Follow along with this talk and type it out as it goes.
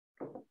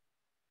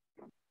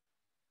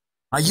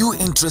Are you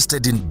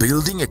interested in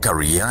building a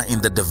career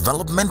in the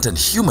development and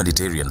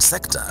humanitarian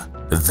sector?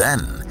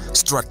 Then,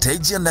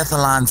 Strategia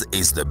Netherlands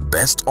is the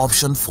best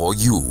option for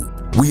you.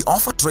 We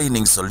offer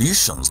training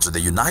solutions to the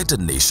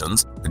United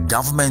Nations,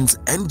 governments,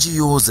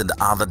 NGOs and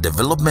other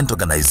development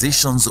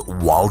organizations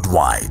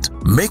worldwide.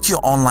 Make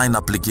your online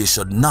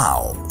application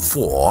now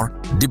for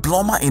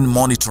Diploma in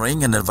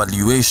Monitoring and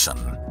Evaluation,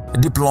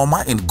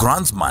 Diploma in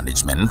Grants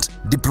Management,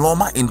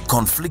 Diploma in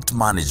Conflict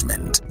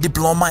Management,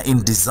 Diploma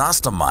in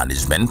Disaster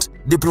Management,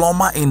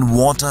 Diploma in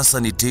Water,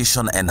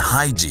 Sanitation and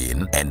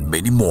Hygiene, and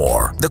many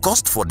more. The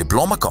cost for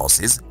diploma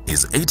courses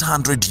is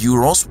 800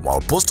 euros, while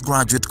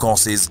postgraduate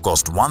courses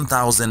cost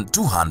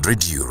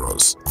 1,200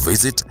 euros.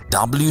 Visit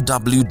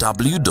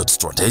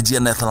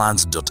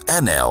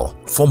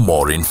www.strategianetherlands.nl for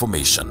more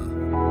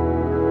information.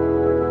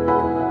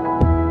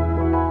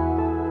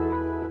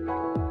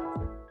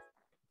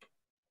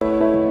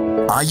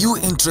 Are you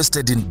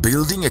interested in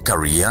building a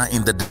career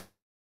in the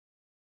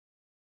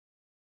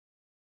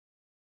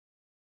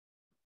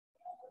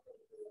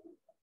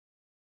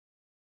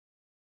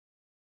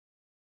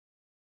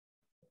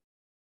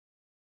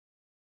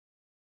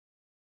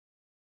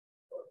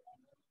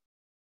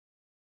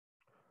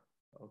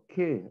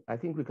Okay, I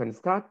think we can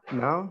start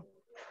now.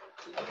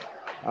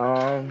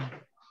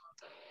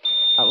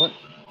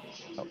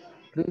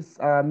 Please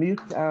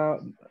mute,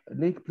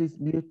 Nick, please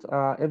mute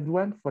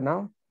everyone for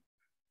now.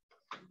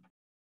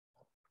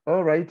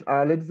 All right,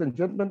 ladies and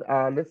gentlemen,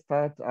 let's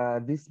start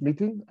this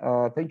meeting.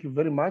 Thank you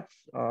very much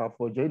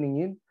for joining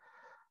in,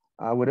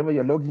 wherever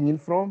you're logging in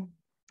from.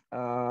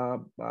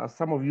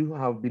 Some of you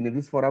have been in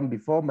this forum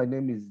before. My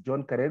name is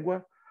John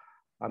Karegwa.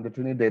 I'm the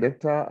training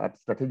director at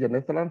Strategia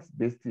Netherlands,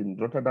 based in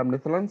Rotterdam,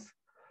 Netherlands.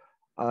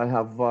 I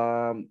have,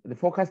 the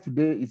focus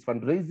today is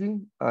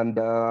fundraising, and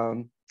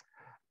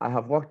I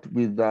have worked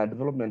with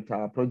development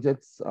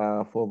projects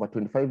for over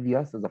 25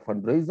 years as a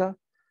fundraiser.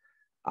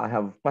 I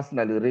have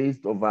personally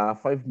raised over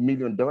 $5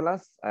 million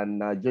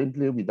and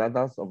jointly with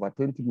others over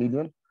 20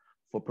 million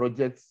for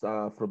projects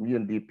from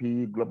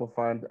UNDP, Global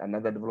Fund, and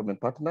other development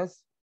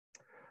partners.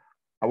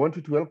 I want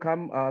you to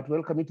welcome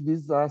you to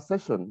this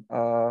session.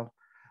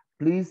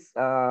 Please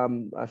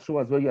show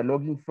us where you're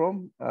logging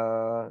from.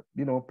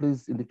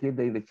 Please indicate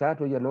in the chat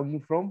where you're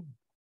logging from,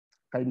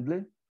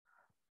 kindly.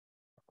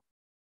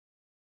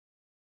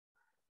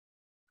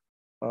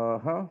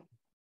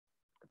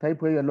 Type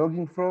where you're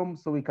logging from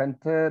so we can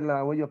tell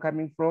where you're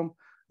coming from.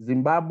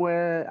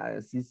 Zimbabwe,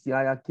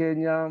 CCI,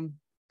 Kenya,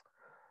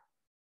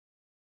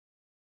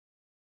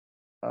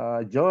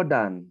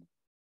 Jordan.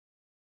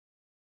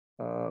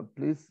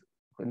 Please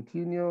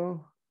continue.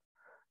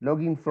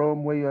 Logging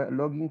from where you're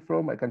logging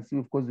from. I can see,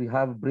 of course, we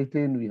have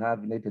Britain, we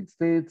have United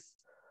States.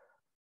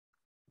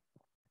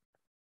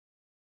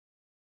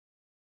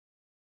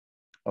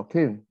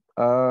 Okay.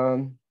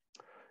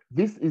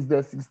 This is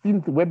the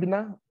 16th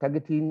webinar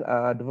targeting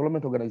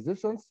development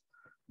organizations.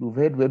 We've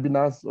had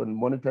webinars on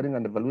monitoring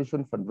and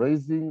evaluation,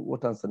 fundraising,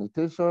 water and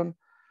sanitation,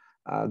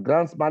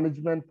 grants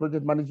management,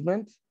 project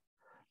management.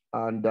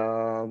 And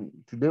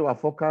today our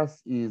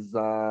focus is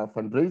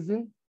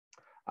fundraising.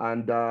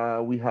 And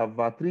we have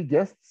 3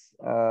 guests.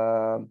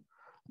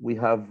 We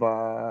have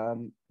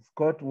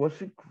Scott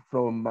Washik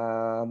from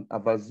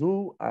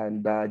Avazu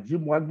and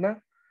Jim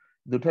Wagner.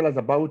 They'll tell us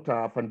about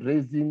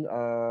fundraising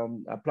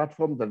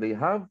platforms that they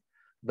have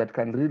that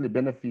can really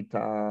benefit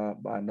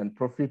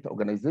non-profit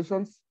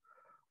organizations.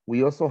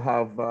 We also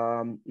have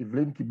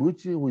Evelyn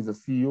Kibuchi, who is the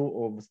CEO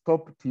of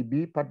Stop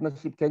TB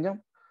Partnership Kenya,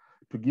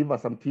 to give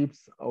us some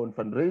tips on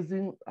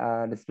fundraising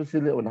and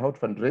especially on how to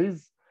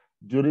fundraise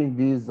during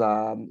these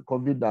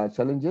COVID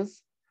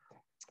challenges.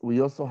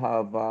 We also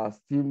have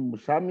Steve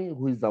Mushami,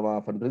 who is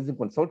our fundraising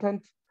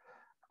consultant,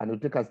 and will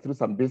take us through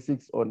some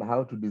basics on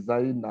how to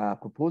design a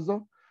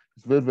proposal.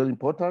 It's very, very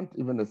important.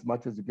 Even as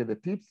much as you get the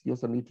tips, you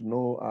also need to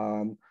know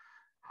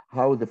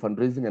how the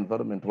fundraising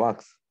environment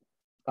works.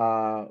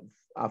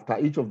 After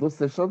each of those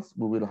sessions,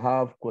 we will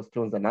have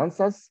questions and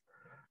answers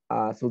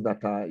so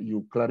that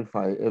you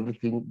clarify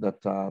everything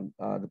that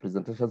the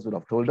presentations would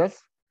have told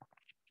us.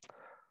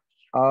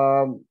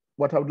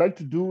 What I would like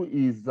to do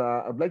is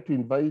I'd like to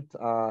invite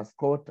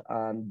Scott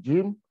and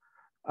Jim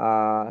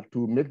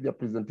to make their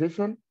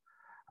presentation.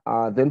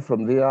 Then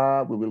from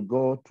there, we will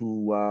go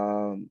to,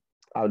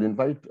 I'll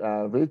invite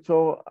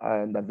Rachel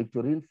and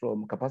Victorine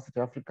from Capacity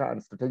Africa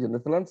and Strategia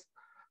Netherlands,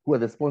 who are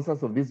the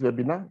sponsors of this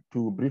webinar,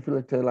 to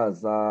briefly tell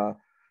us what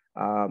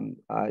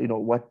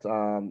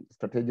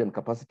Strategia and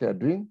Capacity are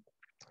doing.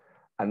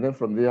 And then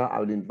from there, I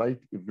will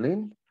invite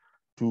Evelyn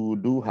to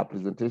do her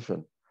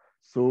presentation.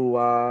 So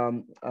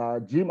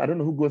Jim, I don't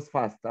know who goes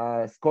first.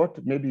 Scott,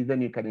 maybe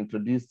then you can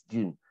introduce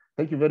Jim.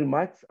 Thank you very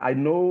much. I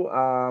know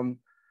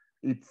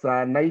it's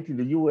night in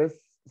the US,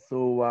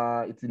 so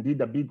it's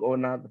indeed a big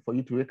honor for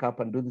you to wake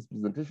up and do this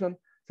presentation.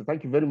 So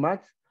thank you very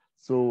much.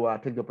 So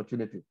take the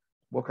opportunity.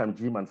 Welcome,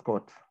 Jim and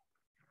Scott.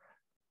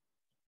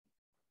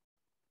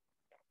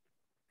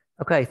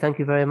 Okay, thank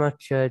you very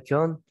much,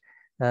 John.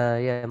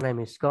 Yeah, my name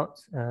is Scott,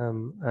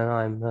 and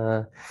I'm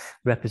a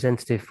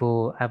representative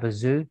for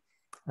Avazu.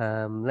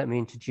 Let me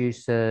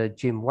introduce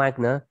Jim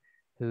Wagner,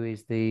 who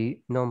is the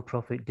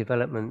non-profit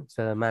development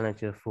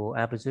manager for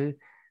Abazu,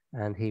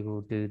 and he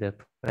will do the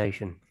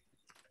presentation.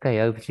 Okay,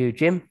 over to you,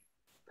 Jim.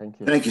 Thank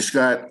you. Thank you,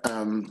 Scott.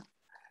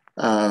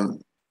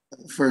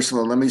 First of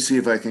all, let me see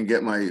if I can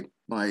get my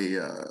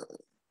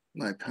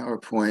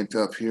PowerPoint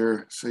up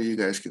here so you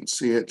guys can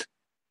see it.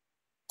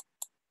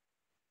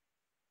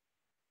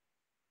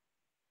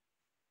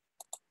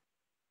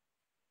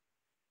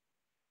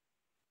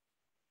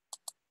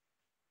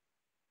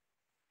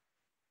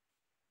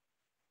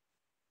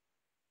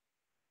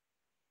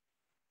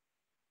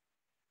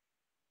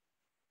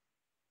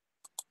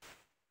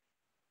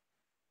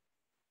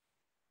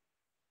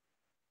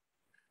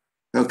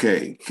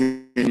 Okay,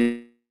 can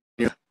you?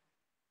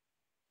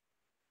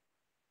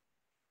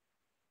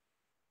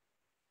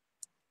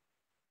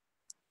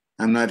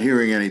 I'm not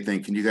hearing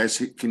anything. Can you guys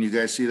see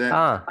that?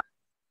 Ah,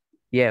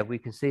 yeah, we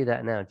can see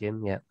that now,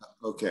 Jim. Yeah.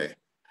 Okay.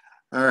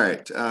 All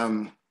right.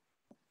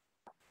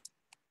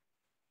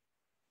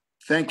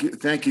 Thank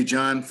you,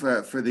 John,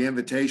 for the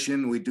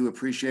invitation. We do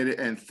appreciate it,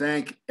 and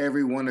thank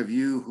every one of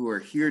you who are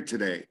here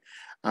today.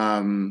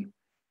 The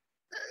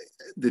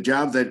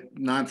job that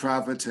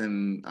nonprofits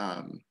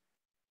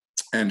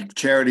and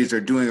charities are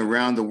doing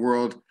around the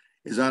world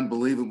is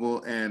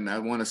unbelievable, and I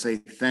want to say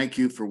thank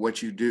you for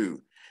what you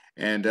do.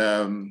 And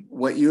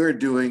what you're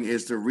doing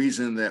is the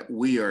reason that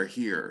we are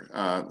here.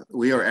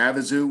 We are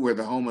Abazu. We're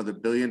the home of the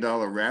 $1 billion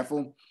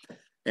raffle,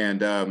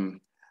 and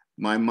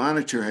my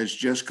monitor has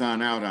just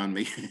gone out on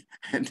me,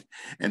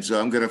 and so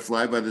I'm going to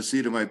fly by the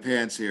seat of my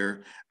pants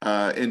here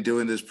in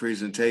doing this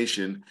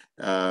presentation.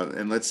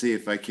 And let's see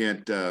if I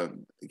can't do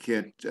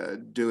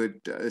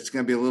it. It's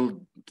going to be a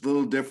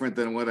little different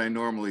than what I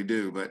normally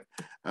do, but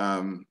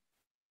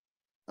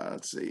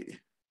let's see.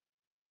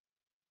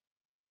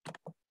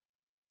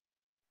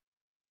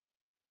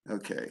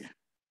 Okay.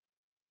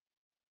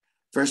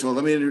 First of all,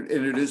 let me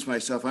introduce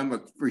myself. I'm a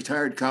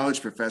retired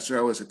college professor.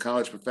 I was a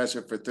college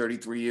professor for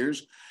 33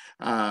 years.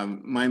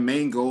 My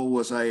main goal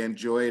was I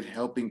enjoyed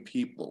helping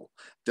people.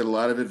 Did a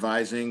lot of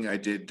advising. I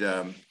did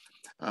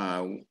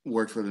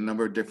work for a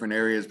number of different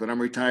areas, but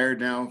I'm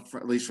retired now,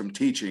 at least from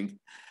teaching.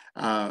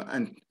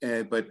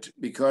 But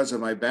because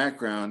of my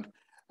background,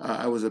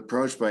 I was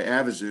approached by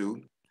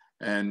Abazu.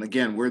 And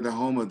again, we're the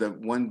home of the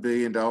 $1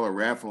 billion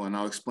raffle, and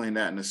I'll explain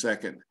that in a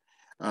second.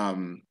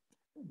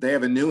 They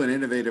have a new and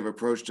innovative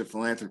approach to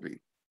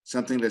philanthropy,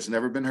 something that's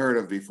never been heard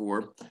of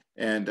before.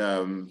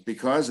 And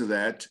because of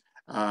that,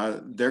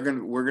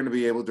 we're going to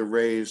be able to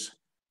raise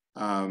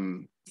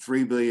 $3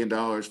 billion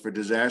for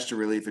disaster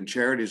relief and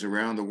charities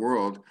around the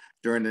world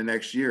during the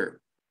next year.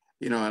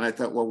 You know, and I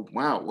thought, well,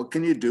 wow, what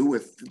can you do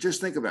with,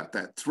 just think about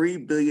that,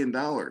 $3 billion.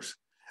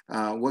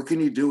 What can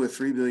you do with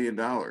 $3 billion?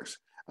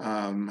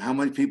 How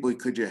many people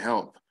could you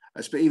help?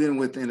 Even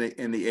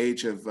in the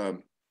age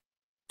of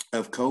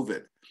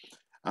COVID.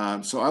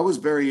 So I was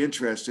very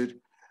interested,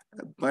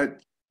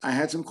 but I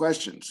had some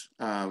questions.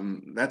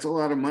 That's a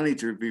lot of money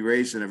to be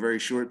raised in a very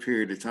short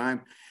period of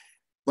time.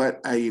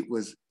 But I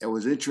was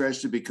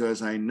interested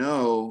because I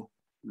know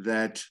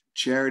that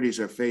charities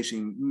are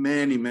facing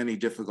many, many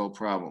difficult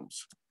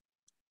problems.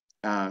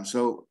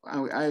 So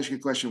I ask you a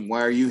question: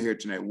 why are you here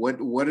tonight?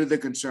 What are the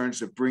concerns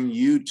that bring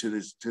you to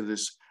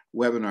this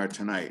webinar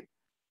tonight?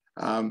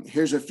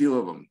 Here's a few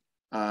of them.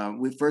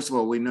 First of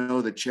all, we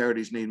know that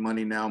charities need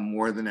money now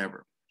more than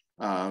ever.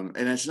 And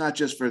it's not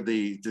just for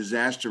the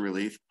disaster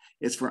relief,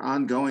 it's for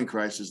ongoing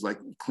crises like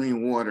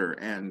clean water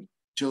and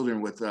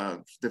children with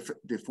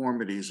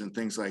deformities and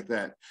things like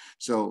that.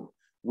 So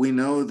we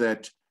know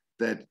that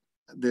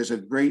there's a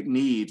great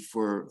need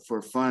for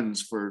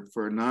funds for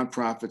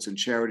nonprofits and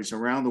charities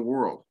around the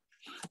world.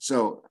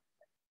 So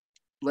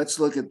let's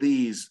look at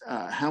these.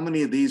 How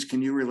many of these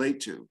can you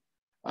relate to?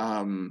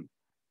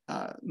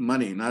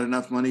 Money, not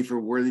enough money for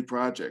worthy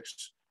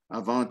projects,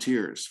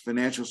 volunteers,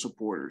 financial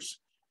supporters,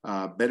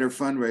 better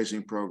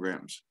fundraising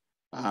programs,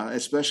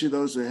 especially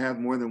those that have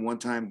more than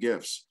one-time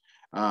gifts,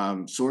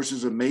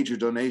 sources of major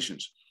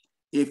donations.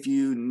 If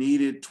you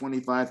needed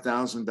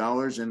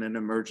 $25,000 in an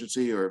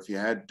emergency, or if you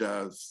had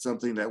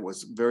something that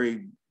was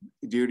very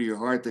dear to your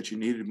heart that you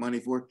needed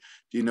money for,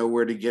 do you know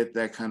where to get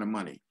that kind of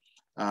money?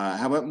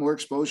 How about more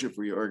exposure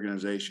for your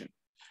organization?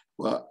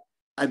 Well,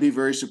 I'd be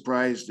very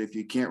surprised if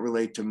you can't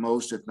relate to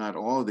most, if not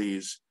all of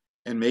these,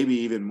 and maybe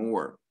even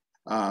more.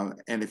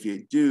 And if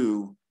you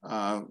do,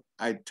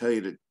 I'd tell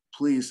you to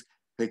please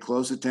pay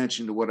close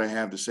attention to what I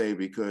have to say,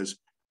 because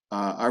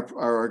our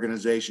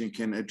organization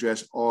can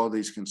address all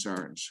these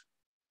concerns.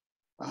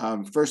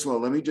 First of all,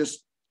 let me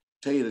just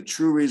tell you the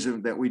true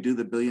reason that we do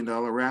the $1 billion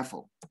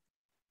raffle.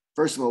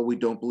 First of all, we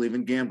don't believe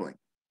in gambling.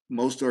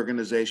 Most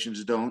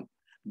organizations don't,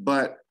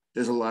 but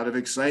there's a lot of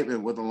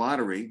excitement with a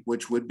lottery,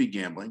 which would be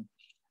gambling.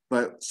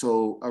 But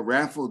so a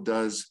raffle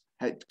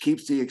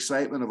keeps the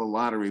excitement of a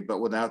lottery, but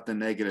without the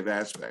negative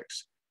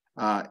aspects.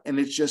 And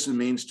it's just a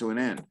means to an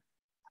end.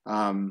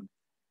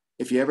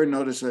 If you ever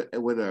notice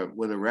with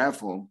a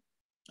raffle,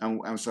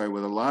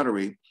 with a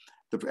lottery,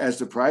 as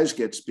the prize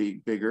gets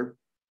bigger,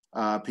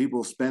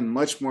 people spend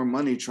much more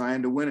money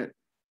trying to win it.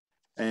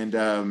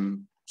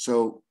 And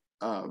so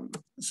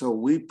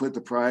we put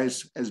the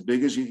prize as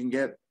big as you can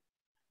get,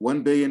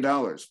 $1 billion,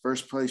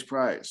 first place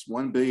prize,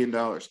 $1 billion.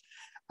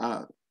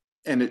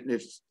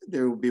 And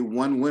there will be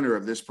one winner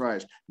of this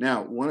prize.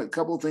 Now, a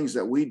couple of things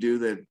that we do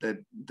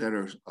that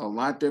are a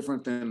lot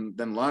different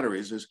than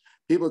lotteries is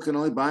people can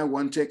only buy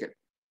one ticket.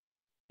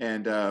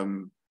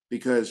 And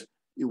because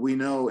we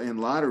know in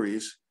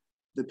lotteries,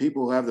 the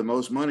people who have the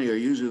most money are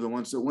usually the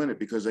ones that win it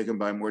because they can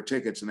buy more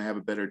tickets and they have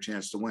a better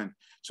chance to win.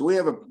 So we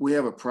have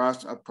a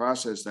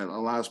process that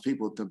allows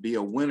people to be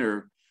a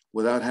winner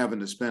without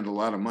having to spend a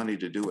lot of money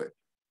to do it.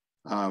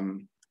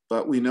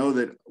 But we know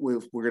that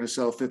we're going to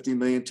sell 50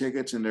 million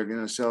tickets and they're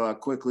going to sell out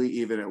quickly,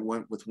 even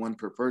with one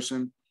per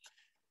person.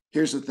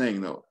 Here's the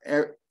thing though,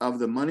 of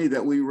the money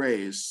that we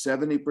raise,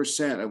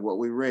 70% of what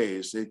we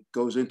raise, it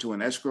goes into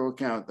an escrow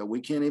account that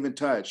we can't even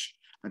touch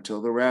until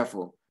the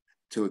raffle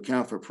to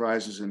account for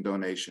prizes and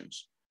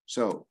donations.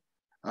 So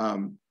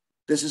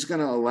this is going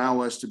to allow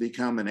us to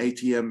become an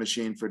ATM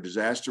machine for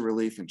disaster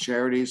relief and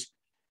charities.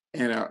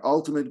 And our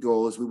ultimate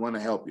goal is we want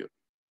to help you.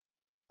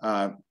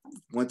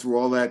 Went through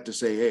all that to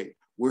say, hey,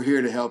 we're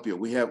here to help you.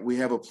 We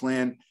have a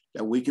plan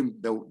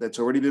that's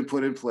already been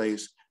put in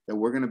place that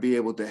we're going to be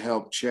able to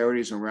help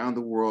charities around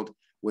the world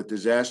with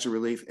disaster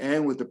relief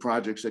and with the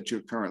projects that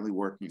you're currently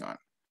working on.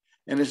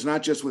 And it's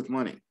not just with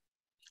money.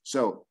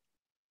 So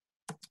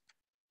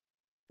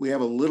we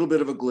have a little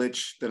bit of a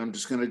glitch that I'm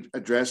just going to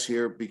address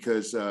here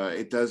because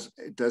it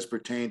does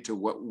pertain to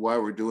why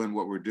we're doing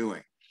what we're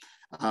doing.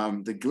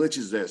 The glitch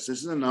is this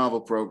is a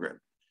novel program,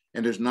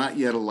 and there's not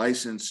yet a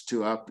license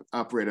to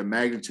operate a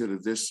magnitude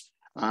of this,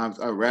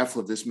 a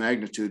raffle of this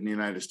magnitude in the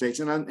United States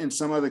and in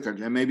some other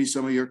countries, and maybe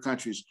some of your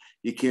countries,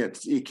 you can't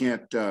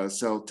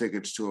sell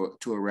tickets to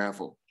a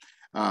raffle.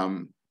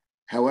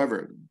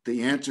 However,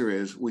 the answer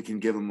is we can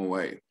give them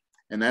away,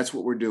 and that's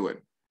what we're doing.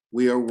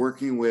 We are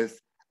working with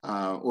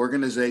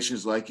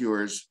organizations like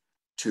yours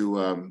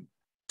to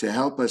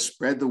help us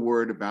spread the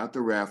word about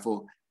the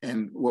raffle.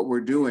 And what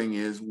we're doing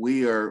is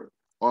we are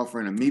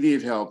offering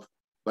immediate help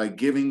by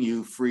giving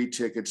you free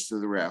tickets to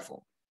the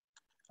raffle.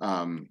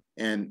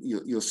 And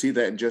you'll see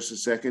that in just a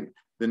second.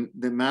 The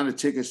amount of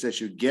tickets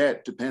that you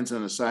get depends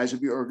on the size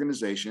of your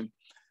organization,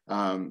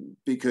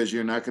 because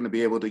you're not going to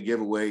be able to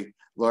give away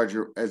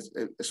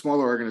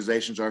smaller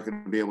organizations aren't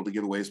going to be able to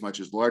give away as much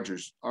as larger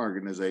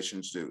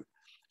organizations do.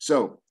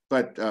 So,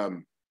 but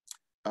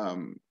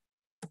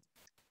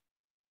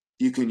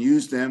you can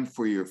use them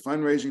for your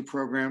fundraising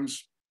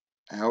programs.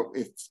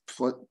 If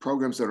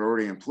programs that are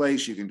already in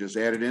place, you can just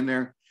add it in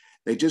there.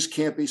 They just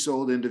can't be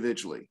sold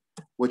individually.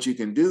 What you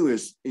can do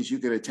is you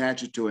can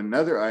attach it to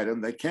another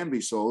item that can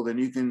be sold and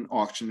you can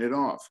auction it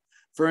off.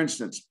 For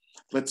instance,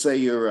 let's say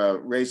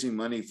you're raising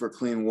money for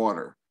clean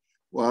water.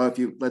 Well,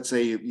 let's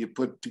say you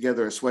put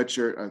together a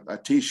sweatshirt, a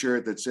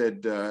t-shirt that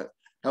said,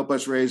 help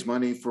us raise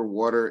money for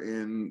water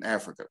in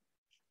Africa,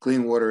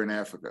 clean water in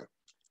Africa.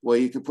 Well,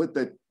 you could put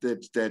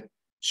that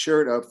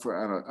shirt up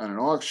on an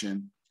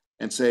auction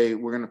and say,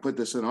 we're going to put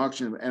this in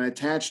auction, and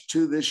attached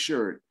to this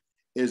shirt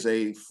is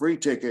a free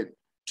ticket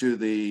to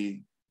the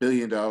 $1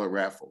 billion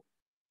raffle.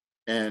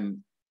 And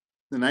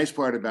the nice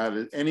part about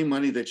it, any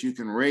money that you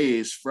can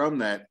raise from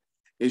that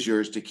is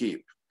yours to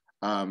keep.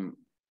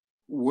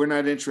 We're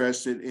not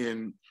interested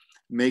in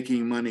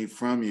making money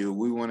from you.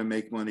 We want to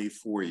make money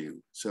for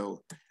you.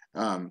 So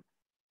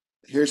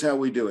here's how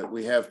we do it.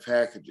 We have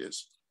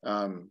packages.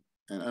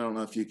 And I don't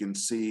know if you can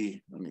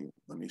see, let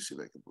me see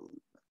if I can move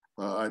it.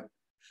 Well,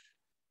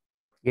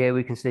 yeah,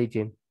 we can see,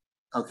 Jim.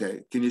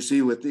 Okay, can you see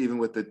even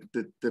with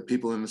the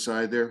people on the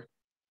side there?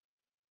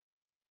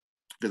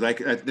 Because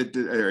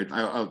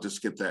I'll just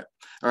skip that.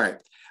 All right,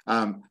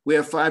 we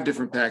have 5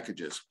 different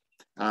packages.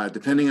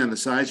 Depending on the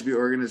size of your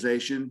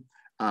organization,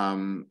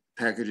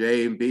 package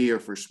A and B are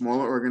for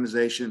smaller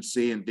organizations,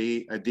 C and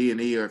D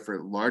and E are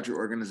for larger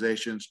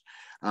organizations.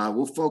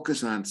 We'll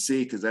focus on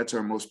C because that's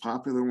our most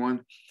popular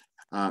one.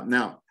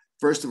 Now,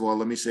 first of all,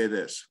 let me say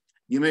this.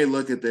 You may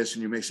look at this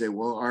and you may say,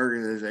 well, our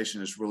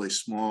organization is really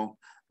small.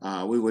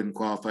 We wouldn't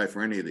qualify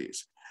for any of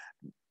these.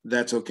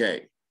 That's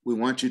okay. We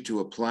want you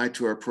to apply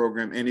to our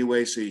program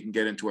anyway so you can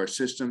get into our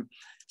system.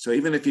 So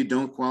even if you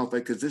don't qualify,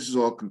 because this is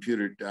all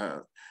computer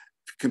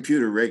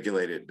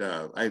regulated.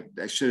 I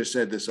should have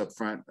said this up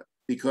front.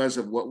 Because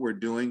of what we're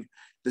doing,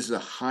 this is a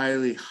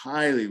highly,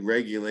 highly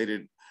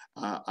regulated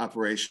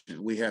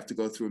operation. We have to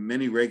go through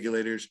many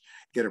regulators,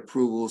 get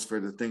approvals for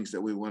the things that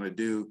we want to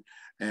do.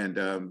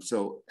 And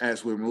so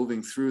as we're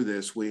moving through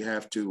this,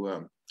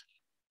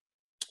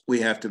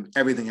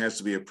 everything has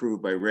to be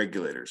approved by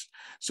regulators.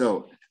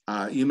 So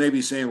you may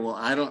be saying, well,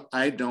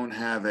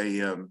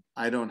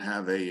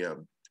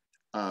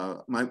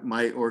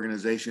 my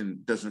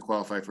organization doesn't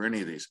qualify for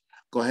any of these.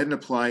 Go ahead and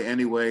apply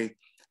anyway,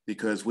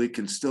 because we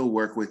can still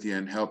work with you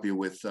and help you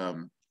with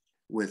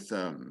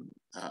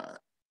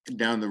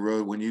down the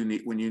road when you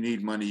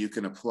need money. You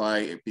can apply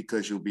it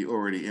because you'll be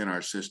already in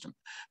our system.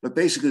 But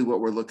basically what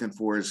we're looking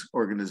for is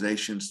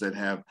organizations that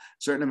have a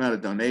certain amount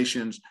of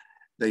donations.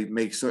 They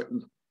make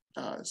certain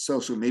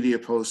social media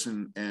posts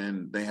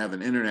and they have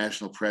an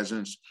international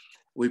presence.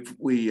 we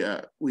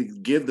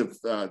give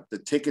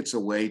the tickets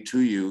away to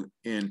you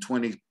in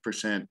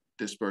 20%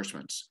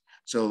 disbursements.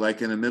 So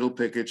like in the middle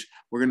package,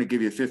 we're going to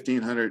give you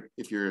 1,500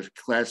 if you're a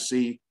Class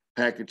C,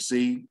 Package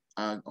C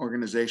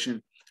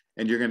organization,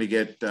 and you're going to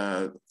get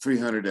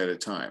 300 at a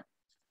time.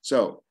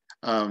 So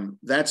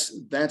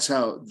that's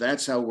how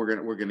we're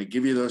going to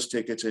give you those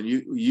tickets, and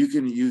you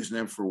can use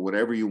them for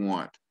whatever you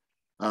want.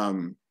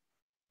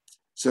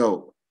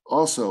 So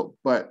also,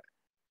 but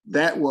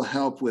that will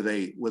help with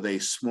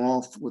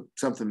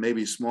something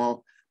maybe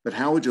small. But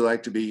how would you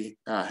like to be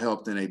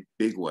helped in a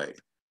big way?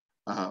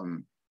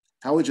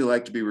 How would you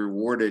like to be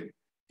rewarded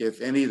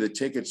if any of the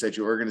tickets that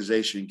your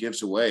organization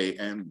gives away,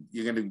 and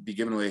you're going to be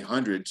giving away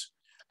hundreds,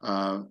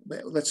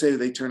 let's say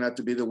they turn out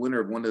to be the winner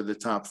of one of the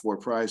top 4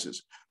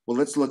 prizes. Well,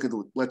 let's look at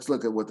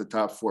what the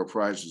top 4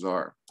 prizes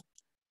are.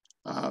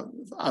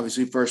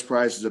 Obviously, first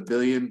prize is $1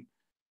 billion.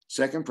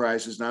 Second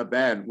prize is not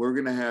bad. We're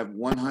going to have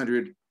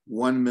 100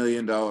 $1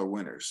 million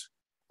winners.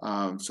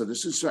 So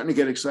this is starting to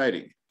get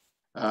exciting.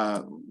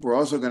 We're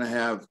also going to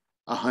have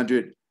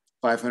 100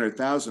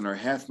 $500,000 or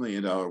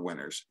 $500,000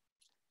 winners,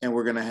 and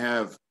we're going to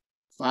have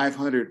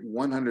 500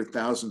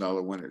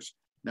 $100,000 winners.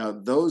 Now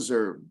those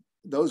are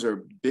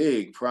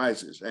big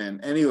prizes,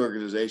 and any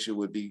organization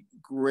would be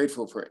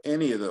grateful for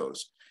any of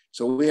those.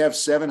 So we have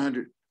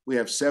 700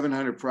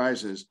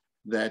 prizes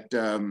that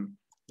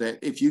that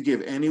if you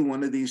give any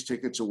one of these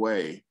tickets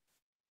away,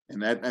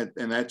 and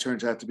that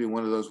turns out to be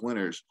one of those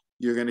winners,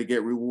 you're going to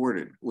get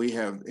rewarded.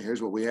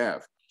 Here's what we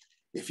have.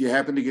 If you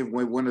happen to give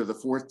away one of the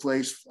 4th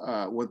place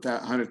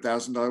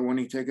 $100,000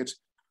 winning tickets,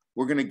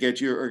 we're going to get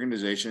your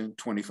organization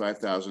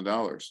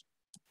 $25,000.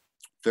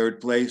 3rd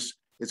place,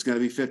 it's going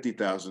to be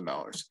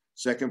 $50,000.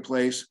 2nd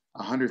place,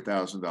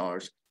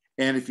 $100,000.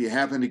 And if you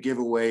happen to give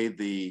away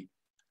the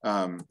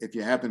 $1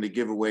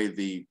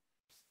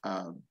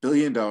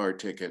 billion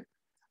ticket,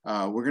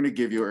 we're going to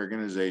give your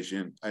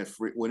organization a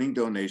free winning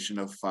donation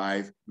of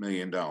 $5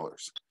 million.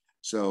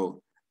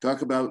 So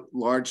talk about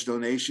large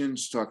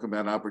donations. Talk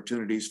about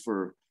opportunities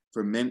for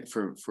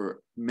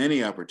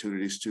many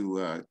opportunities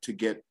to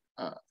get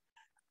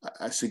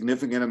a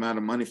significant amount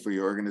of money for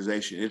your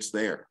organization. It's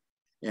there,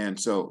 and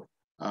so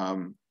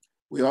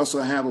we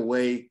also have a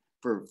way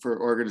for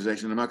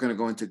organization. I'm not going to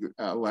go into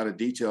a lot of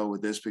detail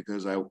with this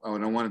because I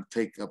don't want to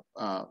take up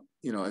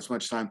as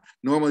much time.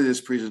 Normally, this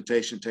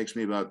presentation takes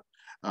me about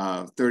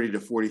 30 to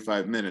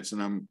 45 minutes,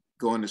 and I'm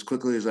going as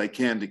quickly as I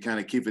can to kind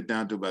of keep it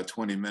down to about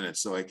 20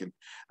 minutes so I can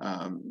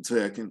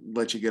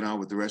let you get on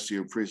with the rest of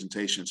your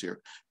presentations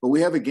here. But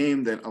we have a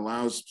game that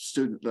allows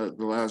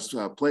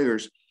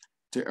players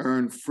to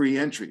earn free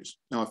entries.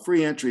 Now, a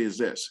free entry is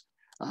this.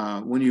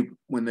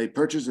 When they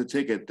purchase a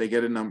ticket, they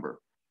get a number.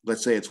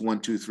 Let's say it's 1,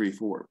 2, 3,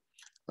 4.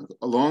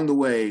 Along the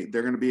way,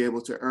 they're going to be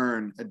able to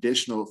earn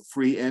additional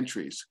free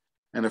entries.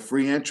 And a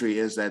free entry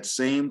is that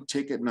same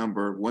ticket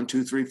number, 1,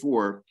 2, 3,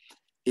 4,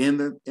 in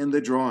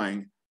the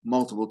drawing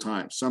multiple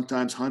times,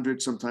 sometimes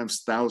hundreds,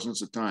 sometimes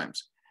thousands of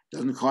times.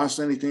 Doesn't cost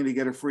anything to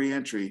get a free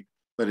entry,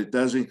 but it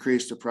does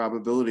increase the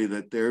probability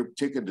that their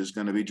ticket is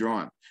going to be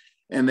drawn.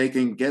 And they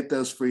can get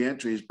those free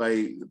entries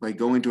by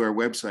going to our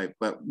website.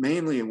 But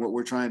mainly what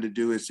we're trying to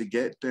do is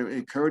to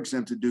encourage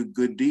them to do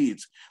good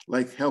deeds,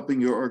 like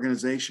helping your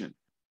organization,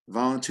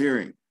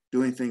 volunteering,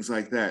 doing things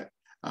like that.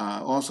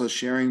 Also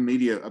sharing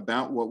media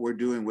about what we're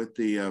doing with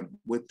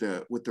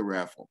the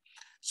raffle.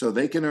 So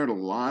they can earn a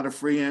lot of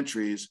free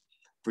entries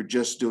for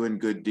just doing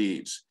good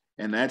deeds.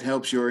 And that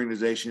helps your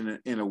organization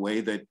in a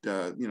way that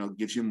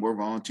gives you more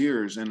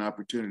volunteers and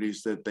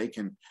opportunities that they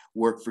can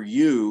work for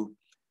you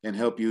and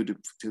help you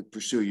to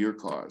pursue your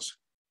cause.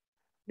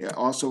 Yeah.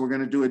 Also, we're going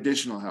to do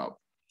additional help.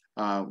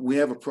 We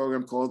have a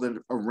program called a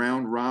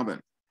round robin.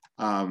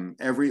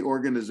 Every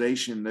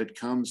organization that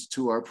comes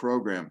to our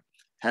program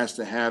has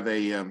to have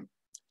a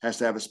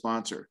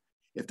sponsor.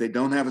 If they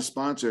don't have a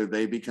sponsor,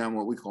 they become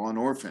what we call an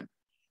orphan.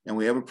 And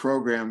we have a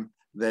program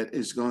that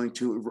is going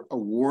to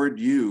award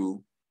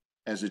you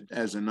as a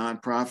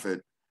nonprofit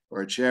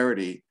or a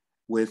charity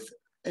with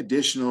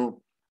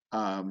additional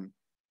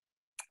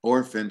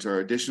orphans or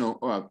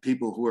additional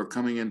people who are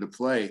coming into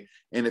play.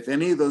 And if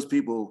any of those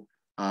people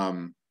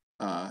happen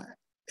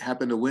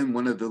to win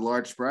one of the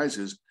large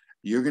prizes,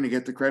 you're going to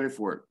get the credit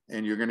for it,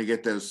 and you're going to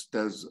get those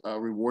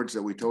rewards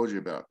that we told you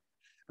about.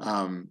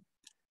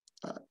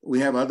 We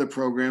have other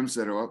programs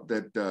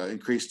that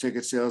increase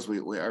ticket sales.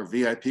 Our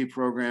VIP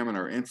program and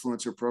our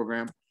influencer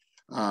program.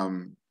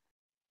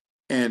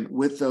 And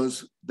with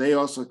those, they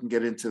also can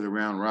get into the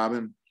round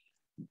robin,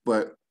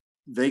 but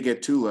they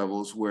get 2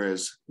 levels,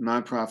 whereas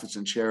nonprofits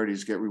and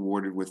charities get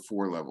rewarded with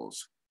 4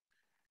 levels.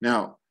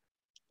 Now,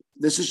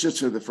 this is just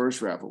for the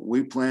first raffle.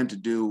 We plan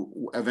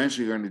to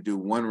eventually going to do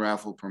 1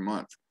 raffle per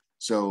month.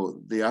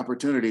 So the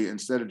opportunity,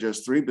 instead of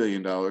just $3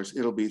 billion,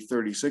 it'll be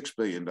 $36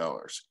 billion.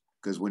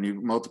 Because when you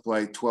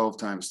multiply 12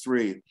 times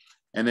 3,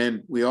 and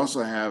then we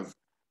also have,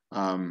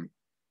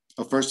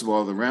 first of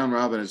all, the round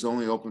robin is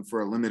only open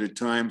for a limited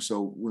time,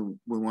 so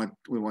we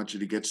want you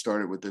to get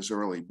started with this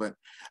early. But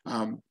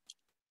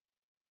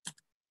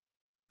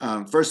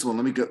First of all,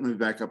 let me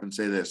back up and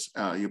say this.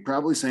 You're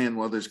probably saying,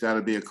 well, there's got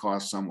to be a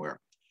cost somewhere.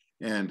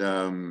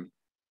 And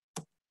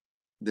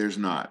there's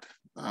not.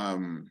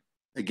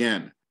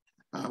 Again,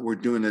 we're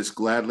doing this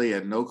gladly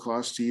at no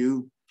cost to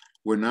you.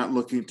 We're not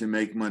looking to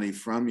make money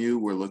from you.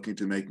 We're looking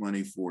to make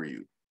money for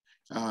you.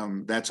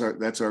 That's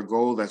our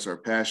goal. That's our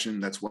passion.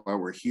 That's why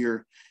we're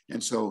here.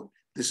 And so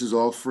this is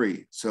all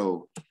free.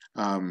 So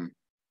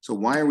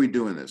why are we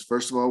doing this?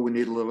 First of all, we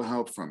need a little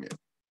help from you.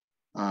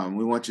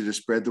 We want you to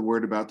spread the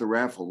word about the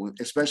raffle,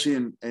 especially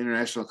in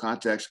international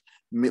context.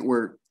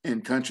 We're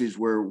in countries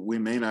where we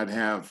may not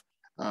have,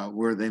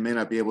 where they may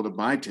not be able to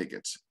buy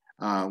tickets.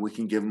 We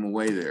can give them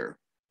away there.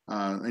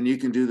 And you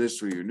can do this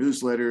through your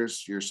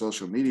newsletters, your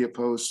social media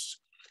posts,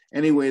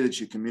 any way that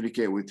you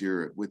communicate with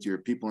your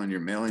people on your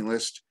mailing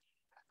list.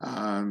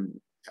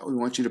 We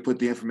want you to put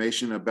the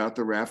information about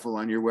the raffle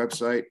on your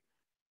website.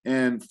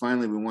 And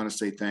finally, we want to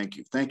say thank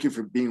you. Thank you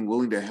for being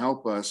willing to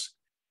help us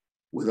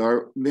with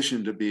our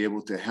mission to be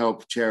able to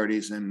help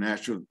charities in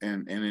natural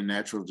and in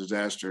natural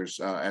disasters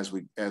as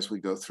we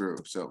go through.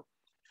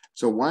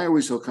 So why are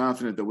we so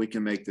confident that we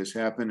can make this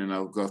happen? And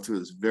I'll go through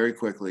this very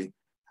quickly.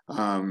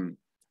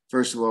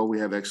 First of all, we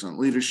have excellent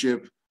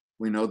leadership.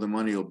 We know the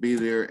money will be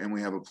there, and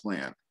we have a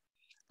plan.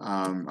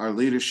 Our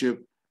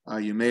leadership,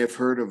 you may have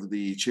heard of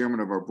the chairman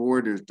of our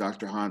board, is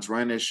Dr. Hans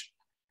Reinisch.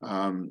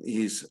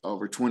 He's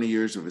over 20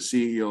 years of a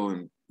CEO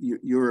in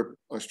Europe,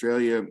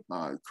 Australia,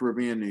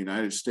 Caribbean, the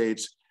United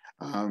States.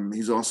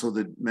 He's also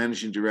the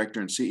managing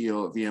director and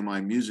CEO of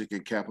EMI Music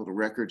and Capitol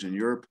Records in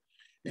Europe,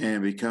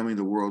 and becoming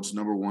the world's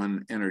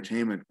 #1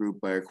 entertainment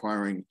group by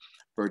acquiring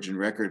Virgin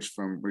Records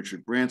from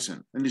Richard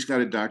Branson. And he's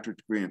got a doctorate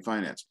degree in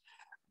finance.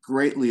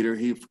 Great leader.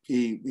 He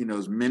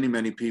knows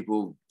many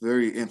people,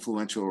 very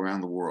influential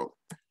around the world.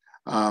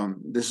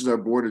 This is our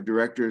board of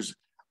directors.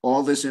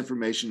 All this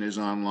information is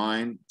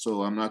online,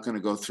 so I'm not going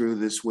to go through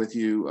this with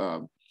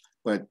you,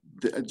 but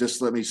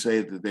just let me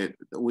say that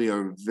we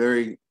are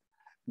very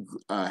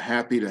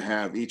happy to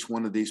have each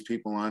one of these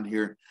people on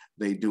here.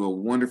 They do a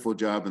wonderful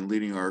job in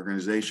leading our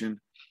organization.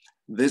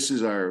 This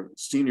is our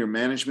senior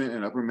management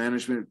and upper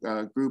management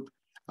group.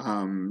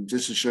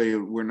 Just to show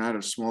you, we're not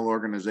a small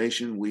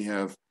organization. We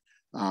have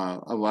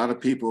a lot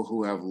of people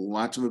who have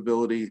lots of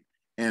ability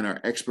and are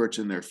experts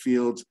in their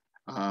fields.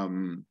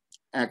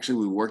 Actually,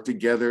 we work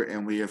together,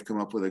 and we have come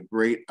up with a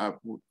great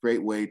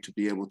way to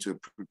be able to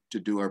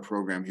do our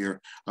program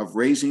here of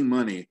raising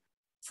money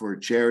for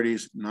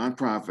charities,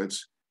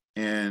 nonprofits,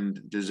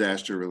 and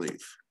disaster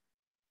relief.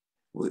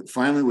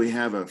 Finally, we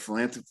have a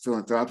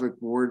philanthropic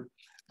board.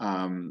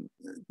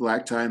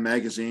 Black Tie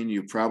Magazine,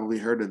 you probably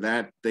heard of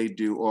that. They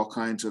do all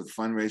kinds of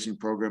fundraising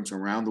programs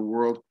around the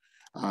world,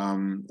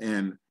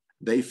 and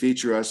they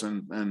feature us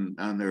on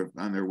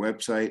their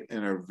website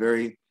and are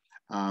very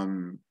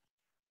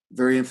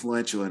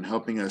influential in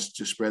helping us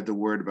to spread the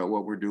word about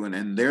what we're doing.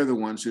 And they're the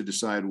ones who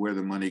decide where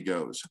the money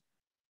goes.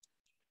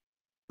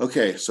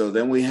 Okay, so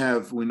then we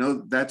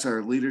know that's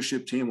our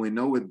leadership team. We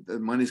know where the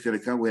money's going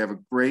to come. We have a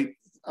great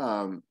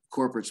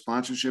corporate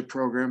sponsorship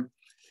program.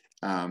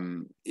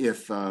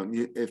 If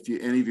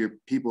any of your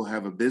people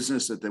have a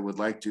business that they would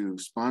like to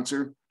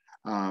sponsor,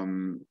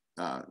 there's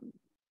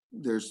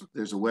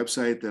a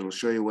website that'll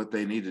show you what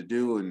they need to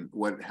do and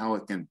how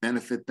it can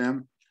benefit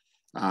them.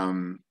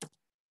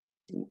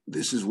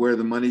 This is where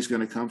the money's going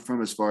to come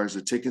from as far as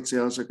the ticket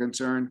sales are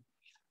concerned.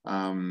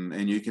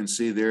 And you can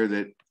see there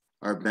that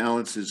our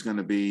balance is going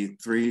to be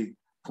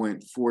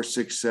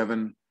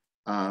 $3.467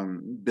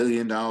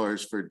 billion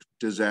for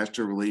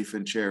disaster relief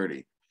and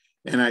charity.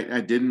 And I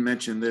didn't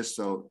mention this,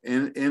 so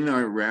in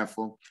our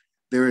raffle,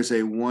 there is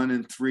a 1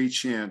 in 3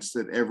 chance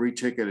that every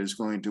ticket is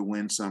going to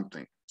win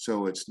something.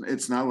 So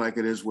it's not like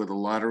it is with a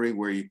lottery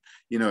where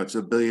it's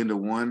 $1 billion to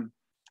 1.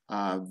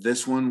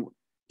 This one,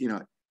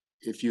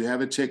 if you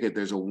have a ticket,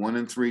 there's a 1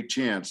 in 3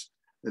 chance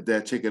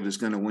that ticket is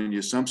going to win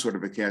you some sort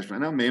of a cash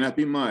prize. Now, it may not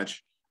be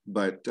much,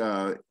 but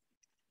we're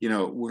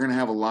going to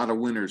have a lot of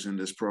winners in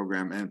this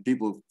program, and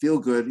people feel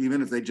good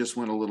even if they just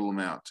win a little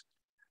amount.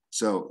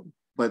 So,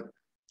 but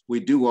we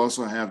do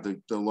also have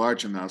the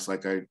large amounts,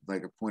 like I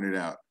pointed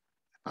out.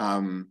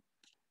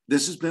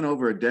 This has been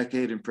over a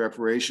decade in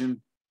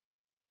preparation,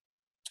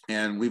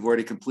 and we've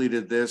already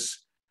completed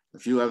this. A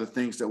few other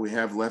things that we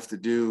have left to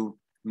do.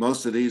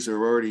 Most of these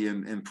are already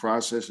in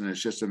process, and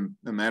it's just a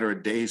matter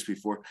of days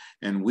before.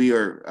 And we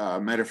are,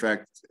 matter of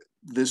fact,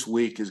 this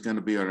week is going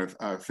to be our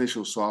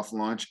official soft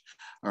launch.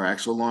 Our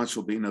actual launch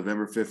will be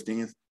November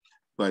 15th,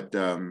 but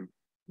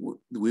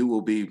we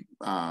will be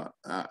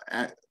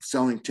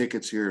selling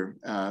tickets here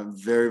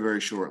very, very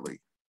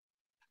shortly.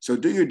 So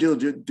do your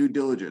due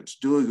diligence.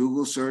 Do a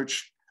Google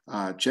search.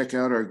 Check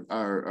out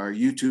our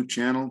YouTube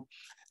channel.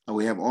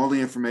 We have all the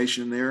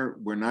information there.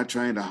 We're not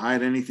trying to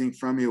hide anything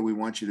from you. We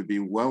want you to be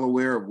well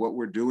aware of what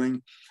we're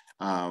doing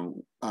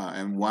and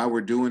why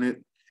we're doing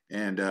it.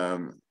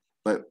 And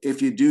but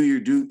if you do your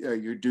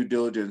due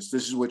diligence,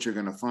 this is what you're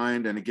going to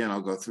find. And again,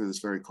 I'll go through this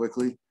very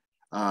quickly.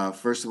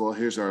 First of all,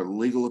 here's our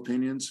legal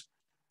opinions,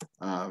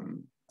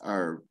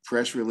 our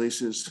press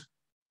releases,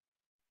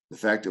 the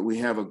fact that we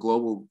have a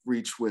global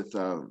reach with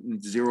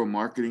zero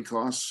marketing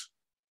costs.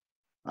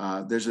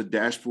 There's a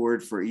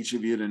dashboard for each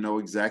of you to know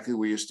exactly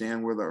where you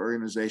stand with our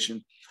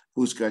organization,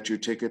 who's got your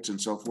tickets and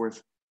so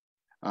forth.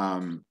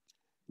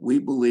 We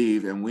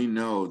believe and we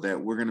know that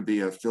we're going to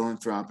be a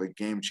philanthropic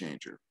game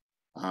changer.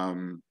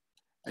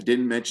 I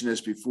didn't mention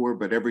this before,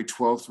 but every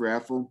 12th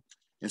raffle,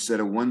 instead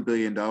of $1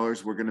 billion,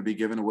 we're going to be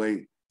giving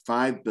away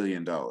 $5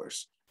 billion.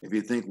 If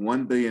you think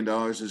 $1 billion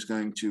is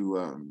going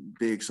to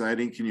be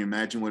exciting, can you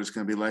imagine what it's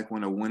going to be like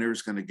when a winner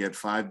is going to get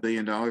 $5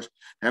 billion?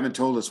 Haven't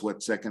told us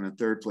what second and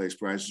third place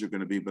prizes are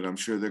going to be, but I'm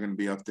sure they're going to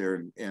be up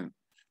there and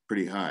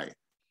pretty high.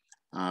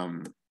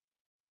 And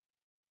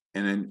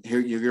then here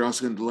you're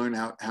also going to learn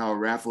how a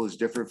raffle is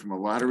different from a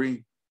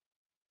lottery.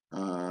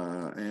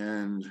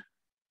 And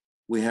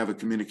we have a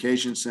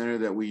communication center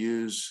that we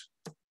use.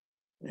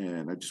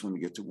 And I just want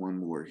to get to one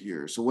more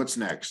here. So what's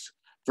next?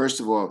 First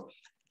of all,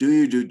 do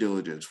your due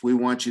diligence. We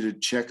want you to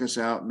check us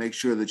out, make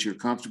sure that you're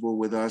comfortable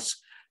with us.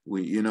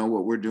 You know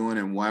what we're doing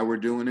and why we're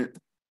doing it.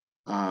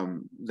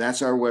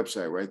 That's our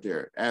website right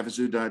there,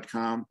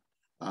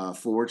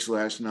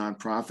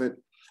 abzu.com/nonprofit.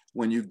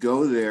 When you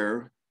go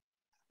there,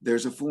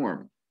 there's a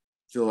form.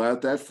 Fill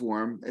out that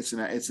form. It's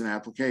an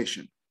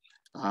application.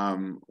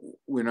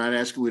 We don't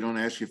ask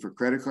you for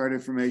credit card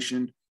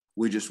information.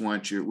 We just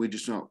want to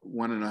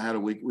know how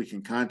we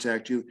can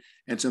contact you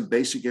and some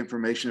basic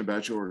information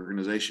about your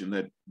organization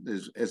that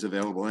is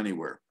available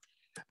anywhere.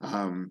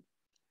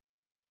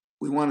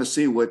 We want to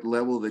see what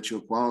level that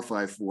you'll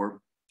qualify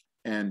for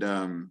and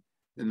the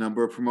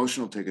number of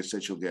promotional tickets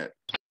that you'll get.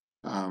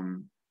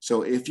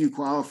 So if you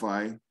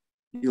qualify,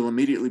 you'll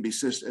immediately be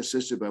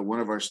assisted by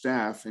one of our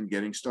staff in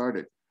getting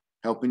started,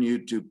 helping you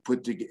to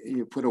put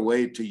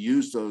away to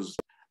use those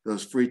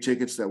free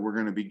tickets that we're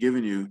going to be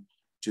giving you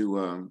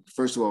to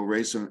first of all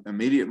raise some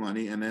immediate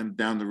money, and then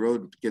down the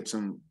road get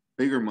some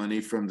bigger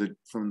money from the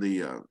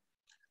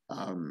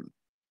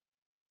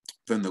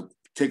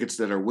tickets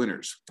that are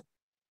winners.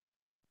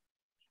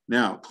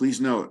 Now,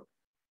 please note,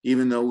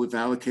 even though we've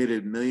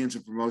allocated millions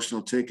of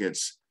promotional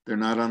tickets, they're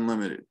not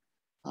unlimited.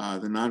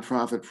 The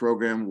nonprofit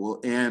program will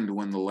end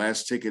when the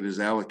last ticket is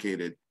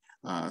allocated,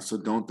 so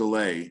don't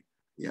delay.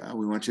 Yeah,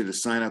 we want you to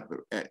sign up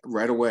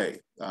right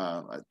away.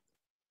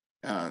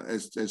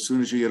 As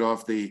soon as you get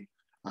off the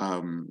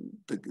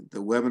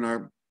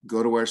webinar,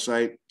 go to our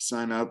site,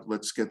 sign up.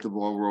 Let's get the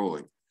ball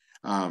rolling.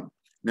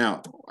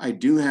 Now, I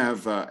do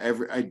have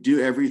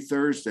every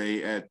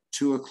Thursday at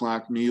 2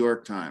 o'clock New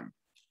York time.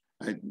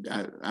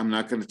 I'm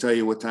not going to tell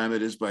you what time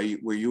it is by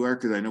where you are,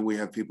 because I know we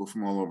have people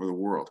from all over the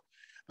world.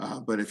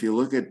 But if you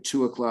look at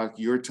 2 o'clock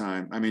your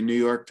time, New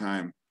York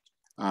time,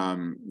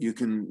 you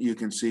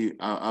can see.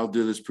 I'll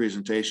do this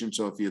presentation.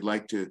 So if you'd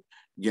like to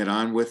get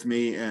on with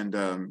me and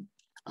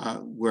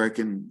where I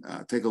can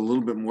take a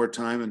little bit more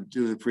time and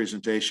do the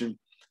presentation,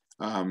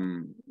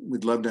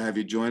 we'd love to have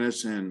you join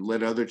us and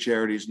let other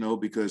charities know,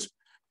 because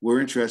we're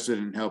interested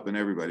in helping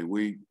everybody.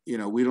 We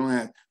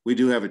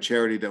do have a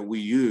charity that we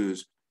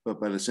use, but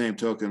by the same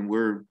token,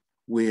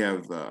 we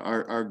have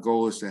our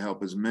goal is to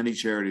help as many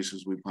charities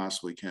as we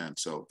possibly can.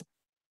 So,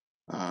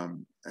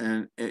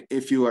 and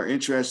if you are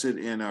interested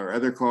in our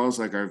other calls,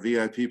 like our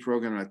VIP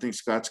program, and I think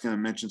Scott's going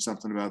to mention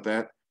something about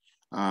that,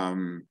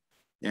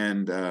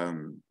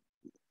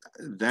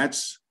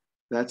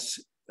 that's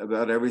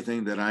about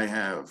everything that I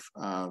have.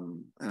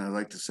 And I'd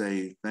like to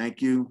say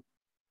thank you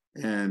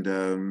and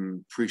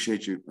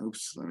appreciate you.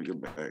 Oops, let me go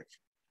back.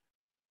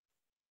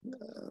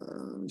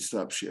 Let me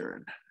stop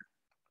sharing.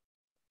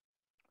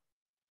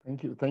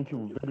 Thank you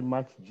very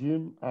much,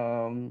 Jim.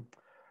 I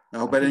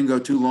hope I didn't go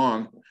too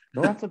long.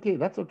 No, that's okay.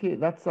 That's okay.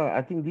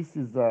 I think this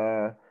is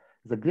a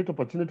great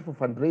opportunity for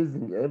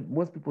fundraising.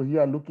 Most people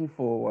here are looking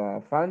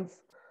for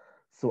funds,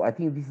 so I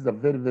think this is a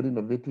very, very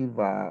innovative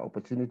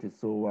opportunity.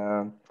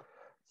 So,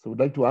 we'd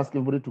like to ask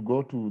everybody to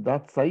go to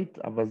that site,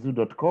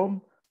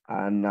 abzu.com,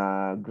 and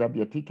grab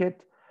your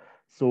ticket.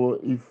 So,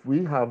 if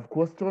we have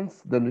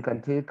questions, then we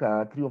can take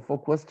 3 or 4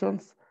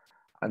 questions.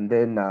 And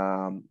then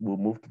we'll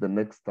move to the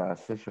next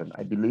session.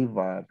 I believe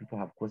people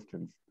have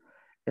questions.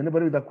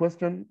 Anybody with a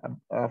question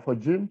for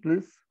Jim,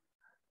 please?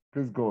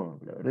 Please go.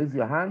 Raise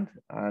your hand.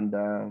 And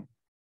all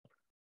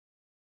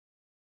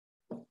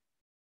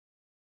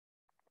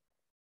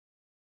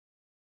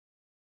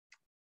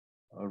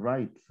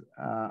right.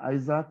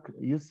 Isaac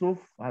Yusuf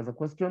has a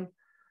question.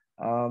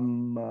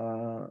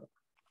 And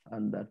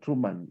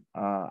Truman.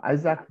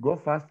 Isaac, go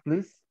first,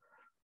 please.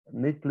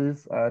 Nick,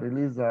 please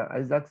release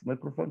Isaac's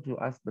microphone to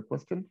ask the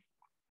question.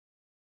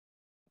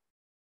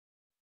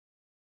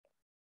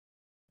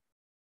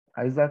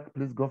 Isaac,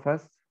 please go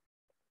first.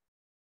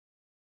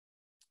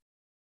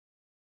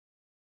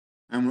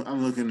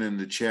 I'm looking in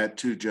the chat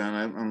too, John.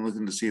 I'm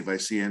looking to see if I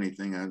see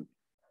anything.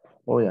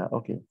 Oh yeah,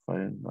 okay,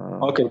 fine.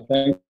 Okay,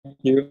 thank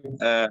you.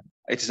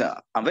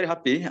 I'm very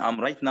happy. I'm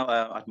right now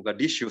at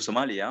Mogadishu,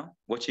 Somalia,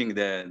 watching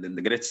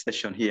the great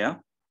session here.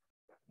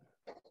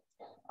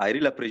 I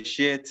really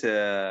appreciate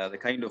the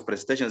kind of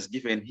presentations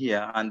given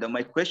here. And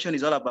my question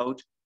is all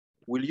about,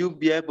 will you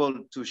be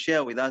able to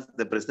share with us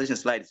the presentation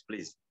slides,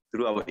 please?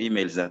 through our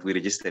emails that we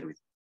registered with.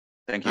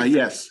 Thank you.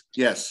 Yes.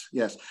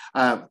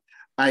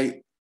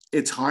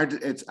 It's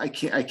hard.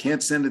 I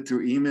can't send it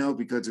through email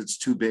because it's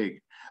too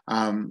big.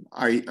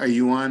 Are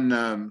you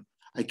on?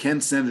 I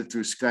can send it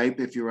through Skype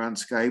if you're on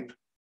Skype.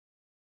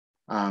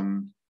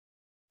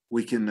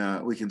 We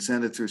can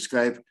send it through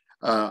Skype.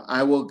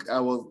 I will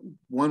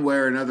one way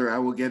or another. I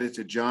will get it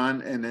to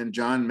John, and then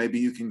John, maybe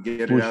you can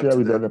get it out share to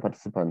with the other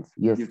participants.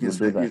 Yes, you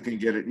can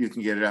get it. You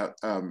can get it out.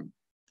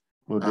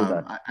 We'll do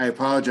that. I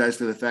apologize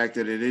for the fact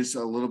that it is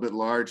a little bit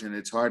large and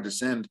it's hard to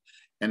send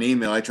an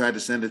email. I tried to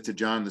send it to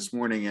John this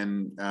morning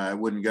and it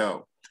wouldn't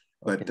go.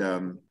 But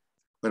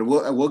Okay. but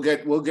we'll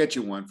get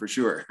you one for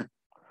sure.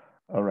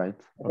 All right.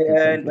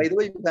 Okay, And by the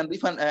way, we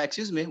can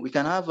excuse me, we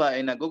can have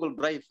in a Google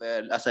Drive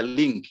as a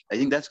link. I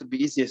think that could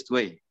be easiest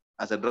way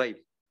as a drive.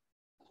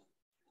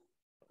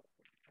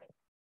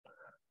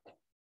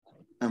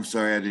 I'm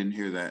sorry, I didn't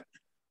hear that.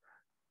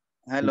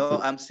 Hello,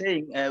 I'm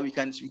saying you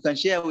can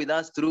share with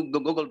us through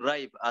Google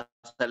Drive as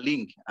a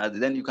link.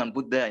 Then you can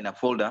put there in a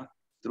folder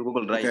through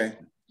Google Drive. Okay.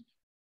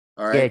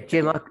 All right. Yeah,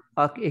 Jim.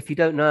 If you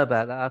don't know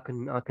about that, I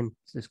can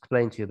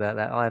explain to you about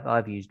that.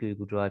 I've used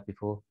Google Drive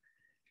before.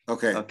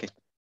 Okay. Okay.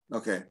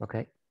 Okay.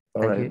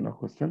 All right. No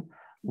question.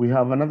 We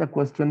have another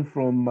question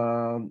from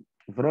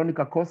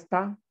Veronica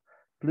Costa.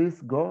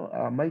 Please go.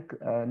 Mike,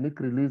 Nick,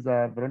 release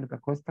Veronica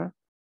Costa.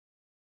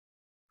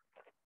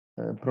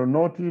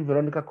 Pronoti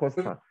Veronica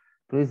Costa.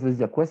 Please raise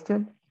your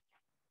question.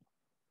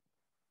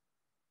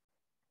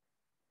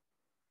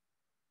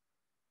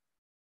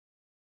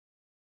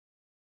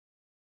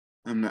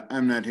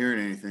 I'm not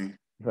hearing anything.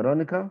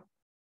 Veronica?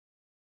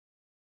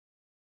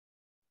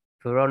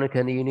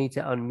 Veronica, you need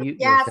to unmute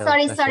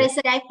yourself. Sorry.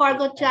 I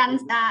forgot to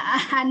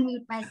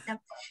unmute myself.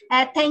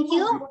 Thank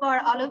you for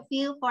all of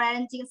you for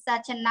arranging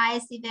such a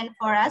nice event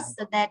for us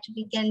so that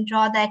we can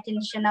draw the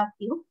attention of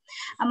you.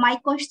 My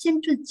question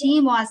to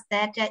Jim was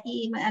that,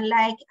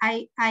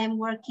 I am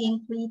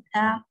working with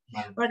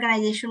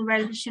organization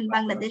World Vision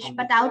Bangladesh,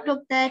 but out of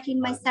that, in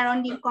my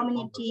surrounding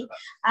community,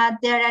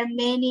 there are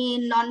many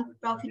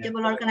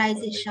non-profitable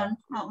organizations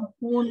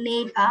who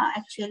need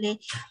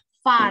actually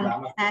fund,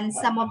 and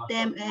some of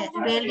them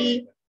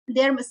really,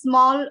 they're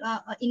small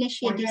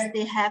initiatives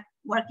they have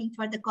working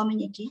for the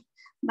community.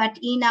 But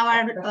in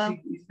our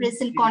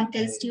present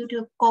context, due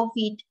to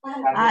COVID,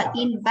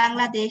 in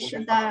Bangladesh,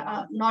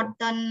 the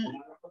northern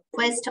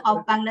west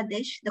of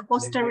Bangladesh, the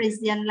coastal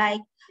region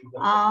like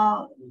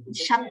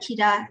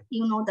Shapkira,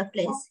 you know the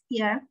place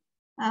here,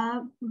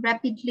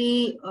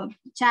 rapidly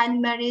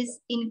child marriage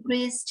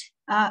increased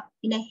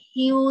in a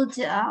huge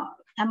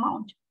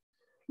amount.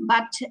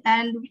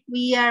 And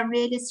we are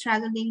really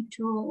struggling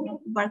to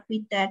work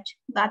with that.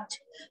 But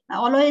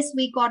always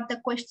we got the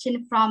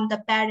question from the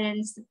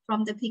parents,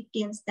 from the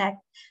victims,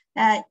 that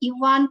you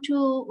want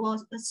to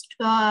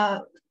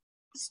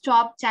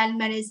stop child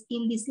marriage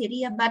in this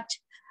area, but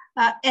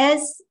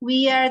as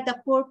we are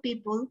the poor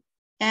people,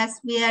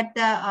 as we are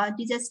the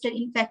disaster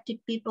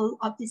infected people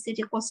of the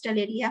city coastal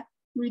area,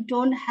 we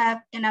don't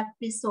have enough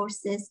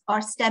resources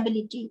or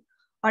stability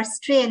or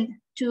strength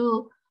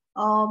to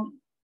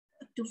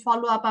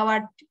follow up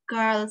our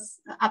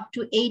girls up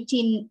to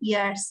 18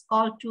 years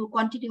or to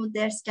continue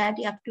their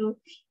study up to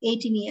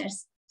 18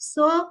 years.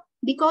 So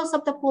because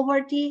of the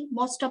poverty,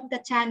 most of the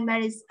child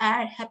marriages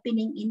are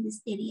happening in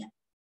this area.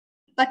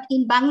 But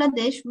in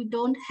Bangladesh, we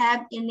don't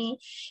have any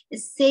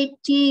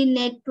safety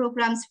net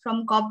programs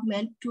from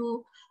government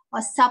to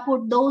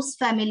support those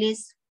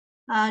families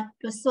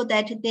so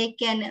that they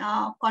can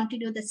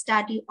continue the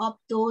study of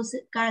those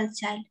girl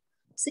child.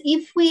 So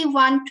if we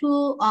want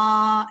to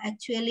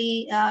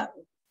actually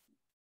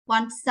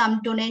want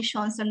some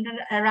donations and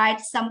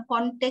write some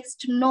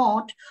context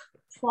note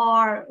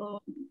for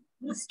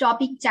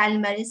stopping child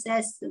marriage,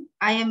 as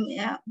I am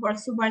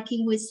also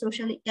working with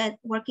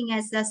working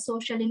as a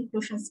social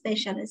inclusion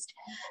specialist,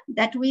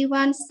 that we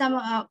want some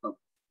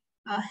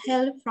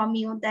help from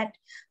you, that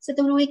so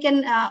that we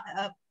can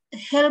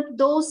help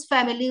those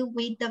families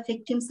with the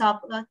victims of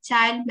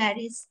child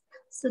marriage,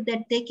 so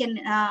that they can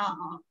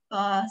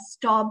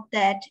stop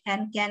that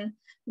and can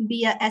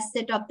be an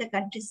asset of the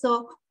country.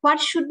 So what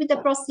should be the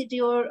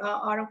procedure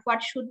or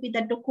what should be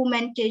the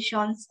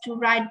documentations to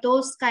write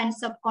those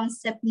kinds of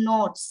concept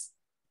notes?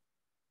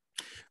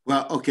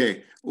 Well,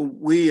 okay,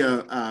 we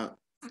the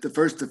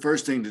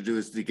first thing to do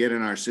is to get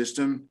in our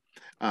system,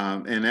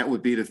 and that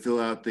would be to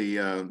fill out the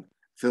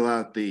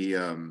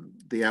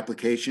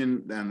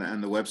application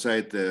on the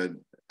website, the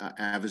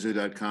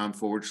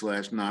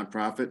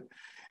avazu.com/nonprofit,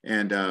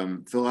 and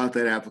fill out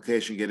that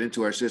application, get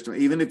into our system.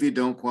 Even if you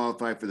don't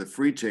qualify for the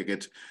free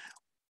tickets,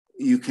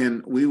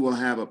 we will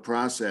have a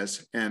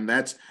process, and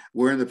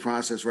we're in the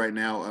process right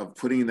now of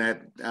putting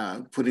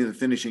the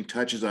finishing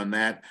touches on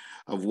that,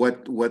 of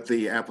what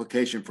the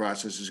application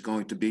process is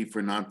going to be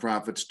for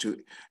nonprofits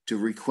to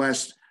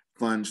request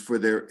funds for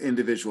their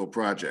individual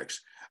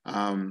projects.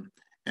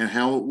 And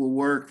how it will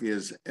work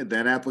is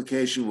that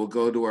application will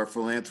go to our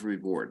philanthropy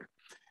board.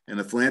 And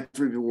the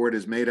philanthropy board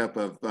is made up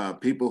of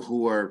people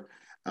who are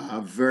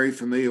very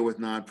familiar with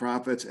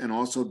nonprofits, and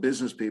also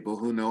business people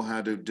who know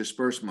how to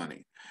disperse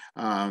money.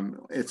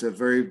 It's a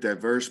very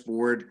diverse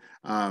board,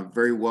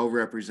 very well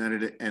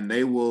represented, and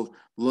they will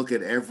look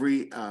at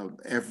every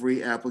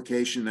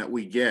application that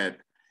we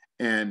get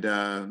and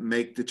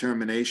make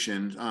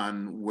determinations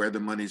on where the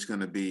money's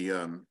going to be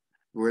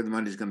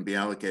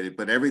allocated.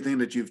 But everything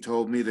that you've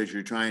told me that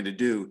you're trying to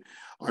do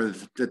are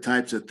the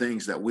types of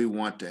things that we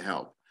want to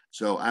help.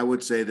 So I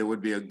would say there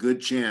would be a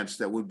good chance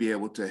that we'd be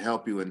able to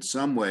help you in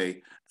some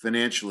way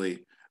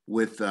financially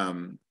with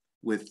your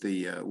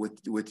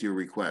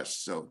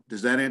request. So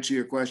does that answer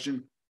your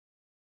question?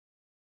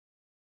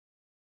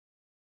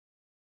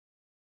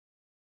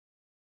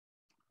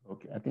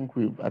 Okay, I think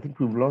we've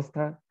lost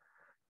her.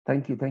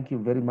 Thank you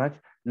very much.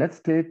 Let's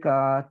take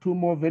two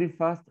more very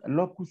fast.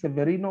 Loku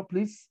Severino,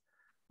 please.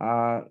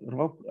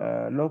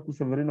 Loku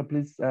Severino,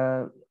 please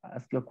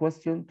ask your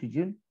question to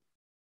Jim.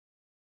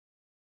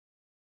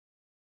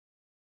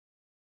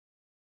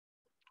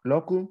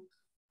 Loku?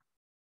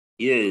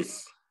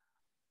 Yes.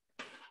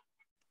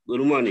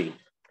 Good morning.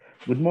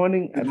 Good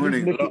morning. Good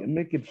morning.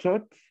 Make it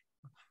short.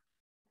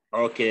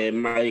 Okay,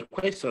 my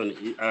question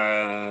is,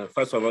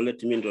 first of all,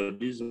 let me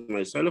introduce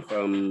myself.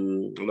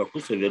 I'm Loku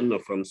Severino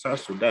from South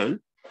Sudan.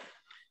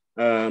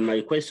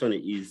 My question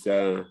is,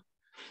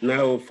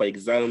 now, for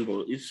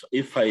example,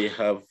 if I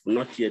have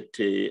not yet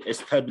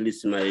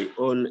established my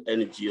own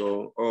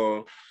NGO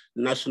or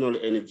national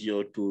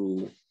NGO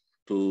to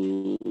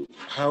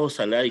how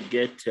shall I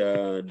get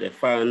the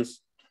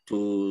funds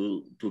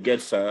to get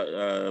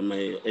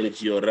my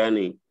NGO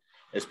running?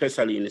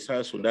 Especially in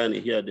South Sudan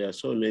here, there are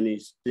so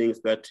many things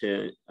that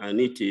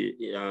need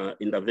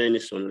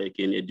intervention, like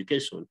in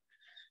education.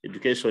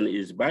 Education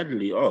is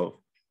badly off.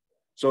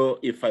 So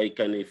if I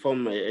can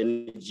form my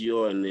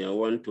NGO and I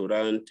want to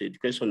run the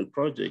education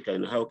project,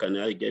 and how can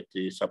I get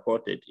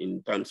supported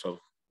in terms of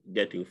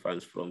getting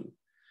funds from?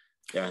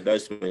 Yeah,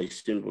 that's my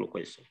simple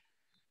question.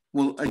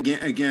 Well,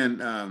 again,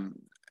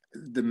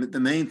 the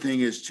main thing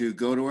is to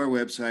go to our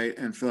website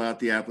and fill out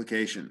the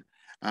application.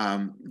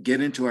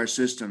 Get into our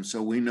system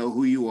so we know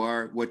who you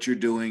are, what you're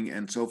doing,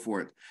 and so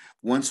forth.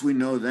 Once we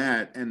know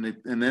that, and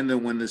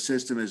then when the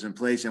system is in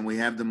place and we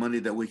have the money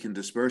that we can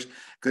disperse,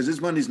 because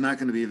this money is not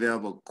going to be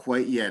available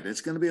quite yet.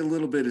 It's going to be a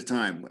little bit of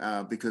time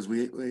because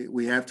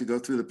we have to go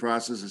through the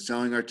process of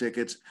selling our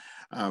tickets,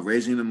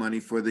 raising the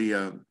money for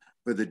the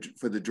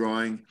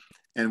drawing,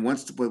 and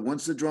once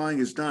the drawing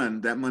is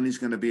done, that money is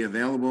going to be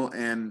available,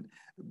 and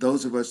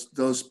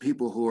those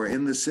people who are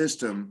in the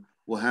system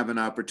will have an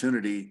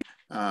opportunity.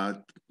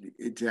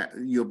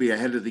 You'll be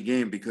ahead of the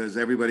game because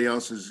everybody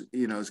else is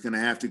going to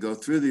have to go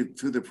through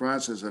the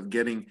process of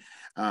getting,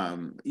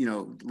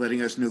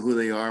 letting us know who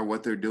they are,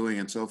 what they're doing,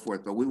 and so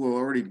forth. But we will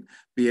already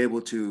be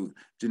able to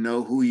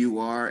know who you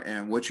are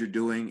and what you're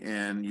doing,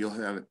 and you'll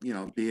have,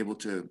 be able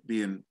to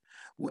be in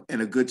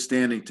a good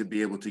standing to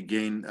be able to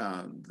gain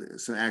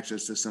some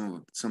access to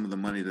some of the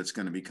money that's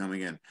going to be coming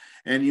in.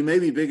 And you may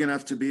be big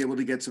enough to be able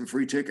to get some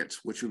free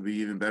tickets, which would be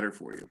even better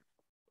for you.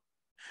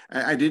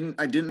 I did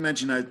not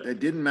mention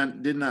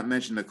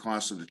the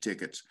cost of the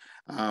tickets.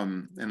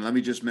 And let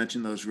me just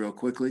mention those real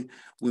quickly.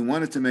 We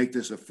wanted to make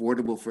this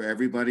affordable for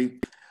everybody.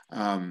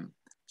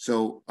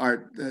 So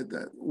our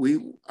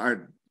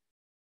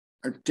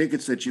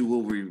tickets that you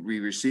will be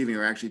receiving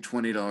are actually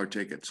 $20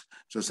 tickets.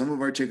 So some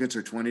of our tickets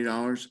are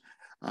 $20,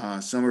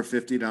 some are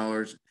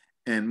 $50,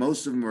 and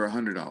most of them are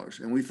 $100.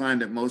 And we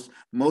find that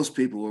most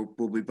people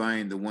will be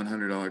buying the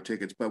 $100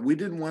 tickets, but we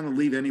didn't want to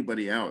leave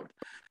anybody out.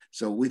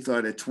 So we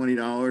thought at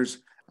 $20,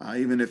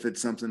 even if it's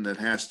something that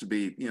has to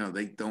be,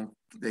 they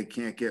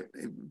can't get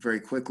very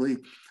quickly,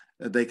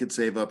 they could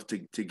save up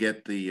to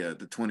get the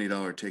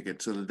 $20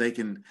 ticket so that they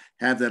can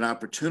have that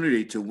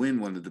opportunity to win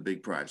one of the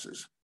big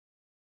prizes.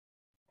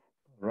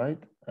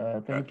 Right.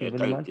 Thank you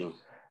very much.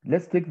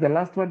 Let's take the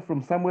last one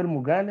from Samuel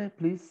Mugale,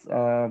 please,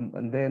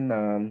 and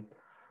then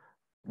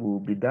we'll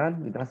be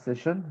done with that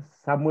session.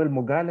 Samuel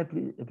Mugale,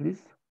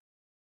 please.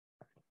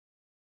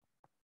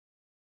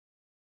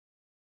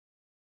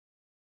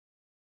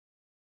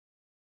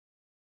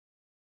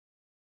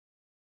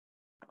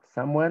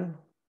 Samuel?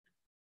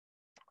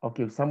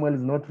 Okay, if Samuel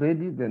is not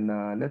ready, then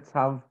let's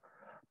have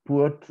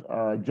Puot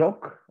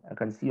Jok. I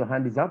can see your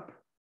hand is up.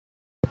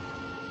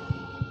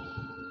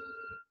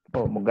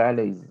 Oh,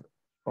 Mugale is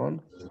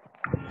on.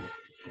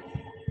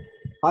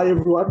 Hi,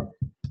 everyone.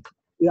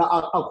 Yeah,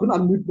 I couldn't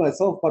unmute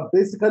myself, but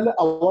basically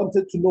I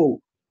wanted to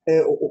know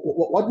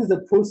what is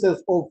the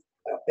process of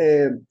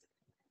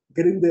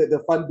getting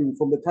the funding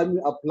from the time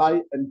you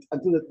apply and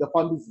until the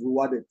fund is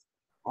rewarded?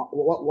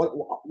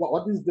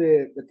 What is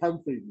the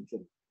time frame?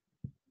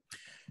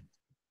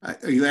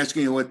 Are you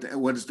asking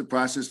what is the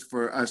process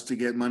for us to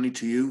get money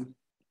to you?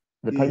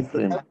 The time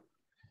frame.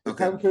 The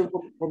time frame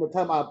from the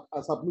time I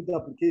submit the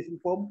application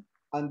form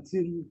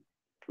until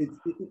it's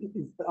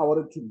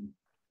awarded to me.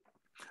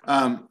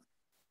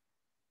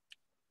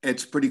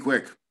 It's pretty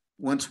quick.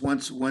 Once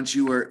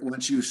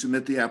you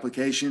submit the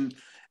application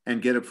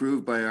and get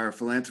approved by our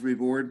philanthropy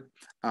board,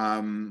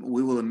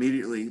 we will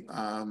immediately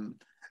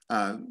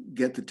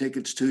get the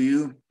tickets to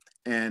you,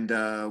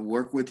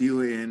 work with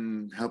you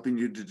in helping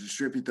you to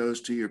distribute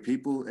those to your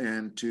people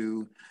and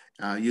to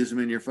use them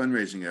in your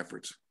fundraising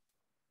efforts.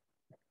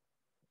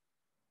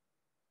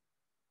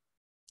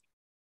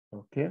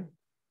 Okay.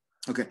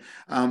 Okay.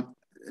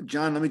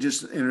 John, let me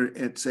just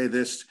say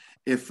this.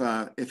 If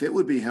it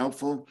would be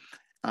helpful,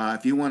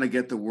 if you want to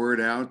get the word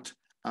out,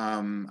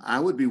 I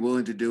would be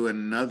willing to do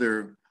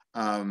another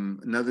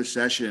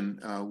session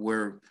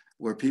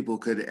where people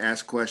could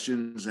ask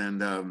questions,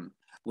 and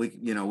we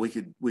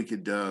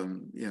could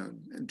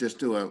just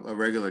do a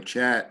regular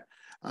chat,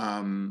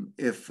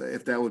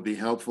 if that would be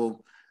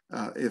helpful.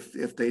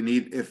 If they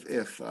need,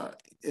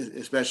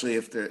 especially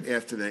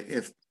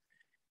if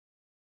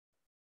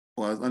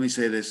well, let me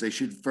say this: they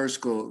should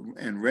first go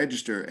and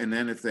register, and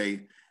then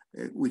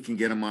we can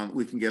get them on.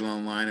 We can get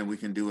online, and we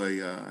can do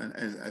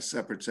a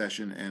separate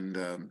session and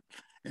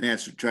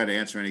try to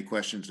answer any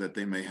questions that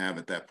they may have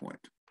at that point.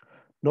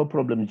 No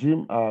problem,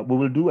 Jim. We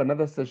will do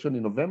another session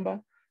in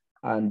November,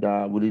 and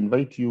we'll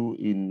invite you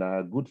in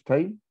good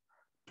time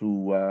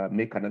to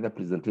make another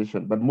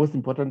presentation. But most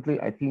importantly,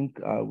 I think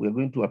we're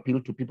going to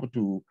appeal to people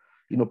to,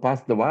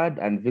 pass the word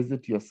and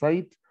visit your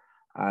site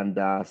and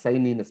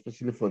sign in,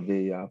 especially for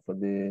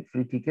the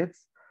free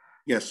tickets.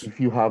 Yes. If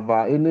you have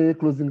any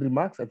closing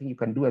remarks, I think you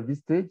can do at this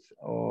stage,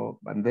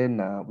 and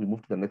then we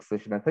move to the next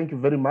session. And thank you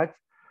very much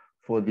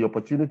for the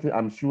opportunity.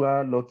 I'm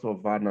sure lots of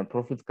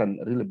nonprofits can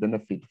really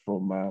benefit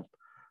from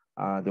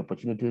the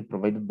opportunity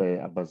provided by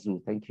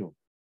Abazu. Thank you.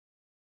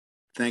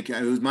 Thank you.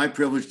 It was my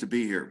privilege to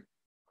be here.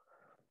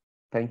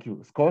 Thank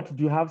you. Scott,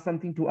 do you have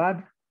something to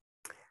add?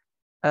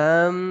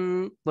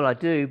 Well, I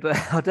do, but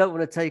I don't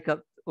want to take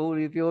up all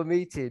of your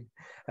meeting.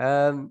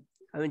 I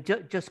mean,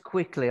 just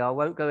quickly, I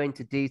won't go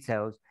into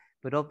details,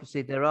 but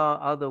obviously there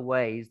are other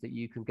ways that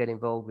you can get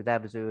involved with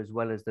Abazu as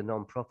well as the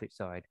non-profit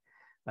side.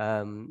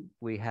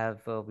 We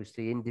have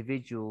obviously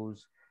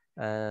individuals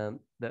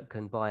that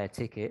can buy a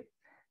ticket.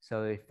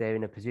 So if they're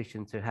in a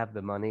position to have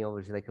the money,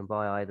 obviously they can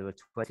buy either a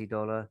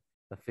 $20,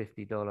 a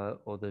 $50,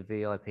 or the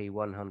VIP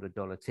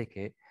 $100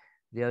 ticket.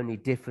 The only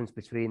difference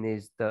between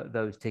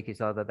those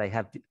tickets are that they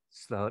have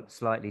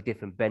slightly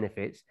different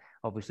benefits.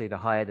 Obviously, the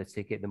higher the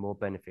ticket, the more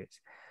benefits.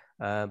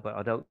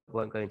 But I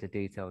won't go into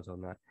details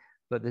on that.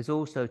 But there's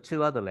also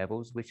two other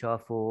levels, which are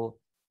for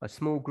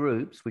small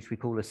groups, which we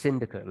call a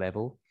syndicate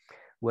level,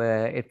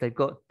 where if they've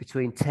got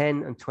between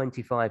 10 and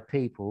 25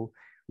 people,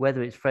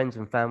 whether it's friends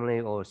and family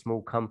or a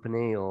small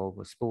company or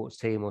a sports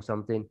team or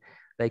something,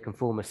 they can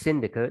form a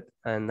syndicate,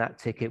 and that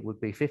ticket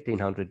would be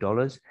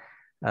 $1,500.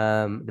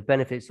 The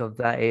benefits of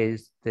that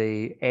is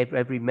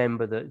every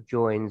member that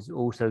joins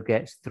also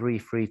gets 3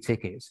 free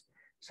tickets.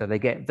 So they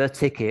get the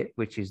ticket,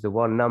 which is the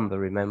one number.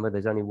 Remember,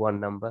 there's only one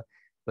number,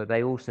 but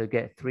they also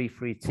get 3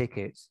 free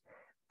tickets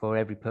for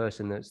every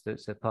person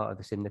that's a part of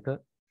the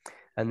syndicate.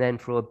 And then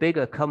for a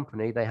bigger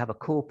company, they have a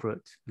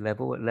corporate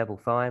level at level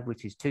 5,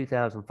 which is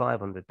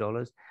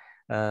 $2,500.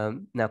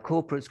 Now,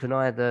 corporates can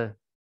either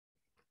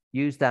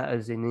use that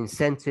as an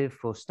incentive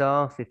for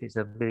staff. If it's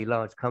a really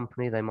large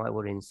company, they might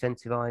want to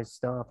incentivize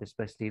staff,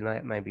 especially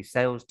like maybe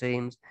sales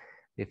teams.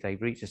 If they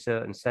reach a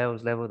certain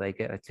sales level, they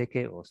get a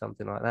ticket or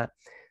something like that.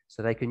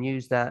 So they can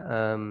use that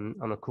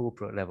on a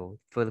corporate level.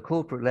 For the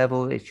corporate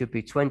level, it should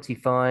be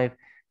 25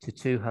 to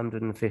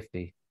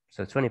 250.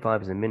 So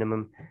 25 is the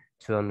minimum,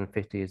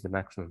 250 is the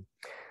maximum.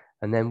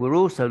 And then we're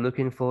also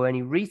looking for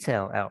any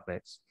retail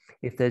outlets.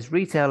 If there's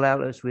retail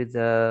outlets with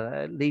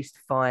at least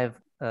 5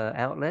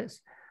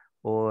 outlets,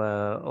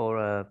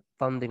 or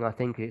funding, I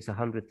think it's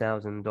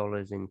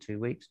 $100,000 in 2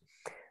 weeks,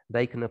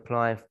 they can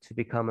apply to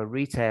become a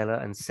retailer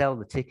and sell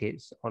the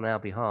tickets on our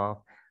behalf,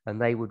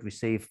 and they would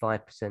receive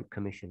 5%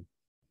 commission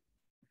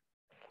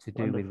to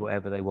do with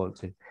whatever they want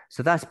to.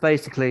 So that's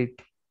basically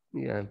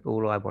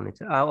all I wanted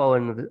to. Oh,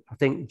 and I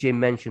think Jim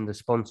mentioned the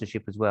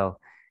sponsorship as well.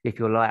 If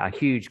you're like a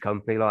huge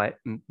company like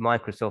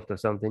Microsoft or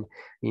something,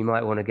 you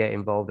might want to get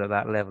involved at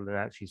that level and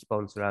actually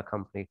sponsor our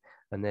company.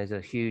 And there's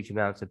a huge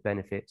amount of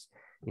benefits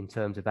in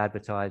terms of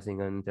advertising,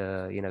 and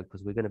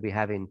because we're going to be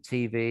having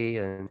TV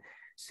and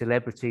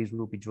celebrities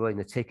will be drawing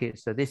the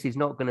tickets. So this is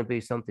not going to be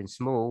something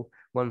small.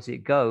 Once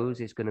it goes,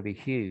 it's going to be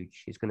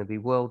huge. It's going to be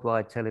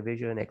worldwide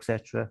television,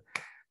 etc.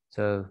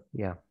 So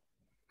yeah,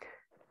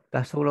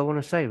 that's all I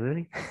want to say,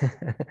 really.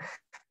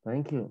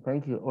 Thank you.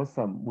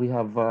 Awesome. We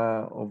have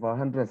over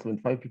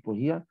 175 people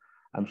here.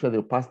 I'm sure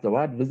they'll pass the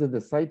word. Visit the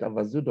site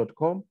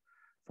avazu.com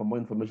for more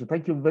information.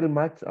 Thank you very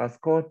much,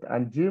 Scott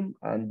and Jim,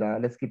 and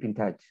let's keep in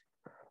touch.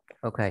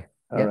 Okay.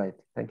 All right.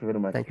 Thank you very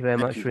much. Thank you very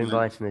much for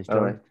inviting us, John.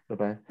 All right.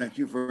 Bye-bye. Thank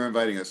you for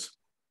inviting us.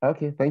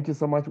 Okay. Thank you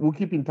so much. We'll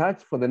keep in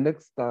touch for the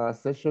next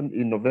session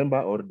in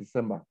November or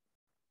December.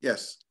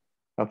 Yes.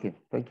 Okay.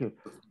 Thank you.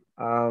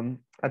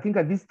 I think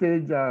at this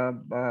stage,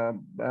 I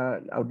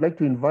would like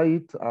to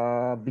invite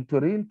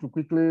Victorine to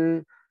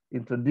quickly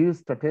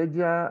introduce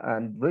Strategia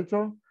and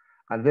Rachel,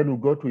 and then we'll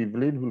go to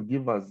Evelyn, who will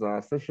give us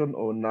a session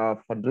on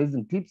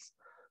fundraising tips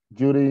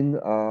during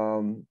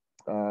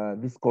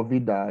these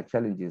COVID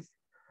challenges.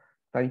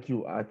 Thank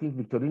you. I think,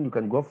 Victorine, you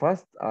can go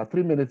first,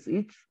 3 minutes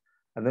each,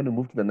 and then we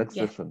move to the next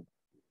session.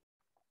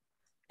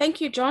 Thank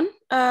you, John.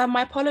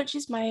 My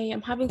apologies,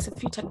 I'm having some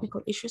few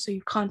technical issues, so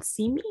you can't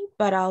see me,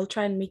 but I'll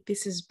try and make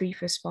this as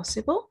brief as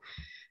possible.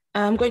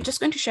 I'm just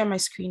going to share my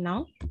screen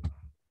now.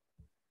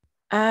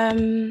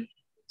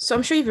 So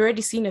I'm sure you've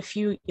already seen a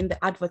few in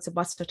the adverts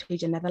about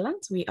Strategia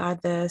Netherlands. We are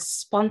the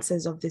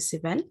sponsors of this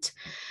event,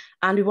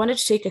 and we wanted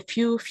to take a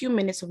few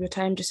minutes of your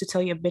time just to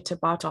tell you a bit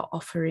about our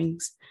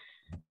offerings.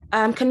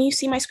 Can you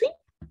see my screen?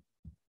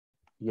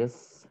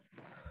 Yes.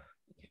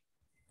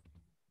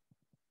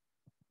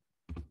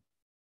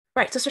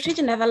 Right, so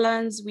Strategia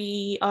Netherlands,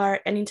 we are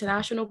an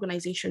international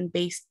organization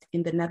based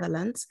in the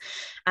Netherlands,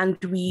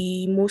 and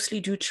we mostly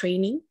do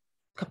training,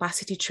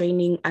 capacity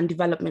training and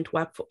development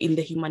work in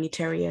the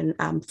humanitarian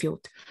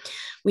field.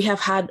 We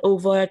have had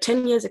over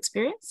 10 years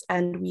experience,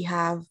 and we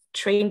have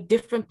trained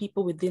different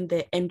people within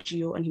the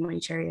NGO and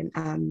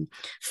humanitarian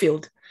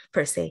field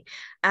per se.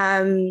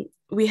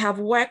 We have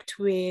worked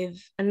with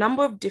a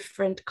number of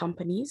different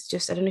companies.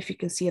 I don't know if you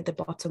can see at the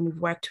bottom, we've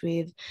worked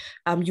with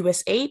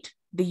USAID,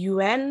 the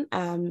UN,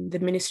 the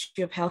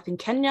Ministry of Health in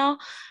Kenya,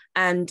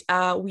 and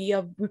we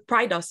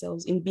pride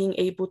ourselves in being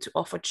able to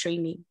offer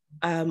training,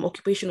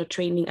 occupational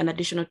training and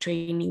additional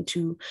training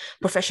to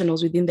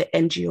professionals within the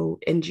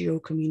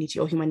NGO community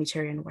or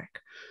humanitarian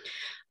work.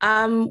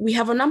 We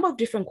have a number of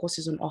different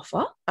courses on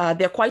offer.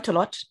 There are quite a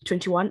lot,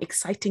 21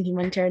 exciting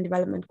humanitarian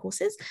development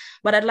courses,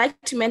 but I'd like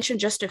to mention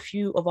just a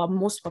few of our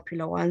most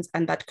popular ones,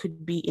 and that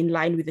could be in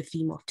line with the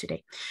theme of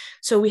today.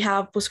 So we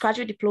have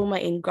postgraduate diploma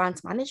in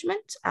grant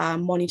management,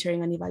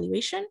 monitoring and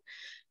evaluation,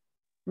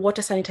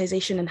 water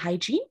sanitization and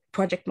hygiene,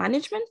 project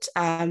management.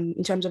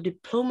 In terms of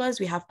diplomas,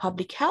 we have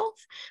public health,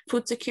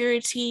 food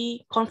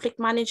security, conflict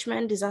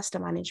management, disaster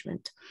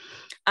management.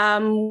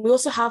 We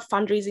also have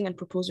fundraising and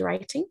proposal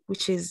writing,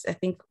 which is, I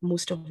think,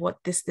 most of what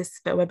this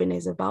webinar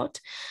is about.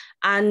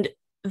 And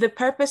the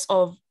purpose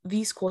of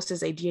these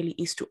courses ideally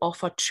is to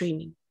offer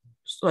training,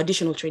 so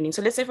additional training.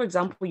 So let's say, for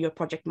example, you're a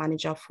project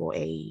manager for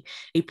a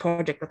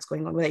project that's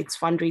going on, whether it's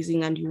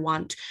fundraising and you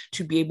want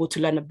to be able to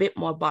learn a bit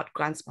more about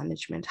grants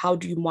management. How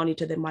do you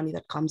monitor the money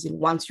that comes in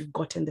once you've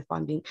gotten the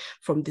funding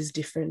from these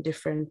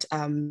different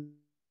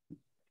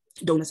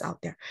donors out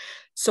there?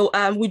 So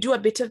we do a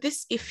bit of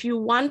this. If you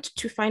want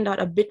to find out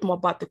a bit more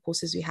about the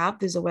courses we have,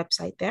 there's a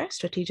website there,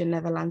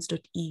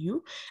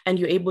 strategianetherlands.eu, and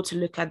you're able to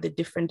look at the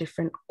different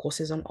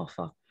courses on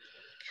offer.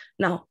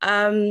 Now,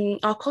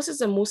 our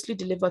courses are mostly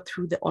delivered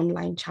through the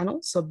online channel,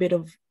 so a bit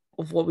of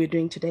what we're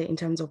doing today in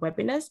terms of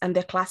webinars, and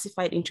they're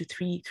classified into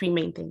three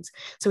main things.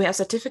 So we have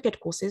certificate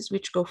courses,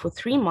 which go for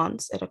 3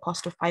 months at a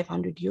cost of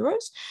 500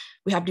 euros.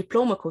 We have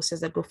diploma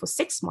courses that go for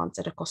 6 months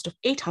at a cost of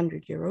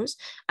 800 euros.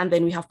 And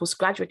then we have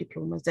postgraduate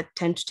diplomas that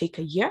tend to take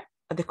a year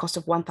at the cost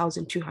of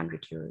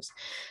 1,200 euros.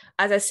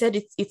 As I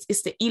said,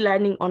 it's the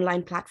e-learning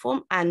online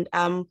platform. And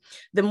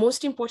the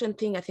most important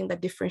thing I think that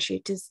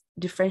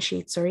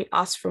differentiates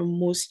us from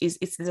most is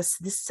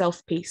this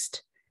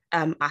self-paced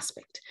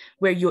aspect,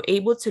 where you're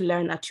able to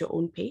learn at your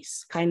own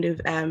pace, kind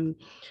of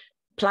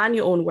plan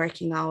your own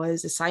working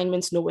hours,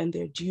 assignments, know when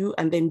they're due,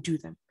 and then do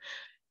them.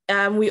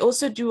 We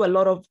also do a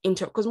lot of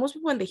because most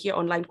people, when they hear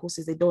online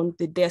courses,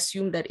 they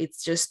assume that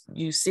it's just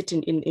you sit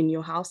in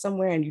your house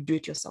somewhere and you do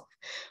it yourself.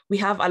 We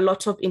have a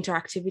lot of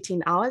interactivity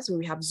in ours, where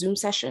we have Zoom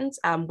sessions,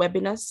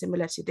 webinars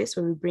similar to this,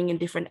 where we bring in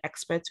different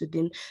experts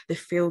within the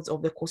fields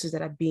of the courses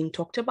that are being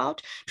talked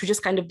about to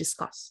just kind of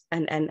discuss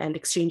and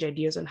exchange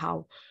ideas on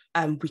how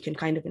we can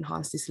kind of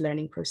enhance this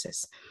learning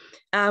process.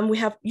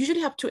 We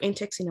usually have 2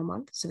 intakes in a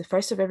month, so the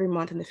 1st of every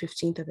month and the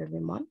 15th of every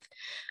month.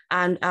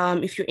 And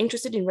if you're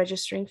interested in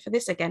registering for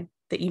this, again,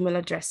 the email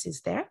address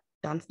is there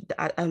down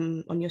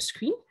on your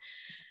screen.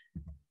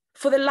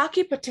 For the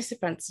lucky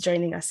participants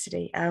joining us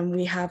today,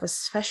 we have a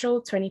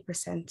special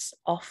 20%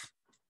 off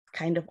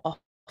kind of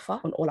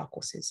offer on all our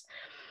courses.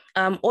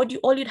 All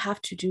you'd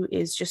have to do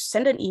is just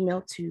send an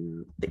email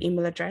to the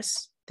email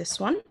address, this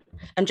one,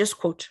 and just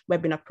quote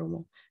webinar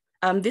promo.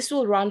 This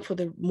will run for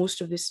the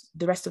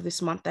rest of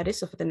this month, that is,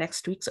 so for the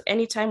next week. So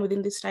anytime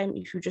within this time,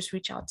 if you just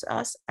reach out to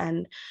us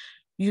and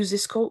use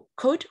this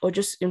code, or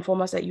just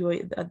inform us that you are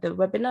at the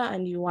webinar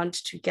and you want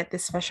to get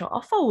this special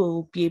offer,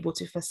 we'll be able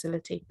to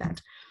facilitate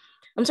that.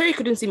 I'm sorry you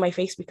couldn't see my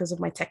face because of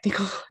my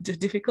technical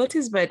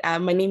difficulties, but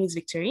my name is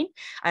Victorine.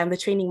 I am the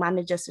training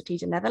manager at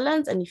Strategia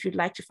Netherlands. And if you'd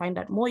like to find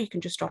out more, you can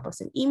just drop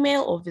us an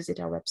email or visit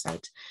our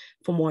website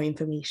for more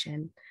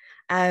information.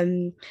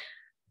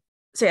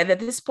 So yeah, at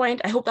this point,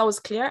 I hope that was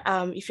clear.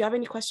 If you have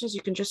any questions,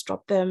 you can just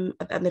drop them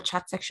in the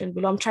chat section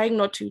below. I'm trying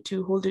not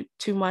to hold it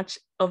too much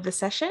of the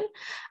session.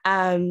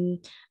 And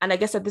I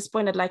guess at this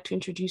point, I'd like to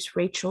introduce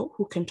Rachel,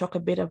 who can talk a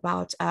bit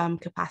about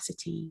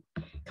Capacity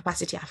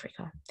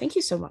Africa. Thank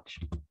you so much.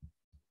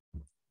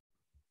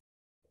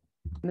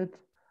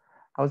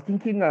 I was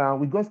thinking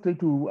we go straight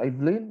to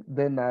Evelyn,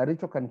 then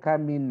Rachel can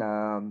come in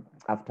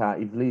after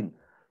Evelyn,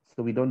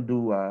 so we don't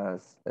do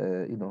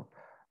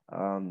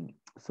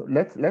so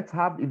let's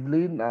have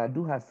Evelyn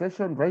do her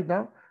session right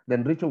now.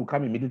 Then Rachel will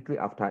come immediately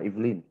after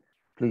Evelyn,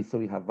 please. So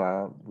we have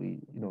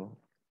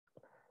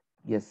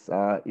yes,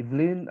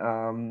 Evelyn.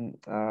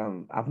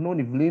 I've known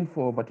Evelyn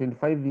for over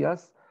 25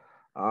 years.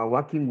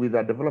 working with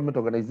development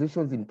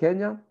organizations in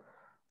Kenya.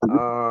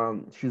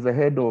 She's the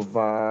head of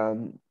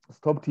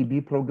Stop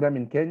TB program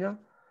in Kenya,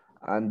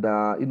 and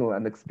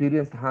an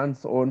experienced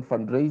hands-on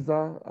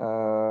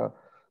fundraiser.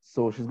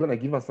 So she's going to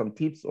give us some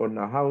tips on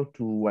how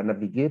to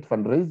navigate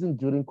fundraising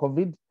during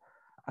COVID,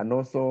 and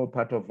also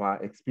part of our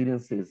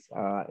experiences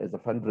as a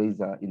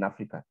fundraiser in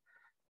Africa.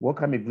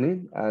 Welcome,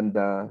 Evelyn, and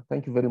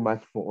thank you very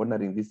much for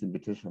honoring this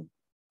invitation.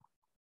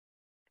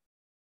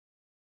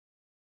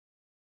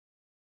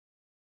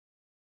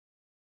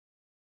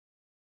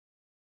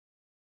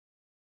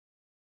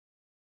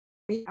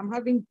 I'm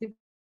having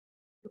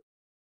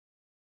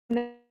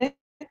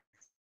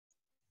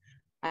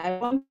I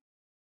want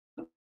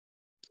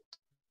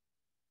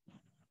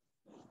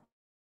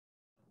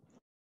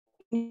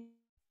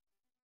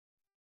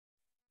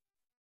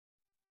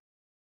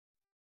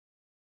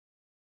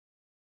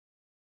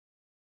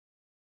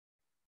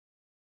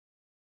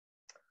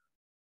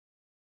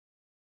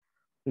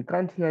We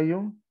can't hear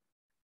you.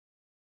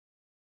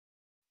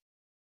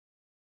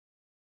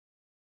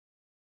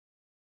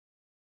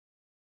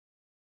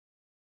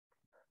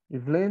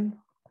 Evelyn,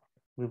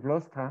 we've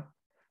lost her.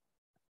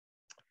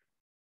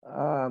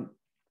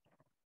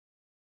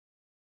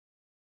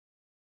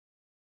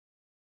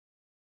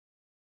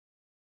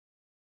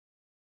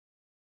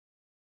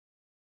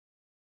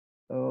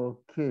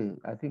 Okay,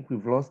 I think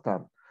we've lost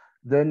her.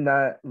 Then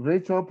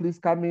Rachel, please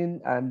come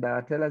in and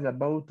tell us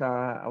about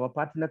our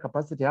partner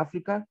Capacity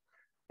Africa.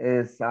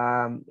 As we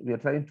are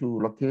trying to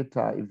locate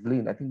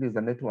Evelyn. I think there's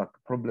a network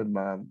problem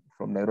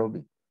from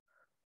Nairobi.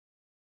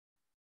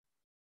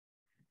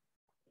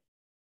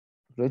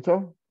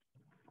 Rachel?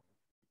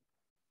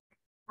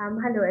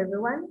 Hello,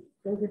 everyone.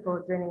 Thank you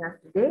for joining us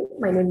today.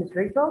 My name is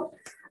Rachel.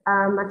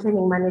 I'm a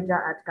training manager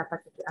at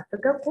Capacity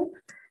Africa Group.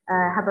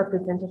 I have a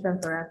presentation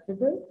for us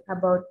today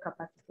about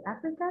Capacity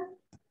Africa.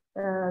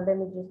 Let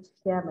me just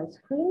share my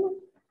screen.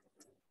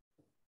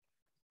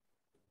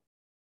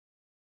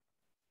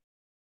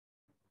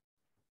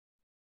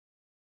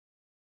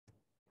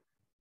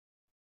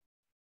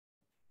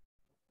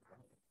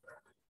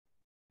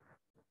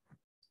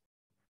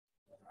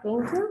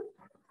 Thank you.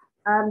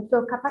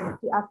 So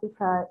Capacity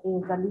Africa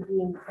is a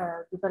leading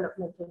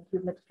development and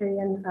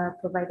humanitarian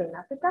provider in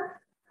Africa.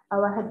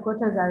 Our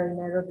headquarters are in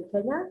Nairobi,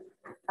 Kenya.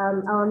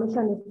 Our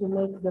mission is to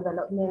make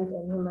development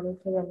and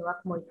humanitarian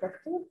work more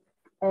effective.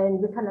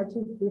 And we can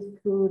achieve this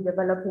through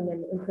developing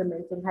and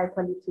implementing high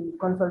quality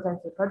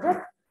consultancy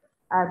projects,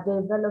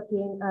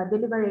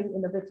 delivering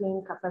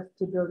innovating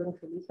capacity building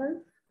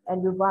solutions.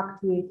 And we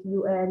worked with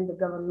UN, the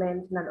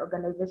government,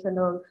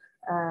 non-organizational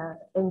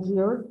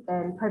NGOs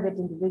and private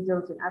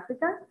individuals in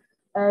Africa.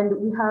 And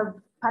we have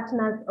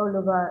partners all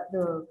over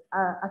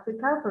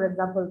Africa. For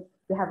example,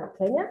 we have in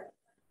Kenya,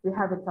 we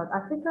have in South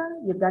Africa,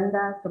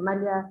 Uganda,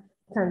 Somalia,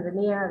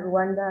 Tanzania,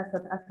 Rwanda,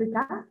 South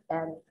Africa,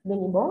 and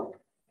many more.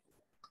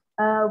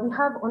 We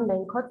have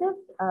online courses,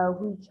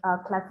 which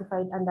are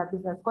classified under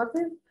business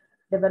courses,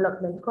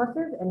 development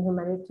courses, and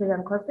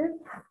humanitarian courses,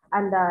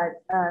 and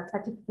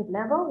certificate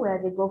level, where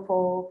they go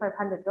for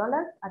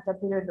 $500 at a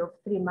period of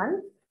 3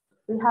 months.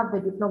 We have the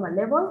diploma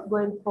level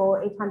going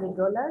for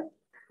 $800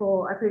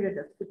 for a period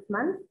of 6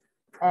 months,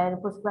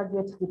 and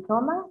postgraduate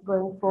diploma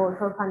going for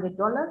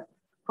 $1,200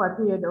 for a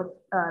period of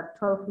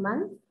 12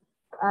 months.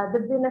 The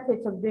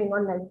benefits of doing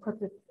online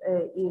courses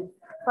is,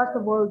 first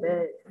of all,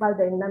 while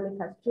the dynamic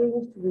has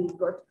changed, we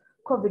got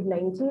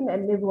COVID-19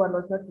 and everyone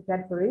was not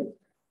prepared for it.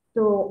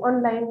 So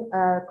online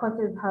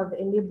courses have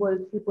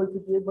enabled people to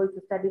be able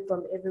to study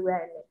from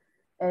everywhere.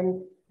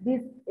 And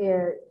this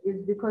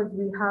is because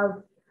we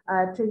have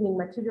training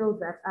materials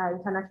that are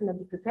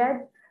internationally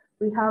prepared.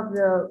 We have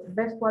the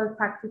best world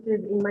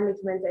practices in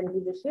management and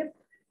leadership.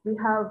 We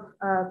have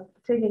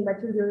training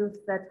materials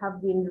that have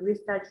been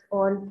researched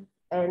on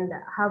and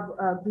have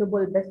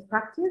global best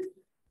practice.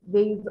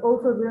 There is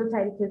also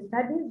real-time case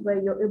studies where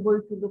you're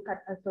able to look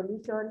at a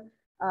solution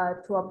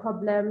to a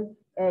problem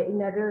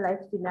in a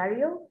real-life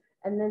scenario.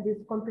 And then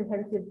these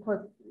comprehensive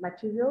course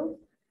materials.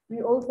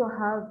 We also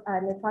have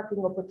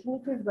networking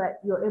opportunities where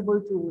you're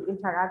able to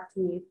interact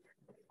with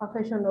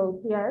professional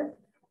peers,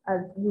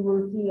 as you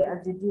will see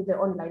as you do the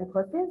online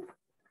courses.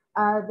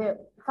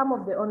 Some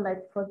of the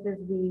online courses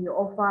we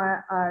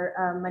offer are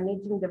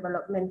managing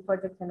development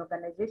projects and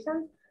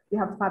organizations. We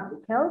have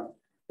public health.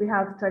 We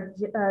have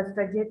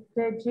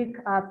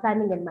strategic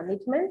planning and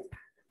management.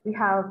 We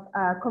have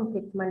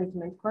conflict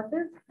management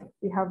courses.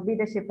 We have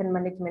leadership and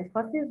management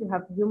courses. We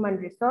have human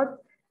resource.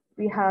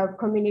 We have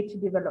community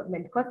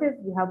development courses.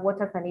 We have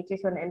water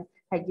sanitation and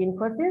hygiene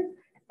courses.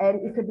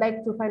 And if you'd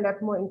like to find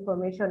out more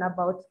information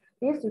about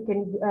this, you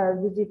can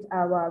visit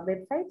our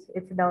website.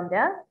 It's down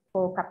there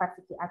for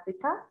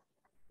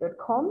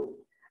capacityafrica.com.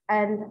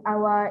 And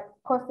our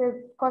course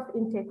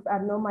intakes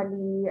are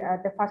normally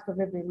the first of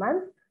every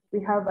month.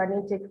 We have an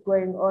intake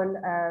going on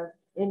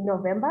in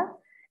November.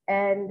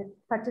 And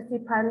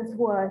participants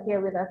who are here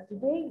with us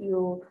today,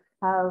 you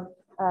have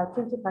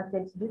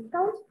 20%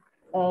 discount,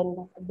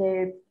 and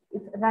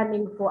it's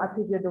running for a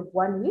period of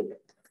 1 week.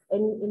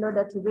 And in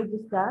order to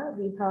register,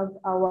 we have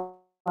our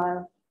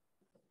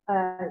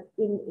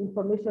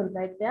information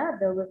right there.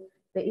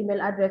 The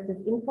email address is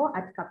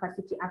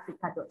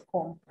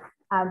info@capacityafrica.com.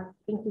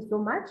 Thank you so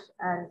much,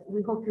 and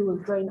we hope you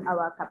will join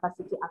our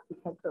Capacity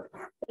Africa group.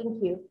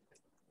 Thank you.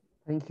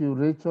 Thank you,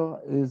 Rachel.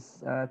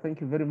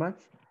 Thank you very much.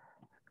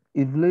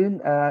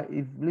 Evelyn,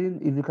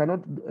 if you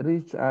cannot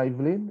reach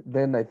Evelyn,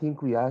 then I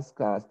think we ask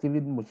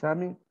Stephen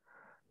Mushami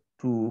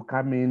to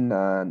come in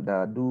and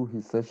do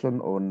his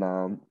session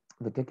on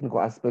the technical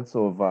aspects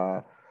of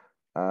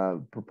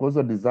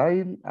proposal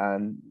design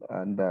and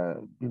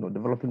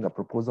developing a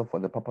proposal for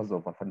the purpose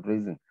of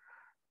fundraising.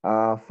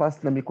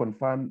 First, let me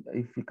confirm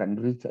if we can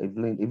reach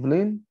Evelyn.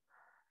 Evelyn,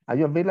 are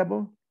you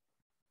available?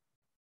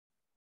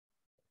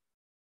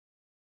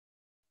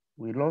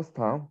 We lost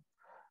her.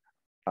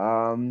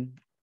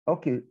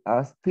 Okay,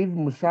 Steve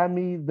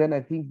Mushami, then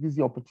I think this is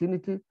the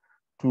opportunity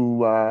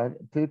to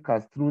take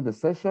us through the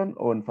session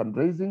on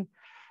fundraising.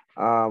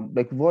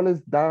 Like we've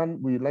always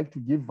done, we like to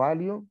give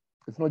value.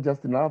 It's not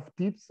just enough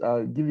tips,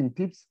 giving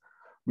tips.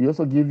 We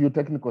also give you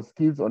technical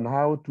skills on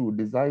how to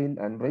design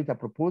and write a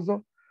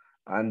proposal.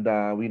 And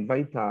we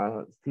invite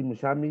Steve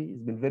Mushami.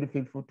 He's been very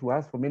faithful to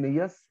us for many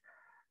years.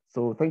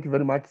 So thank you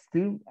very much,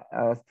 Steve,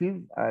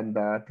 and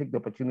take the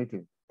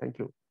opportunity. Thank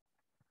you.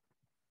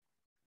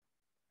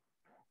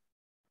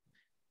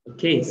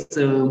 Okay,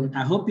 so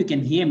I hope you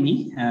can hear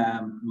me.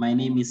 My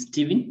name is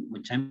Stephen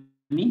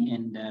Muchami,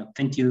 and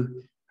thank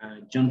you,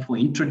 John, for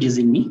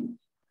introducing me.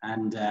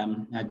 And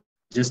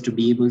just to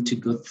be able to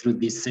go through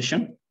this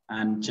session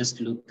and just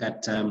look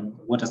at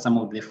what are some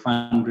of the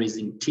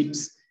fundraising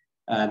tips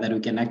that we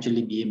can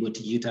actually be able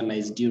to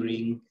utilize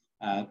during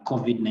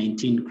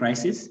COVID-19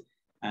 crisis.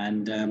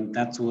 And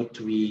that's what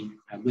we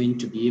are going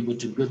to be able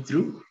to go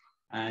through.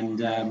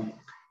 And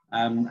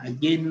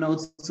again,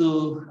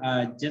 also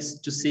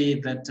just to say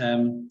that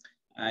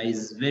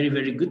it's very,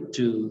 very good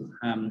to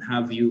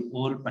have you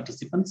all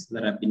participants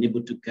that have been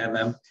able to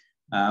gather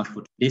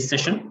for today's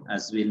session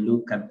as we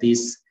look at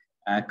this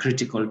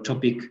critical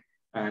topic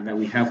that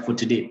we have for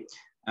today.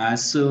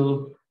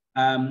 So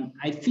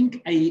I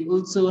think I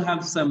also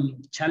have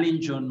some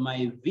challenge on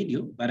my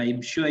video, but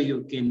I'm sure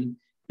you can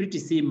pretty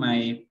see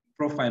my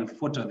profile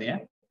photo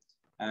there.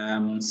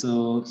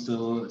 So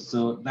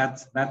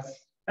that's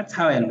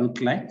how I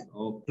look like,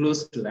 or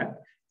close to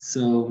that.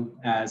 So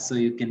so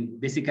you can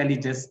basically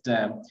just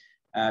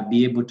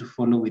be able to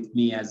follow with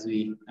me as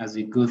we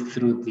go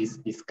through this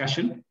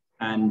discussion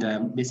and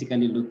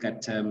basically look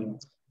at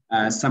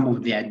some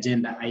of the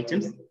agenda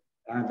items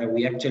that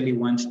we actually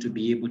want to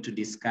be able to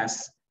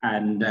discuss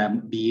and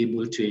be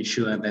able to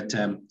ensure that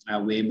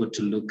we're able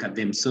to look at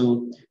them.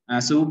 So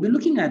we'll be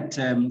looking at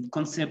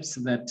concepts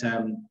that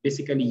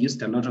basically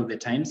used a lot of the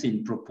times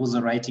in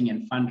proposal writing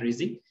and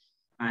fundraising.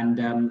 And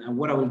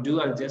what I will do,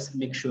 I'll just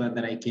make sure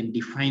that I can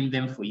define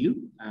them for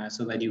you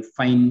so that you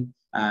find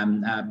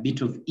a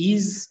bit of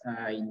ease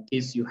in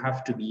case you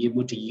have to be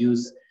able to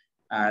use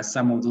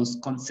some of those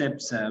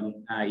concepts.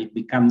 It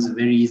becomes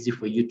very easy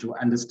for you to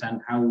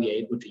understand how we are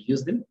able to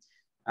use them.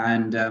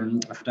 And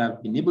after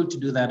I've been able to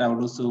do that, I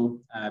will also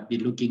be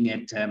looking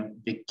at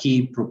the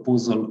key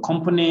proposal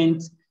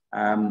components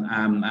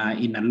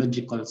in a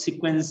logical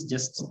sequence,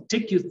 just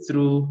take you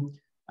through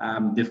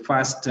the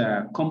first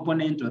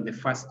component or the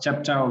first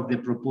chapter of the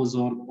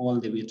proposal all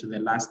the way to the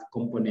last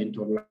component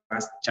or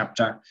last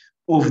chapter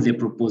of the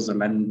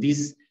proposal. And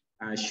this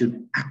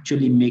should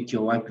actually make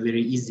your work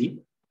very easy.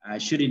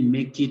 Shouldn't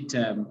make it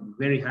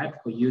very hard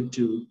for you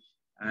to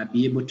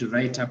be able to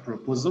write up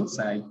proposals.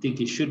 I think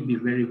it should be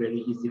very,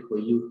 very easy for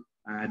you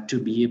to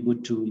be able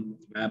to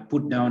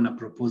put down a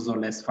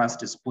proposal as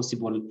fast as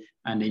possible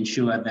and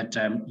ensure that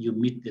you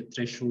meet the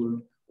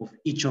threshold of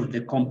each of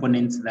the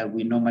components that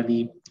we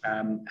normally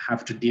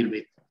have to deal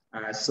with.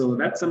 So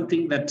that's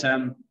something that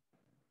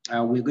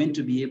we're going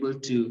to be able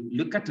to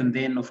look at. And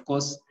then, of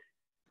course,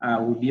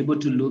 we'll be able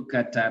to look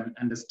at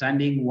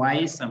understanding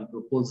why some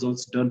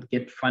proposals don't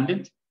get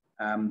funded.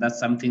 That's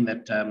something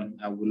that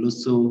I will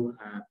also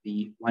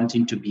be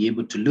wanting to be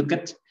able to look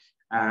at.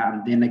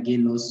 And then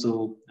again,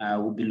 also,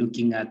 we'll be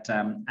looking at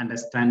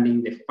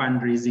understanding the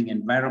fundraising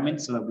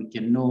environment so that we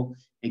can know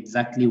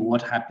exactly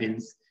what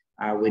happens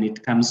when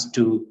it comes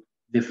to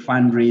the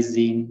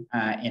fundraising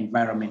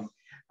environment.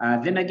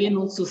 Then again,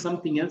 also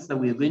something else that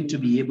we're going to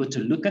be able to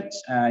look at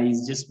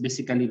is just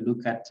basically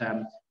look at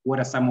what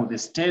are some of the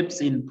steps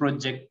in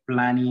project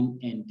planning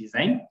and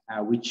design,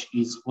 which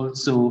is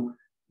also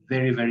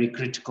very, very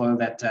critical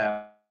that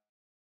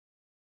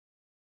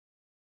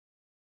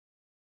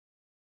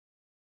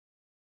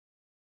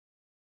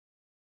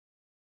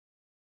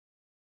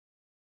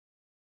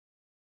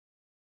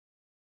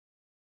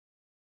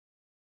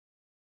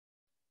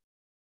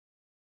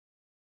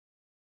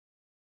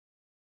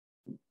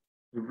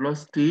we've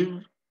lost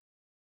Steve.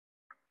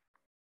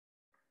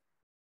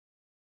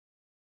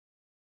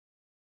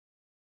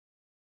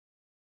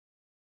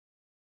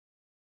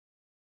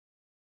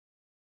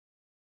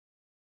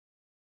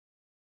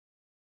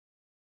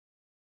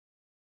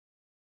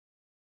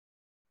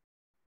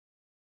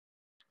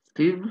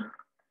 Steve?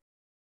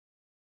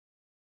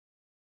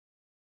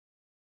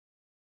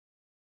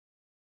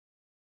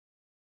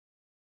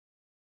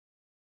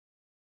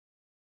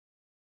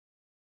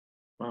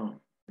 Wow,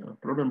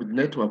 problem with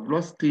network.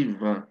 Lost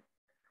Steve.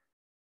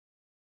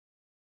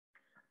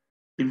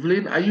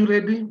 Evelyn, are you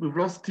ready? We've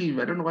lost Steve.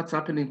 I don't know what's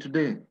happening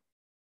today.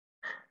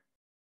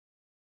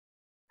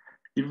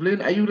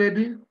 Evelyn, are you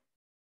ready?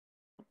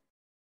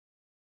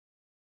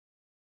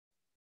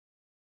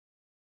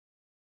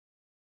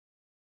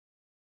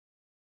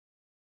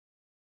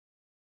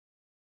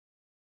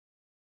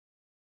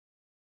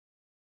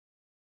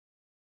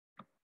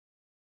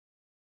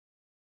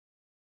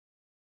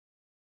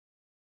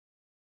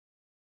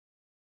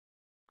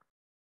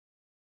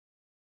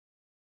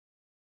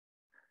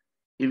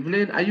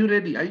 Evelyn, are you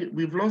ready?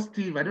 We've lost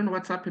Steve. I don't know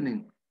what's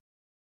happening.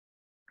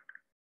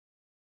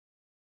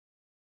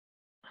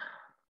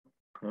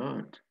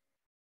 God.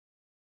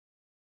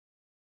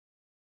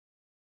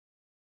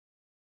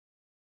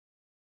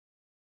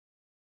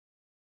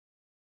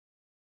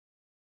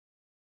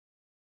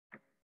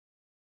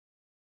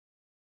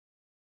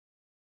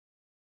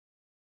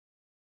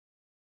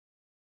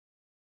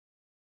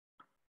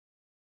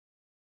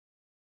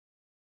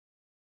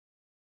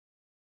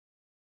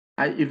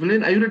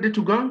 Evelyn, are you ready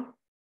to go?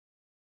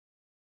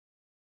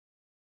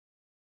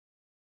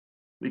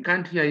 We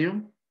can't hear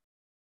you.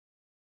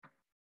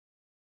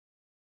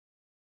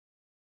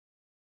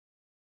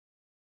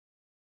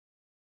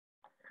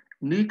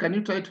 Nick, can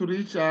you try to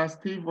reach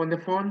Steve on the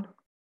phone?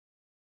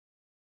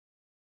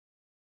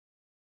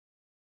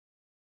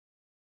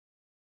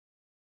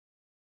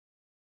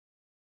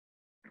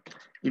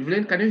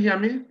 Evelyn, can you hear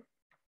me?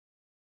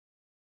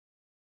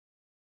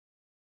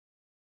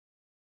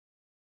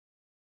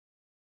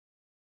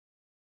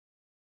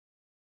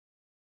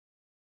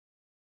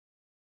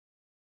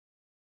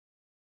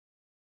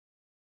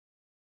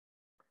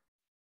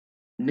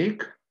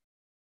 Nick?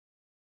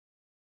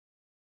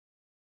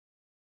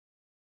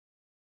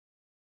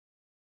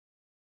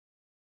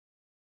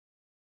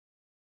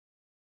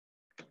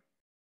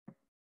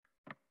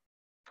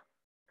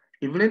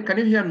 Evelyn, can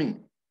you hear me?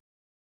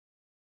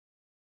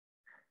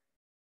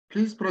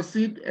 Please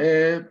proceed.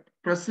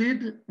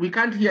 Proceed. We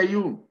can't hear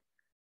you.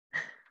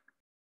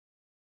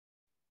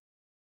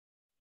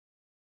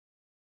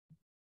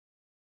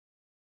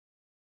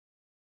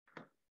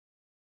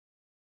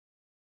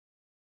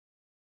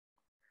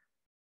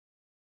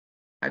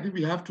 I think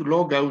we have to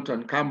log out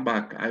and come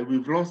back.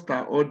 We've lost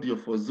our audio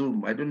for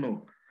Zoom. I don't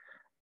know.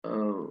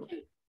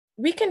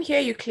 We can hear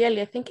you clearly.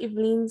 I think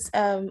Evelyn's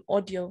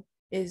audio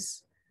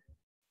is.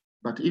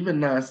 But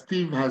even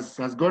Steve has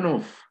gone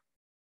off.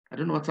 I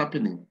don't know what's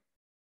happening.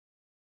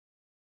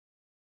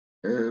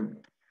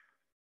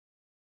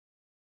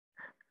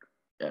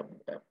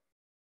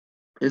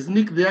 Is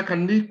Nick there?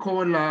 Can Nick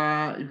call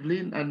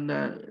Evelyn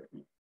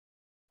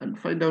and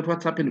find out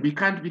what's happening? We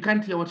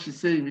can't hear what she's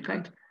saying. We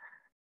can't.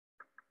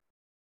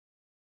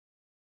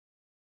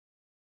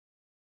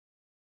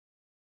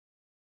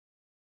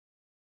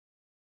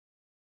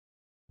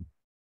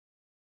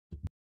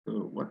 So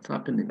what's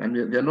happening? And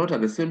they're not at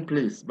the same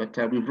place, but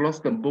we've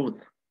lost them both.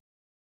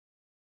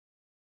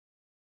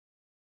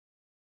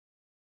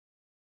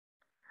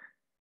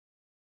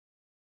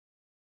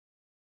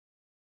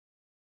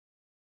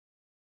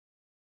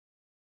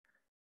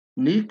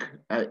 Nick,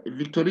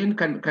 Victorine,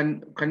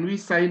 can we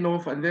sign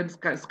off and then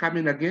come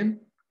in again?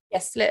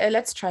 Yes,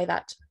 let's try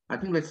that. I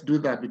think let's do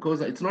that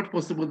because it's not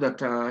possible that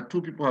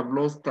two people have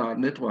lost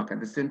network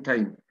at the same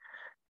time.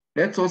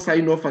 Let's all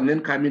sign off and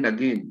then come in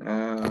again.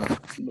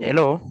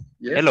 Hello.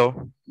 Yes.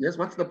 Hello. Yes,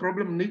 what's the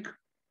problem, Nick?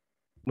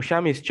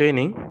 Mushami is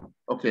joining.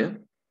 Okay.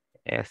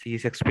 Yes,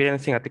 he's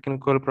experiencing a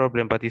technical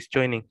problem, but he's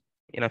joining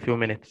in a few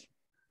minutes.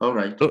 All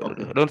right.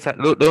 Okay.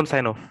 Don't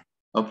sign off.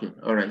 Okay.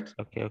 All right.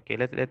 Okay.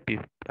 Let be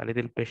a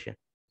little patient.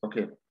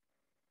 Okay.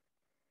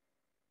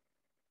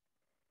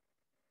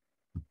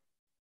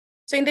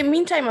 So in the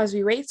meantime, as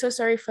we wait, so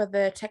sorry for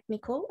the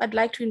technical, I'd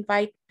like to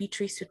invite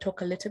Beatrice to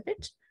talk a little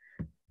bit.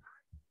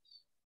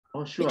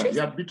 Oh, sure. Beatrice?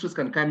 Yeah, Beatrice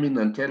can come in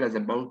and tell us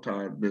about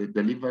the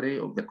delivery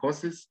of the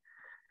courses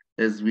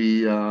as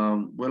we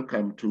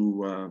welcome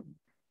to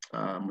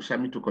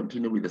Mushami to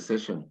continue with the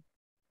session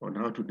on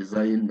how to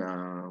design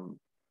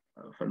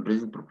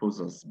fundraising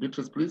proposals.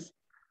 Beatrice, please.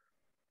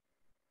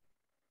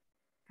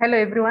 Hello,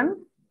 everyone.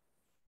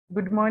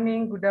 Good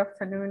morning, good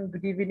afternoon,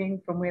 good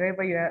evening from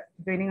wherever you are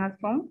joining us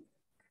from.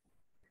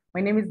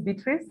 My name is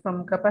Beatrice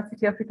from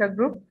Capacity Africa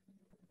Group.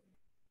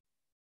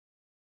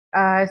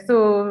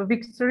 So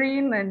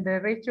Victorine and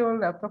Rachel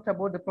have talked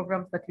about the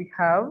programs that we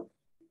have.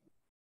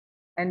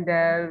 And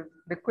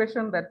the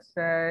question that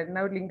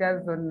now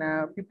lingers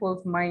on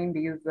people's mind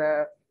is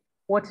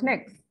what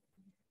next?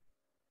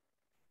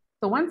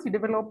 So once you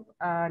develop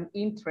an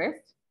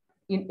interest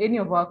in any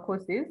of our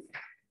courses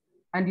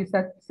and you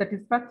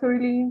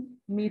satisfactorily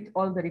meet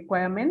all the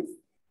requirements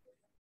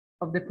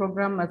of the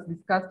program as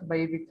discussed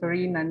by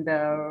Victorine and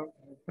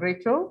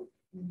Rachel,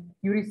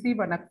 you receive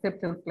an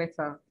acceptance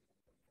letter.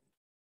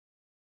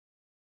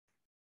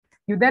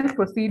 You then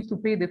proceed to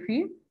pay the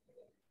fee.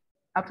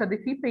 After the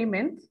fee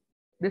payment,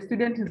 the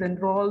student is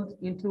enrolled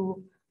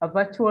into a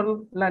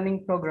virtual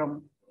learning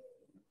program.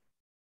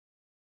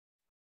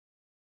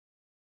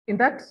 In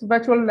that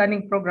virtual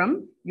learning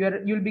program,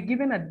 you'll be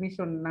given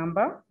admission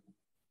number,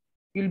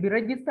 you'll be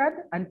registered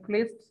and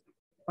placed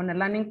on a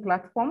learning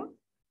platform.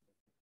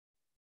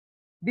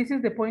 This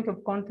is the point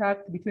of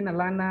contact between a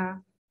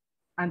learner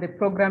and the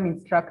program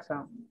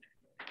instructor.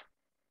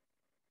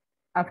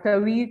 After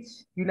which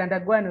you'll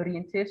undergo an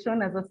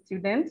orientation as a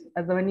student,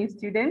 as a new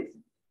student,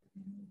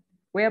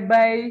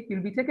 whereby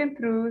you'll be taken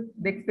through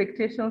the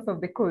expectations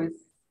of the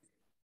course.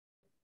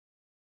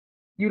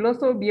 You'll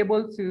also be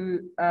able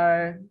to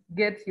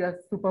get your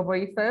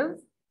supervisors,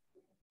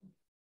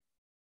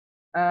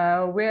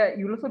 where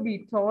you'll also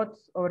be taught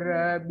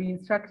or be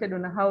instructed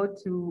on how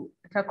to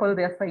tackle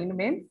the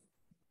assignments.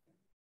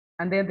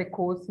 And then the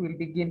course will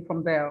begin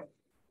from there.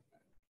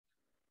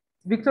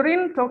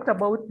 Victorine talked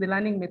about the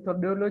learning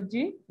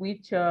methodology,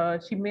 which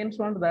she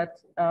mentioned that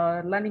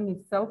learning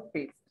is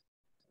self-paced.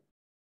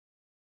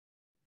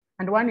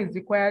 And one is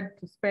required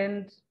to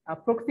spend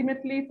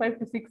approximately 5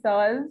 to 6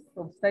 hours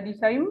of study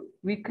time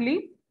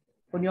weekly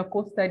on your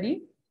course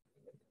study.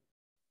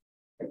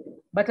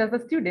 But as a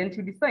student,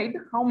 you decide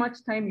how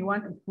much time you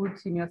want to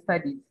put in your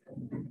studies.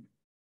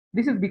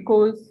 This is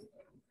because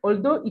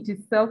although it is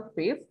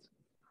self-paced,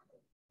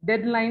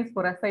 deadlines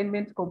for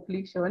assignment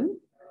completion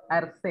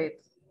are set,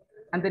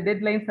 and the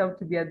deadlines have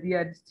to be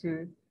adhered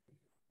to.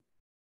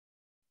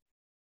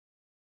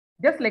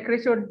 Just like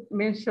Rachel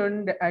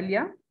mentioned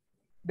earlier,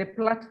 the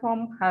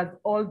platform has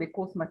all the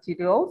course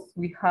materials.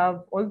 We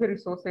have all the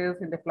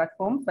resources in the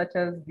platform, such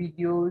as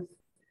videos,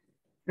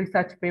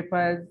 research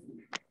papers,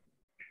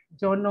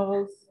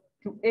 journals,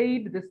 to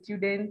aid the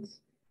student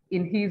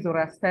in his or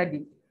her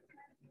study.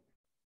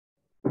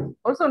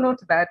 Also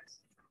note that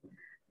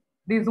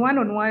these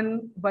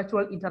one-on-one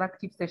virtual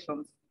interactive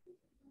sessions.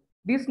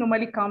 This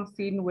normally comes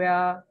in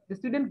where the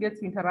student gets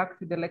to interact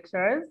with the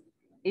lecturers,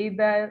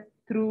 either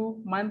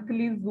through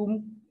monthly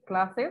Zoom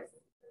classes,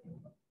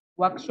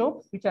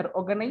 workshops which are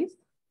organized,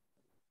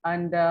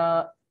 and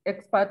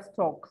expert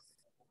talks.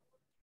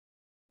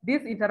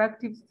 These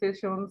interactive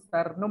sessions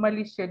are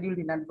normally scheduled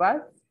in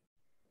advance.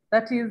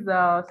 That is,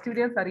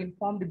 students are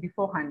informed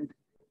beforehand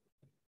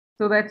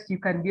so that you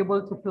can be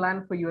able to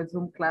plan for your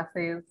Zoom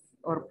classes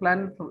or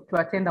plan to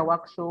attend a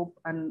workshop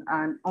and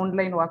an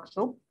online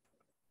workshop.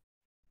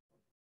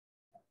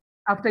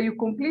 After you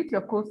complete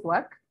your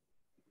coursework,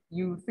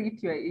 you'll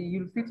sit your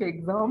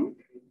exam,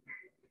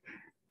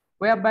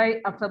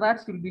 whereby after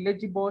that you'll be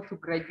eligible to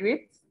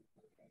graduate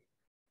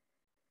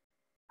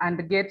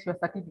and get your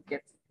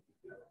certificate.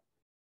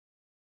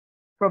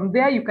 From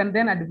there, you can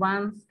then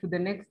advance to the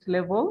next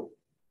level.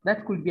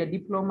 That could be a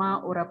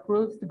diploma or a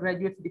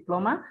postgraduate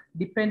diploma,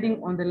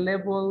 depending on the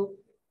level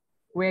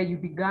where you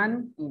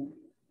began in.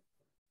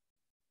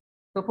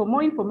 So for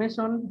more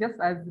information, just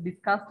as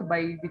discussed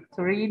by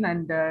Victorine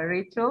and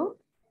Rachel,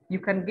 you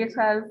can get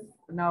us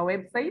on our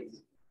website.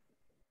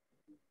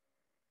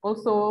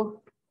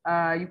 Also,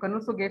 you can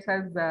also get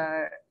us,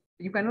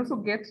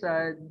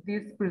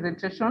 this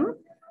presentation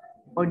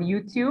on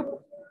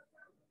YouTube.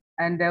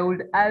 And I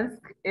would ask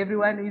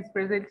everyone who is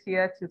present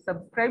here to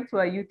subscribe to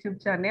our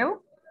YouTube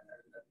channel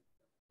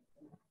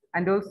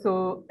and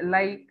also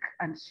like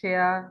and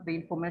share the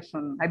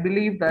information. I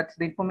believe that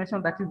the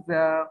information that is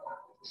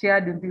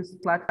shared in this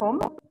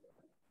platform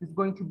is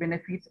going to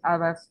benefit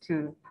others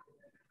too.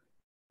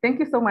 Thank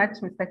you so much,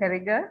 Mr.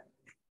 Karega.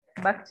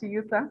 Back to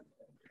you, sir.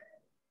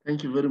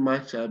 Thank you very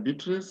much,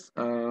 Beatrice.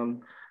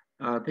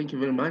 Thank you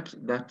very much.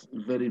 That's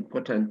very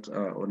important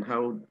on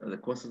how the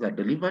courses are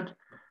delivered.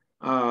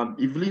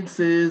 Evelyn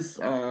says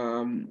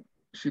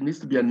she needs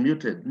to be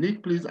unmuted.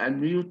 Nick, please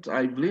unmute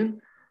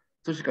Evelyn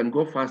so she can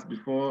go first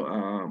before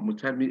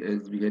Muchami,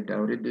 as we had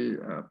already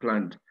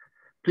planned.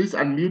 Please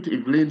unmute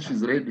Evelyn,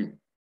 she's ready.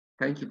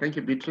 Thank you,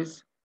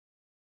 Beatrice.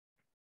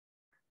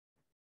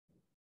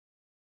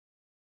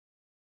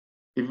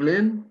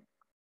 Evelyn?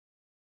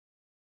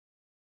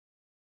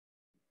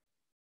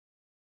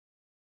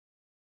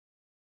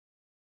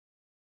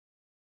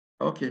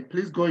 Okay,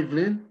 please go,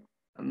 Evelyn.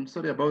 I'm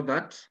sorry about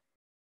that.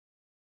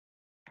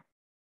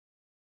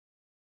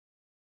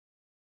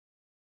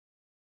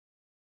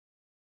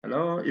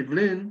 Hello,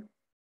 Evelyn.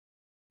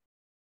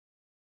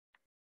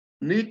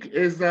 Nick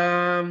is,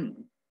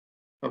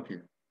 okay.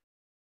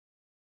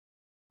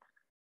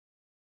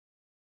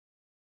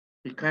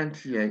 We can't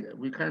hear you.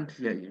 We can't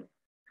hear you.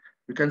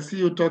 We can see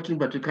you talking,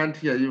 but we can't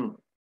hear you.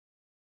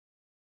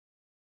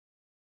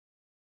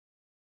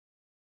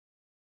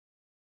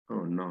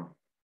 Oh no.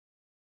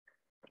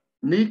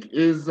 Nick,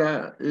 is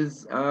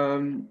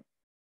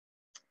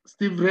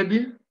Steve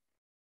ready?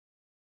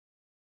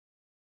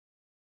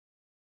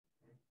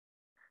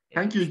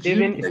 Thank you,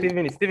 Jim.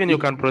 Steven, you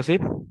can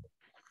proceed.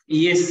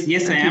 Yes,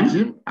 I am. Thank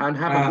you, Jim, and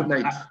have a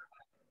good night.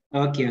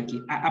 Okay.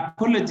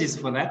 Apologies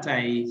for that.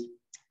 I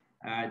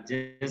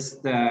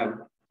just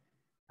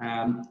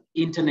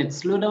internet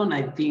slowdown.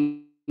 I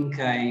think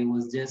I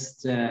was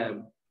just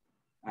thrown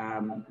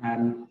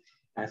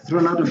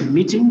out of the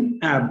meeting,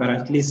 but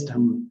at least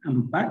I'm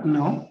back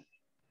now.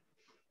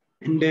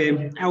 And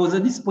I was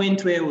at this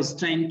point where I was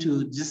trying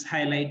to just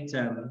highlight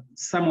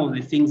some of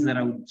the things that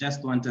I would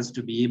just want us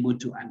to be able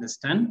to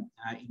understand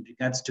in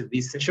regards to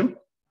this session.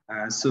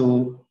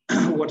 So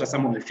what are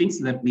some of the things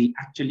that we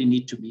actually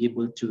need to be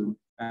able to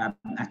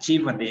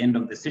achieve at the end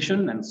of the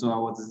session? And so I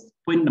was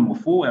point number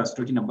 4, I was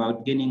talking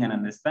about gaining an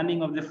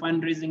understanding of the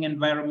fundraising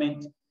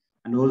environment,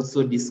 and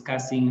also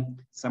discussing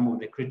some of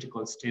the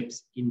critical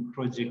steps in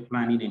project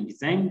planning and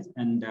design.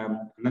 And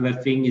another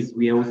thing is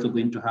we are also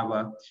going to have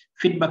a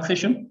feedback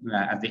session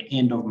at the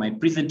end of my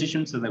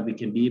presentation so that we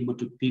can be able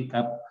to pick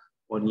up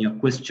on your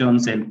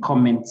questions and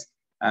comments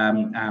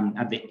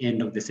at the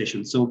end of the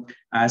session. So,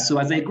 so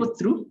as I go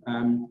through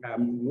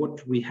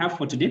what we have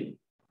for today,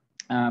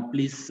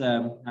 please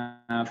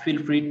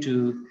feel free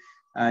to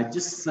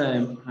just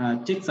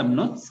take some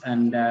notes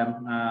and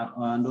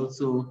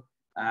also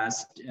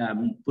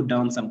put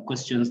down some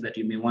questions that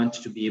you may want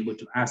to be able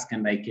to ask,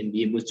 and I can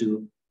be able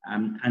to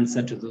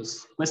answer to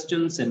those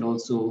questions, and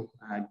also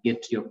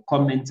get your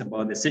comments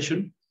about the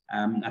session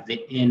at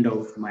the end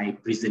of my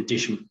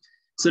presentation.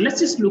 So let's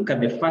just look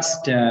at the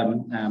first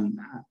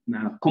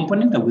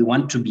component that we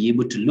want to be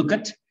able to look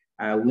at,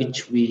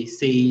 which we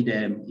said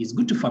is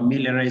good to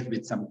familiarize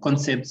with some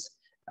concepts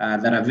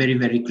that are very,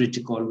 very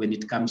critical when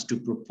it comes to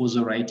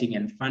proposal writing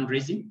and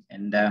fundraising.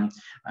 And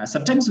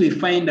sometimes we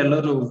find a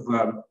lot of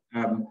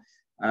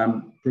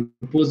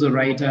proposal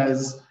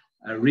writers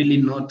are really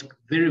not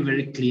very,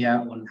 very clear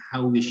on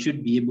how we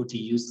should be able to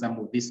use some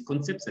of these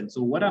concepts. And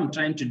so what I'm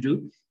trying to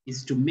do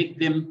is to make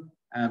them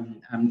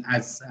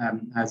as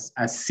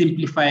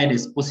simplified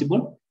as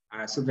possible,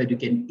 so that you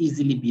can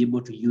easily be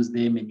able to use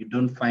them, and you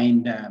don't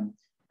find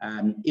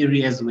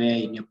areas where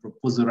in your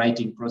proposal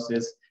writing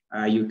process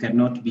you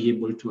cannot be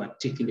able to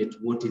articulate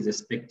what is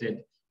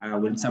expected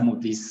when some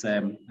of these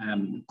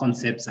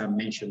concepts are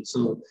mentioned.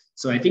 So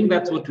I think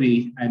that's what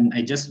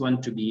I just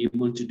want to be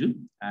able to do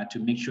to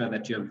make sure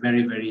that you're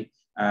very, very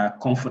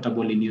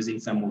comfortable in using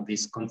some of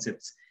these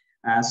concepts.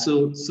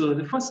 So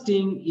the first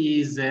thing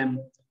is,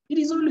 it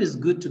is always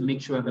good to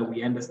make sure that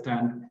we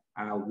understand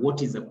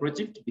what is a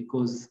project,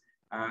 because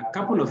a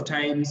couple of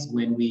times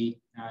when we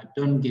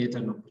don't get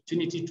an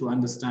opportunity to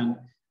understand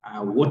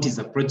what is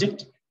a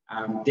project,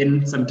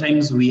 then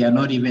sometimes we are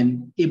not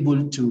even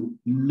able to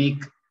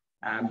make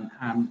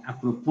a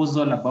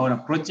proposal about a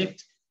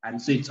project. And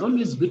so it's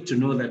always good to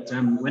know that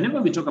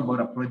whenever we talk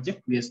about a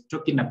project, we are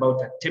talking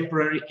about a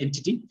temporary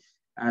entity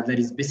that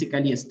is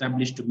basically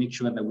established to make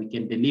sure that we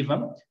can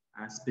deliver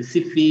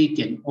specific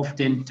and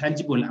often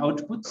tangible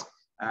outputs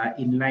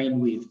in line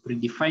with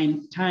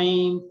predefined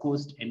time,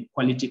 cost, and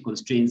quality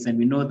constraints. And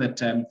we know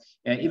that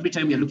every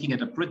time you're looking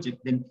at a project,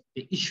 then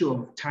the issue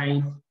of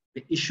time,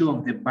 the issue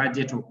of the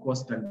budget or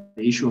cost, and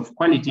the issue of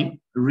quality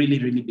really,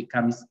 really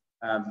becomes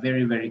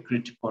very, very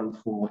critical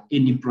for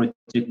any project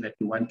that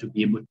you want to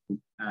be able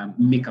to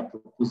make a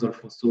proposal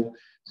for.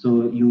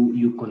 So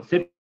you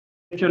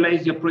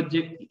conceptualize your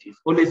project. It is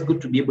always good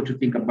to be able to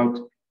think about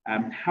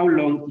how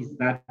long is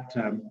that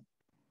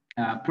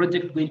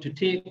project going to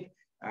take,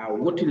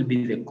 what will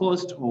be the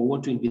cost, or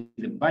what will be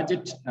the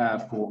budget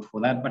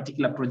for that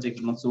particular project,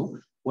 and also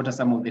what are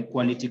some of the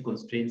quality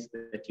constraints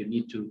that you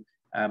need to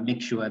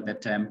make sure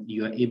that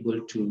you are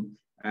able to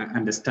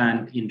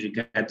understand in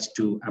regards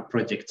to a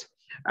project.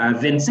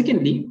 Then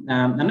secondly,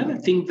 another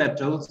thing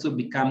that also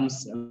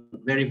becomes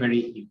very,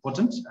 very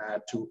important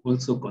to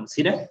also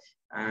consider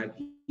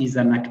is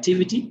an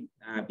activity,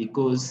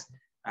 because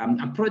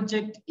a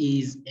project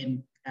is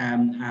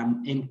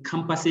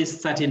encompasses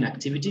certain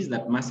activities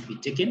that must be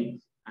taken.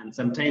 And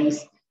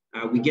sometimes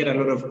we get a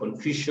lot of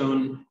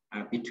confusion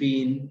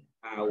between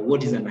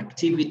what is an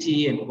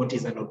activity and what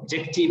is an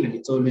objective. And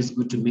it's always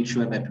good to make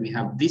sure that we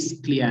have this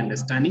clear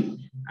understanding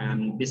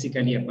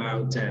basically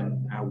about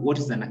what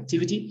is an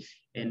activity.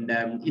 And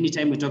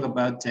anytime we talk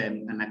about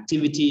an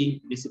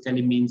activity,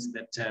 basically means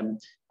that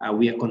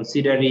we are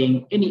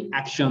considering any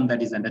action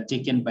that is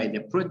undertaken by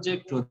the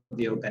project or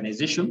the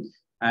organization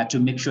to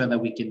make sure that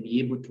we can be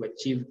able to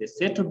achieve the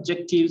set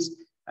objectives.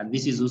 And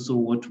this is also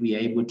what we are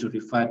able to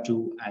refer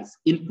to as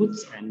inputs.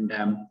 And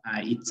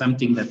it's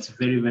something that's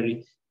very,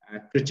 very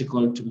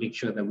critical to make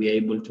sure that we are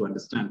able to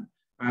understand.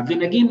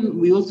 Then again,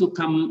 we also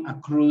come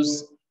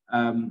across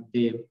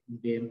the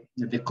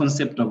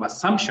concept of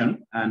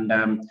assumption. And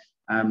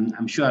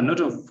I'm sure a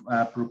lot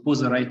of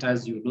proposal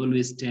writers, you'll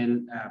always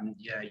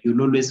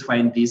you'll always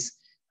find this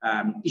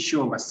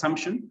issue of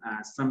assumption,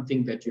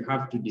 something that you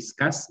have to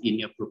discuss in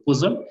your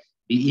proposal,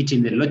 be it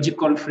in the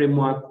logical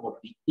framework or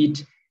be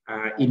it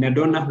in a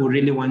donor who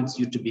really wants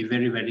you to be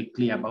very, very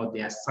clear about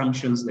the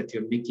assumptions that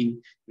you're making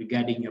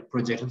regarding your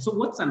project. And so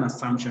what's an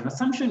assumption?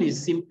 Assumption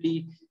is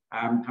simply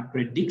a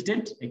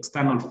predicted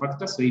external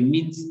factor. So it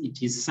means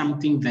it is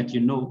something that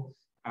you know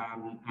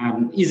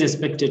is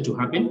expected to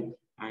happen,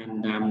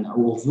 and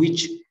of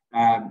which,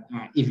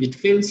 if it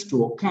fails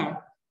to occur,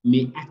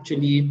 may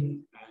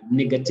actually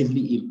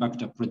negatively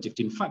impact a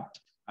project. In fact,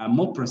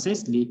 more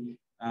precisely,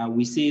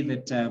 we say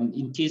that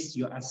in case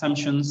your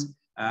assumptions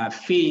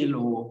fail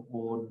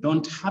or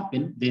don't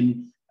happen,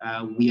 then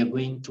we are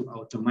going to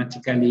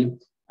automatically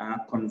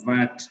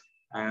convert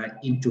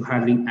into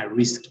having a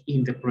risk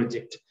in the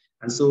project.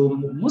 And so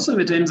most of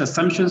the times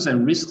assumptions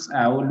and risks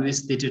are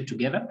always stated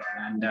together.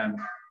 And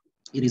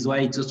it is why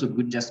it's also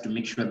good just to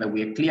make sure that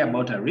we are clear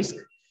about our risk.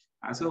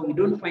 So we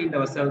don't find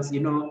ourselves,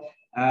 in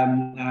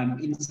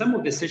some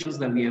of the sessions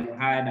that we have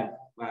had,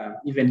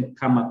 even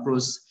come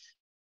across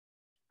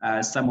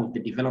some of the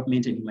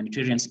development and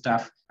humanitarian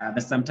stuff,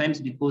 that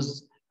sometimes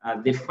because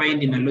they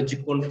find in a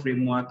logical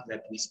framework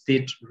that we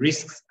state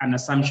risks and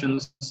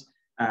assumptions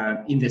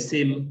in the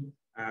same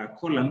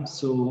column.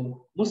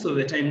 So most of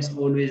the times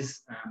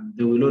always,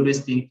 they will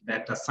always think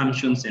that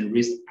assumptions and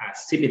risks are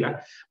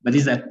similar, but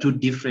these are two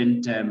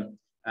different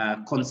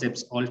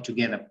concepts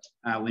altogether.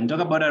 When we talk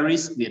about a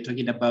risk, we are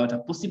talking about a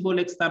possible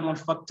external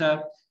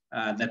factor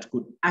that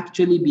could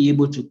actually be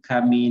able to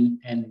come in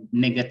and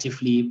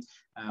negatively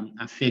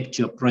affect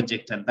your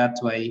project. And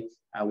that's why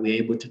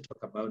we're able to talk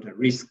about a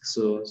risk.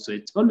 So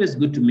it's always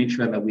good to make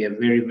sure that we are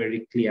very,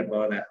 very clear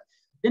about that.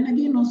 Then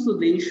again, also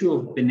the issue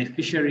of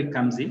beneficiary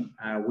comes in,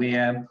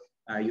 where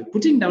you're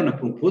putting down a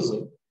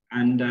proposal,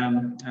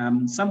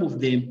 and some of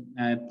the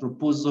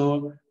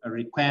proposal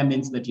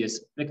requirements that you're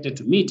expected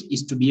to meet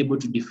is to be able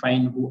to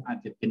define who are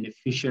the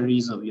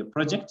beneficiaries of your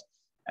project.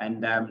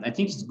 And I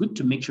think it's good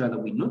to make sure that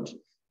we note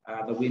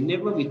that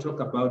whenever we talk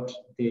about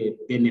the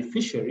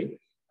beneficiary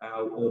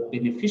or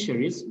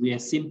beneficiaries, we are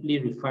simply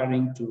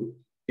referring to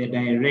the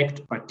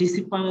direct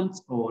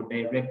participants or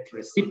direct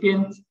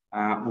recipients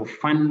of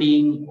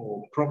funding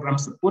or program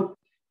support,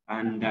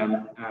 and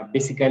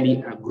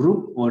basically a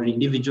group or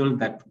individual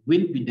that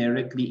will be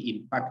directly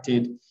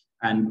impacted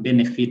and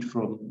benefit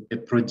from the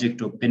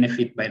project or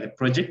benefit by the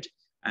project.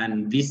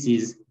 And this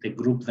is the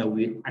group that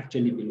we'll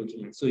actually be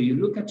looking at. So you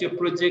look at your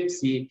project,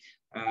 see,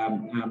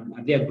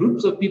 are there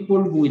groups of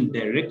people who will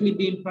directly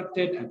be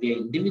impacted? Are there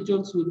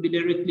individuals who will be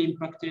directly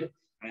impacted?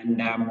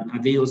 And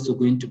are they also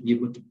going to be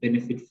able to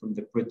benefit from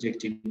the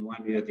project in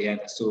one way or the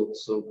other? So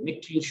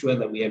making sure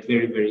that we are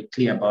very, very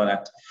clear about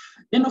that.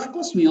 Then, of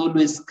course, we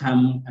always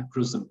come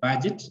across a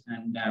budget.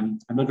 And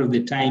a lot of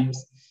the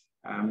times,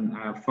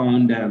 I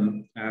found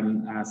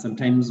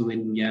sometimes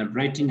when we are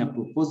writing a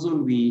proposal,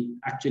 we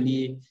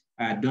actually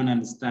don't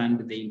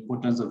understand the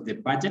importance of the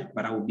budget,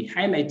 but I will be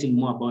highlighting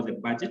more about the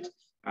budget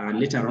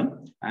later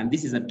on. And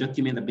this is a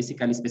document that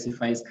basically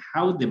specifies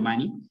how the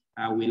money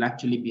will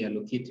actually be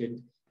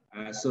allocated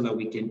so that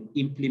we can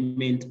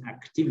implement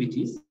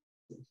activities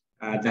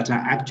that are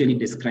actually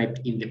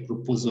described in the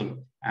proposal.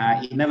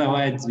 In other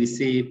words, we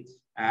say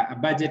a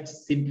budget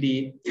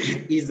simply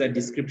is a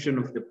description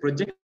of the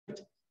project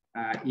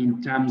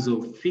in terms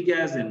of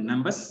figures and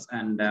numbers.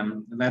 And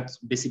that's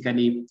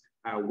basically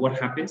what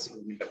happens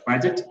with the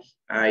budget.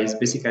 Is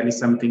basically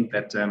something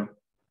that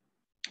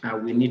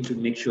we need to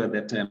make sure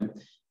that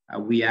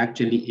we are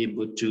actually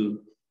able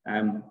to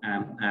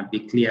be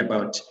clear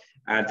about.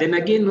 Then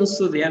again,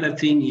 also the other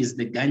thing is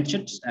the Gantt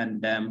chart.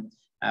 And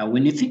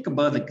when you think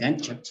about the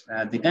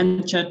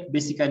Gantt chart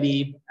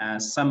basically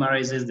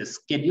summarizes the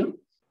schedule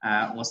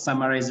or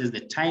summarizes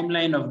the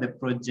timeline of the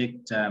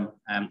project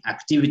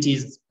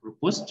activities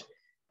proposed.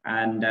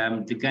 And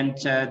the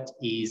Gantt chart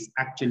is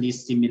actually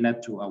similar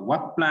to a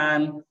work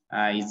plan,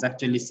 is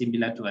actually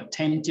similar to a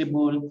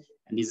timetable,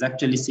 and is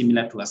actually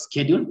similar to a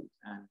schedule.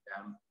 And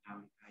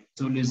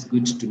it's always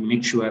good to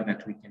make sure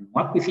that we can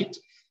work with it.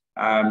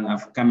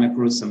 I've come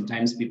across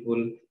sometimes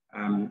people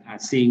are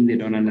saying they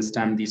don't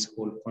understand this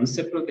whole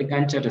concept of the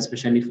Gantt chart,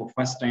 especially for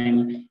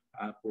first-time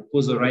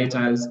proposal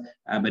writers.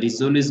 But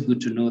it's always good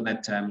to know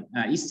that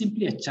it's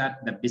simply a chart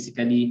that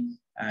basically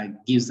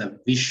gives a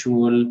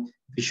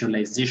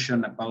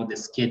visualization about the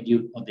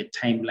schedule or the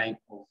timeline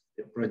of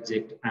the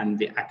project and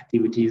the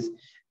activities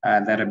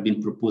that have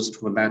been proposed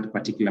for that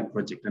particular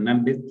project. And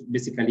that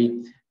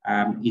basically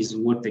is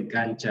what the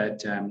Gantt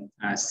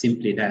chart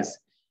simply does.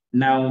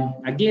 Now,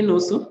 again,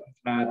 also,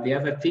 the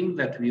other thing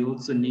that we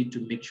also need to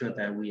make sure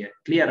that we are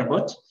clear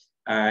about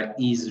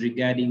is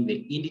regarding the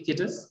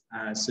indicators.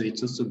 So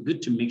it's also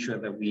good to make sure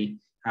that we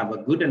have a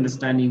good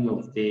understanding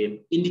of the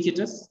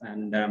indicators.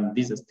 And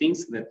these are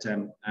things that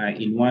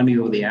in one way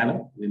or the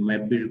other, we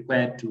might be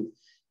required to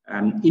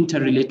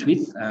interrelate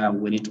with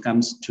when it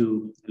comes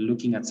to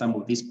looking at some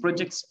of these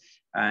projects.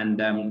 And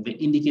the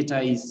indicator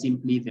is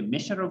simply the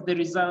measure of the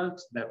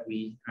result that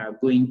we are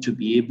going to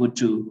be able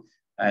to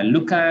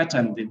look at,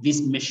 and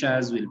these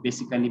measures will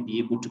basically be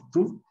able to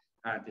prove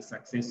the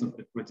success of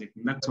the project.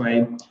 And that's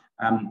why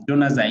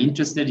donors are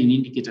interested in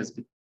indicators,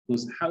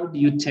 because how do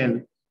you tell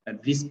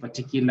that this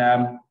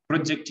particular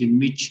project in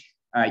which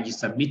you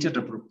submitted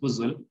a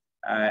proposal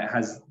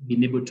has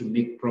been able to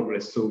make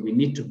progress? So we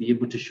need to be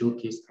able to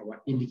showcase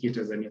our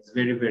indicators, and it's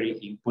very, very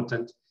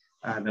important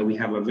that we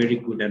have a very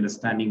good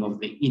understanding of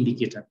the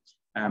indicator.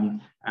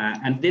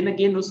 And then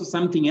again, also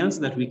something else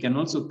that we can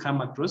also come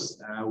across,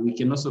 we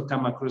can also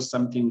come across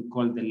something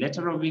called the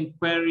letter of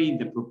inquiry in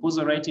the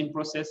proposal writing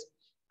process.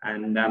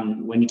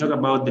 And when you talk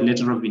about the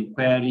letter of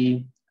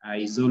inquiry,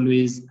 is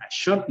always a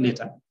short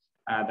letter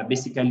that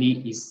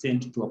basically is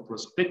sent to a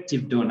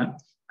prospective donor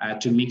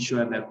to make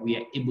sure that we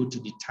are able to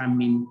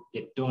determine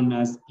the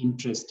donor's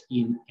interest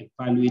in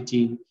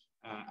evaluating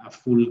a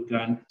full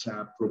grant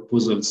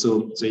proposal.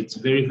 So it's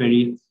very,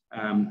 very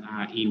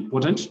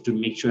important to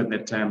make sure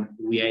that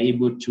we are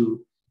able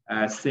to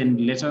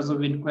send letters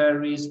of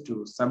inquiries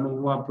to some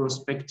of our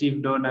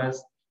prospective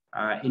donors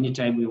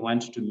anytime we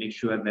want to make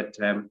sure that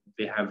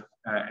they have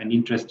an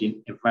interest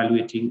in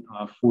evaluating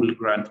our full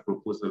grant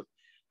proposal.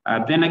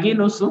 Then again,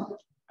 also,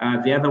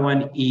 the other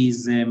one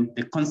is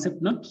the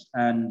concept note.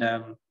 And,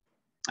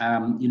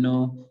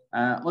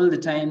 all the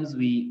times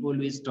we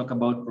always talk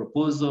about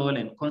proposal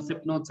and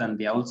concept notes, and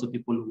there are also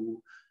people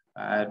who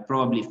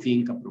probably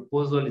think a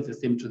proposal is the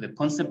same to the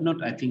concept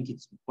note. I think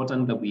it's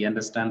important that we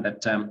understand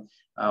that,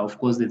 of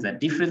course, there's a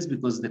difference,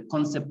 because the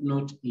concept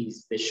note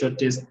is the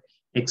shortest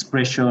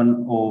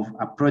expression of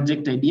a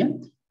project idea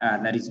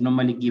that is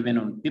normally given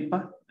on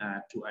paper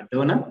to a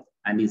donor,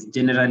 and is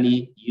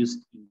generally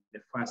used in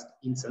the first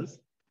instance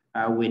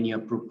when you're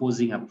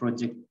proposing a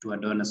project to a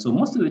donor. So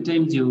most of the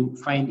times you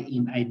find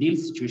in ideal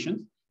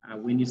situations,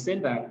 when you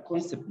send a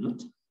concept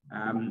note,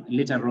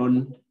 later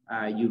on,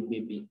 you may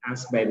be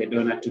asked by the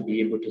donor to be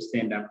able to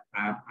send a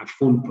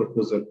full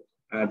proposal.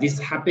 This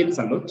happens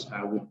a lot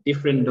with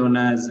different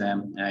donors,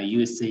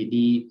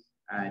 USAID,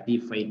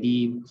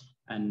 DFID,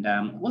 and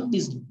all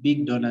these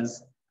big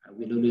donors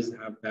will always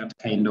have that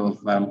kind of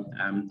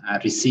a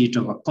receipt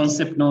of a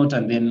concept note,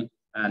 and then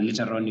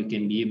later on you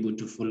can be able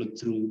to follow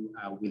through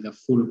with a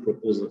full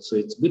proposal. So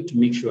it's good to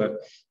make sure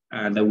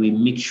that we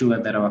make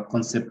sure that our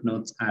concept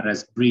notes are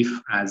as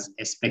brief as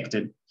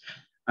expected.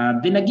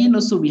 Then again,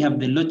 also we have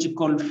the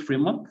logical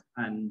framework,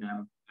 and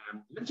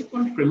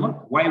logical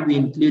framework, why we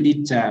include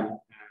it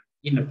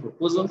in a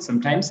proposal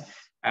sometimes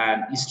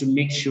is to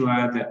make sure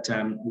that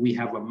we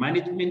have a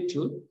management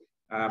tool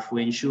for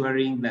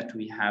ensuring that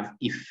we have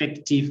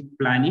effective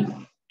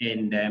planning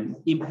and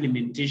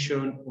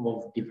implementation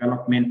of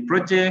development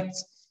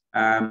projects,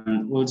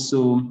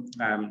 also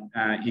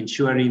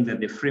ensuring that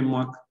the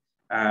framework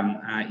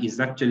is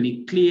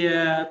actually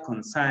clear,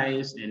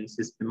 concise, and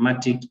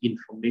systematic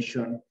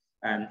information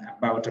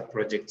about a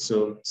project.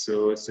 So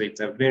it's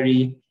a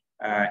very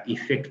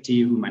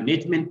effective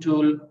management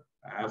tool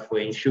for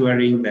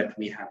ensuring that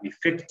we have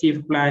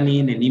effective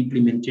planning and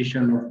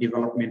implementation of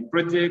development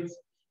projects.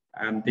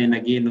 And then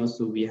again,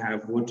 also we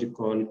have what we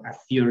call a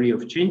theory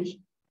of change,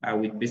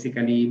 which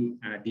basically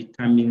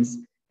determines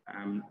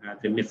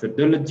the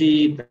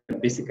methodology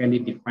that basically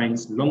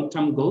defines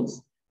long-term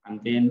goals,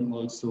 and then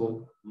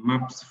also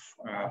maps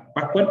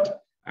backward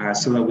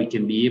so that we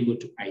can be able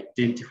to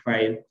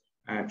identify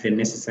the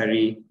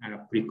necessary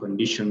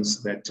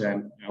preconditions that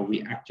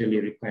we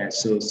actually require.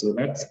 So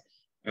that's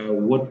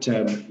what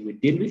we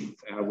deal with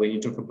when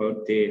you talk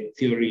about the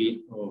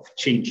theory of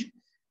change.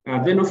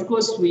 Then, of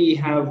course, we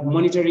have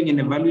monitoring and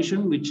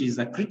evaluation, which is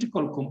a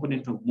critical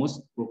component of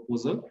most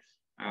proposal,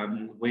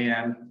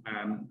 where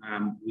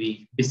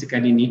we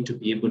basically need to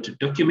be able to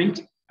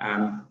document,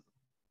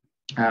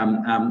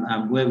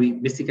 where we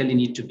basically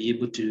need to be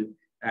able to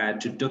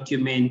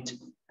document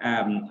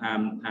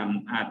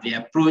the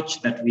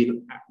approach that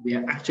we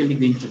are actually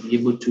going to be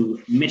able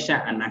to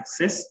measure and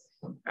assess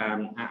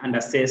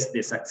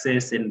the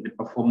success and the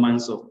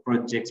performance of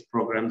projects,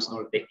 programs,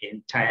 or the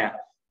entire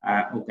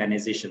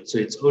organization. So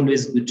it's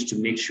always good to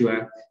make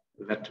sure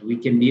that we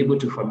can be able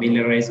to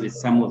familiarize with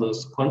some of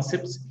those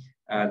concepts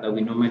that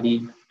we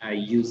normally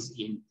use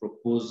in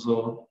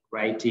proposal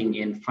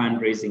writing and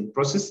fundraising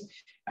process.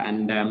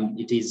 And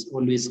it is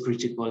always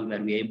critical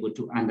that we're able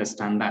to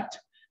understand that.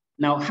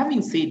 Now,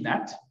 having said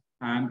that,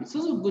 it's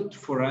also good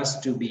for us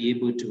to be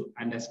able to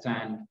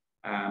understand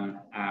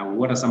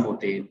what are some of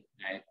the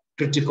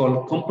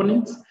critical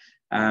components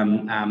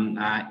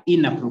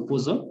in a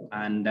proposal,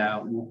 and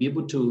we'll be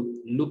able to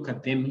look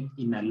at them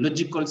in a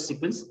logical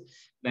sequence.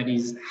 That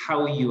is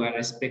how you are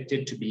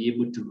expected to be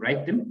able to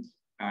write them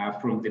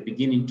from the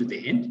beginning to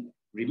the end.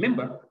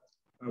 Remember,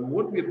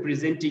 what we're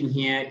presenting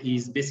here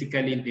is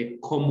basically the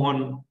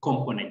common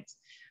components.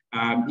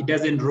 It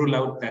doesn't rule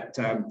out that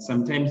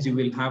sometimes you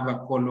will have a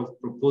call of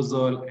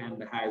proposal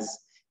and has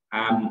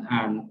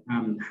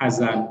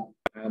a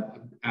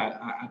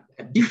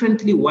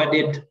differently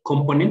worded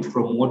component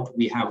from what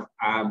we have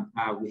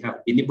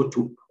been able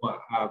to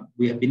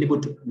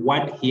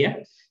word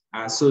here.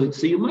 So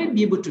you might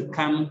be able to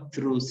come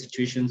through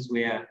situations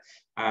where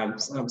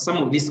some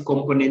of these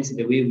components,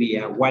 the way we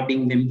are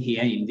wording them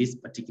here in this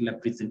particular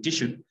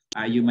presentation,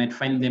 you might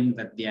find them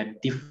that they are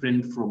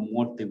different from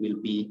what they will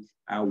be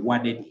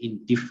worded in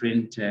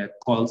different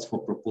calls for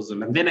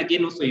proposal. And then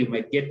again, also you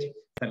might get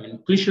some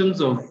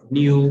inclusions of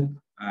new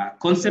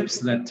concepts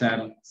that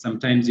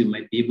sometimes you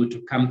might be able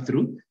to come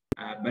through.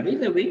 But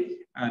either way,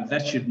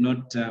 that should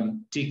not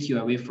take you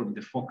away from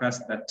the focus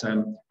that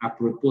a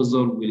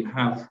proposal will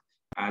have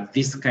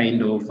this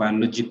kind of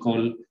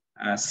logical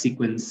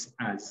sequence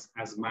as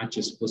much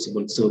as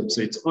possible. So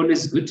it's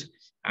always good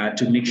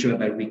to make sure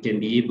that we can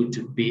be able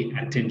to pay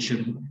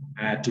attention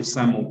to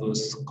some of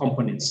those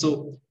components.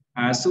 So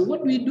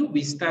what we do,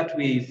 we start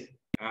with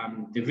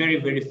the very,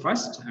 very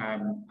first,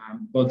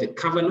 about the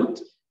cover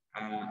note,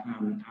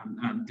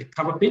 the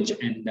cover page,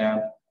 and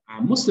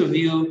Most of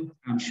you,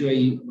 I'm sure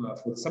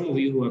for some of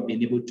you who have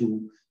been able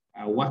to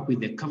work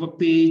with the cover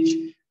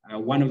page,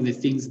 one of the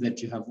things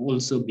that you have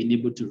also been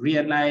able to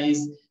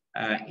realize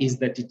is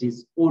that it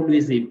is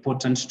always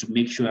important to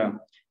make sure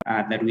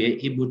that we are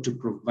able to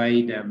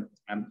provide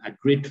a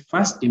great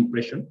first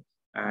impression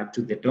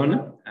to the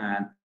donor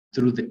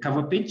through the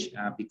cover page,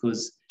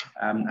 because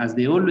as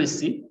they always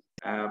say,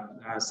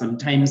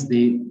 sometimes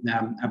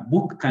a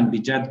book can be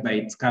judged by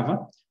its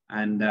cover,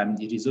 and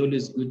it is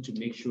always good to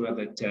make sure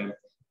that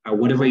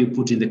whatever you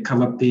put in the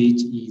cover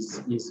page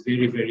is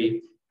very,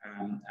 very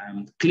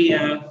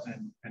clear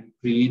and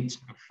create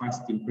a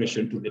first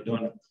impression to the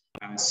donor.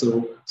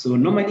 So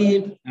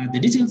normally the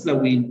details that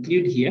we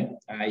include here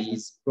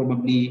is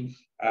probably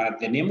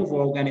the name of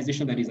our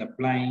organization that is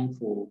applying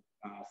for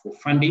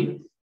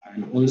funding,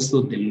 and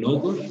also the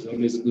logo. It's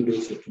always good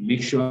also to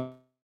make sure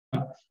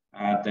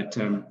that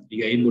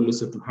you are able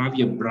also to have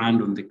your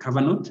brand on the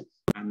cover note.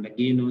 And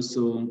again,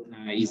 also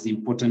it's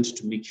important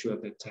to make sure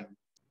that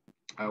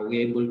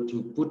we're able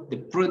to put the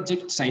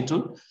project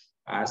title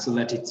so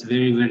that it's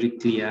very, very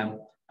clear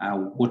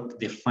what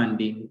the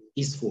funding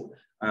is for.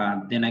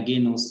 Then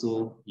again,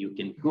 also you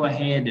can go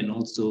ahead and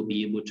also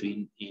be able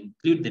to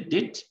include the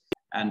date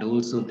and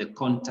also the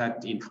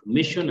contact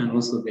information and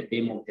also the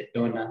name of the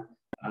donor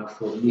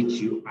for which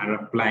you are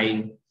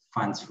applying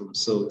funds from.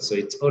 So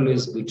it's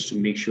always good to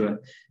make sure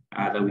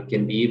that we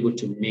can be able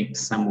to make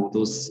some of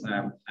those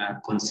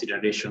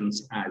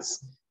considerations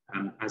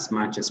as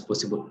much as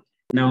possible.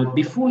 Now,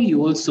 before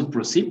you also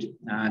proceed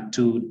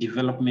to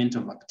development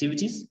of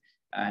activities,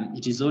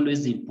 it is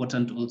always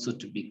important also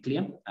to be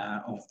clear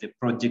of the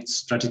project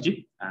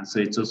strategy. And so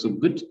it's also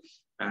good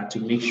to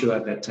make sure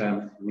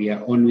that we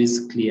are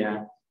always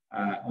clear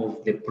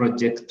of the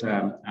project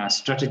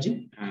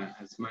strategy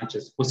as much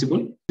as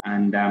possible.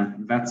 And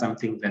that's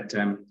something that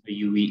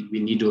we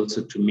need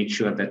also to make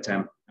sure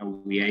that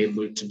we are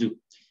able to do.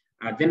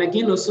 Then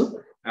again,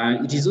 also,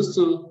 it is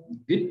also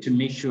good to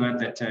make sure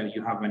that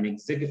you have an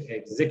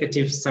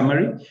executive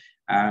summary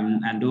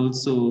and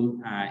also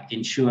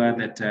ensure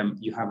that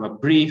you have a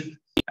brief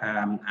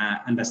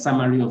and a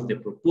summary of the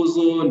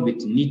proposal,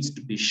 which needs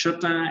to be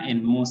shorter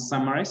and more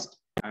summarized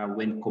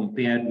when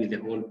compared with the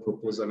whole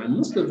proposal. And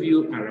most of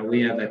you are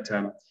aware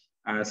that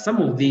some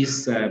of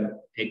these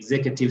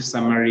executive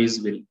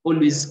summaries will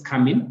always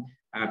come in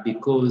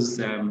because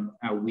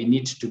we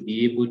need to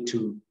be able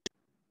to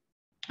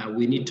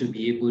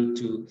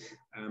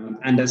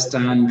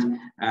understand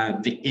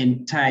the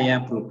entire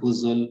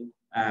proposal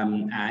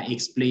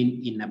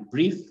explained in a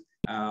brief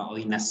or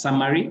in a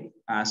summary,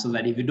 so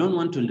that if you don't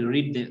want to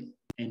read the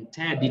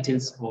entire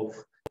details of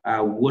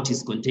what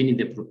is contained in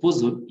the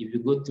proposal, if you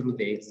go through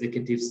the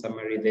executive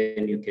summary,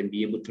 then you can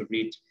be able to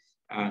read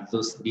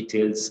those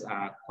details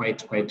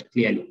quite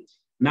clearly.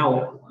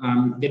 Now,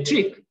 the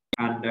trick,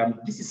 and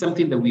this is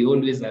something that we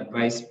always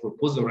advise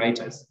proposal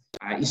writers,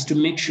 is to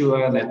make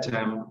sure that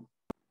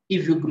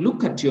if you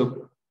look at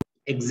your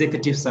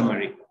executive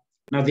summary,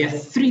 now there are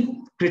three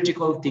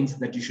critical things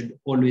that you should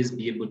always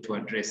be able to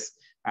address.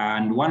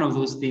 And one of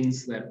those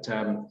things that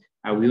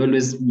we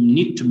always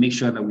need to make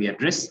sure that we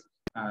address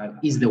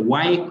is the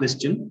why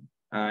question,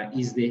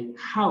 is the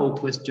how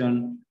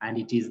question, and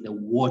it is the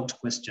what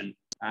question.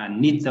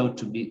 Needs out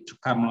to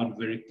come out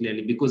very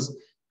clearly, because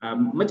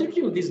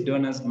majority of these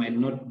donors might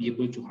not be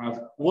able to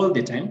have all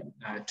the time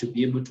to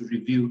be able to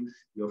review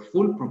your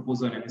full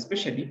proposal, and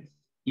especially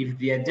if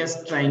they are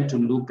just trying to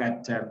look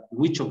at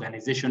which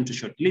organization to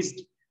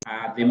shortlist,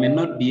 they may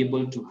not be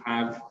able to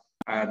have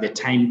the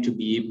time to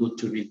be able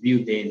to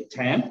review the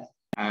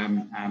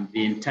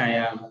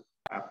entire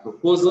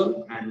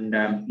proposal. And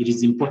it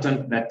is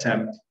important that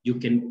you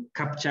can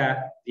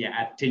capture their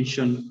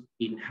attention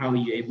in how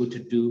you're able to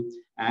do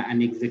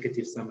an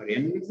executive summary.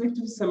 And an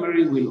executive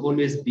summary will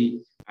always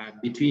be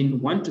between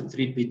 1 to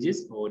 3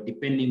 pages, or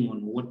depending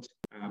on what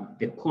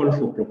the call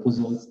for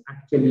proposals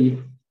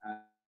actually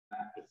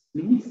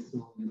explains.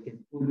 So you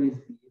can always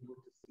be able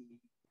to see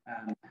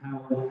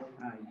how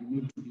you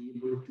need to be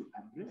able to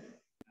address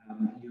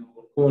your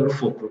call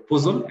for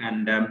proposal.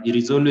 And it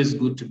is always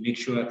good to make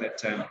sure that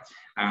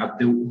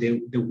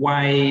the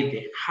why,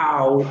 the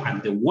how,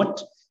 and the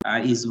what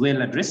is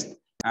well addressed.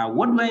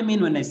 What do I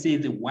mean when I say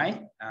the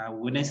why?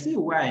 When I say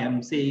why,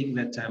 I'm saying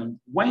that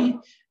why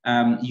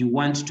you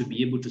want to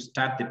be able to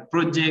start the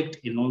project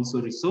and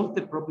also resolve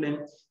the problem.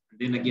 And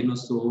then again,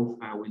 also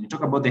when you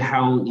talk about the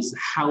how, is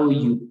how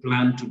you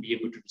plan to be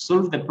able to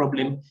solve the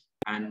problem.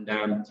 And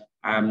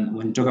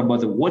when you talk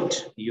about the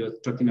what, you're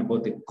talking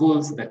about the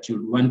goals that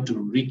you want to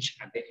reach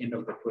at the end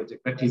of the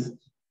project. That is,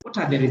 what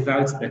are the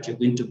results that you're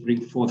going to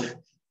bring forth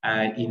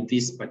in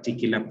this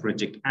particular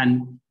project?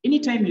 And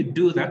anytime you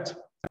do that,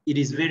 it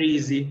is very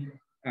easy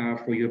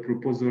for your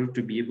proposal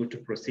to be able to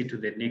proceed to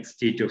the next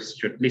stage of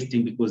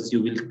shortlisting, because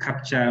you will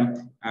capture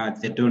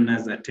the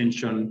donor's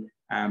attention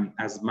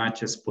as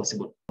much as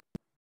possible.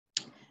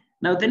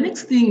 Now, the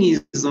next thing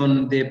is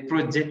on the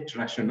project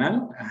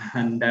rationale,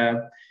 and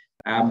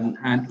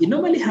it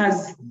normally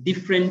has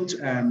different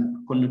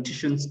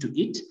connotations to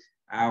it.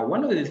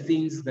 One of the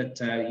things that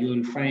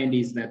you'll find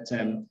is that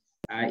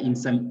In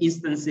some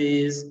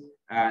instances,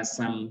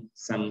 some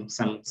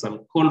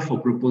call for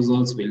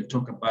proposals will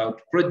talk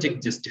about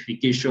project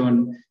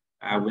justification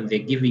when they're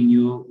giving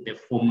you the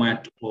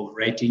format of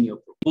writing your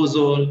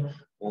proposal,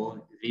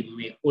 or they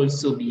may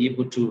also be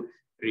able to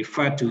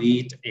refer to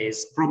it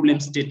as problem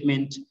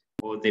statement,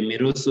 or they may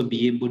also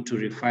be able to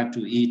refer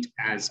to it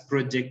as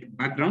project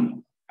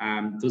background.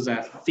 Those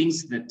are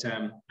things that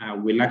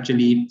will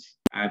actually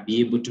be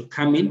able to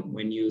come in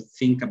when you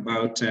think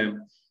about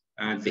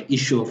the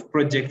issue of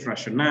project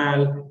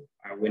rationale,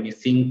 when you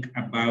think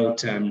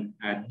about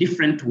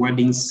different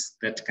wordings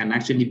that can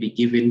actually be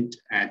given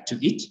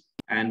to it.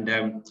 And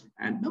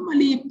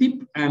normally,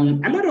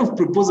 a lot of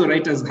proposal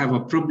writers have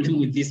a problem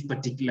with this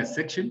particular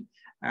section.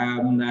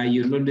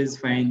 You'll always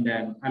find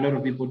a lot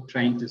of people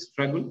trying to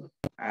struggle.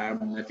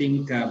 I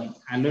think a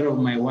lot of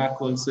my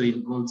work also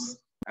involves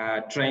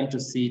trying to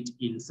sit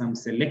in some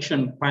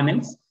selection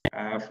panels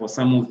for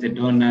some of the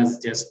donors,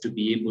 just to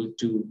be able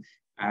to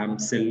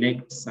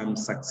select some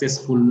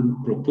successful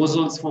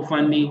proposals for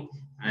funding.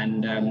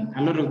 And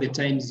a lot of the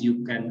times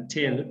you can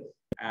tell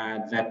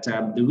that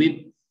the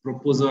way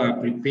proposals are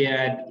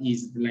prepared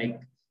is like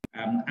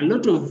a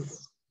lot of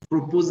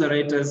proposal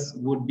writers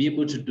would be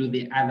able to do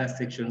the other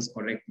sections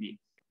correctly,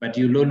 but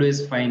you'll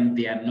always find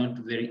they are not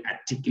very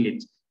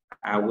articulate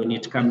when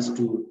it comes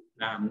to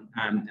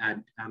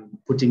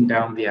putting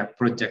down their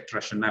project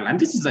rationale. And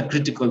this is a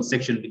critical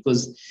section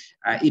because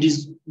it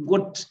is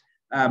what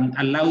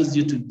allows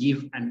you to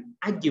give an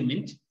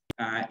argument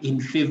in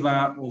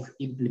favor of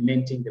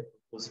implementing the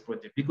proposed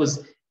project.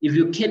 Because if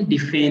you can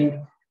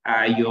defend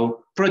your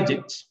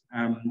project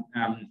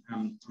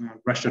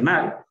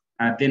rationale,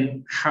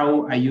 then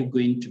how are you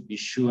going to be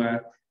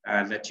sure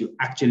that you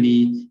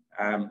actually,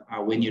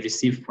 when you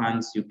receive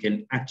funds, you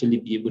can actually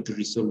be able to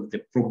resolve the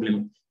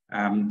problem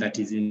that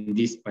is in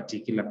this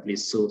particular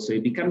place? So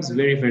it becomes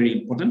very, very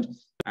important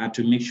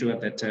to make sure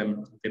that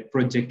the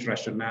project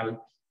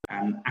rationale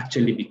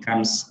actually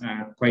becomes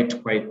quite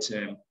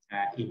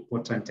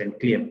important and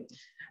clear.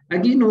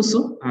 Again,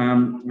 also,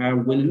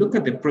 when you look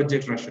at the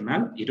project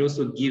rationale, it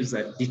also gives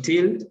a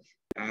detailed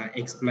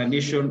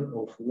explanation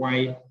of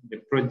why the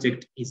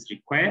project is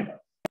required.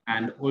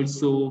 And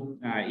also,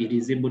 it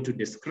is able to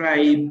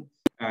describe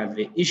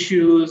the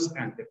issues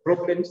and the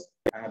problems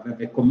that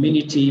the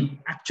community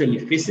actually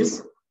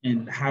faces,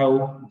 and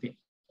how the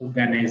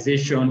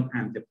organization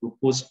and the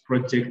proposed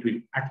project will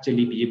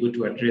actually be able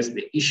to address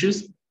the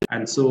issues.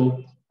 And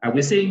so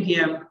we're saying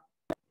here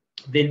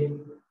that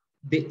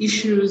the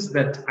issues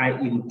that are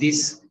in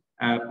this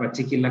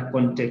particular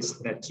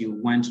context that you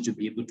want to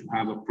be able to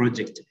have a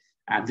project,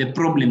 the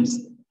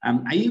problems,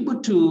 are you able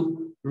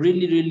to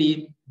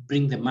really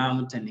bring them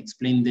out and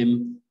explain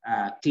them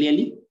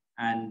clearly,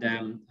 and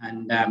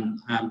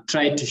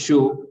try to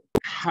show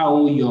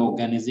how your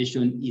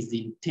organization is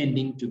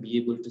intending to be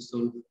able to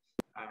solve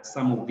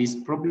some of these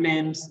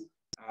problems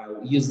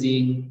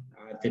using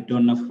the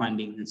donor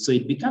funding. And so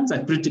it becomes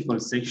a critical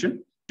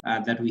section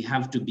that we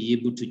have to be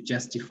able to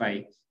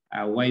justify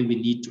why we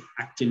need to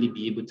actually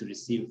be able to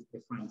receive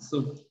the funds.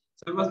 So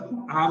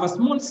I have a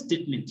small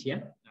statement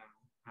here.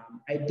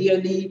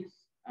 Ideally,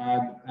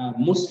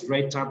 most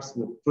write-ups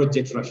for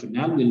project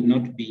rationale will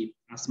not be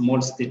a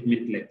small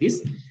statement like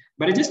this,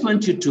 but I just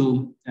want you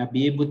to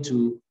be able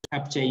to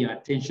capture your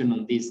attention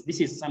on this.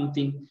 This is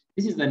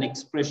an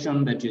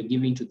expression that you're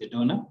giving to the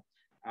donor,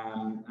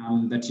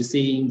 that you're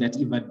saying that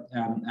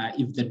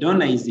if the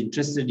donor is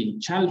interested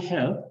in child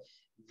health,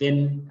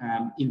 then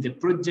in the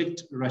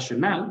project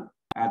rationale,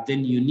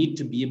 then you need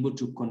to be able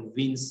to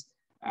convince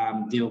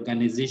the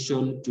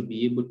organization to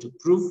be able to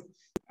prove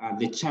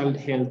the child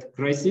health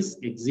crisis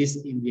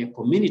exists in their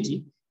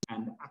community,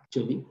 and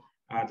actually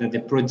that the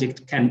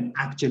project can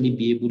actually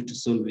be able to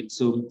solve it.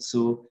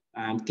 So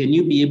can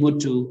you be able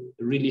to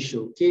really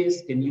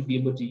showcase, can you be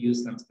able to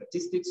use some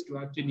statistics to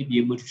actually be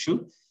able to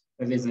show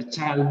that there's a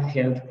child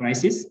health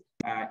crisis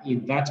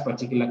in that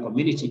particular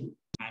community,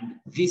 and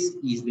this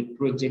is the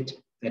project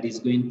that is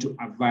going to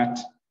avert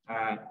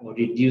or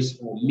reduce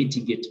or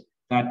mitigate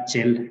that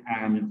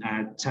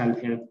child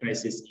health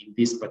crisis in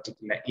this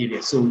particular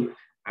area. So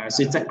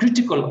it's a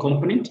critical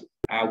component.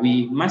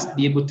 We must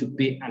be able to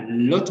pay a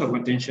lot of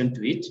attention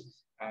to it,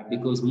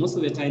 because most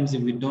of the times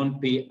if we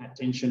don't pay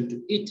attention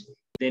to it,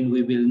 then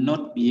we will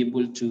not be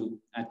able to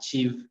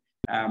achieve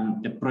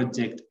the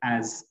project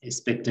as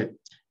expected.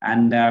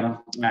 And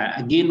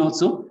again,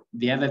 also,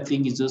 the other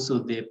thing is also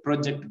the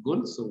project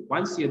goal. So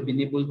once you've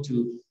been able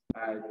to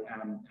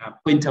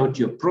point out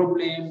your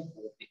problem,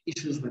 the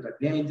issues that are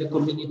there in the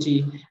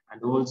community,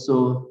 and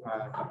also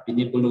have been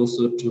able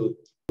also to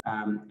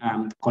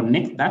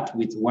connect that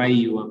with why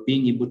you are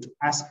being able to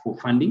ask for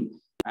funding,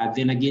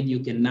 then again, you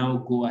can now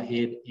go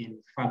ahead and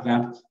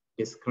further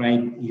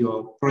describe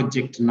your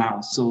project now.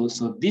 So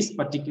this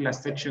particular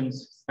section,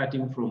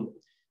 starting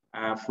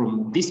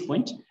from this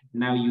point,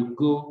 now you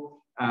go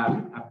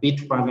a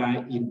bit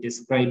further in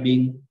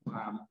describing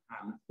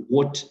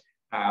what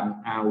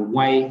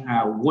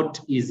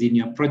is in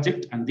your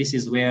project, and this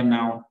is where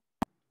now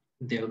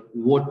the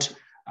what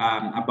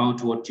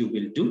about what you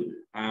will do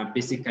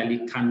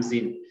basically comes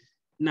in.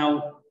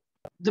 Now,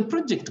 the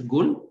project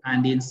goal,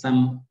 and in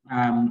some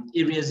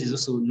areas is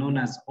also known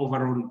as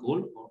overall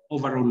goal or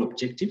overall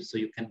objective. So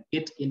you can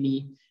get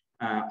any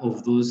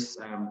of those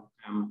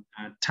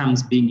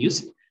terms being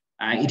used.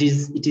 It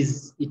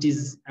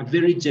is a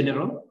very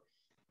general,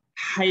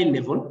 high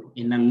level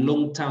in a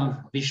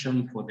long-term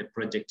vision for the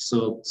project.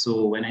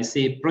 So when I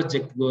say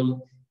project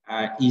goal,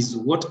 is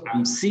what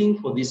I'm seeing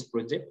for this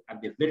project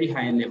at the very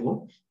high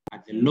level,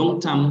 at the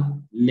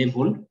long-term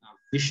level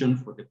vision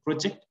for the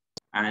project.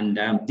 And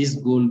this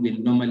goal will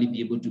normally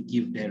be able to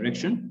give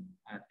direction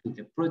to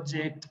the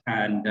project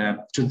and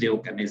to the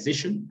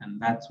organization. And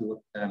that's what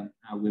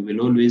we will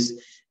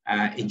always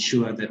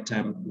ensure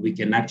that we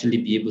can actually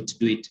be able to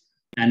do it.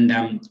 And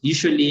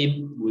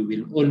usually we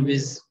will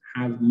always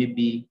have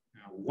maybe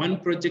one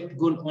project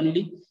goal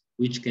only,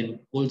 which can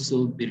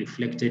also be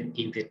reflected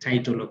in the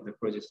title of the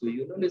project. So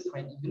you'll always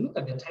find, if you look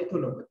at the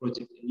title of the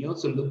project and you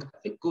also look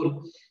at the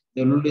goal,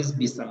 there will always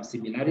be some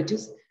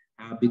similarities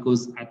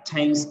because at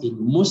times in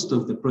most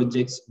of the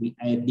projects, we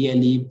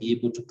ideally be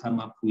able to come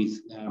up with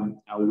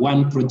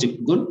one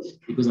project goal,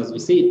 because as we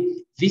said,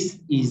 this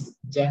is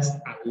just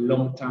a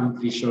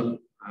long-term vision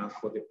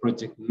for the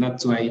project. And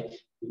that's why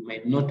we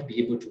might not be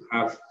able to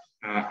have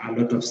a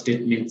lot of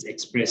statements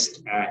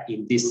expressed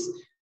in this.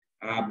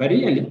 But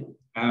really,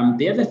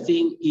 the other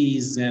thing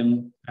is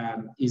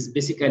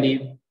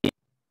basically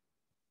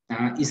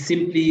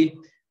simply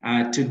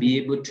to be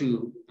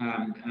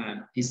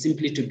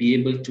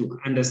able to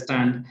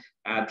understand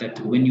that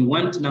when you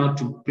want now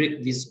to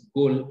break this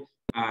goal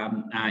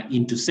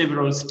into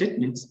several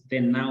statements,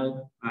 then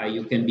now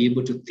you can be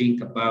able to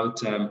think about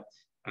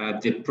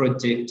the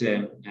project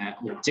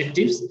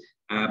objectives.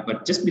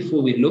 But just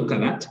before we look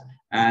at that,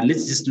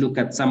 let's just look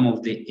at some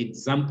of the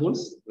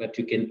examples that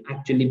you can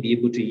actually be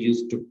able to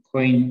use to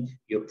coin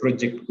your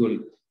project goal.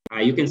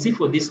 You can see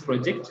for this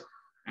project,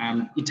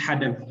 it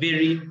had a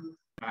very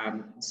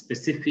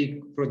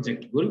specific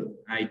project goal.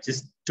 I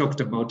just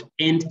talked about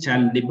end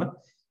child labor.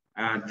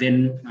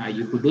 Then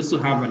you could also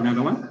have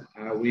another one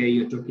where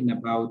you're talking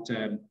about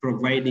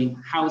providing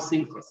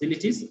housing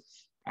facilities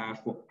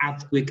for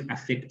earthquake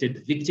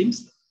affected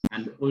victims.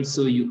 And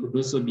also you could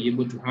also be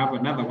able to have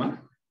another one.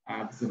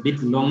 It's a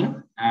bit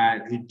longer,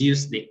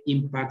 reduce the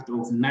impact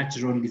of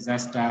natural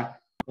disaster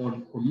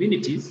on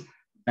communities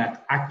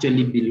that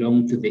actually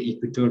belong to the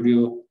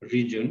equatorial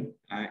region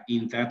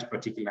in that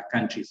particular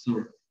country.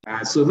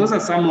 So those are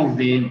some of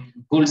the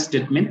goal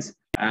statements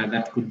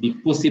that could be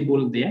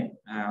possible there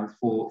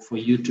for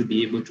you to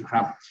be able to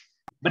have.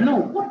 But now,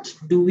 what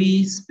do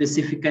we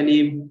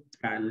specifically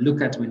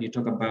look at when you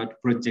talk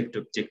about project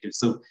objectives?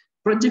 So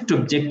project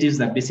objectives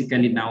are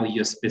basically now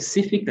your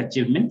specific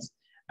achievements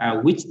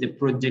which the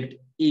project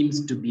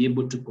aims to be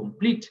able to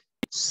complete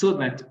so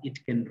that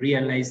it can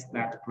realize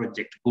that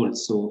project goal.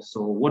 So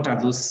what are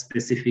those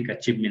specific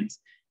achievements?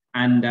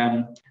 And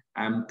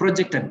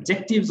project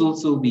objectives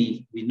also,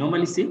 we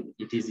normally say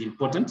it is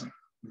important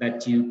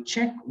that you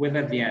check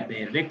whether they are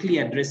directly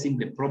addressing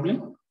the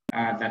problem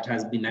that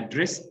has been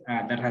addressed,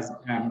 that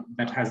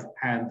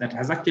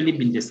has actually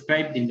been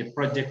described in the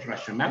project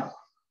rationale.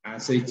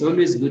 So it's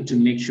always good to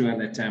make sure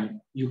that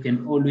you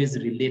can always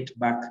relate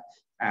back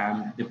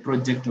the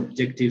project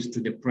objectives to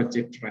the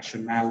project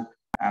rationale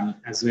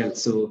as well.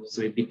 So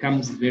it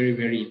becomes very,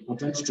 very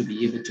important to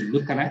be able to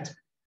look at that.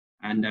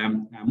 And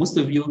most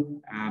of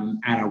you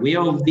are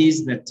aware of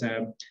this, that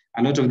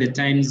a lot of the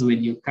times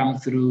when you come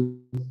through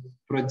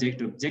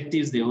project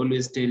objectives, they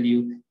always tell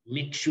you,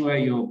 make sure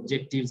your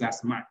objectives are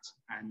SMART.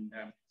 And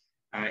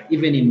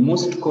even in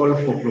most call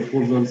for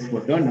proposals for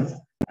donors,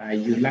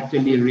 you'll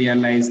actually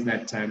realize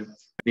that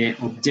the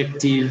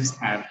objectives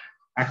are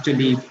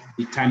actually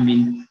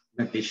determined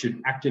that they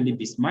should actually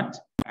be SMART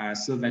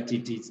so that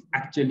it is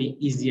actually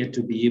easier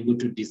to be able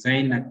to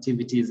design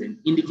activities and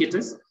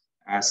indicators.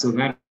 So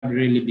that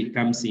really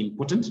becomes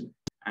important.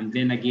 And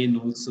then again,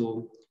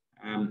 also,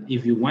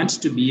 if you want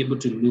to be able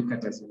to look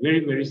at a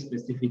very, very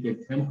specific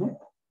example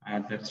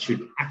that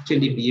should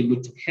actually be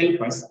able to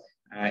help us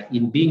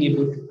in being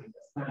able to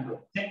understand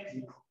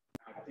objectives,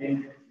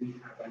 then we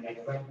have an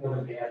example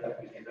there that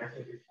we can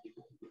actually be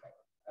able to look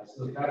at.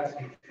 So that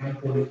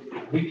example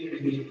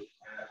really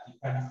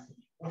becomes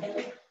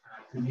important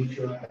to make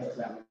sure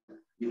that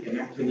we can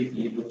actually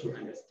be able to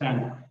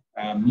understand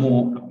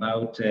more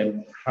about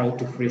how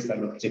to phrase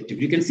an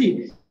objective. You can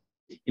see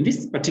in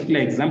this particular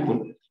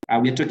example,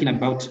 we are talking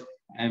about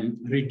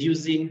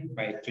reducing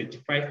by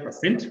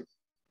 25%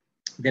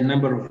 the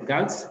number of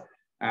girls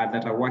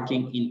that are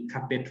working in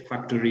carpet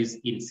factories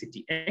in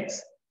City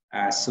X.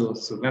 So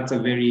that's a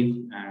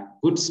very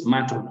good,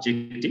 smart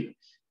objective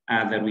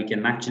that we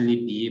can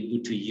actually be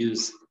able to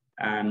use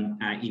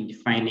in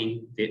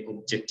defining the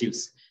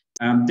objectives.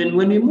 Then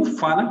when we move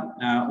further,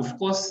 of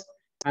course,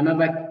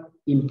 another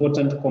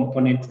important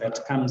component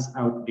that comes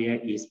out there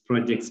is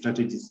project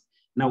strategies.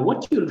 Now,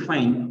 what you'll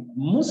find,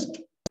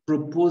 most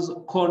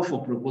call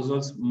for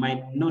proposals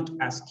might not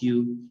ask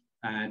you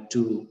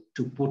to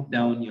put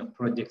down your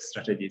project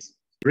strategies.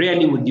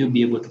 Rarely would you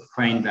be able to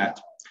find that.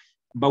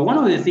 But one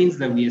of the things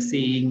that we are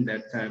saying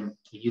that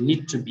you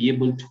need to be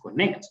able to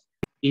connect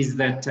is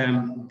that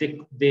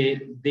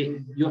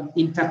your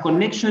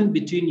interconnection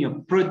between your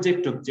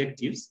project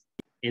objectives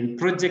and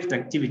project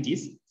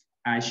activities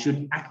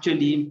should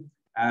actually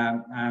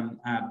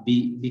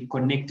be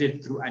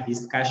connected through a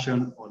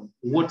discussion on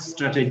what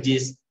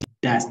strategies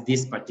does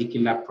this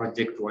particular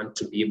project want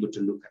to be able to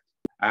look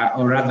at,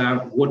 or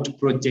rather what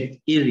project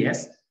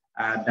areas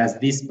does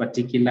this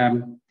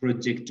particular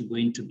project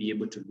going to be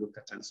able to look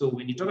at. And so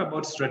when you talk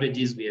about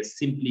strategies, we are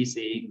simply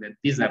saying that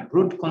these are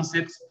broad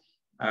concepts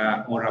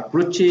or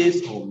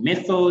approaches or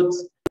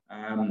methods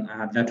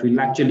that will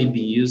actually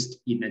be used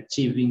in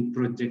achieving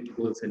project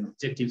goals and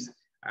objectives.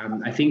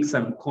 I think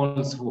some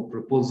calls for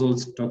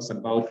proposals talks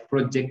about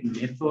project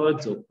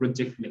methods or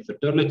project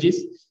methodologies.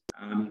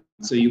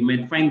 So you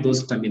might find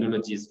those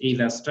terminologies,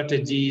 either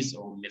strategies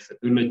or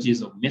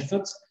methodologies or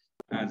methods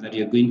that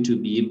you're going to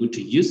be able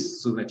to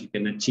use so that you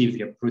can achieve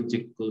your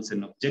project goals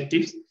and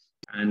objectives.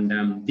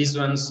 And these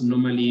ones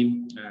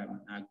normally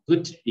are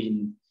good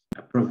in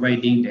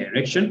providing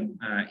direction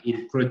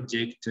in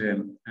project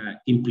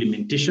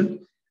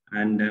implementation.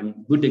 And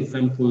good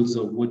examples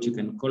of what you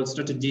can call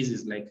strategies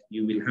is like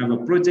you will have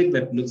a project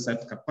that looks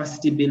at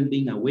capacity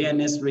building,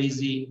 awareness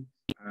raising,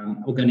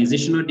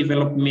 organizational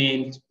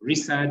development,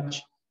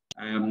 research,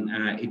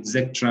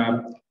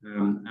 etc.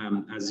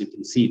 As you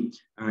can see.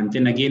 And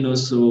then again,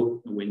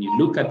 also, when you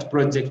look at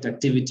project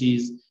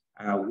activities,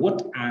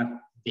 what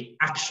are the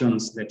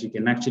actions that you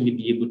can actually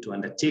be able to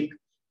undertake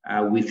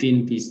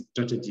within these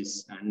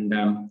strategies? And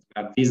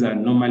these are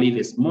normally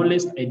the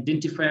smallest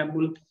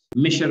identifiable,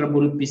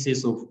 measurable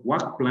pieces of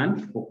work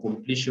plan for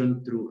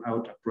completion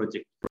throughout a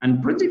project.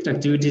 And project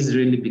activities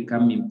really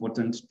become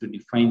important to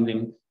define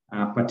them,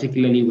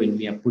 particularly when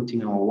we are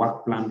putting our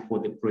work plan for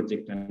the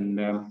project.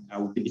 And I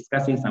will be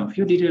discussing some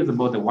few details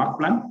about the work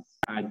plan,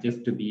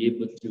 just to be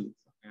able to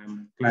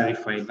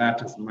clarify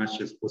that as much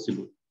as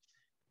possible.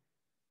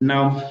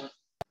 Now,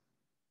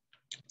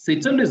 so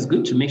it's always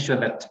good to make sure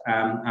that,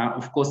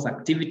 of course,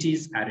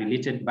 activities are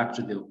related back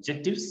to the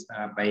objectives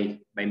by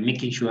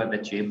making sure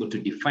that you're able to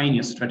define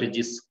your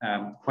strategies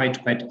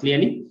quite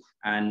clearly.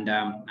 And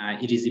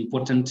it is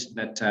important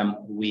that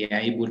we are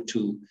able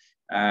to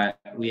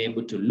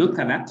look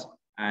at that,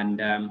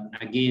 and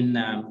again,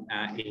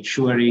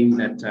 ensuring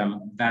that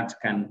that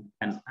can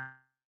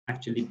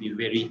actually be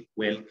very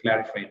well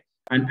clarified.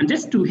 And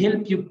just to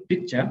help you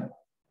picture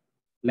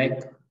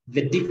like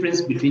the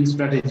difference between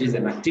strategies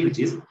and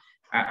activities,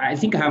 I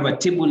think I have a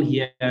table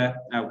here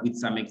with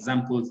some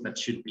examples that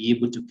should be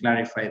able to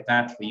clarify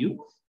that for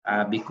you,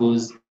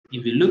 because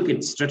if you look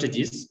at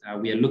strategies,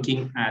 we are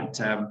looking at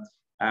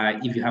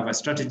if you have a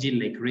strategy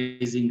like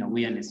raising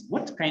awareness,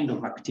 what kind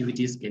of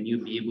activities can you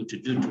be able to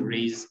do to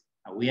raise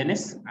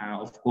awareness?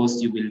 Of course,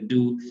 you will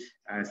do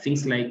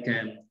things like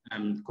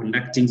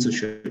conducting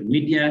social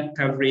media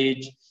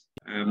coverage,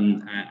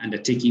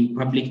 undertaking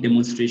public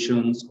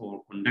demonstrations,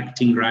 or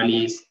conducting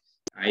rallies.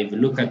 If you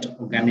look at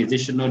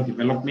organizational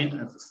development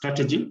as a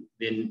strategy,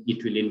 then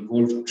it will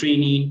involve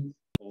training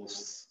or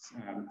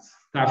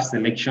staff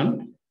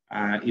selection.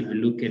 If you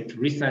look at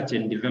research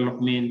and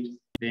development,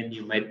 then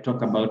you might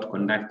talk about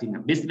conducting a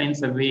baseline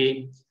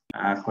survey,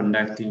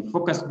 conducting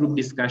focus group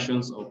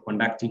discussions, or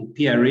conducting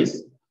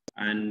PRAs.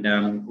 And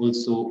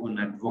also on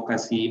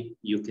advocacy,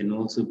 you can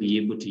also be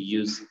able to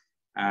use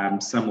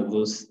some of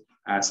those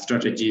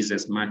strategies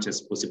as much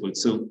as possible.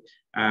 So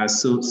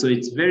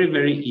it's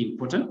very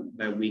important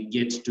that we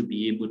get to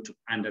be able to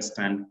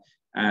understand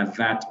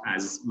that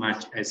as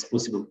much as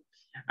possible.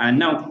 And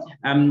now,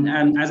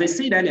 as I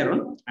said earlier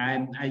on,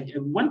 I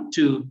want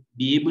to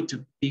be able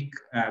to pick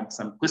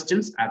some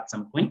questions at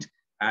some point.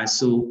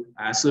 So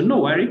no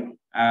worry.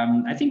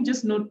 I think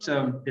just note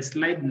the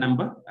slide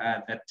number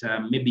that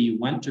maybe you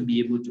want to be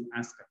able to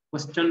ask a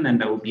question,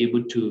 and I will be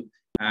able to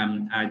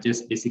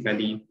just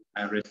basically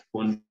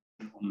respond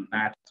on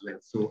that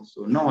as well.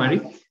 So no worry.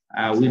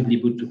 We'll be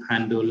able to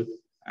handle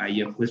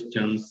your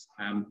questions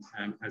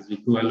as we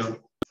go along.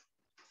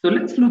 So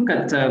let's look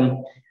at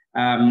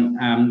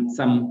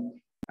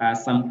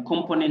some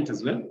component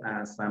as well,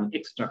 some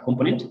extra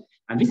component.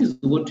 And this is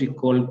what we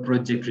call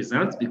project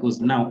results, because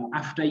now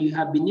after you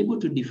have been able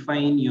to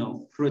define your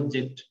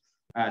project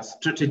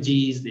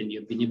strategies and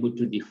you've been able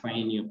to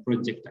define your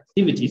project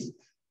activities,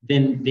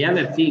 then the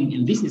other thing,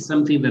 and this is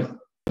something that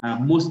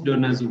most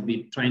donors will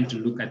be trying to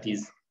look at,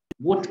 is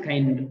what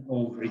kind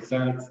of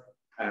results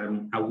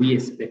are we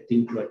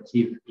expecting to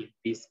achieve in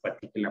this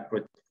particular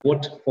project?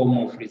 What form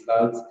of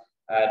results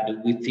do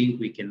we think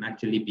we can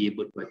actually be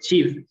able to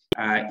achieve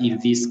in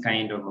this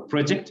kind of a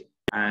project?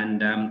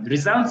 And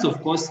results,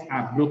 of course,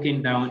 are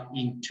broken down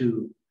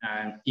into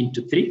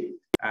three.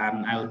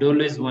 I would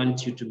always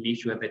want you to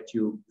make sure that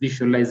you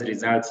visualize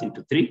results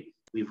into three.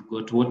 We've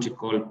got what we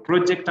call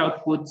project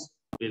outputs,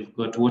 we've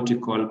got what we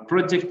call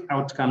project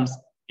outcomes,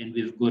 and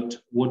we've got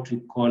what we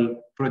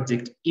call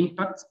project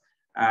impacts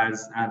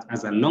as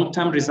a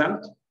long-term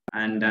result.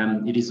 And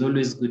it is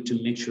always good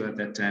to make sure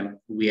that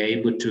we are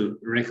able to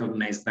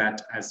recognize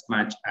that as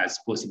much as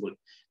possible.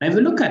 Now, if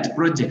we look at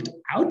project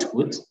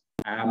output,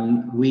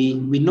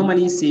 We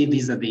normally say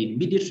these are the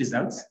immediate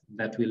results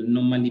that will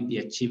normally be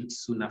achieved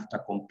soon after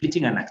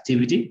completing an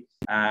activity.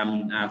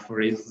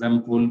 For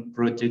example,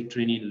 project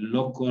training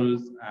local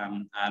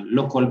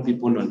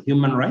people on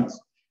human rights.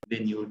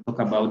 Then you talk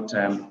about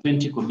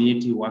 20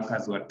 community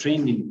workers who are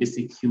trained in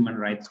basic human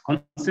rights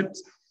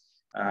concepts.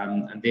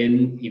 And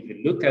then if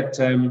you look at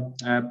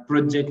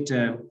project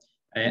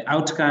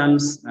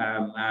outcomes,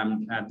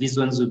 these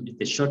ones will be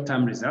the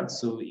short-term results.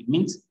 So it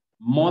means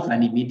more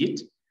than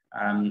immediate.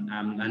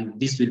 And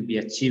this will be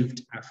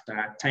achieved after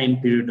a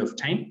time period of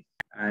time.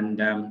 And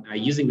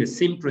using the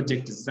same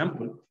project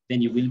example,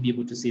 then you will be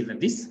able to say that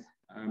this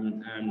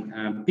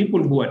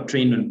people who are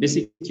trained on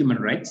basic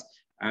human rights,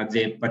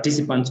 the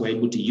participants were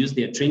able to use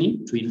their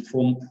training to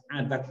inform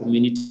other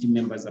community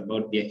members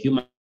about their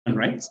human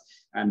rights.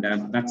 And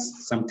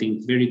that's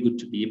something very good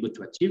to be able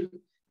to achieve.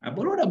 But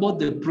what about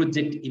the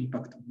project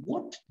impact?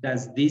 What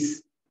does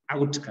this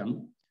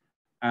outcome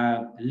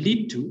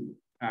lead to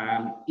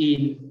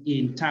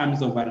in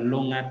terms of a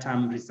longer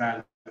term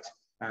result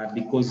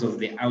because of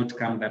the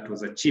outcome that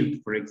was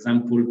achieved? For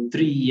example,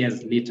 3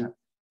 years later,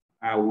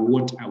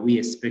 what are we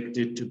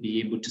expected to be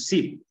able to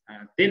see?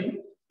 Then,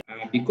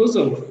 because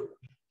of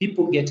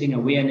people getting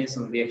awareness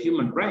of their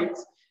human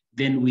rights,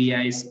 then we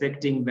are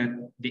expecting that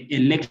the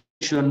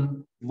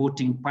election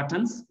voting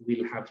patterns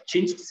will have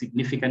changed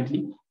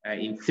significantly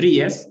in 3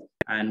 years.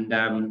 And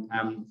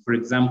for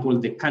example,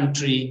 the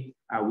country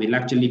will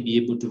actually be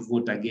able to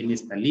vote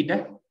against a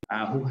leader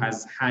who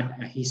has had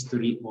a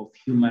history of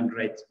human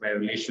rights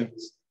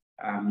violations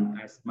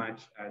as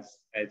much as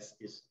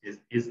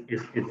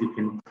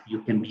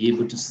you can be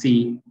able to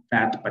see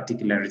that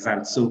particular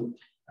result. So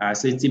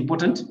it's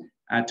important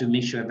to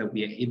make sure that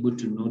we are able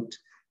to note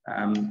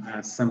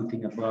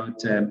something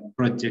about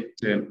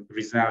project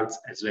results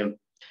as well.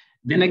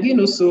 Then again,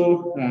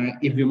 also,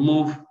 if you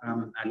move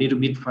a little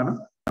bit further,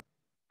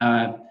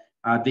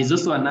 there's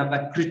also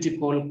another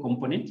critical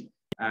component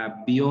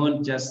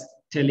beyond just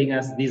telling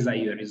us these are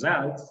your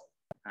results.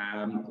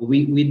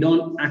 We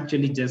don't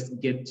actually just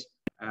get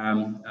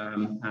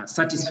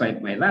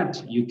satisfied by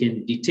that. You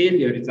can detail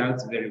your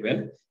results very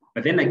well,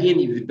 but then again,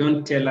 if you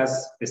don't tell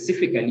us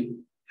specifically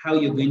how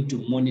you're going to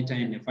monitor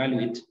and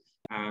evaluate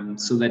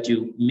so that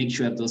you make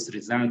sure those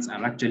results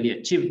are actually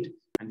achieved.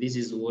 And this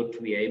is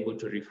what we are able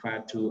to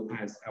refer to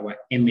as our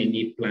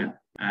M&E plan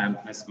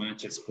as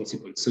much as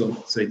possible. So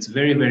it's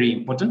very, very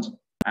important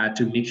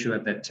to make sure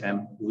that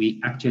we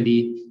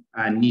actually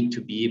need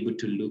to be able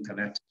to look at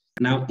that.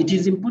 Now, it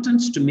is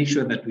important to make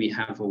sure that we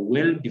have a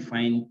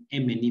well-defined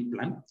M&E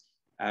plan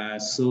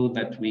so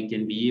that we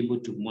can be able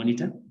to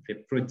monitor the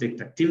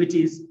project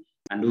activities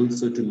and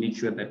also to make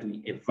sure that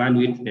we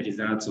evaluate the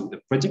results of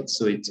the project.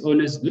 So it's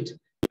always good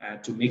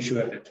to make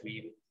sure that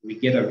we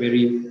get a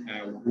very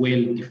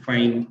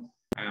well-defined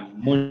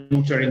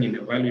monitoring and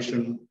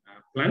evaluation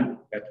plan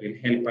that will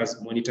help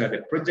us monitor the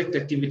project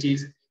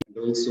activities and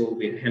also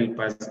will help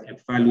us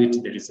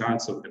evaluate the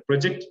results of the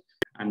project.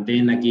 And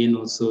then again,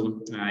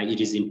 also, it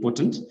is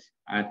important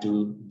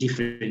to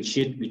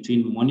differentiate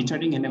between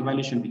monitoring and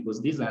evaluation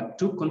because these are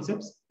two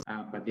concepts,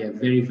 but they are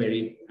very,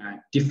 very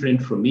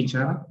different from each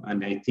other.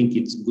 And I think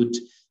it's good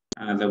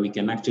that we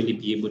can actually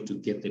be able to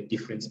get the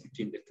difference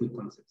between the two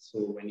concepts. So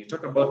when you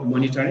talk about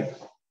monitoring,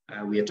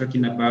 we are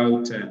talking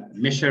about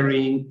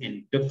measuring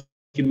and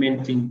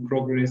documenting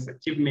progress,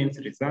 achievements,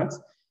 results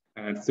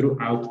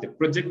throughout the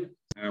project.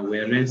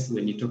 Whereas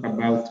when you talk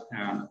about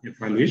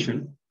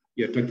evaluation,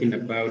 you're talking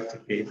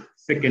about the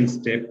second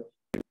step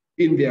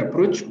in the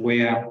approach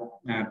where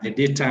the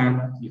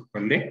data you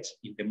collect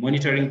in the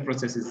monitoring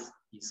process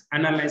is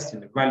analyzed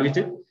and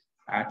evaluated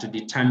to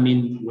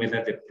determine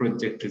whether the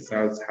project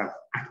results have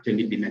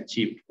actually been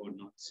achieved or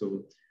not.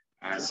 So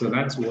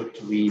that's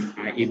what we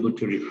are able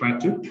to refer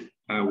to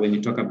when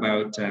you talk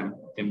about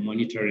the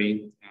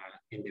monitoring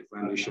and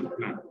evaluation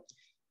plan.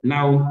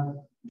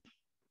 Now,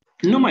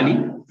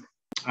 normally,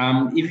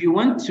 if you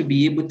want to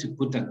be able to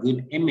put a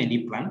good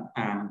M&E plan,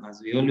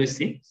 as we always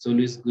say, it's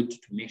always good to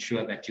make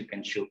sure that you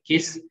can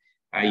showcase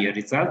your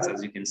results,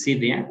 as you can see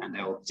there, and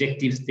our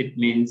objective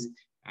statements.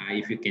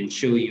 If you can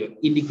show your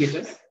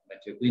indicators that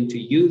you're going to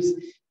use,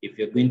 if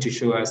you're going to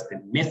show us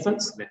the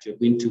methods that you're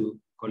going to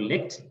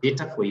collect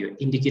data for your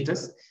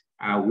indicators,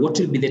 what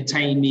will be the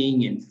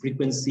timing and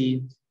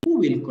frequency, who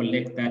will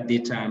collect that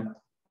data,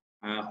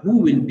 who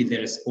will be the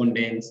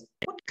respondents,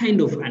 what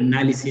kind of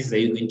analysis are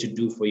you going to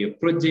do for your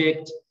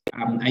project?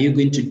 Are you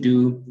going to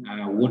do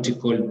what you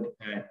call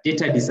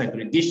data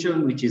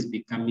disaggregation, which is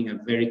becoming a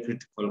very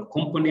critical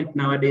component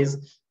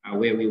nowadays,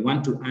 where we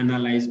want to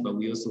analyze, but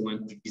we also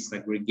want to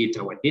disaggregate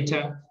our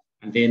data.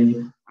 And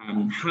then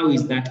how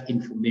is that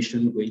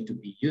information going to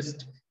be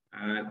used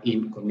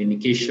in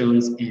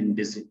communications and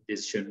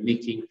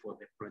decision-making for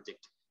the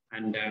project?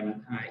 And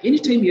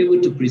anytime you're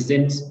able to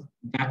present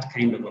that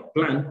kind of a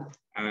plan,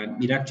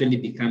 it actually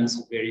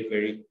becomes very,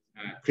 very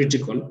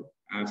critical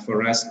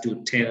for us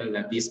to tell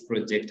that this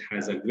project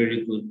has a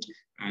very good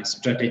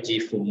strategy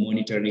for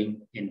monitoring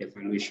and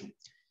evaluation.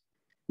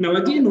 Now,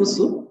 again,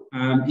 also,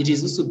 it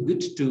is also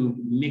good to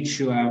make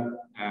sure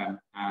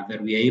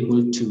that we are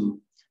able to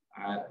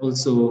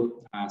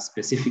also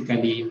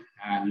specifically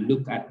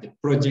look at the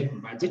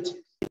project budget,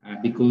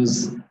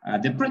 because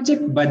the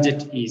project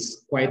budget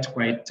is quite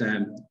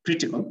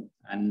critical,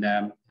 and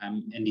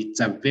it's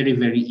a very,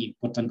 very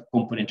important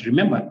component.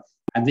 Remember,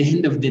 at the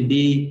end of the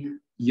day,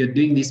 you're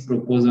doing this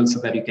proposal so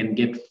that you can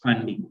get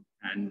funding,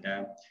 and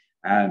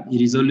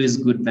it is always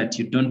good that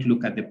you don't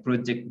look at the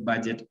project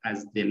budget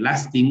as the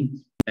last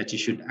thing that you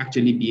should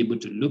actually be able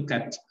to look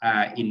at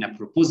in a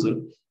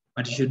proposal,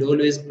 but you should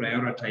always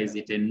prioritize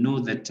it and know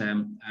that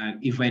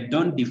if I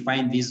don't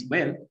define this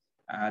well,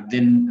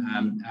 then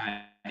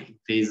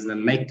there's a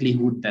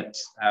likelihood that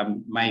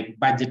my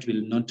budget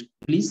will not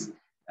please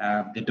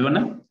the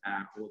donor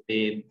or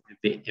the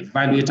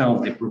evaluator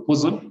of the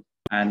proposal.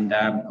 And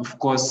of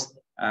course,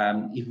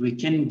 if we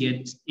can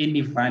get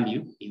any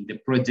value in the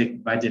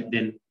project budget,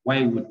 then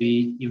why would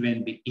we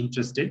even be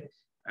interested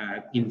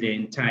in the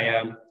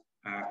entire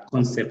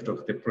concept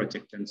of the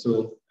project? And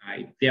so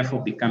it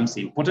therefore becomes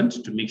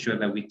important to make sure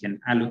that we can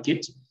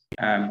allocate,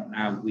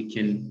 we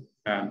can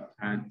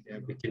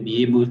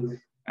be able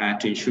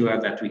to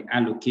ensure that we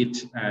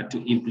allocate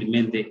to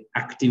implement the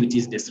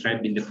activities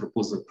described in the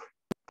proposal.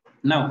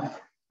 Now,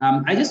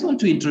 I just want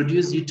to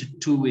introduce you to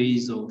two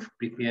ways of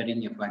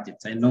preparing your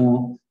budgets. I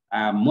know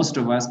most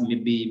of us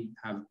maybe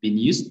have been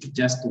used to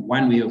just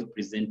one way of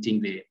presenting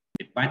the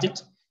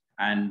budget.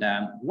 And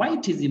why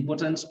it is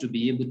important to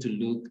be able to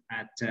look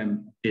at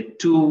the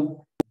two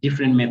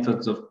different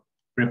methods of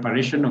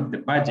preparation of the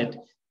budget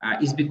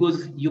is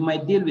because you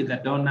might deal with a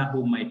donor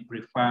who might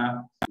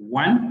prefer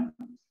one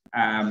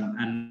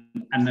and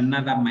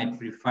another might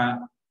prefer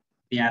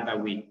the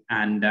other way.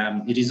 And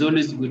it is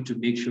always good to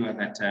make sure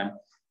that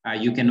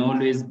you can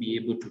always be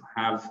able to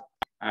have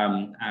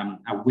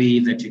a way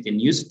that you can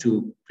use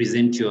to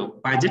present your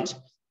budget.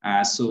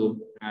 So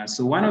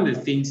one of the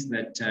things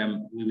that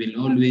we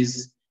will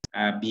always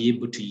be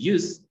able to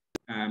use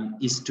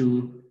is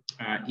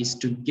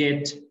to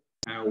get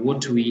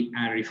what we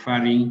are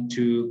referring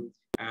to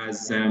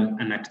as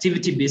an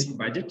activity-based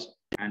budget.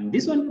 And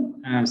this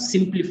one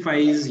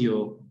simplifies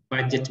your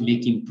budget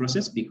making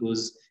process,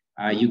 because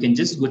you can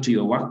just go to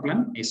your work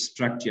plan,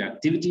 extract your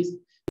activities,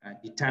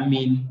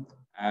 determine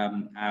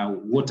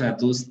what are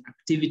those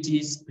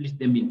activities, split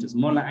them into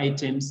smaller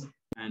items,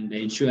 and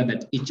ensure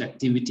that each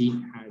activity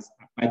has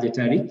a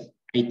budgetary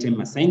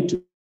item assigned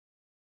to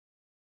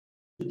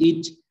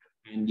it,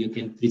 and you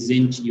can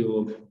present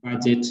your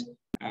budget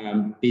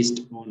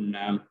based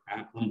on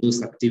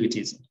those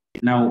activities.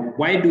 Now,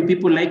 why do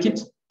people like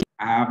it?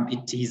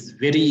 It is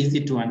very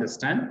easy to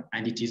understand,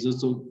 and it is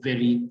also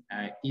very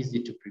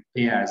easy to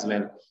prepare as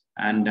well.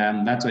 And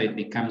that's why it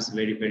becomes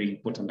very, very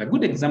important. A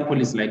good example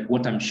is like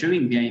what I'm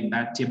showing there in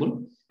that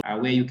table,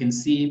 where you can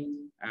see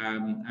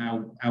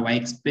our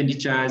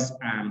expenditures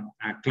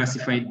are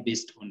classified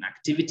based on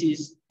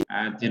activities.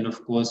 Then,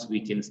 of course,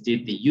 we can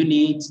state the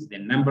units, the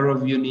number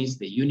of units,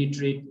 the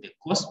unit rate, the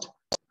cost.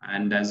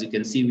 And as you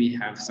can see, we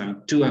have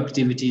some two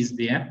activities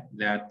there.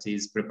 That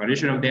is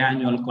preparation of the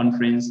annual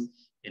conference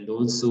and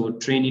also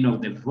training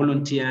of the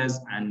volunteers,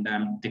 and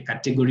the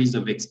categories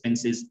of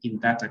expenses in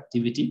that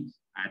activity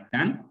are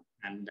done.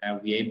 And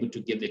we are able to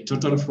get the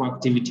total for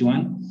activity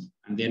one,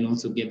 and then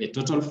also get the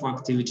total for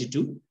activity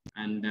two.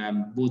 And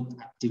both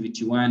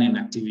activity one and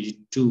activity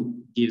two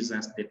gives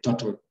us the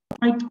total.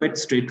 Quite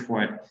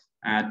straightforward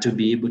to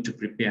be able to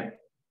prepare.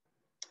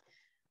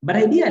 But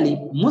ideally,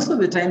 most of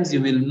the times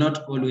you will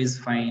not always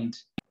find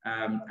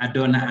a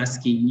donor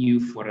asking you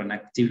for an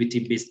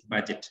activity-based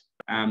budget.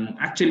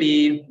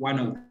 Actually, one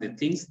of the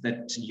things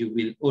that you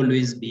will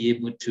always be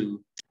able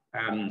to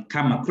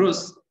come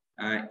across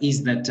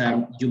is that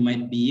you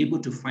might be able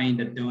to find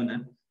a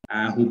donor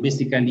who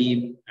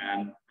basically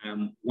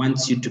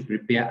wants you to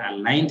prepare a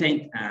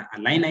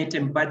line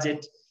item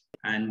budget.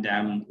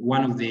 And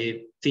one of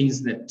the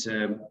things that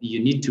you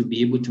need to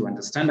be able to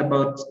understand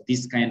about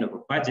this kind of a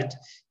budget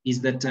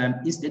is that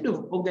instead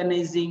of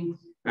organizing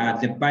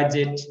the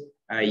budget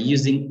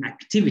using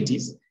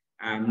activities,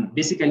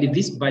 basically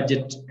this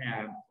budget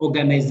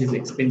organizes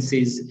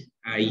expenses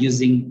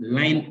using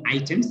line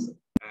items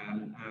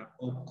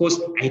or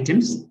cost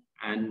items,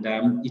 and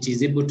it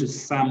is able to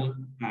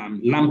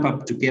lump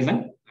up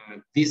together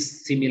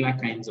these similar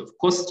kinds of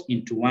costs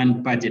into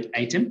one budget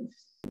item.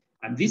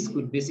 And this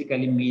could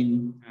basically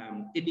mean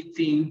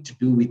anything to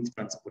do with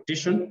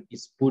transportation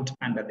is put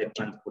under the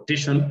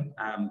transportation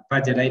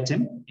budget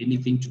item.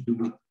 Anything to do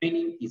with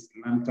training is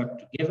lumped up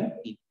together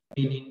in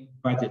training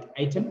budget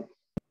item.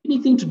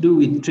 Anything to do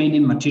with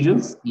training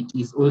materials, it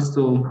is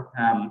also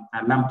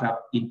lumped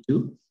up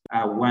into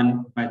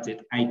one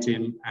budget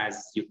item,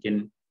 as you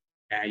can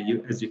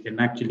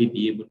actually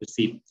be able to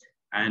see.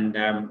 And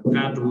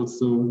that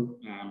also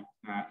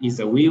is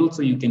a way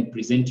also you can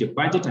present your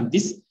budget. And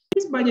this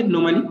budget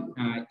normally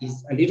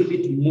is a little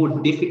bit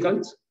more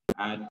difficult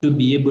to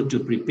be able to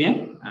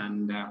prepare,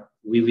 and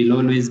we will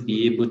always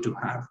be able to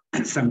have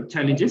some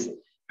challenges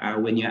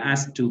when you're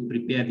asked to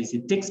prepare this.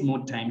 It takes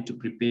more time to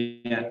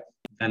prepare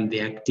than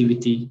the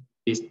activity-based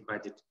based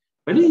budget.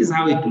 But this is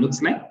how it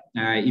looks like.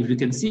 If you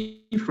can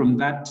see from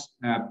that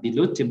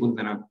below table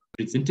that I've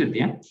presented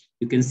there,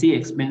 you can see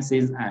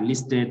expenses are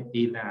listed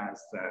either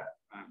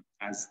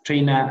as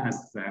trainer, as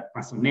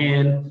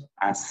personnel,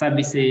 as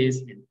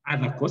services, and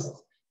other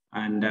costs.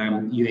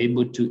 And you're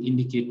able to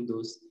indicate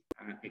those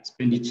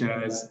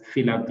expenditures,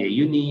 fill out their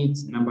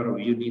units, number of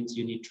units,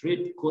 unit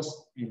rate,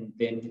 cost, and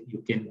then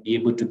you can be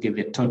able to get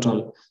the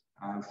total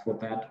for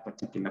that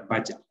particular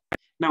budget.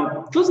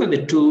 Now, those are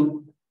the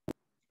two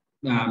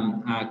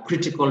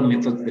critical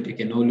methods that you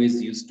can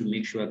always use to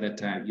make sure that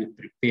you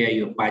prepare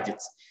your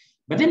budgets.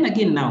 But then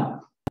again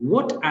now,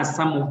 what are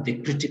some of the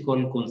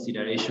critical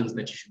considerations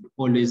that you should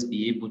always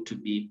be able to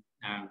be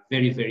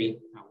very, very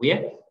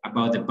aware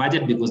about the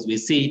budget? Because we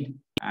said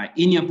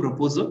in your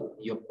proposal,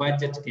 your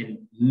budget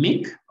can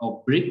make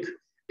or break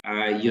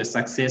your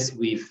success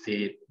with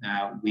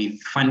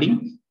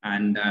funding.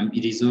 And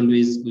it is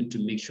always good to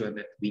make sure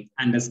that we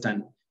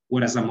understand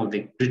what are some of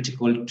the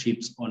critical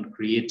tips on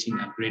creating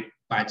a great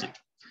budget.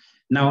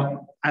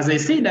 Now, as I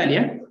said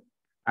earlier,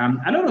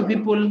 a lot of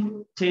people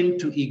tend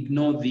to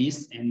ignore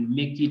this and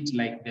make it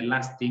like the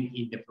last thing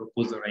in the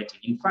proposal writing.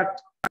 In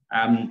fact,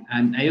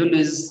 and I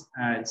always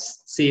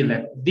say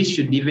that this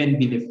should even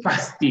be the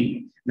first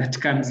thing that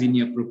comes in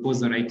your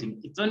proposal writing.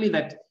 It's only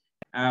that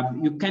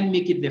you can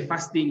make it the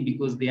first thing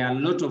because there are a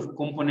lot of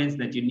components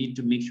that you need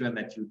to make sure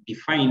that you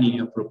define in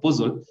your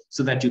proposal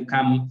so that you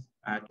come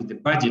to the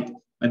budget.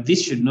 But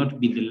this should not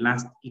be the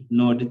last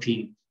ignored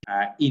thing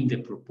in the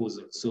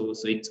proposal. So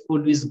it's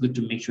always good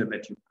to make sure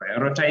that you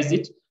prioritize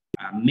it.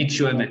 Make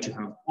sure that you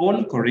have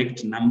all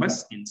correct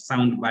numbers in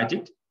sound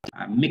budget.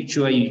 Make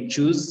sure you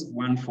choose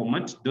one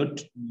format, don't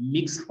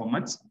mix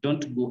formats,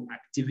 don't go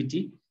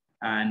activity,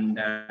 and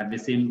at the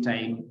same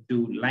time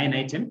do line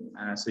item.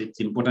 So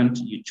it's important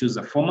you choose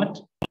a format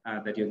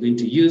that you're going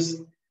to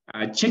use.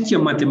 Check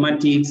your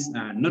mathematics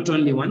not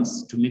only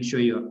once to make sure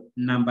your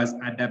numbers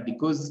add up,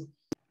 because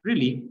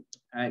really,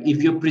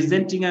 if you're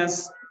presenting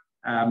us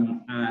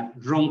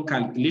wrong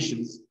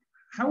calculations,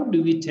 how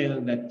do we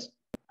tell that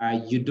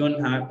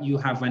you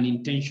have an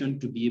intention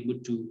to be able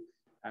to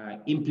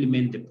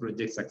implement the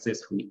project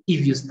successfully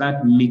if you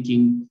start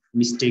making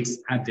mistakes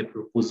at the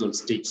proposal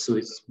stage? So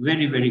it's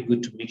very, very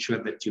good to make sure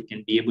that you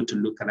can be able to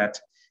look at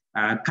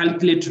that,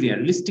 calculate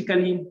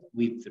realistically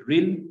with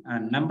real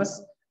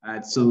numbers,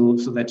 so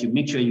that you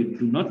make sure you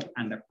do not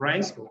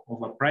underprice or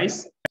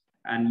overprice,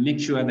 and make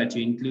sure that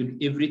you include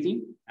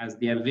everything, as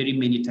there are very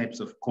many types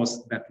of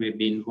costs that will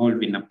be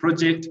involved in a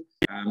project.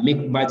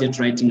 Make budget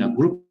writing a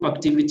group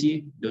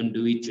activity. Don't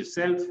do it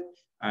yourself.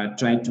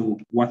 Try to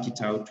work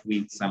it out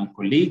with some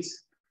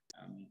colleagues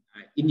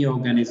in your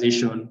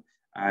organization.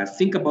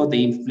 Think about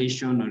the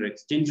inflation or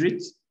exchange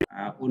rates.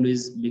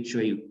 Always make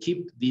sure you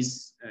keep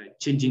these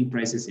changing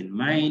prices in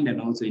mind, and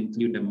also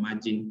include a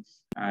margin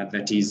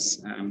that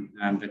is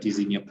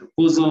in your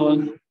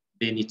proposal.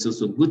 Then it's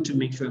also good to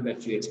make sure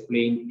that you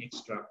explain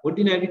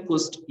extraordinary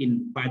cost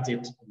in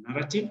budget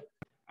narrative.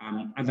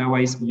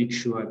 Otherwise, make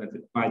sure that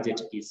the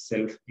budget is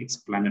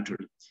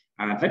self-explanatory.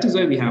 That is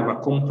why we have a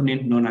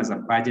component known as a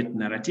budget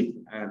narrative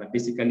that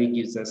basically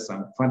gives us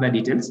some further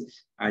details,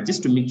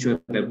 just to make sure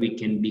that we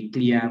can be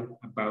clear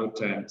about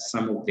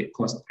some of the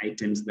cost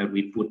items that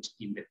we put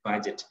in the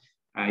budget.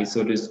 It's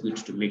always good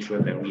to make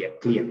sure that we are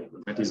clear.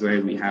 That is why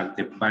we have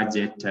the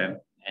budget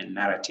and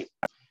narrative.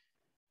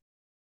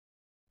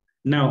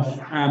 Now,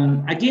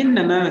 again,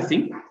 another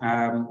thing,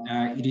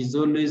 it is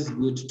always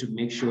good to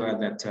make sure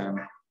that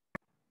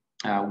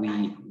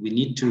we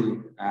need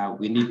to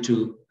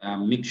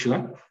make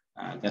sure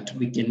that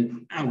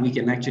we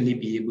can actually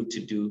be able to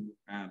do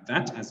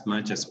that as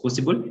much as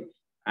possible.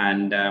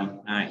 And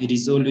it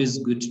is always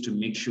good to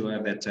make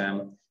sure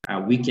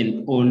that we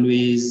can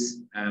always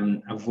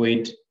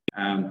avoid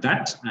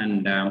that.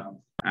 And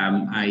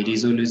it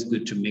is always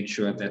good to make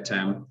sure that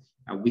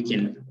we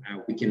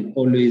can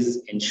always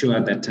ensure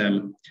that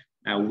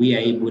we are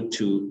able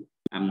to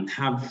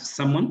have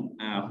someone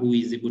who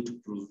is able to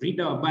proofread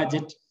our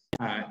budget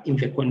in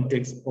the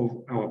context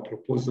of our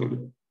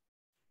proposal.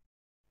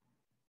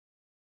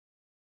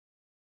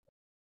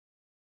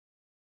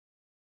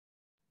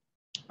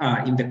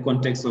 In the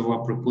context of our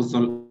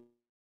proposal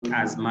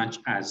as much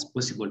as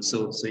possible.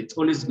 So it's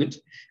always good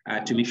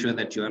to make sure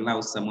that you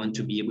allow someone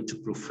to be able to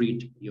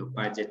proofread your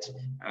budget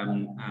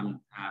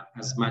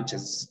as much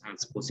as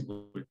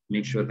possible.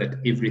 Make sure that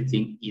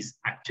everything is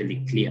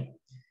actually clear.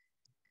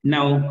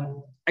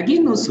 Now,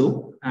 again,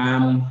 also,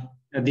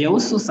 there are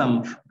also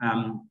some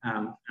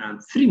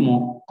three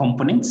more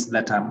components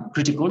that are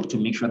critical to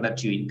make sure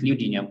that you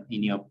include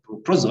in your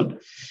proposal.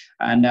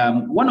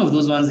 And one of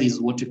those ones is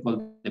what we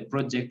call the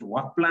project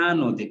work plan,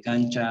 or the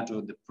Gantt chart,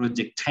 or the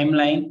project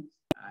timeline.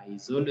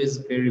 It's always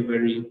very,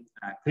 very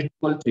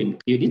critical to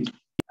include it.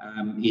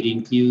 It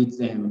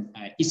includes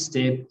each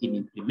step in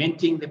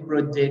implementing the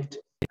project,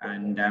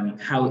 and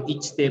how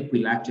each step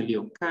will actually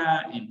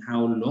occur, and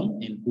how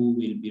long, and who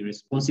will be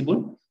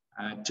responsible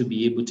to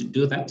be able to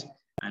do that.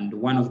 And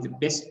one of the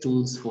best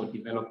tools for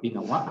developing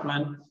a work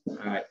plan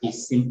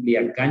is simply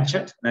a Gantt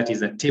chart. That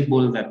is a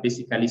table that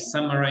basically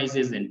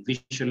summarizes and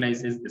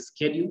visualizes the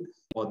schedule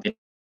or the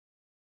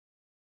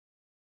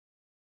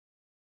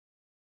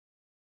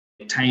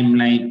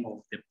timeline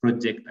of the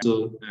project.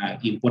 So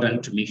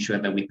important to make sure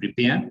that we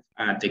prepare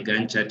the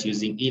Gantt chart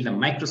using either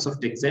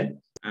Microsoft Excel,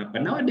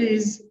 but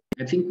nowadays,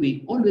 I think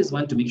we always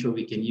want to make sure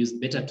we can use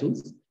better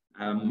tools.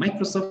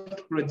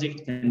 Microsoft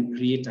Project can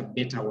create a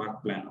better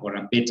work plan or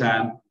a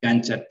better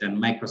Gantt chart than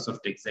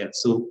Microsoft Excel.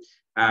 So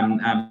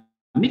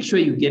make sure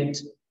you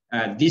get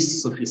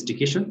this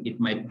sophistication. It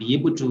might be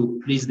able to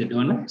please the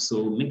donor.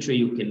 So make sure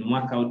you can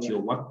work out your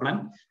work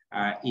plan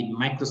in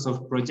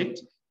Microsoft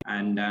Project.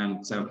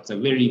 And so it's a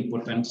very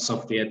important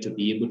software to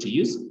be able to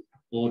use.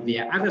 Or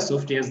there are other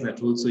softwares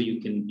that also you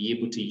can be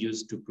able to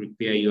use to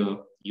prepare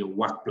your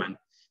work plan.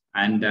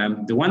 And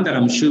the one that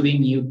I'm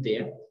showing you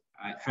there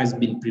has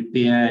been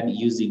prepared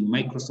using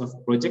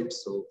Microsoft Project.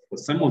 So for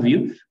some of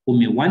you who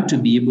may want to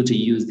be able to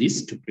use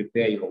this to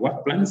prepare your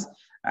work plans,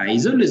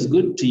 it's always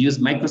good to use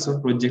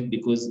Microsoft Project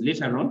because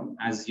later on,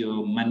 as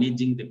you're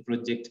managing the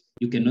project,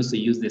 you can also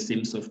use the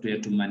same software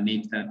to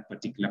manage that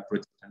particular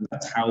project. And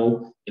that's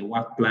how the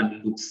work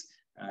plan looks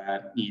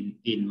in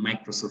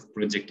Microsoft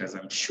Project, as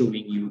I'm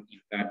showing you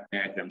in that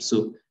diagram.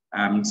 So,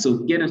 so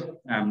get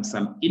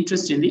some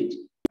interest in it,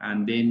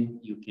 and then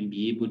you can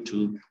be able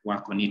to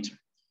work on it.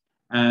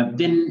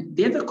 Then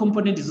the other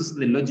component is also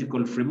the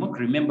logical framework.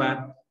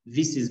 Remember,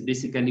 this is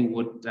basically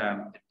what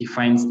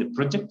defines the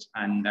project,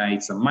 and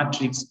it's a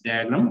matrix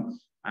diagram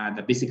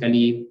that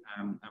basically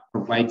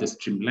provides a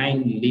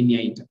streamlined linear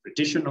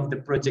interpretation of the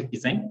project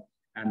design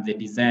and the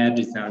desired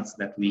results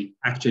that we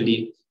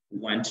actually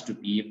want to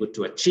be able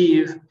to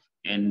achieve.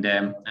 And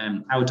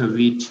out of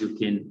it, you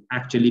can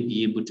actually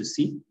be able to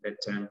see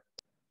that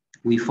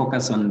we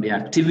focus on the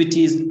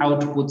activities,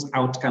 outputs,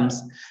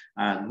 outcomes,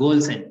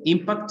 goals, and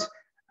impact.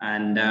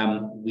 And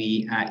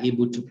we are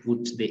able to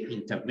put the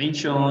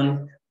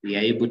intervention, we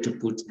are able to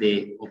put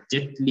the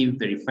objectively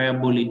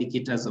verifiable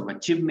indicators of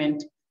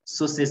achievement,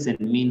 sources and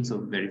means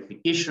of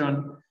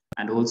verification,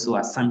 and also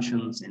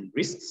assumptions and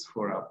risks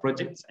for our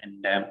projects.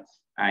 And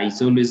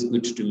it's always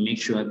good to make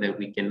sure that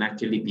we can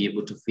actually be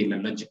able to fill a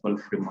logical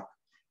framework.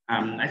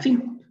 I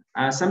think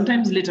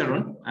sometimes later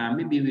on,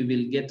 maybe we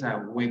will get a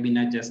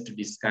webinar just to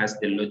discuss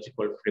the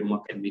logical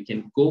framework, and we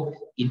can go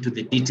into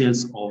the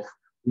details of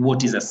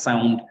what is a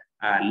sound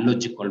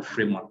logical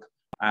framework.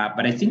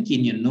 But I think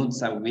in your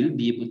notes, I will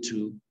be able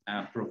to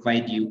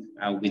provide you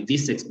with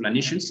this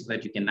explanation so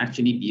that you can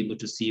actually be able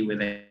to see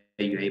whether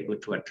you're able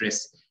to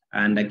address.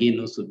 And again,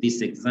 also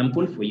this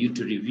example for you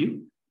to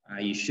review.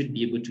 You should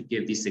be able to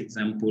get this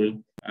example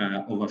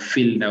of a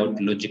filled out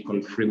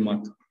logical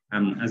framework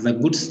as a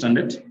good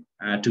standard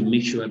to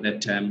make sure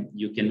that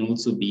you can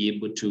also be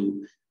able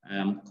to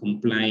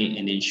comply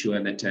and ensure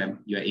that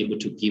you are able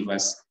to give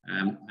us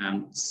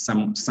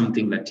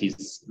something that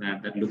is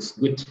that looks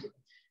good.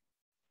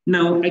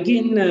 Now,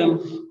 again,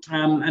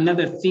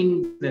 another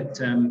thing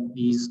that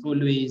is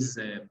always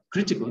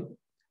critical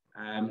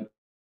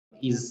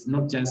is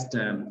not just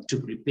to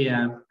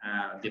prepare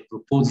the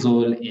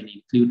proposal and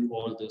include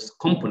all those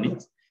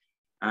components,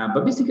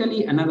 but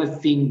basically another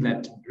thing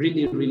that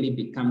really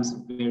becomes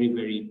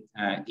very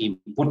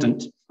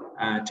important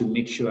to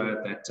make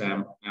sure that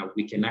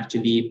we can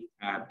actually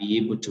be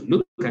able to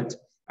look at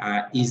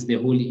is the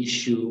whole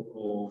issue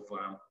of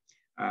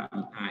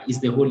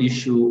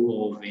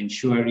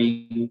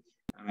ensuring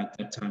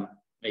that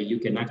you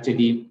can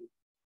actually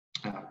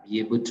be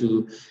able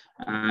to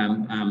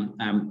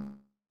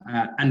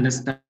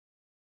understand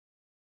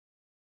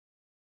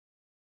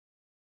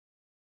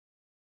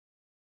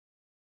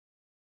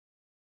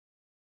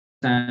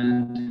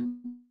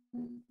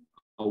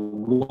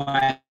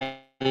why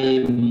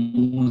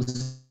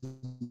most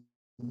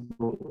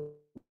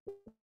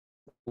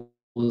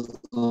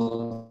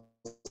proposals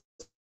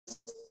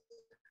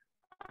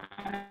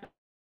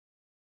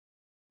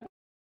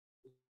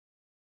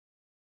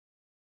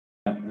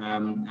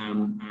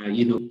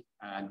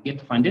get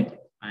funded,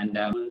 and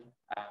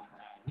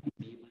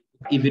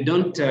if you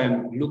don't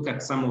look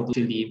at some of those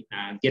really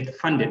get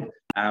funded,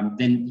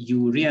 then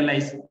you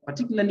realize,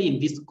 particularly in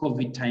these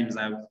COVID times,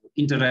 I've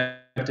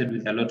interacted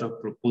with a lot of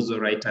proposal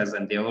writers,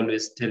 and they're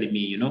always telling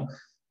me,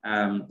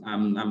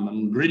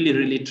 I'm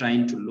really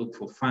trying to look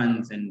for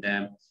funds, and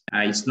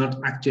it's not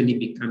actually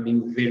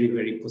becoming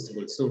very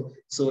possible. So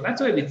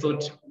that's why we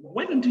thought,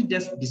 why don't we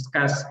just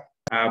discuss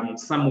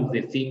some of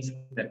the things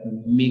that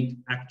make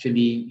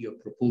actually your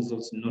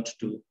proposals not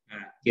to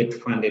get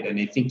funded. And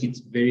I think it's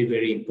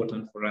very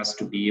important for us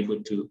to be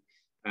able to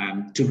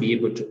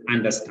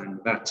understand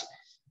that.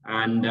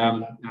 And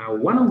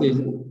one of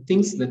the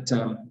things that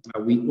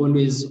we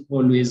always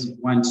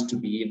want to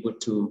be able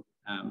to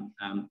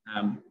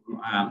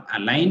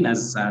align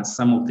as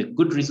some of the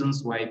good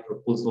reasons why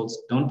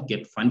proposals don't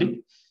get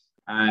funded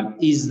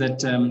is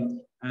that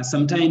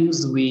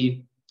sometimes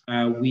we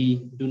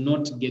do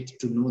not get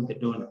to know the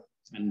donor.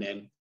 And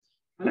a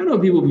lot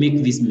of people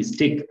make this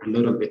mistake a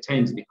lot of the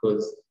times,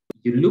 because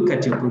you look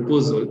at your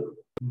proposal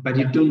but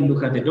you don't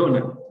look at the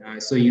donor.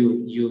 So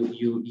you're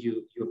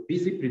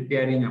busy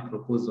preparing a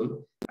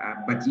proposal,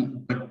 but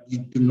you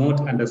do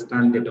not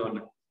understand the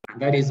donor.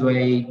 And that is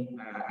why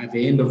at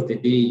the end of the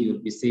day, you'll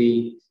be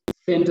saying,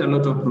 sent a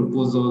lot of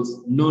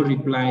proposals, no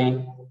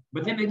reply.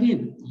 But then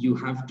again, you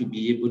have to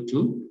be able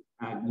to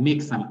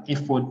make some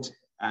effort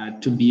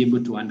to be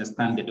able to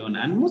understand the donor.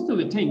 And most of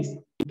the times,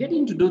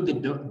 getting to know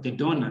the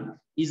donor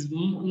is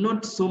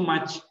not so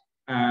much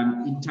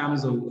in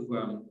terms of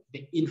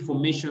the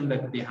information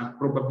that they have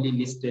probably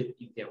listed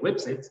in their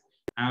websites,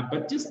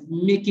 but just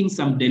making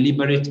some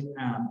deliberate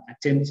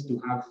attempts to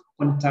have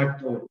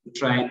contact or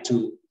try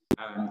to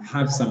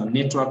have some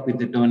network with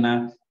the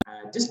donor,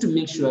 just to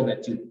make sure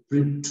that you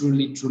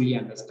truly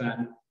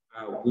understand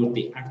what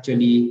they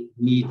actually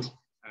need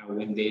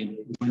when they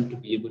want to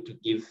be able to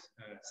give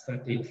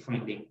certain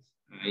funding.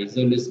 It's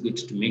always good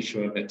to make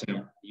sure that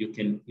you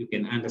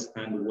can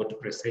understand what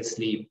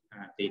precisely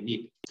they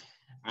need.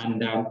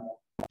 And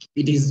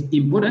it is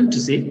important to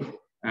say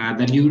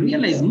that you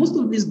realize most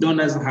of these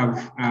donors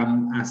have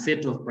a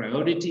set of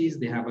priorities,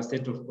 they have a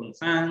set of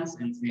concerns,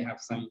 and they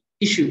have some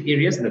issue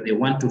areas that they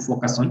want to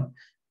focus on.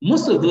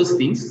 Most of those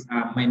things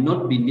might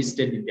not be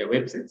listed in their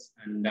websites.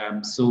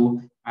 And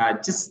so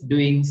just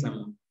doing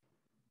some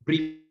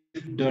brief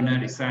donor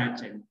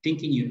research and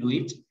thinking you know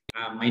it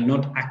might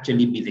not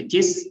actually be the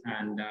case.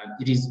 And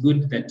it is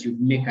good that you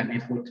make an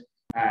effort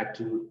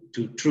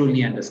to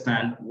truly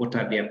understand what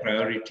are their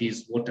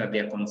priorities, what are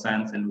their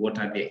concerns, and what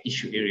are their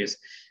issue areas.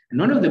 And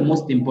one of the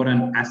most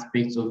important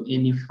aspects of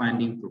any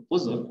funding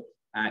proposal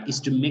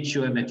is to make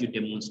sure that you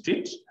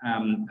demonstrate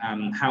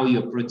how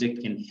your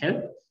project can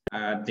help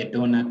the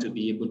donor to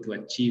be able to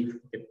achieve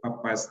the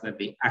purpose that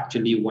they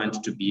actually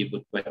want to be able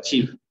to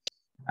achieve.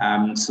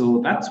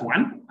 So that's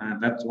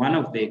one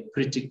of the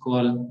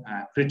critical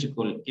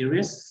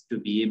areas to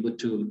be able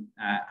to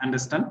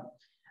understand.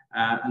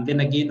 And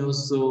then again,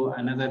 also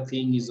another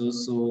thing is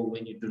also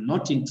when you do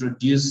not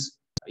introduce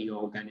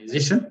your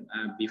organization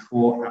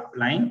before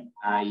applying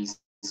is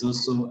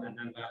also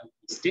another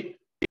mistake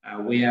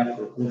where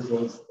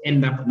proposals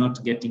end up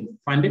not getting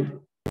funded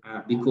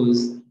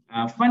because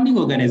funding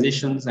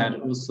organizations are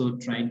also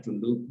trying to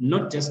look,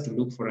 not just to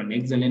look for an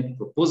excellent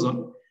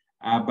proposal,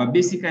 but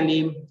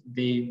basically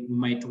they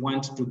might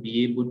want to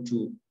be able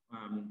to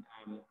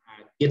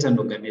get an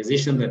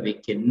organization that they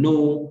can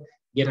know,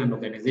 get an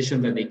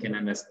organization that they can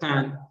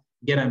understand,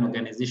 get an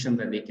organization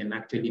that they can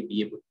actually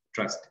be able to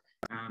trust.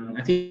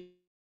 I think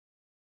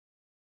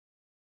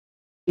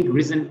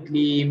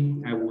recently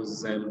I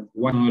was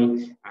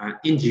one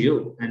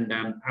NGO, and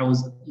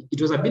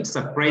it was a bit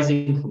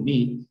surprising for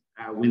me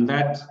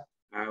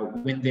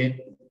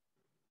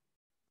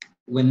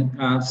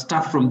when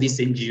staff from this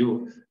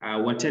NGO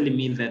were telling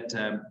me that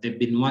they've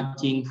been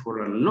working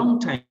for a long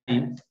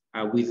time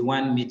with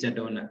one major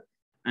donor.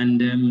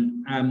 And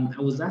I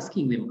was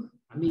asking them,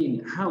 I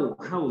mean,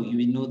 how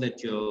you know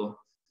that your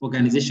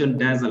organization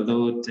does a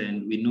lot,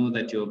 and we know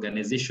that your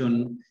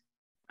organization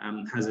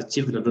has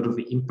achieved a lot of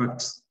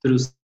impact through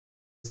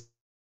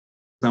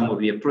some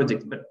of your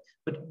projects, but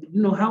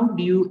you know, how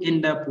do you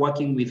end up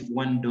working with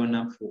one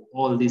donor for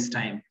all this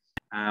time,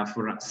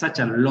 for such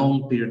a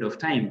long period of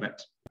time?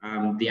 But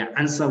their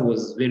answer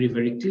was very,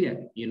 very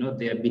clear. You know,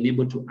 they have been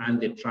able to earn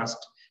the trust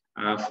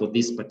for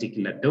this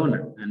particular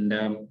donor, and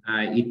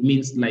it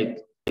means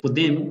like for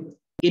them,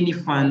 any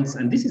funds,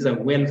 and this is a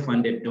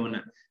well-funded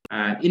donor,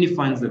 any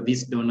funds that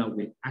this donor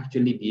will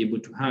actually be able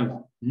to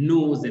have,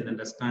 knows and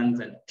understands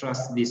and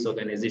trusts this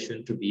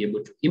organization to be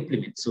able to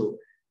implement. So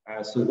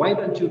why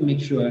don't you make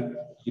sure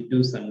you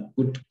do some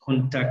good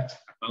contact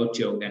about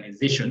your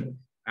organization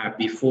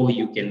before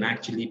you can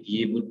actually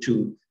be able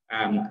to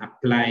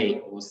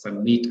apply or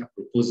submit a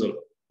proposal.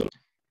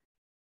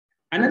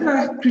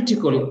 Another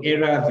critical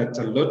area that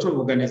a lot of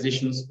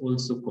organizations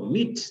also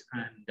commit,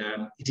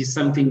 and it is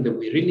something that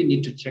we really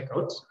need to check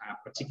out,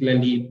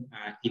 particularly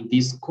in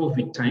these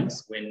COVID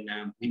times when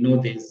we know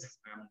there's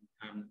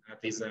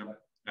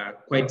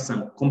quite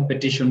some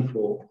competition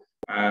for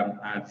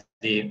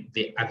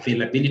the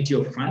availability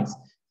of funds,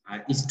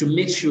 is to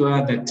make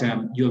sure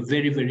that you're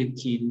very, very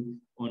keen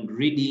on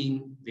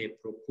reading the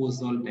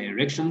proposal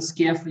directions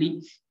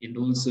carefully and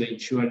also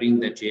ensuring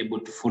that you're able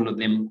to follow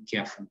them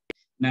carefully.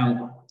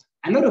 Now,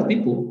 a lot of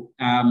people,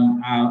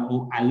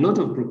 or a lot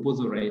of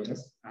proposal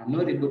writers are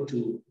not able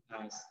to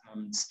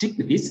stick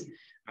with this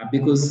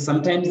because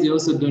sometimes they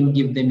also don't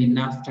give them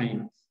enough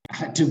time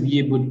to be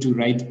able to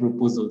write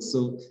proposals.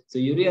 So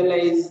you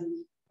realize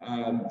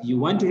you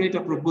want to write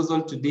a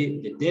proposal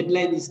today, the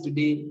deadline is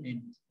today,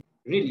 and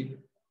really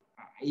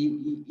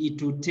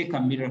it will take a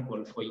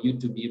miracle for you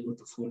to be able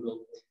to follow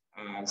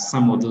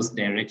some of those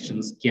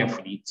directions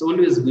carefully. It's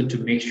always good to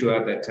make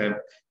sure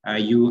that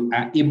you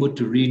are able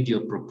to read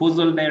your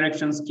proposal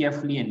directions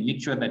carefully and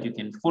make sure that you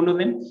can follow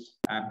them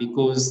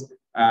because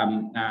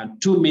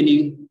too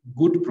many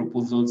good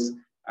proposals,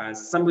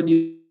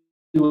 somebody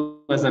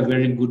who has a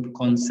very good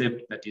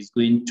concept that is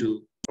going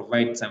to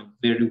provide some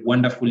very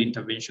wonderful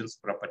interventions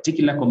for a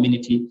particular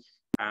community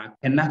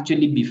can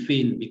actually be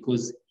failed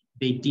because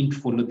they didn't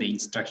follow the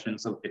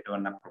instructions of the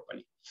donor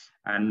properly.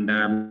 And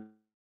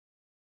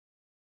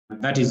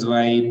that is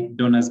why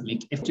donors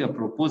make a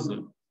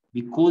proposal.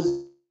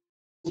 Because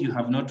you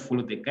have not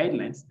followed the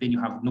guidelines, then you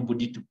have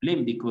nobody to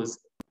blame, because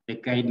the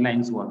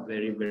guidelines were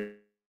very, very,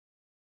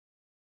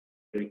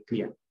 very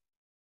clear.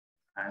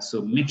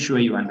 So make sure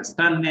you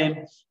understand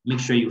them, make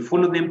sure you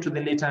follow them to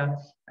the letter,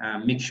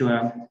 make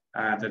sure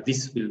that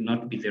this will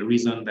not be the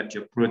reason that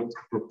your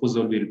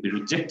proposal will be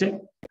rejected.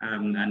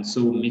 And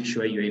so make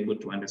sure you're able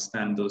to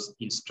understand those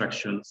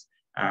instructions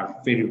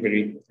very,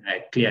 very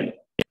clearly.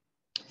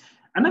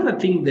 Another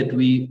thing that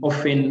we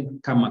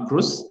often come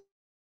across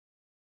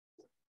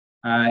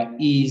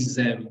is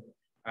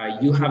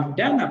you have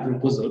done a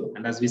proposal,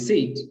 and as we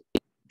said,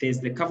 there's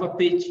the cover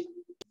page,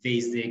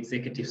 there's the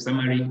executive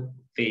summary,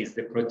 there's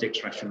the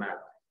project rationale.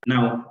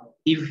 Now,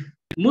 if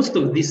most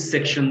of these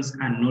sections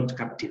are not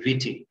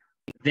captivating,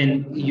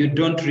 then you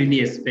don't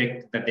really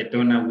expect that the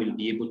donor will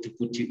be able to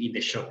put you in the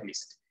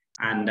shortlist.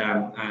 And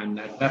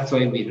that's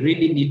why we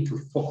really need to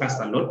focus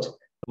a lot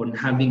on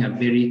having a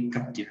very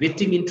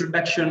captivating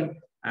introduction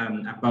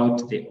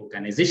about the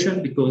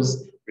organization,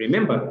 because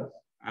remember,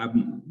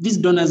 these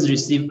donors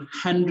receive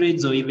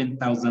hundreds or even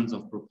thousands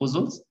of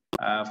proposals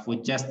for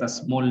just a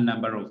small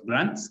number of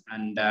grants.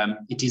 And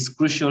it is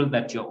crucial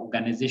that your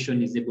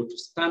organization is able to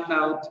stand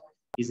out,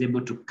 is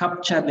able to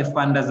capture the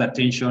funders'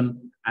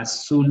 attention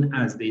as soon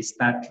as they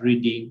start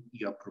reading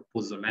your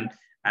proposal.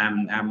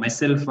 And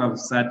myself, I've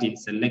sat in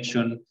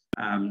selection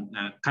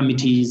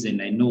committees,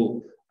 and I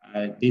know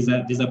there's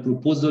a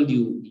proposal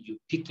you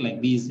pick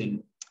like this,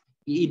 and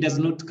it does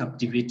not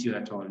captivate you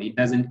at all. It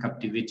doesn't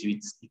captivate you.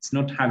 It's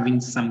not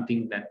having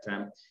something that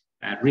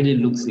really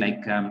looks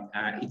like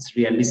it's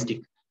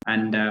realistic.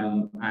 And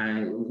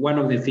one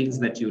of the things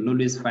that you'll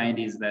always find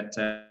is that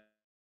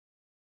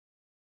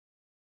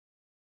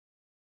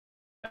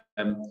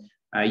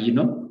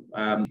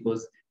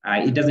because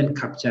it doesn't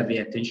capture the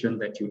attention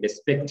that you'd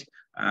expect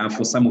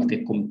for some of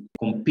the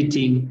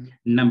competing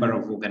number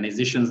of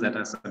organizations that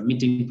are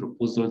submitting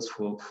proposals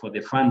for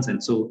the funds.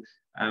 And so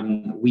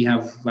we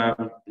have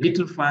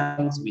little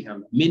funds, we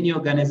have many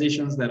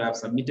organizations that have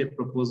submitted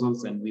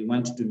proposals, and we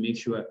want to make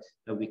sure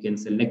that we can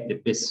select the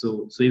best.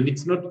 So if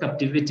it's not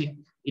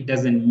captivating, it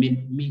doesn't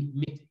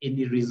meet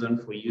any reason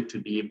for you to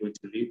be able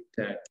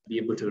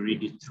to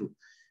read it through.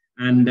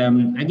 And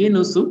again,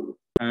 also,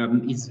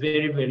 it's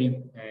very,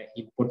 very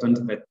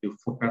important that you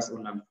focus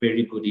on a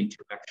very good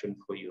introduction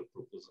for your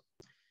proposal.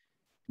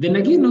 Then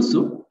again,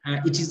 also,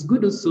 it is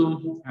good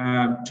also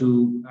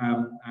to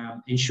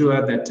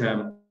ensure that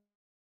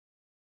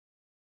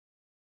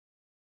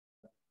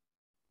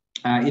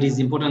it is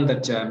important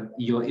that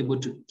you're able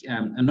to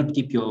not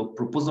keep your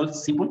proposal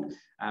simple,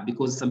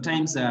 because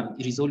sometimes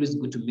it is always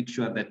good to make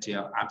sure that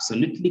you're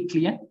absolutely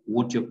clear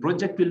what your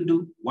project will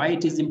do, why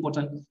it is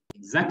important,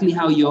 exactly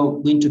how you're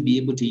going to be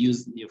able to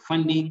use your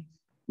funding,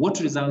 what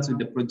results will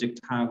the project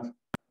have,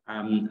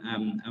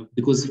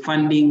 because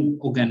funding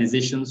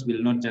organizations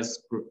will not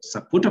just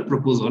support a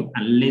proposal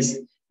unless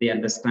they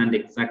understand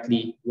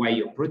exactly why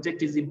your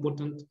project is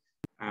important,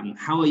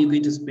 how are you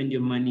going to spend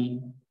your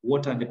money,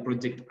 what are the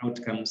project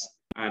outcomes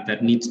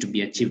that needs to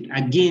be achieved.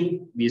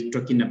 Again, we're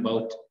talking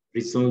about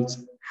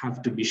results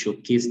have to be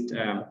showcased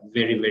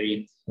very,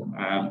 very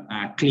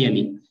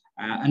clearly.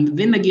 And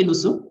then again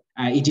also,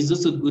 it is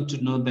also good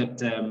to know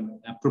that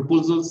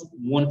proposals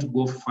won't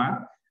go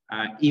far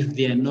if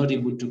they are not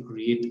able to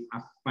create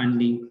a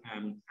funding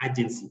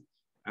agency.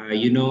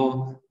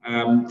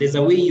 There's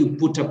a way you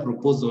put a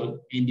proposal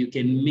and you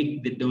can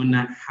make the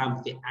donor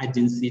have the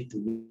agency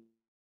to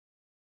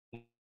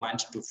want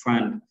to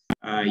fund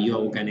your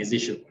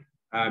organization.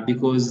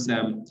 Because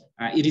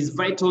it is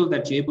vital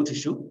that you're able to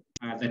show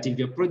that if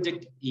your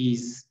project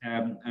is,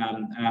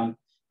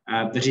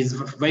 that is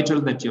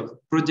vital that your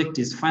project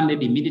is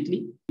funded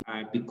immediately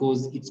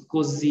because it's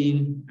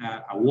causing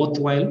a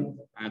worthwhile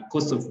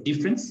cost of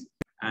difference.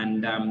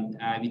 And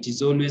it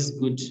is always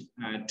good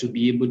to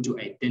be able to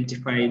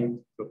identify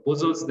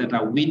proposals that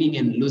are winning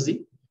and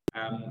losing,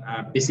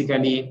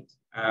 basically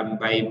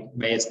by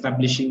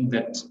establishing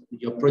that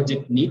your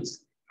project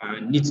needs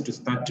to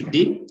start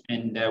today,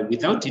 and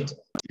without it,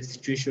 the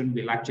situation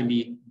will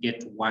actually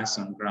get worse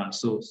on ground.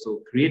 So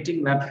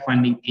creating that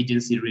funding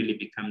agency really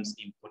becomes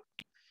important.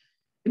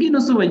 Again,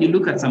 also when you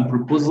look at some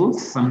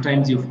proposals,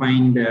 sometimes you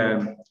find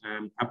a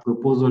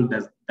proposal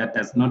that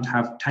does not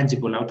have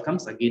tangible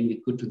outcomes. Again,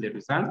 we go to the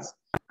results,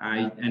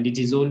 and it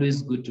is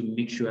always good to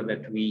make sure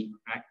that we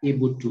are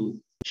able to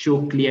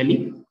show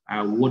clearly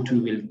what we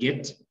will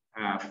get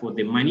for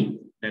the money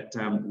that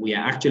we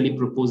are actually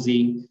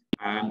proposing.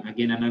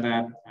 Again,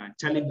 another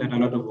challenge that a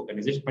lot of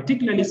organizations,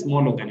 particularly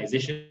small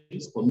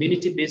organizations,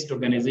 community-based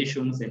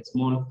organizations and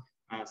small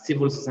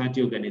civil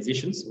society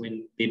organizations,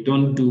 when they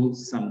don't do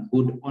some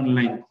good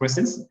online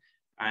presence.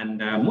 And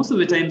most of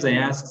the times I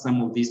ask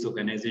some of these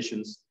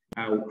organizations,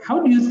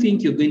 how do you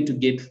think you're going to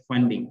get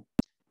funding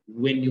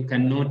when you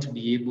cannot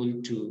be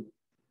able to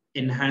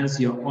enhance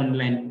your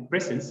online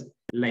presence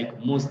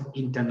like most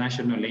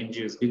international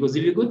NGOs, because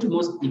if you go to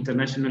most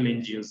international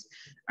NGOs,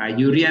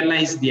 you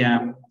realize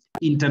their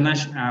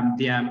international,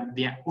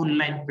 their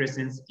online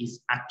presence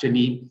is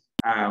actually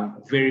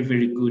very,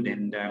 very good.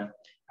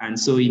 And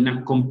so in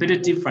a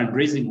competitive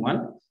fundraising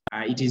one,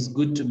 it is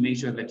good to make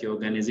sure that your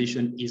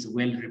organization is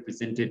well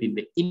represented in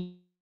the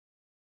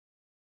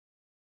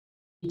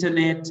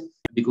internet,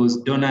 because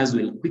donors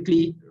will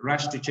quickly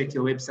rush to check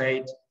your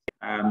website.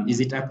 Is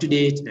it up to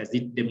date? Does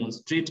it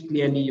demonstrate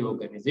clearly your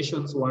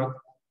organization's work?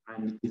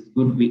 And it's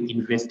good we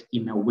invest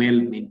in a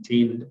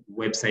well-maintained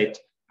website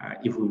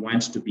if we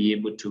want to be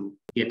able to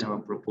get our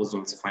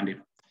proposals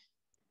funded.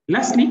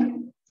 Lastly,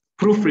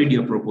 proofread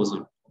your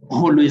proposal.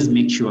 Always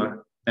make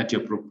sure that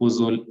your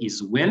proposal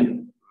is well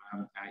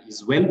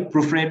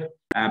proofread,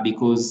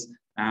 because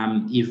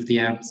if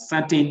there are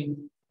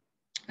certain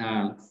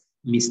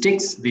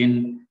mistakes,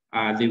 then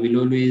they will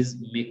always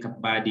make a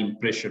bad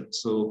impression.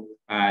 So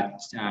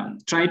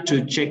try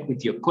to check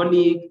with your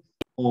colleague,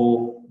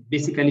 or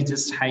basically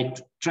just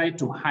try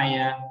to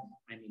hire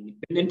an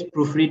independent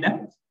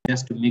proofreader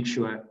just to make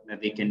sure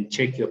that they can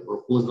check your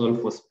proposal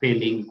for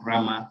spelling,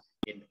 grammar,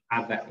 and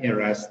other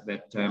errors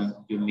that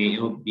you may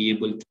not be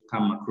able to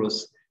come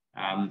across.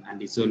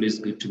 And it's always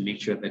good to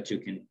make sure that you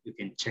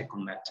can check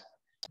on that.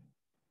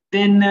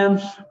 Then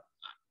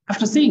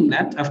after saying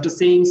that, after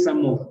saying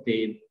some of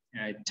the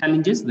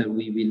challenges that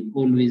we will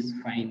always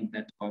find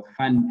that our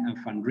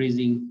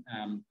fundraising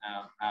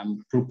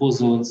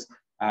proposals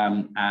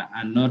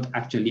are not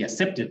actually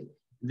accepted,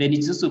 then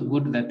it's also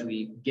good that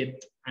we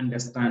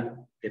understand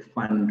the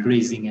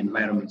fundraising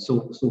environment.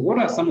 So what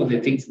are some of the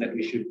things that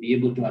we should be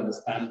able to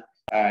understand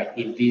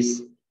in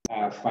this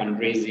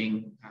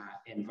fundraising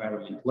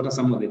environment? What are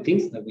some of the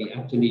things that we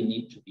actually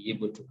need to be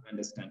able to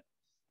understand?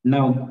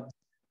 Now,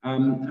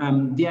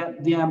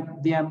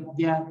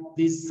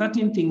 there's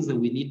certain things that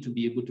we need to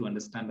be able to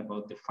understand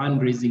about the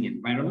fundraising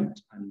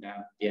environment, and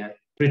there are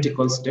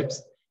critical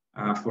steps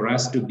for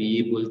us to be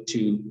able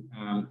to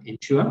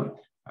ensure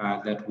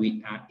that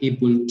we are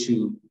able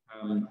to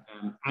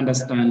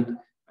understand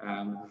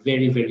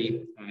very,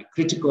 very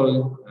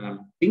critical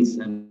things.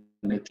 And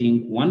I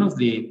think one of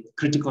the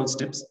critical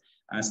steps,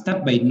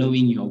 start by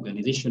knowing your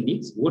organization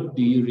needs. What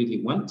do you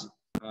really want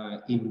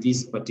in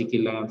this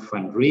particular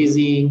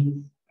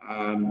fundraising?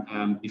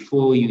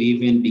 Before you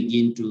even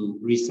begin to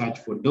research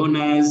for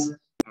donors,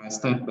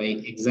 start by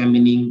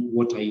examining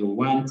what are your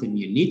wants and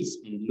your needs,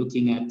 and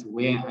looking at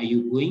where are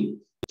you going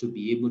to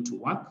be able to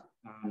work,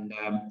 and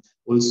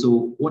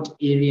also what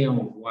area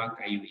of work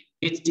are you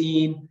engaged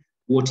in,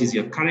 what is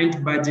your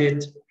current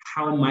budget,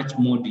 how much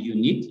more do you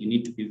need? You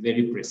need to be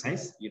very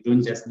precise. You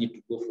don't just need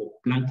to go for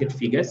blanket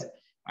figures.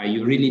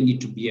 You really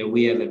need to be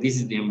aware that this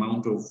is the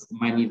amount of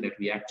money that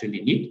we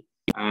actually need.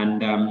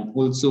 And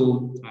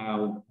also,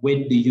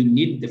 when do you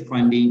need the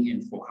funding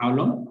and for how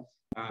long?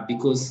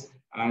 Because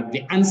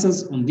the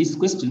answers on these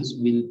questions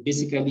will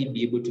basically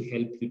be able to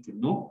help you to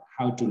know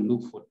how to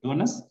look for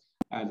donors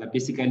that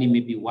basically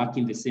maybe work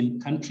in the same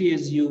country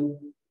as you,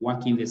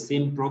 work in the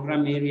same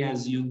program area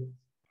as you.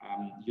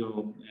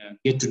 You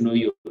get to know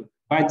your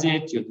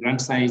budget, your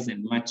grant size,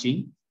 and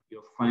matching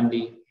your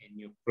funding and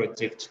your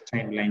project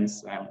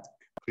timelines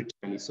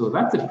critically. So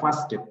that's the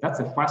first step. That's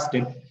the first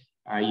step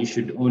you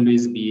should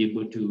always be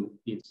able to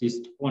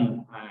insist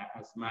on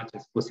as much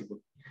as possible.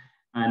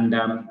 And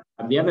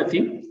the other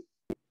thing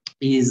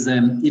is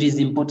it is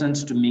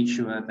important to make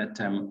sure that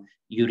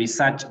you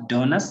research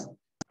donors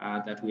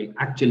that will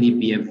actually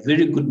be a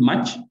very good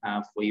match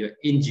for your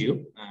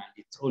NGO.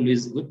 It's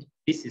always good.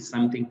 This is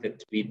something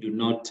that we do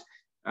not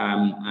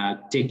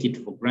take it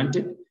for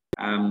granted,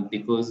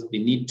 because we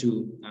need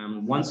to,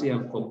 once you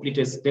have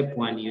completed step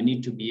one, you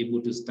need to be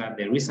able to start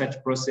the research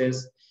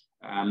process,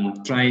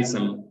 try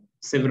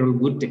several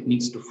good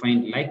techniques to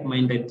find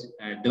like-minded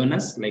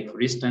donors. Like,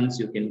 for instance,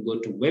 you can go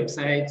to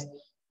websites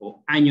or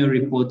annual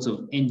reports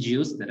of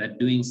NGOs that are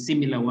doing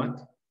similar work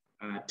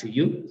to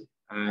you.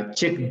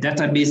 Check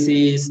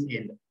databases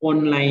and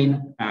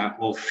online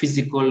or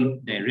physical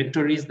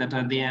directories that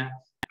are there.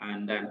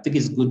 And I think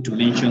it's good to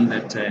mention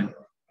that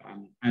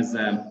as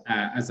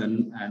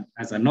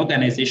an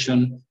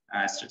organization,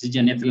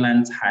 Strategia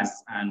Netherlands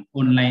has an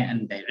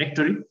online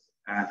directory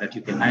that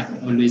you can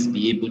always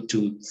be able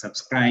to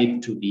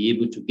subscribe to be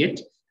able to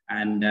get.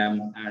 And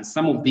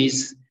some of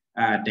these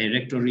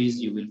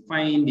directories you will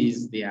find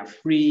they are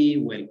free,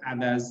 while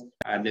others,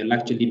 they'll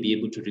actually be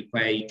able to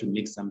require you to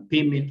make some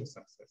payment or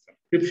some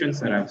subscriptions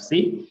that I've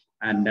seen.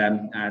 And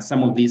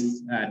some of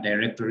these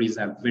directories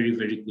are very,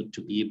 very good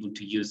to be able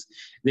to use.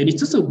 Then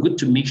it's also good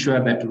to make sure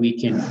that we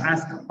can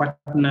ask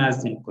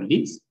partners and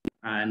colleagues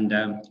and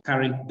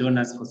current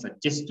donors for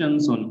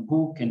suggestions on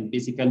who can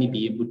basically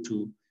be able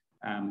to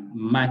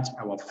match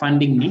our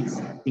funding needs.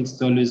 I think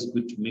it's always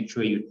good to make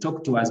sure you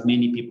talk to as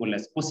many people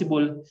as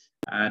possible,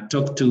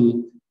 talk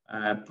to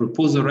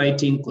proposal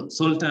writing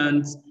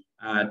consultants,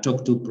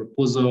 talk to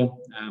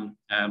proposal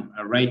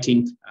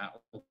writing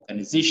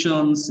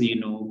organizations,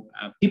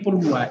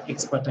 people who are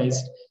expertise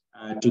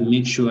to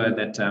make sure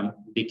that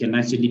they can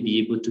actually be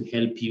able to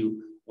help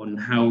you on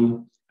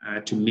how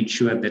to make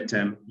sure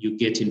that you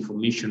get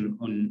information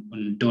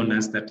on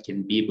donors that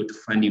can be able to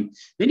fund you.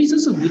 Then it's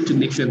also good to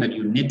make sure that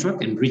you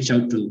network and reach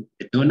out to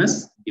the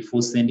donors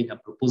before sending a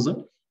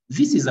proposal.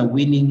 This is a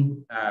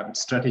winning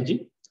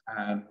strategy.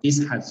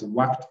 This has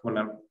worked for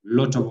a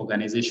lot of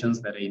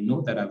organizations that I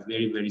know that are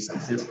very, very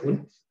successful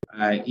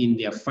in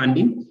their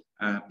funding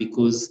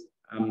because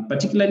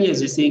particularly,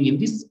 as you're saying, in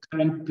this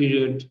current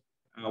period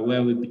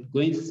where we've been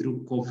going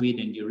through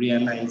COVID and you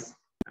realize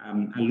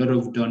a lot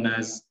of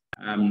donors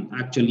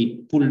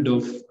actually pulled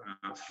off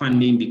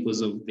funding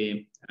because of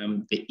the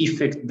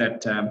effect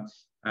that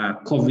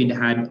COVID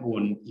had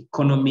on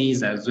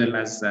economies as well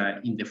as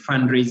in the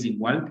fundraising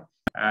world.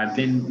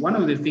 Then one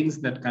of the things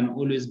that can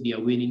always be a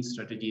winning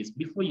strategy is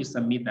before you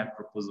submit that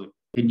proposal,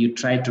 then you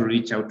try to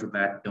reach out to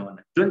that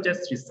donor. Don't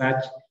just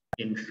research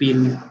and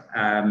feel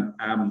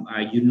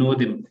you know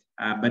them,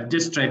 but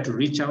just try to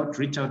reach out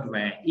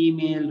via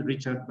email,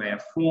 reach out via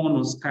phone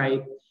or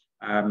Skype.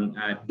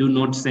 Do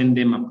not send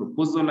them a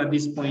proposal at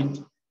this point.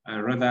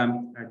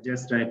 Rather,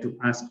 just try to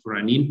ask for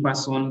an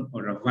in-person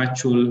or a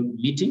virtual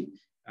meeting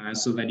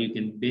so that you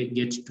can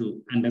get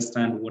to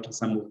understand what are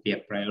some of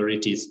their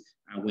priorities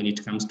when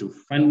it comes to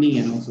funding,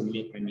 and also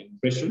make an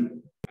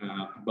impression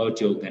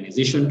about your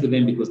organization to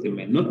them, because they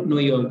might not know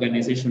your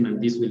organization,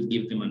 and this will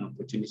give them an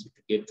opportunity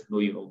to get to know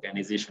your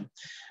organization.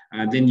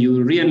 Then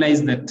you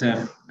realize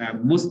that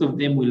most of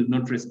them will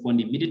not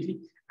respond immediately.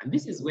 And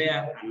this is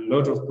where a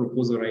lot of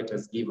proposal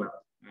writers give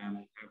up.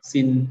 I've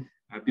seen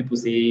people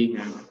saying,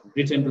 I've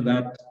written to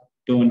that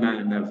donor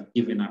and I've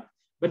given up.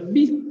 But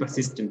be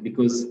persistent,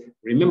 because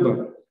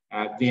remember,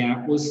 they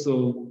are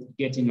also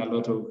getting a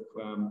lot of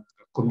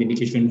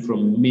communication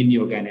from many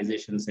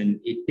organizations, and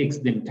it takes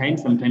them time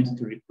sometimes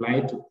to reply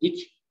to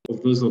each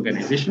of those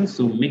organizations.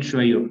 So make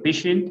sure you're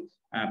patient,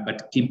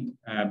 but keep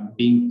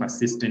being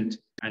persistent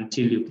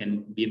until you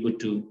can be able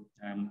to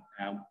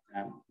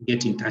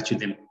get in touch with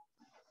them.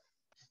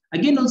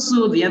 Again,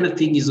 also, the other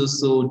thing is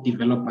also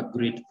develop a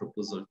great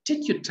proposal.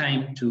 Take your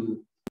time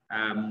to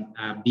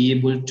be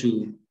able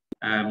to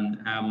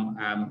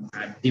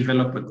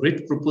develop a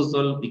great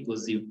proposal,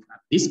 because if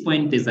at this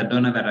point there's a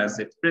donor that has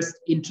expressed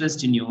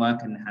interest in your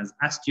work and has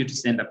asked you to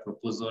send a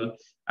proposal,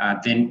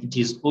 then it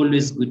is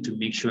always good to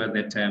make sure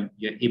that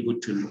you're able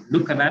to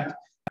look at that.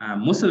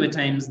 Most of the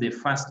times, the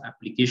first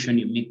application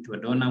you make to a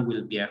donor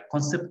will be a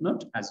concept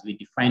note, as we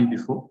defined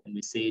before, and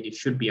we said it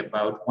should be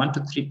about 1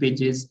 to 3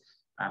 pages.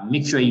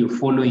 Make sure you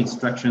follow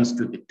instructions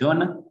to the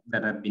donor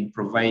that have been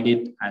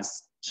provided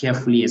as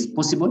carefully as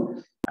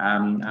possible.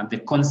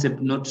 The concept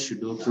note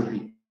should also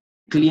be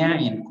clear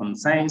and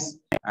concise,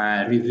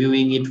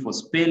 reviewing it for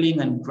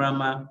spelling and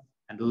grammar,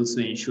 and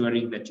also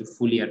ensuring that you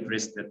fully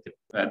address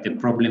the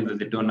problem that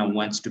the donor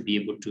wants to be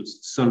able to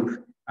solve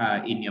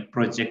in your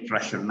project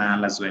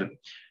rationale as well.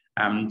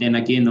 Then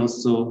again,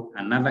 also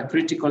another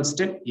critical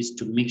step is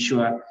to make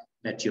sure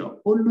that you're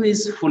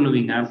always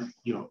following up,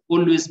 you're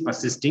always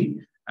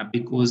persisting,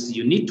 because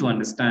you need to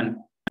understand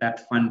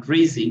that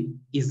fundraising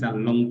is a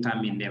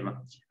long-term endeavor.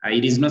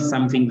 It is not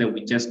something that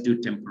we just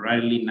do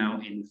temporarily now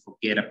and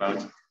forget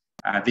about.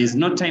 There's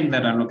no time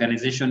that an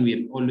organization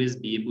will always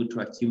be able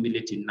to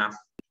accumulate enough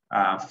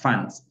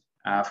funds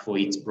for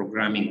its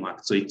programming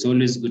work. So it's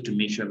always good to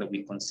make sure that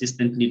we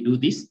consistently do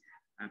this,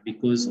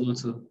 because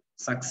also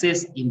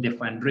success in the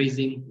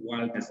fundraising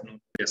world does not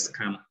just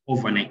come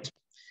overnight.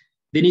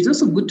 Then it's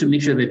also good to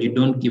make sure that you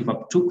don't give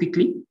up too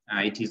quickly.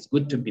 It is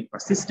good to be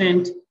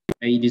persistent.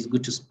 It is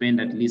good to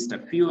spend at least a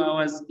few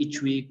hours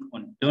each week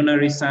on donor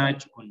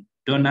research, on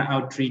donor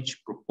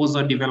outreach,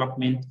 proposal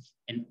development,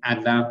 and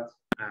other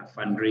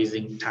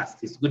fundraising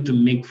tasks. It's good to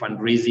make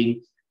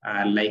fundraising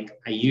like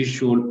a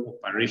usual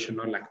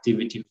operational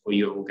activity for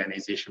your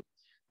organization.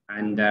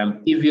 And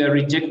if you are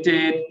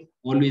rejected,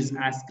 always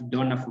ask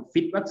donor for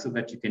feedback so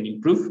that you can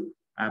improve,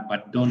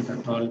 but don't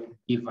at all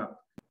give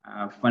up.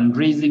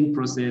 Fundraising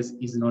process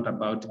is not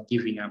about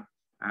giving up.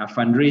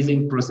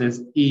 Fundraising process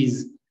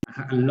is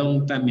a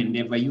long-term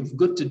endeavor. You've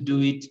got to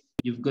do it.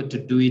 You've got to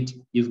do it.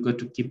 You've got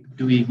to keep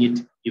doing it.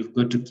 You've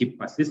got to keep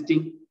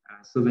persisting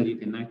so that you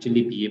can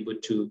actually be able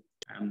to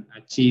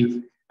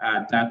achieve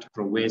that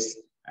prowess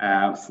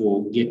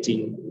for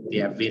getting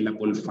the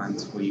available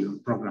funds for your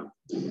program.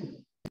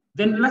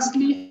 Then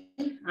lastly,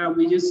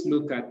 we just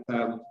look at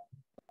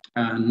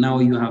now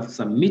you have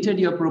submitted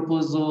your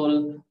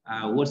proposal.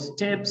 What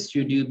steps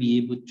should you be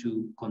able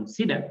to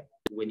consider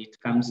when it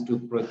comes to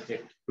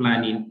project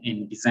planning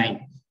and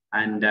design?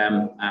 And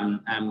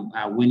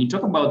when you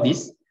talk about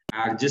this,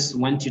 I just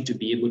want you to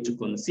be able to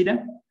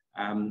consider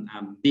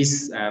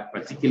this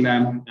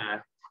particular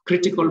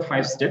critical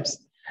 5 steps,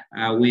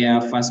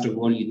 where first of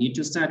all, you need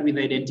to start with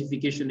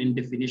identification and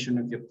definition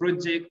of your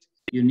project.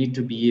 You need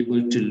to be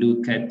able to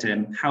look at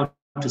how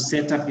to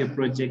set up your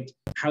project,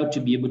 how to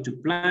be able to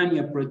plan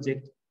your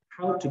project,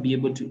 how to be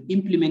able to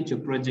implement your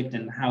project,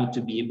 and how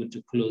to be able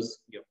to close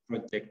your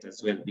project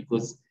as well,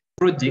 because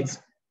projects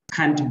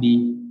can't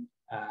be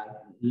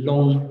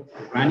long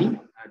running.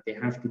 They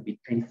have to be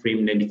time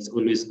framed, and it's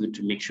always good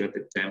to make sure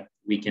that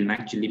we can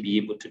actually be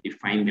able to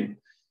define them.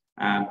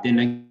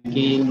 Then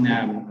again,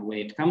 when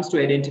it comes to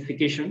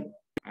identification,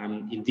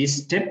 in this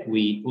step,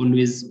 we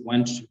always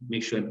want to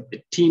make sure that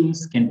the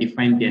teams can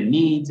define their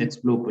needs,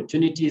 explore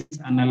opportunities,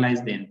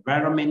 analyze the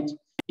environment,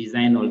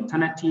 design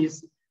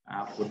alternatives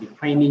for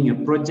defining your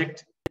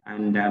project.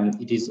 And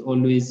it is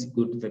always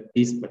good that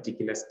this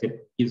particular step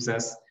gives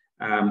us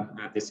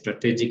the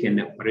strategic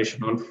and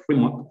operational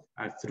framework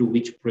through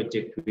which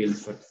project will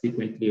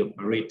subsequently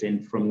operate.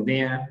 And from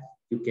there,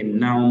 you can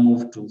now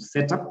move to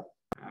setup,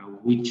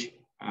 which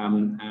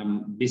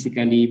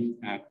basically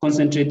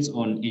concentrates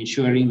on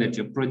ensuring that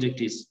your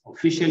project is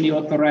officially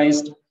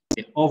authorized,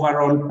 the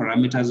overall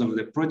parameters of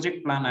the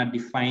project plan are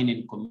defined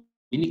and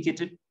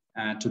communicated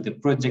to the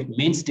project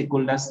main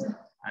stakeholders,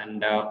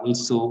 and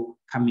also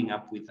coming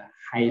up with a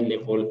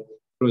high-level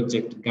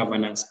project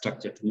governance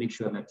structure to make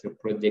sure that your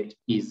project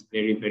is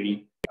very,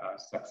 very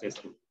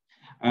successful.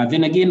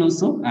 Then again,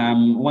 also,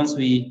 once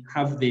we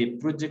have the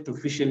project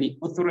officially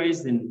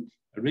authorized and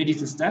ready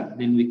to start,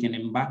 then we can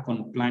embark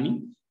on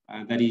planning.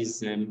 That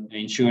is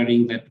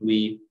ensuring that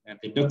the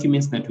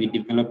documents that we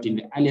developed in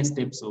the earlier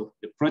steps of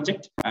the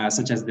project,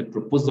 such as the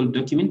proposal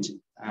document,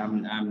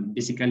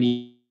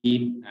 basically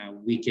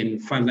we can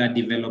further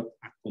develop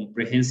a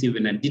comprehensive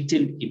and a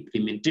detailed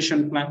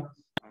implementation plan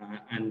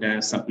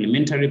and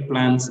supplementary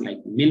plans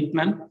like meal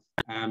plan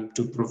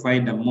to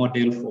provide a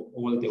model for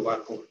all the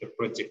work of the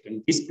project.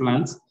 And these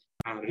plans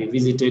are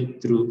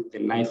revisited through the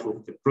life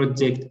of the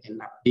project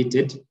and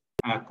updated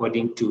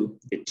according to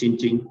the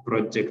changing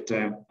project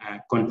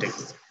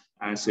context.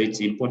 So it's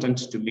important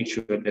to make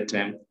sure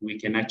that we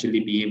can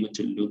actually be able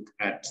to look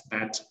at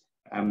that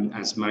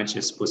as much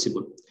as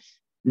possible.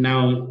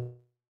 Now,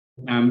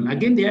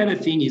 again, the other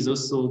thing is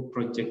also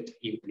project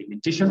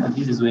implementation. And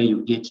this is where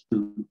you get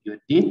to your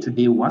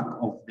day-to-day work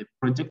of the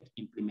project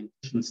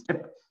implementation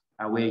step,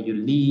 where you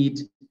lead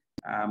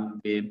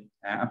the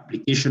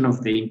application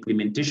of the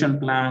implementation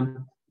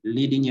plan,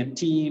 leading your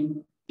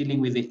team,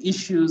 dealing with the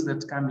issues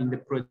that come in the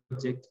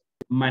project,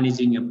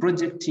 managing your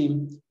project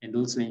team, and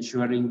also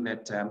ensuring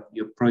that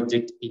your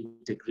project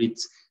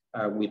integrates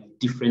with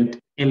different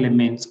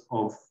elements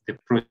of the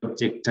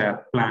project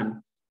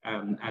plan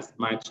as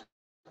much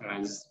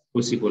as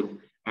possible.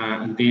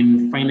 And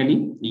then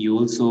finally, you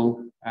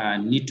also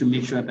need to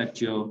make sure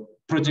that your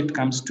project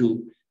comes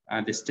to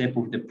the step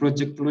of the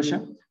project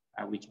closure,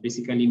 which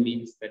basically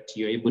means that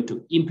you're able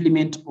to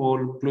implement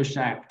all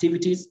closure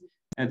activities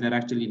that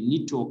actually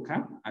need to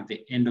occur at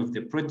the end of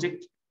the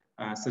project,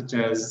 such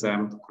as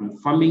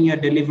confirming your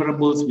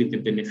deliverables with the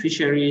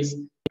beneficiaries,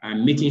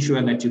 making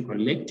sure that you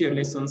collect your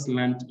lessons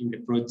learned in the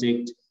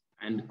project,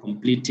 and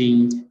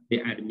completing the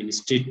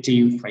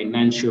administrative,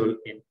 financial,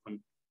 and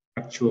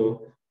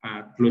contractual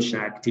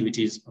closure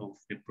activities of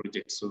the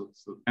project. So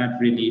that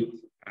really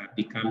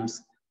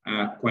becomes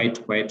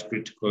quite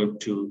critical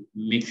to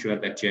make sure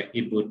that you're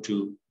able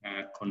to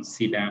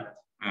consider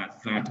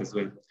that as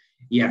well.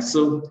 Yeah,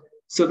 so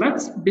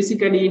that's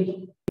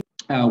basically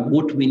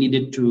what we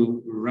needed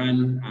to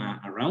run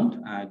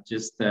around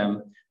just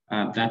that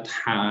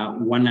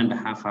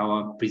 1.5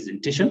 hour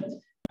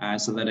presentation,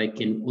 so that I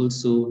can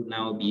also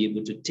now be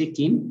able to take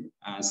in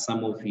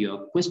some of your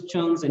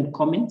questions and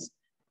comments,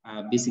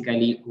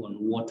 basically on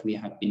what we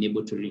have been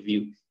able to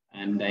review.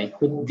 And I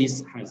hope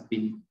this has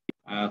been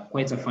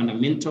quite a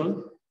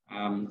fundamental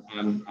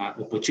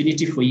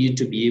opportunity for you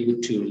to be able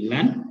to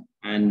learn.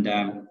 And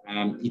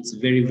it's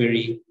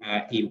very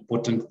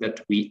important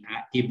that we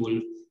are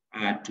able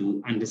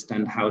to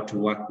understand how to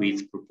work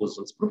with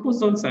proposals.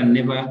 Proposals are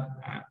never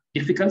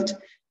difficult.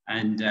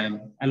 And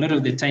a lot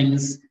of the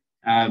times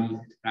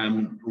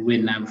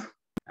when I've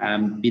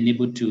been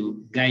able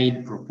to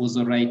guide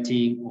proposal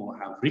writing or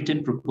have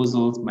written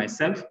proposals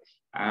myself,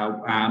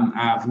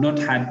 I've not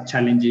had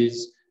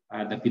challenges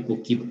that people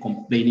keep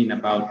complaining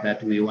about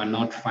that we were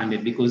not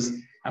funded, because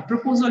a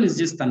proposal is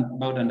just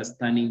about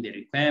understanding the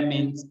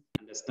requirements,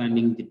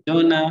 understanding the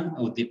donor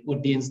or the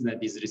audience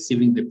that is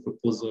receiving the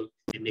proposal,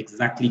 and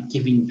exactly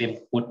giving them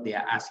what they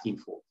are asking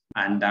for.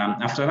 And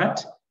after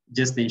that,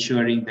 just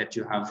ensuring that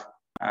you have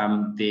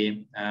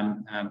the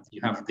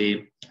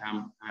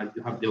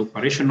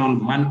operational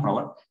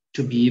manpower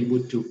to be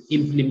able to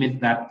implement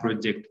that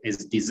project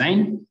as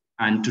designed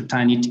and to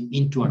turn it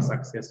into a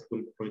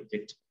successful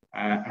project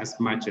as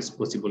much as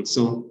possible.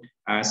 So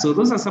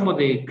those are some of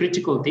the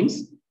critical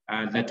things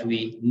that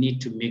we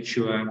need to make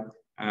sure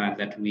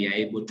that we are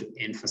able to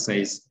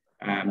emphasize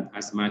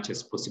as much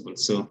as possible.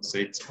 So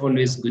it's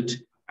always good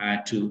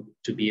to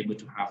be able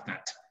to have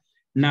that.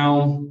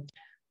 Now,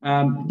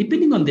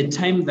 depending on the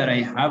time that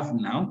I have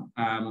now,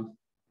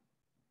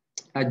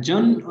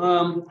 John,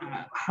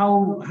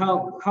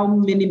 how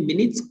many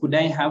minutes could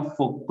I have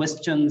for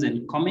questions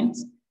and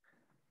comments?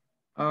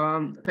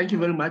 Thank you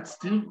very much,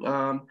 Steve.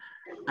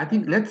 I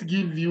think let's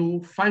give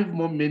you 5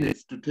 more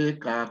minutes to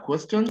take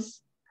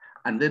questions,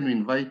 and then we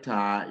invite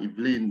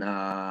Evelyn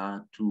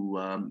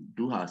to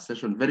do her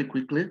session very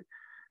quickly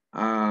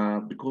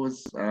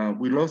because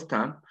we lost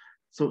time.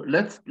 So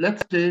let's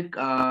take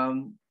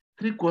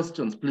 3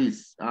 questions,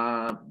 please,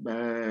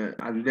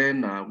 and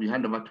then we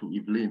hand over to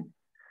Evelyn.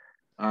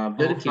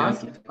 Very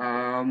fast.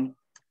 Okay.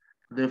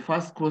 The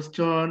first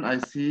question I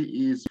see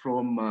is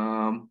from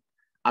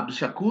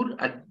Abdishakur.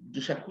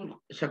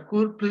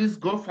 Shakur, please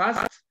go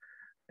fast.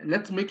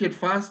 Let's make it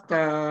fast.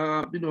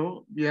 You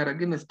know, we are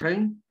against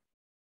time.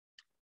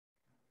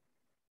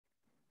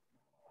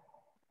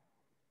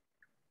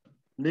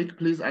 Nick,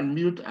 please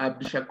unmute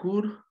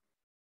Abdishakur.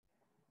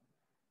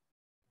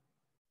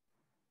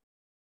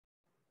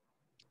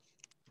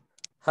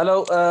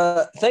 Hello,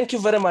 thank you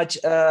very much.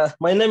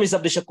 My name is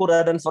Abdishakur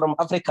Aden from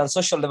African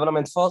Social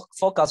Development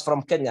Focus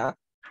from Kenya.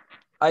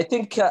 I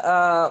think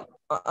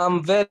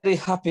I'm very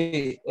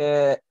happy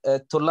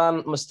to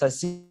learn Mr.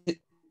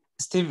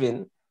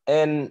 Stephen,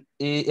 and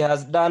he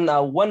has done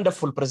a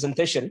wonderful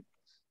presentation.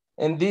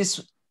 And this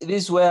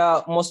is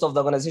where most of the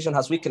organization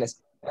has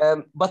weakness.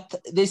 But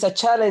there's a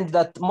challenge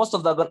that most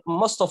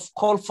of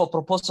call for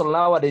proposal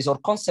nowadays or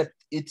concept,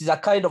 it is a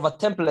kind of a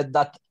template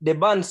that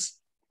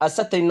demands a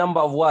certain number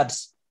of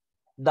words,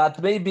 that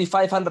maybe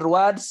 500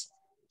 words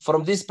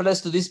from this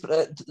place to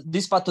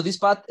this part to this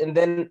part, and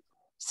then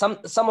some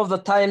of the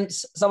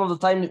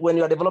time when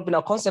you are developing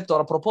a concept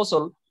or a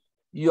proposal,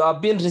 you are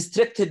being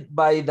restricted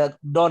by the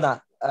donor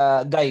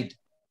guide.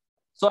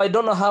 So I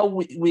don't know how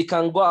we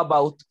can go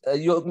about.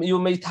 You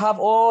may have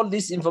all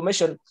this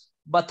information,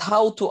 but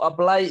how to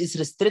apply is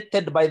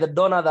restricted by the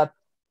donor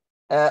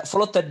that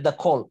floated the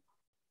call.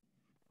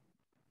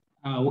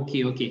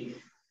 Okay.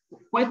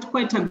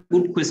 Quite a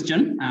good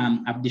question,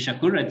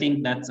 Abdishakur. I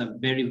think that's a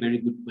very, very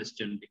good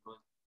question, because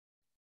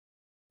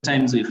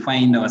sometimes we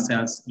find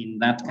ourselves in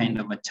that kind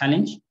of a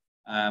challenge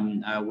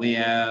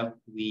where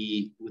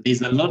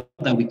there's a lot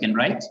that we can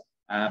write,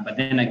 but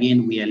then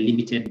again, we are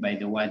limited by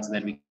the words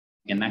that we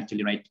can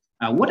actually write.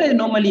 What I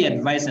normally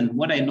advise and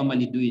what I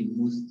normally do in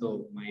most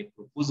of my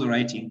proposal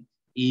writing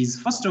is,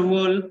 first of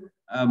all,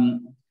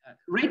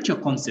 write your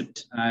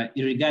concept,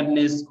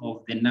 regardless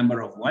of the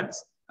number of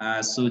words.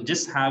 So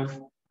just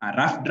have a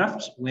rough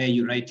draft where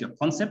you write your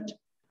concept,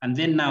 and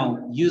then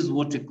now use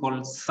what we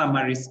call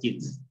summary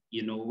skills,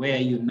 you know, where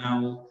you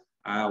now,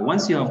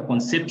 once you have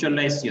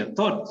conceptualized your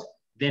thought,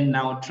 then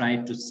now try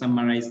to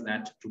summarize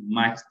that to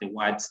match the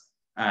words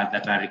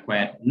that are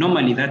required.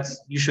 Normally,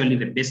 that's usually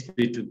the best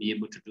way to be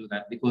able to do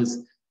that,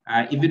 because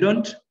if you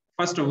don't,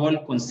 first of all,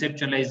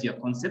 conceptualize your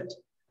concept,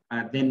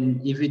 then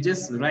if you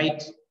just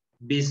write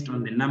based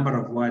on the number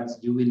of words,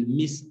 you will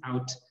miss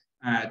out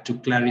to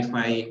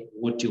clarify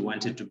what you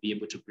wanted to be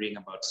able to bring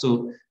about.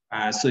 So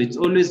it's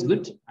always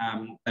good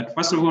that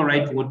first of all,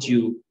 write what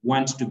you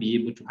want to be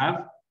able to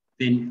have,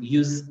 then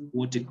use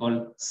what we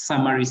call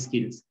summary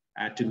skills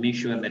to make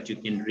sure that you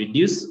can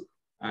reduce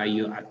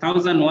your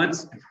 1,000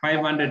 words to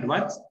 500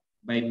 words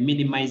by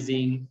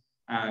minimizing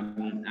a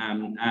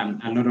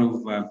lot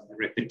of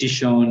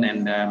repetition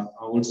and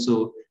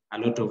also a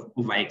lot of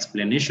over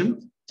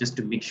explanation, just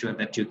to make sure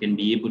that you can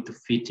be able to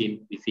fit in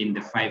within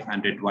the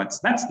 500 words.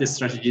 That's the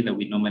strategy that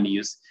we normally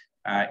use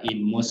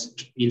in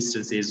most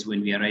instances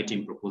when we are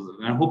writing proposals.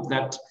 And I hope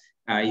that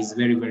is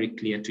very, very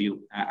clear to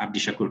you,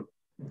 Abdishakur.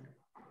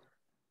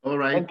 All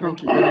right,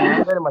 thank you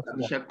very much,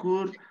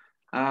 Shakur.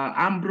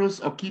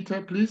 Ambrose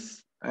Okita,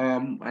 please.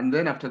 And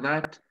then after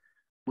that,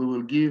 we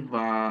will give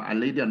a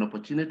lady an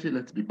opportunity.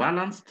 Let's be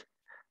balanced.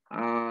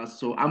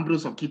 So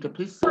Ambrose Okita,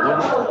 please.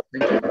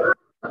 Thank you.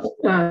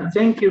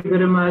 Thank you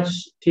very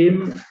much,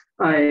 Tim.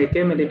 I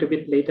came a little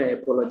bit late, I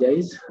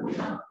apologize.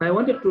 I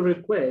wanted to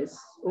request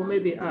or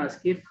maybe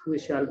ask if we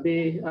shall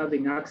be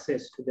having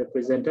access to the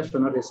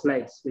presentation or the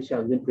slides which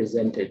have been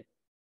presented.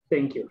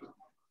 Thank you.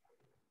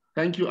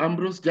 Thank you,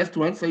 Ambrose. Just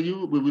to answer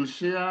you, we will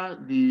share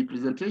the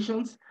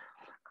presentations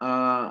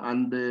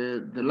and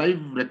the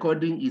live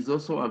recording is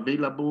also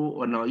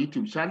available on our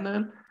YouTube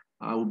channel.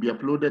 Will be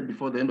uploaded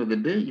before the end of the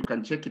day. You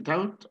can check it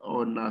out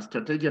on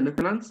Strategia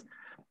Netherlands.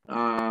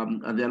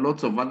 And there are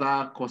lots of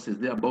other courses.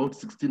 There are about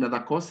 16 other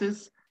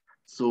courses.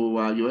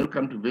 So you're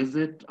welcome to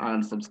visit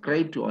and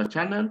subscribe to our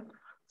channel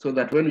so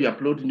that when we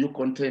upload new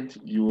content,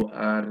 you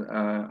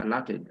are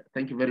alerted.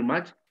 Thank you very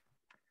much.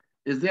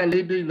 Is there a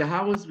lady in the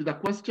house with a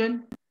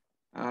question?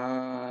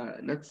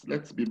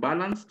 Let's be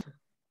balanced.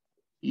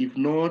 If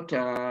not,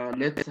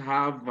 let's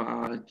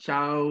have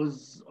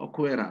Charles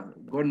Okwera.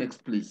 Go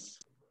next, please.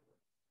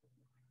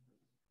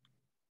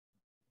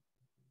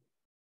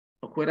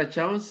 Okwera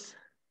Charles.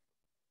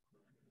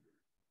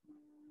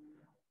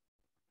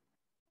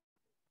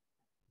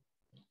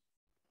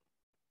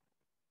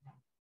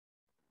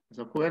 Is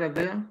Okwera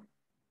there?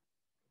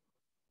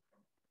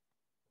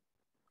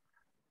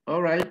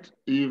 All right,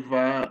 if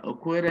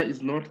Okwera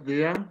is not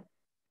there,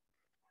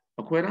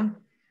 Okwera?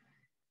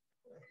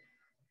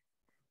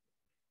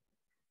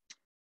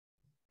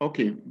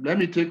 Okay, let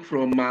me take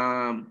from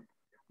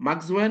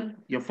Maxwell,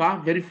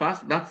 very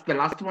fast. That's the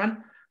last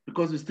one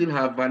because we still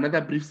have another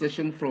brief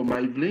session from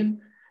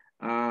Evelyn.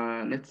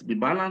 Let's be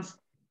balanced.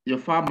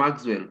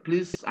 Maxwell,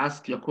 please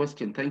ask your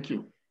question. Thank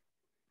you.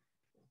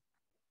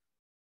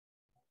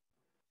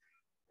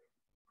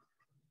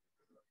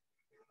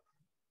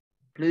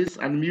 Please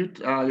unmute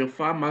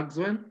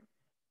Maxwell.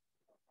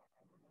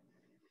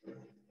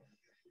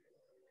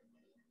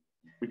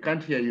 We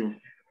can't hear you.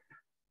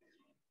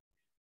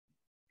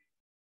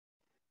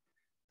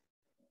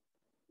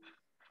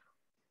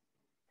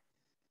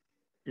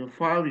 You're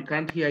far, we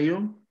can't hear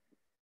you.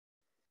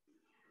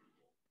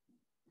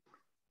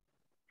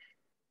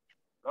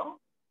 Hello?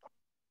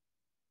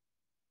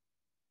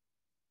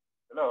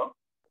 Hello?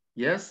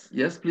 Yes,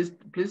 yes, please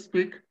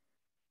speak.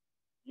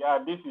 Yeah,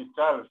 this is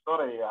Charles.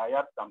 Sorry, I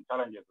had some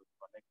challenges with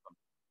connection.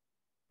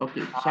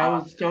 Okay,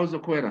 Charles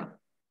Okwera.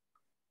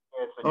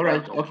 Yes, all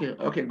right,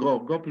 okay,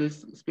 go,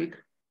 please speak.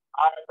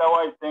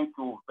 Otherwise, thank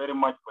you very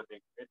much for the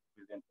great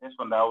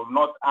presentation. I will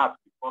not ask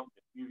because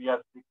the previous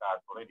speaker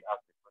has already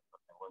asked the question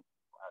I wanted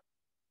to ask,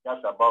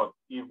 just about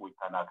if we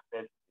can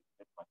access the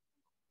statement.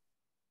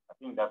 I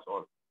think that's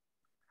all.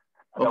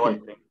 Otherwise,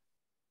 Okay.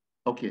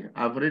 Okay,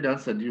 I've already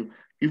answered you.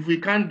 If we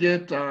can't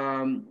get,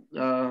 I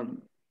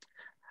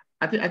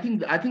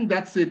think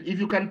that's it. If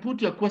you can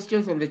put your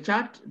questions on the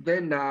chat,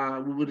 then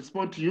we will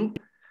respond to you.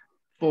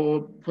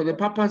 For the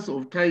purpose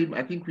of time,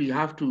 I think we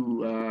have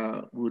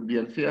to, would be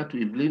unfair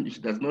to Evelyn if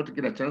she does not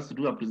get a chance to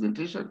do a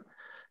presentation.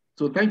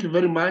 So thank you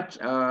very much,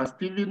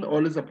 Stephen,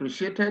 always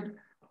appreciated.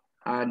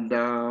 And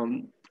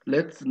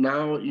let's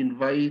now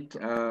invite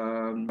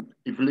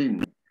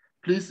Evelyn.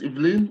 Please,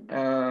 Evelyn,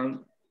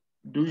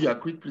 do your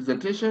quick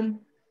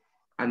presentation,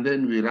 and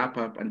then we wrap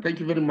up. And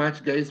thank you very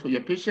much, guys, for your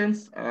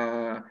patience.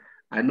 I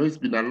know it's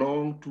been a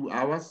long 2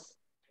 hours,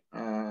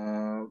 3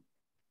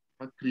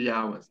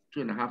 hours,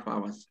 2.5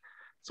 hours.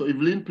 So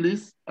Evelyn,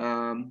 please,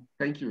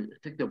 thank you.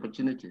 Take the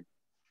opportunity.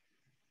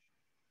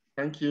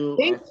 Thank you,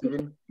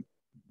 Stephen.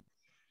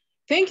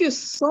 Thank you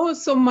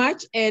so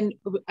much. And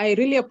I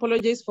really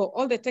apologize for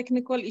all the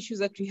technical issues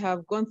that we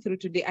have gone through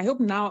today. I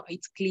hope now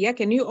it's clear.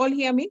 Can you all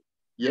hear me?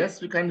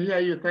 Yes, we can hear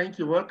you. Thank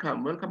you.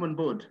 Welcome on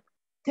board.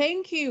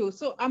 Thank you.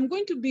 So I'm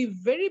going to be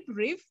very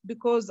brief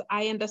because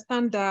I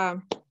understand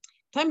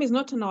time is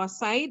not on our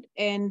side.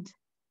 And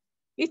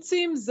it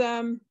seems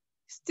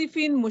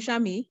Stephen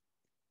Mushami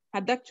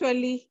had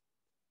actually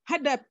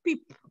had a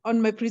peep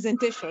on my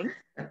presentation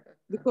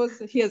because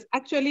he has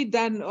actually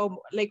done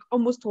like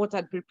almost what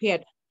I'd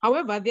prepared.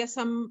 However, there are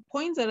some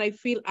points that I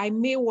feel I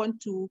may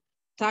want to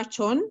touch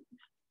on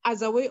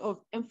as a way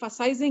of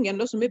emphasizing, and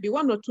also maybe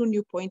 1 or 2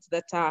 new points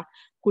that are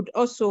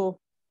also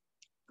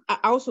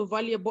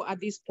valuable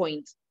at this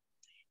point.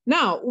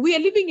 Now, we are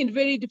living in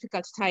very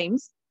difficult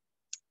times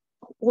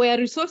where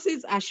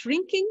resources are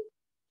shrinking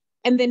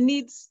and the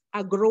needs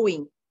are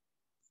growing.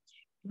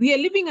 We are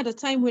living at a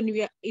time when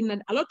we are in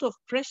a lot of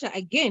pressure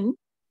again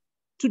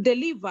to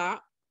deliver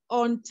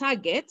on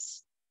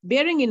targets,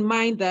 bearing in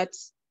mind that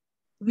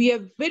we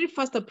are very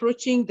fast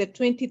approaching the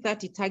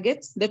 2030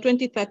 targets, the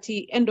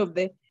 2030 end of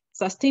the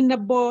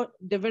Sustainable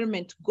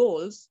Development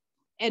Goals,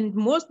 and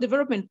most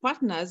development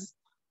partners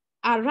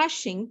are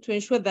rushing to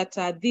ensure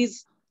that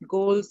these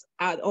goals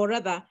are, or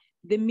rather,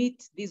 they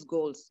meet these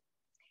goals.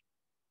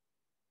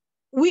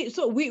 We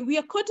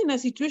are caught in a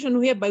situation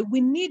whereby we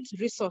need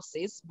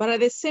resources, but at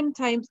the same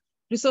time,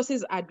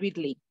 resources are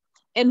dwindling.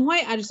 And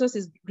why are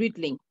resources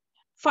dwindling?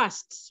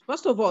 First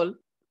of all,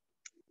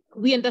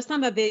 we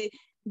understand that there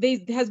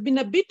has been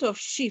a bit of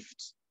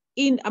shift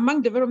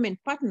among development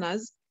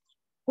partners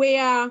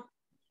where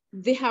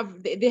they're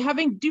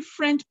having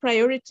different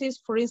priorities.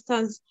 For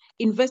instance,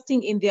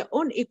 investing in their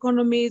own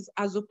economies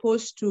as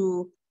opposed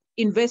to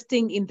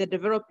investing in the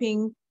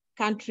developing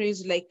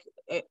countries, like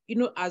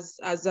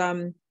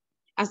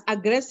as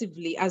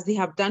aggressively as they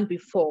have done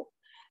before.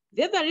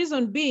 The other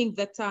reason being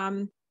that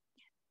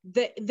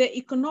the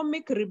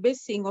economic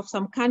rebasing of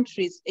some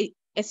countries,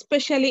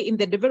 especially in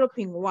the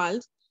developing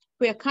world,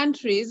 where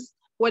countries,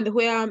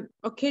 where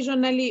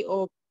occasionally,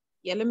 or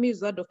yeah, let me use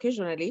that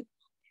occasionally,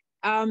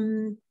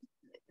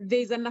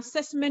 there's an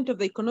assessment of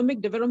the economic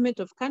development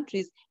of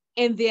countries,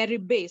 and they are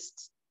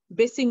rebased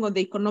basing on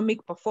the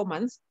economic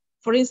performance.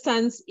 For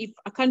instance, if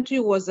a country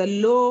was a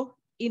low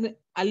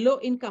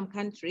income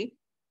country,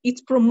 it's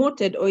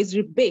promoted or is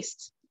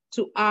rebased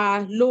to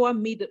a lower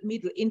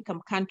middle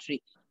income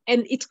country.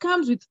 And it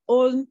comes with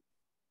all,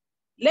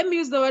 let me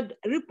use the word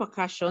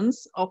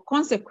repercussions or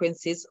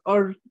consequences,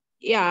 or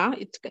yeah,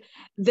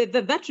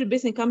 that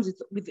rebasing comes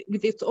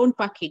with its own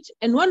package.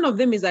 And one of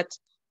them is that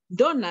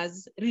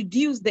donors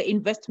reduce the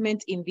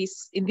investment in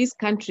these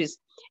countries.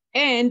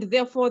 And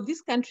therefore,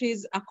 these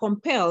countries are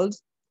compelled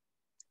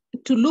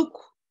to look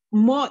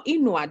more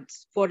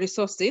inwards for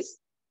resources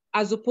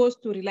as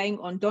opposed to relying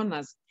on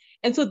donors.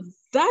 And so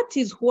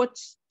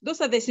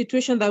those are the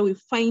situations that we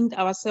find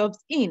ourselves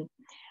in.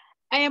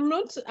 I'm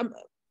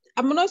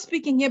not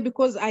speaking here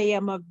because I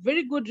am a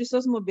very good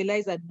resource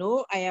mobilizer.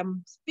 No, I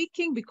am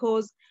speaking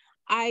because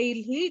I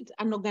lead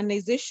an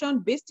organization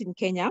based in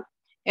Kenya,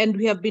 and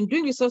we have been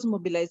doing resource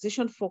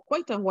mobilization for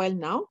quite a while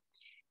now.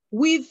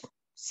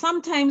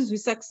 Sometimes we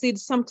succeed,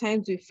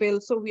 sometimes we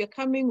fail. So we are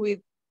coming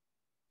with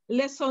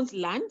lessons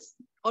learned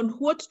on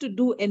what to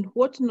do and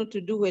what not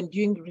to do when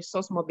doing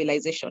resource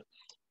mobilization.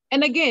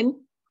 And again,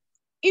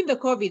 in the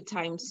COVID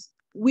times,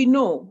 we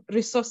know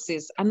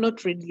resources are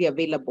not readily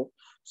available.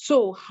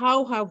 So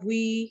how have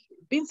we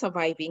been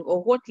surviving,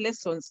 or what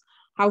lessons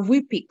have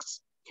we picked?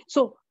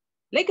 So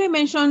like I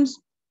mentioned,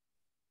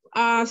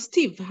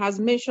 Steve has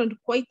mentioned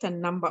quite a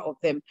number of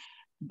them.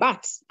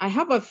 But I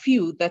have a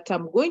few that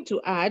I'm going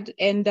to add,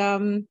 and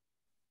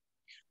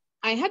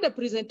I had a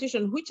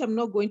presentation which I'm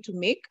not going to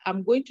make.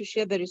 I'm going to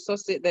share the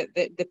resources,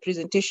 the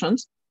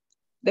presentations,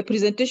 the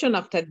presentation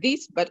after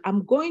this, but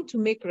I'm going to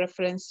make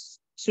reference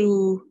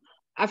to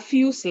a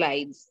few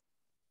slides.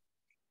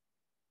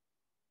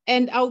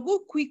 And I'll go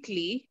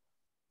quickly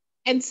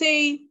and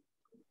say,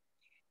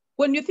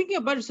 when you're thinking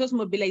about resource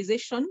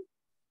mobilization,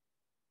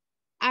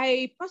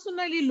 I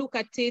personally look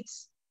at it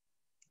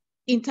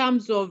in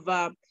terms of,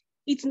 I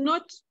do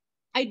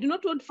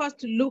not want first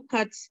to look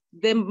at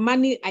the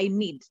money I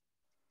need.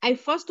 I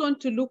first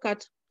want to look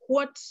at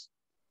what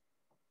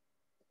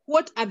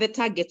are the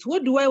targets?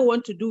 What do I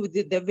want to do with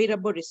the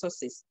available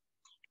resources?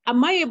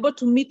 Am I able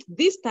to meet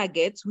these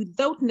targets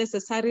without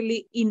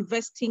necessarily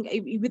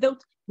investing,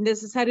 without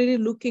necessarily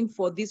looking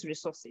for these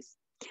resources?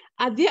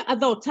 Are there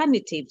other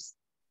alternatives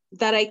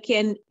that I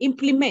can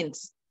implement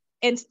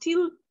and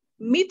still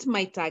meet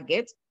my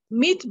targets,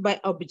 meet my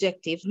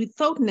objectives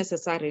without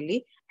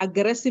necessarily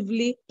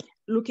aggressively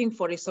looking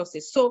for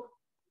resources? So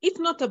it's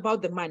not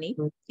about the money,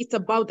 it's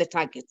about the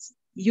targets,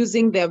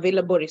 using the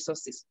available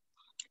resources.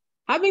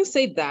 Having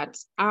said that,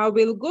 I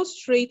will go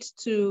straight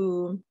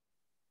to,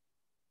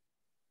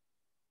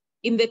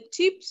 in the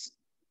tips,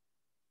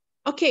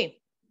 okay,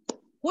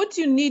 what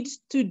you need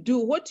to do,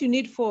 what you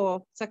need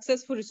for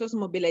successful resource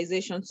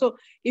mobilization. So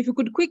if you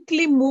could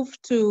quickly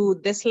move to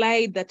the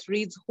slide that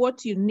reads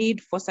what you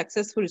need for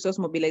successful resource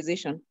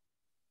mobilization.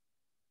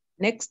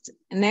 Next,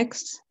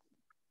 next,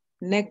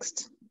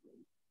 next,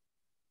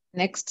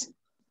 next,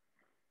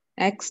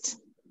 next,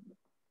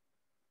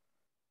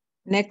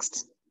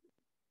 next.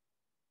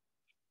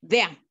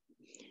 There.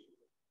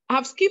 I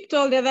have skipped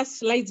all the other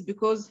slides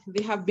because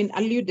they have been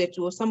alluded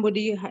to or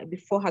somebody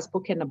before has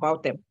spoken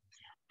about them.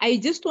 I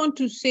just want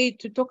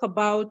to talk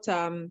about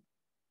the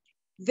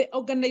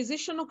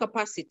organizational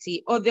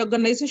capacity or the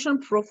organization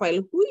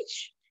profile,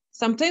 which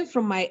sometimes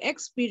from my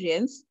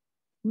experience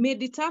may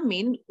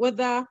determine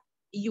whether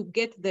you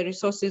get the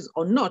resources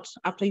or not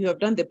after you have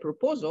done the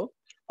proposal,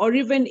 or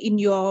even in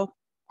your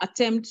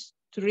attempt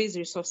to raise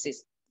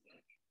resources.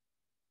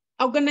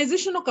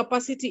 Organizational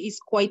capacity is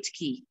quite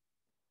key.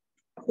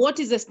 What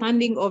is the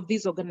standing of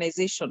this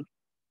organization?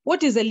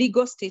 What is the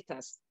legal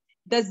status?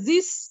 Does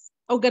this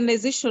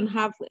organization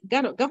have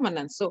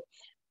governance? So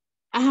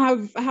I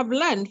have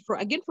learned,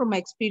 from my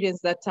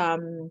experience, that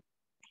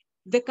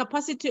the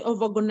capacity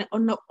of an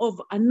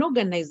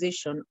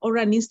organization or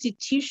an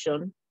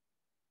institution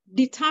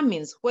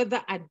determines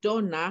whether a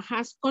donor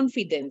has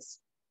confidence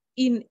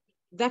in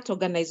that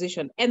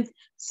organization. And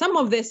some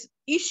of the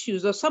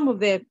issues or some of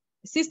the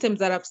systems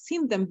that I've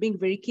seen them being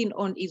very keen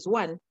on is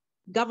one,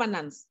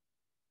 governance.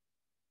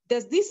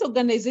 Does this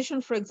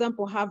organization, for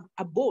example, have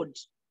a board?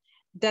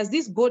 Does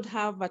this board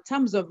have a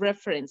terms of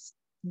reference?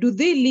 Do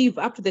they live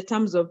up to the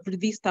terms of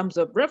these terms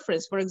of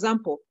reference? For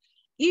example,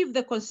 if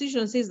the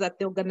constitution says that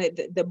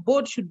the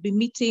board should be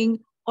meeting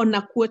on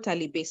a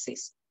quarterly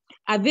basis,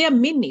 are there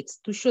minutes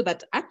to show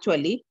that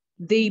actually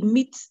they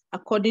meet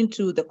according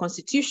to the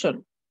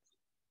constitution?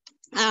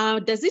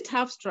 Does it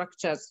have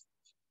structures?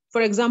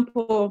 For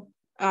example,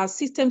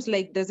 systems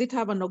like, does it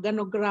have an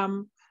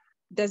organogram?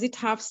 Does it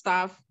have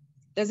staff?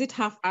 Does it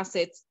have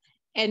assets?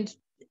 And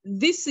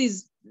this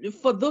is,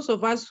 for those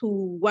of us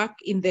who work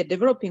in the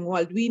developing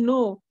world, we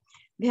know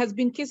there has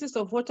been cases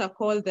of what are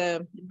called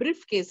the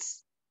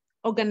briefcase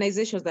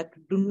organizations that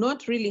do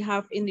not really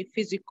have any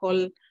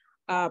physical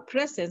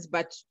presence,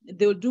 but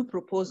they'll do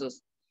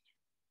proposals.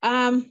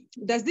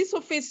 Does this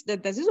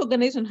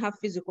organization have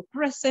physical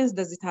presence?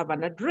 Does it have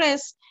an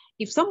address?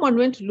 If someone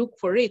went to look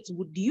for it,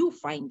 would you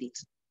find it?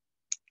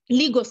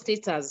 Legal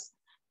status.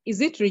 Is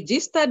it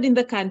registered in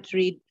the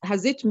country?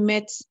 Has it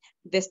met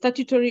the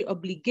statutory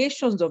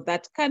obligations of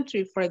that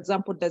country? For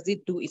example, does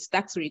it do its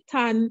tax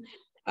return?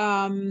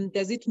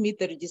 Does it meet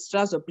the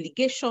registrar's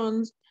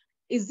obligations?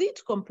 Is it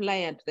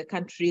compliant to the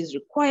country's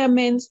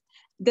requirements?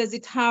 Does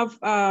it have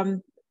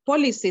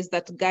policies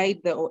that guide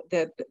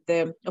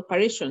the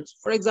operations?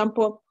 For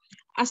example,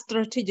 a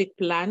strategic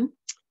plan,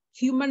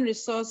 human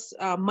resource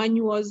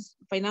manuals,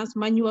 finance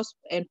manuals,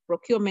 and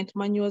procurement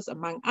manuals,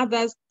 among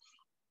others.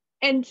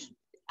 And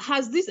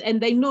has this,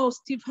 and I know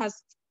Steve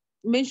has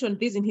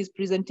mentioned this in his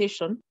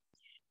presentation,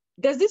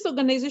 does this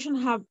organization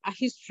have a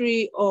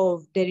history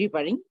of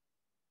delivering?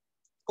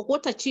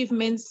 What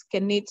achievements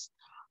can it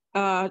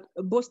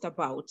boast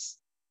about?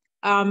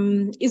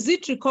 Is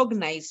it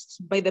recognized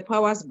by the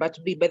powers that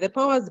be? By the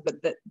powers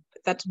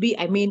that be,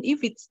 I mean,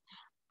 if it's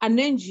an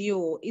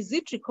NGO, is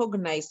it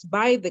recognized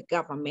by the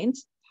government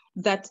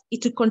that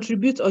it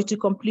contributes or it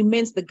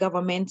complements the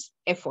government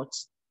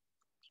efforts?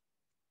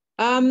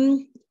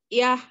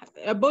 Yeah,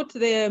 about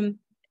the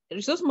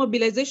resource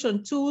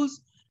mobilization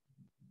tools,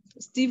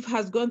 Steve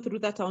has gone through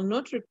that. I'll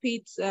not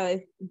repeat,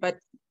 but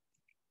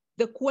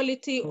the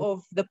quality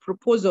of the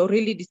proposal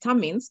really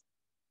determines.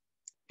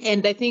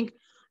 And I think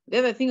the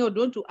other thing I would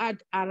want to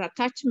add are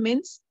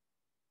attachments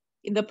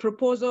in the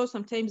proposal.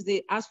 Sometimes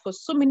they ask for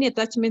so many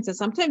attachments, and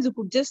sometimes you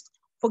could just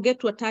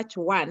forget to attach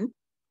one.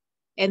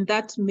 And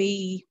that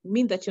may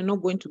mean that you're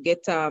not going to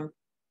get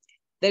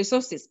the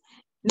resources.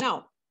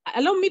 Now,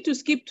 allow me to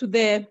skip to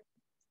the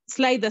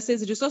slide that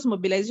says resource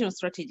mobilization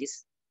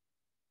strategies.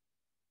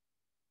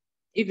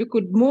 If you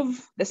could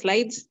move the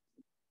slides.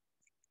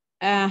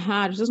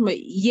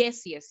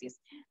 Yes.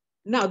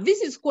 Now,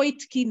 this is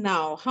quite key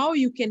now, how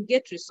you can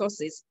get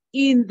resources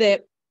in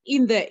the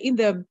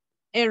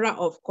era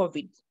of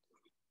COVID.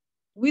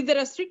 With the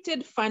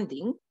restricted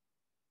funding,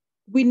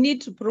 we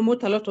need to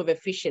promote a lot of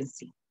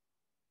efficiency.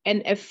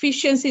 And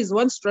efficiency is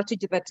one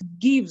strategy that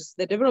gives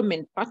the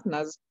development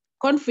partners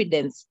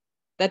confidence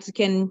that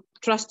can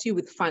trust you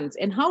with funds.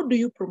 And how do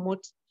you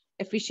promote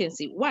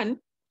efficiency? One,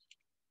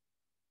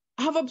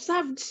 I have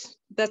observed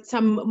that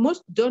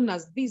most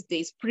donors these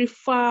days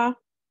prefer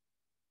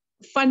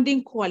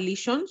funding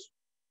coalitions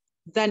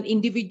than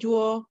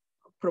individual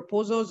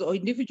proposals or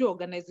individual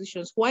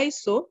organizations. Why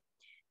so?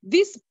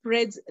 This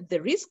spreads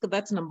the risk,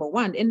 that's number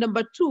one. And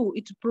number two,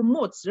 it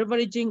promotes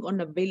leveraging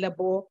on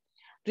available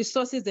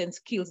resources and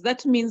skills.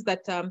 That means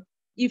that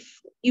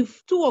if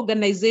two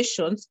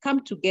organizations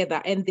come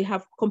together and they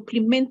have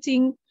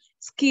complementing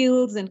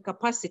skills and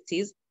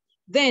capacities,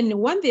 then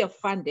when they are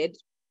funded,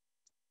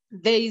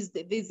 there's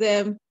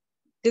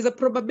a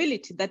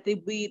probability that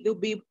they'll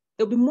be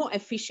more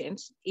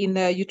efficient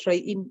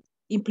in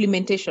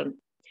implementation.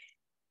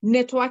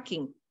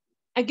 Networking.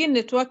 Again,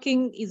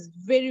 networking is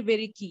very,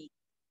 very key.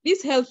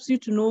 This helps you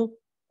to know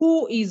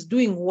who is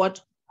doing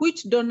what,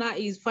 which donor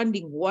is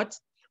funding what,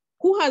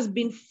 who has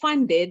been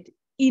funded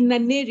in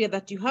an area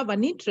that you have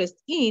an interest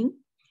in,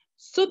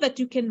 so that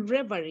you can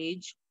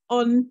leverage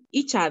on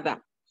each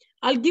other.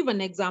 I'll give an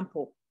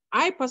example.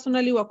 I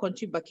personally work on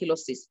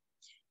tuberculosis,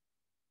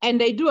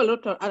 and I do a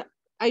lot of,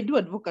 I do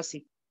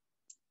advocacy.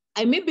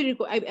 I may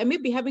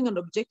be having an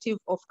objective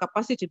of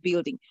capacity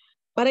building,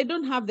 but I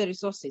don't have the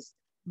resources.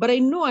 But I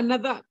know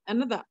another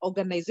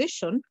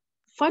organization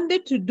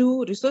funded to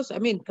do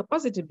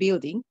capacity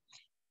building,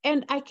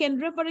 and I can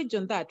leverage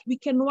on that. We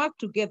can work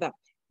together.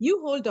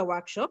 You hold a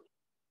workshop,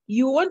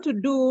 you want to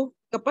do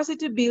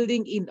capacity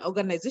building in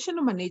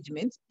organizational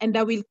management, and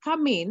I will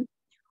come in,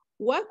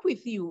 work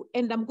with you,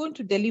 and I'm going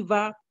to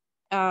deliver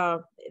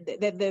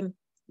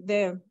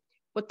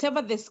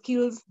whatever the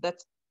skills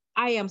that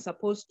I am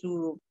supposed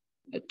to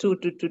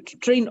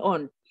train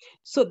on.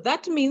 So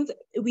that means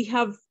we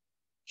have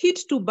hit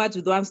two birds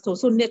with one stone.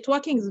 So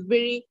networking is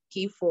very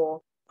key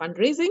for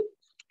fundraising.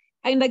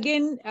 And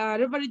again,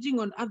 leveraging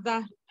on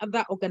other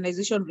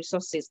organization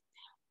resources.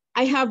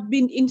 I have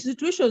been in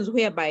situations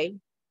whereby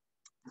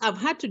I've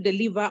had to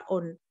deliver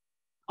on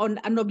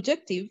an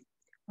objective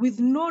with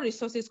no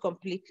resources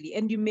completely.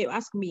 And you may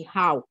ask me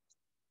how.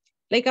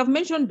 Like I've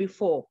mentioned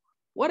before,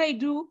 what I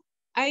do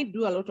a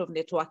lot of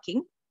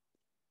networking,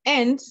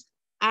 and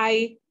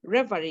I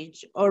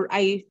leverage, or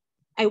I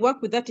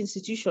work with that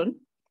institution,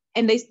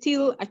 and I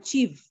still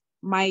achieve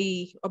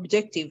my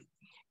objective.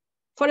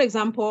 For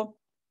example,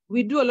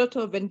 we do a lot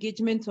of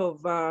engagement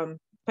of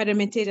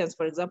parliamentarians,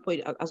 for example,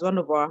 as one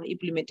of our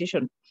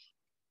implementation.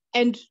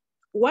 And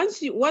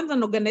once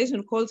an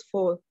organization calls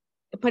for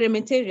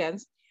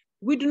parliamentarians,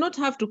 we do not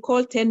have to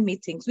call 10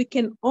 meetings. We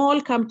can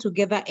all come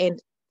together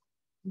and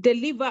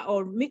deliver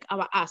or make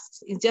our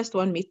asks in just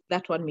one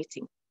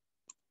meeting.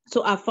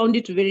 So I found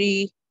it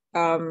very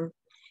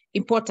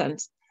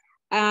important.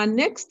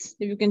 Next,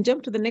 if you can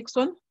jump to the next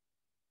one,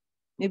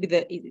 maybe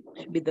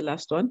the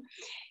last one.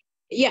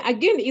 Yeah,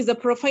 again, is a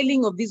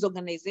profiling of this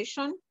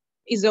organization.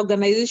 Is the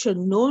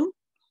organization known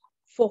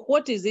for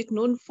what is it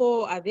known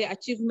for? Are there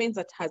achievements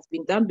that has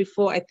been done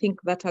before? I think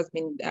that has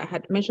been, I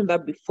had mentioned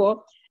that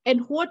before.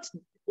 And what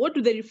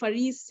do the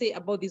referees say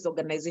about this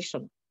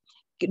organization?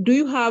 Do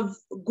you have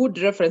good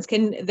reference?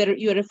 Can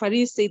your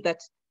referees say that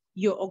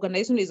your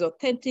organization is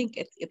authentic,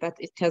 that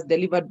it has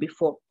delivered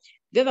before?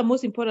 The other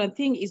most important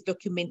thing is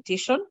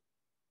documentation.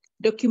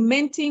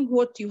 Documenting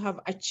what you have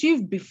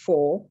achieved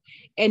before,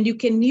 and you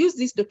can use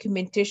this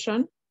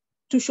documentation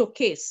to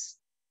showcase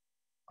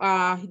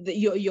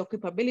your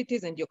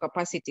capabilities and your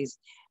capacities.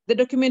 The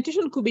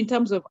documentation could be in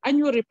terms of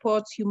annual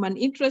reports, human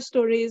interest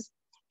stories,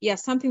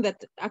 something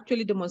that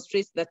actually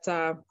demonstrates that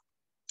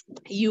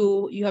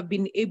you have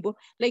been able,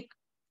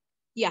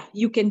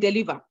 you can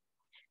deliver.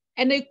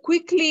 And I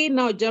quickly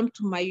now jump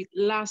to my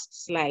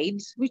last slide,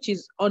 which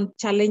is on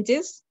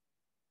challenges.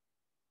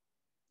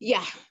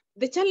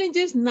 The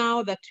challenges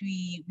now that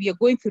we are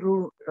going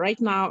through right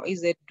now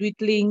is a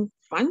dwindling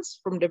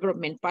funds from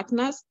development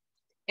partners.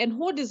 And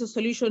what is the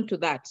solution to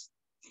that?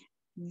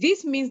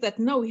 This means that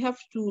now we have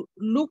to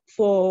look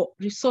for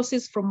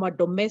resources from our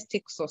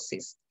domestic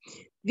sources.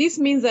 This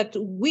means that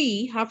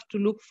we have to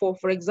look for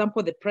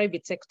example, the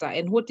private sector,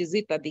 and what is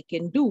it that they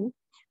can do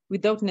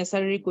without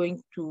necessarily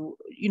going to,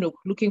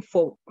 looking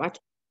for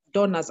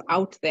donors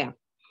out there.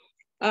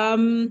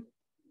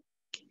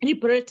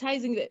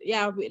 Reprioritizing,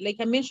 like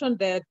I mentioned,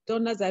 the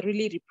donors are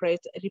really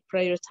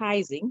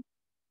reprioritizing.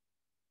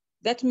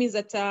 That means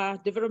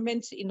that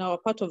development in our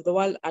part of the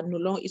world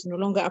is no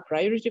longer a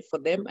priority for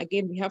them.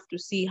 Again, we have to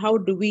see how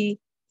do we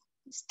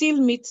still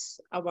meet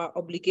our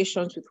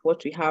obligations with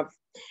what we have.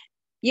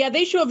 The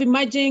issue of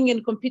emerging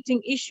and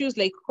competing issues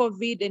like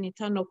COVID and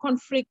internal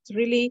conflict,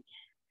 really,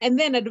 and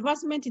then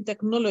advancement in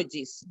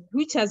technologies,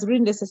 which has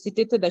really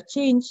necessitated a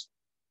change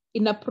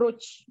in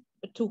approach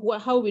to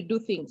how we do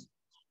things.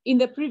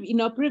 In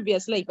our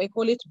previous life, I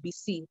call it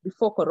BC,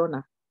 before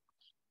Corona,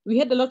 we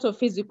had a lot of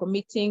physical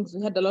meetings,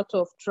 we had a lot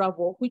of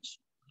travel, which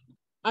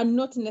are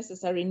not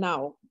necessary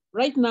now.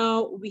 Right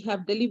now, we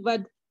have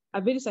delivered a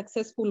very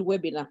successful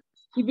webinar.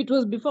 If it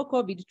was before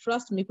COVID,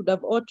 trust me, could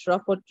have all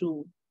traveled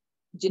to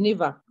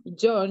Geneva.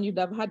 John, you'd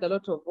have had a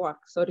lot of work.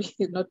 Sorry,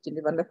 not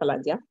Geneva,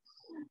 Netherlands, yeah?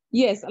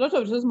 Yes, a lot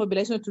of resource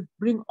mobilization to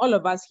bring all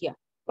of us here.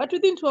 But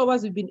within 2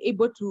 hours, we've been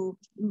able to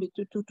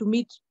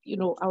meet,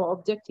 our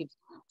objectives.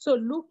 So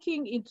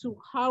looking into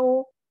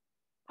how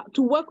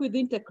to work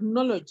within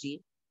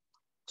technology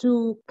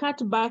to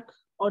cut back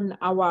on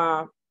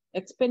our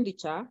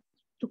expenditure,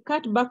 to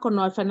cut back on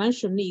our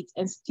financial needs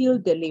and still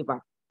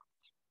deliver.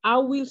 I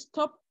will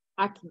stop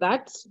at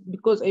that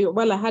because,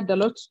 well, I had a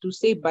lot to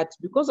say, but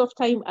because of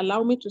time,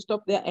 allow me to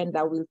stop there and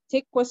I will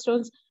take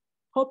questions,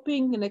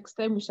 hoping next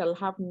time we shall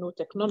have no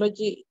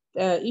technology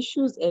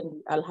issues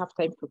and I'll have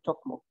time to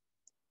talk more.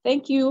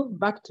 Thank you.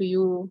 Back to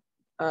you,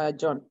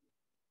 John.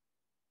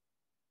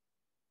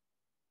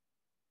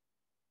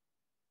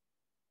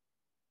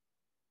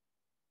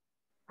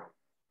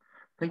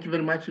 Thank you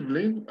very much,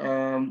 Evelyn,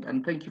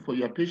 and thank you for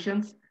your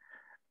patience.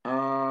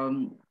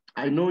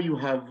 I know you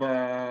have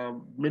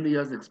many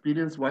years'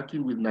 experience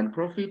working with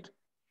nonprofit.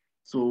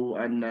 So,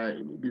 and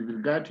with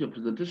regard to your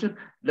presentation,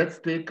 let's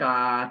take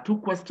 2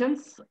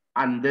 questions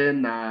and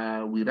then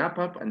we wrap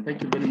up. And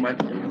thank you very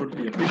much, everybody,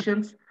 for your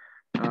patience.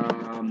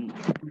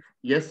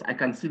 Yes, I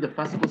can see the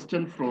first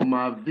question from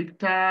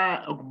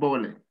Victor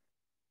Ogbole.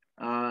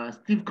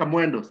 Steve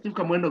Kamwendo. Steve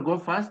Kamwendo, go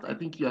first. I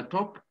think you are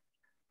top.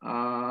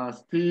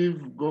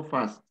 Steve, go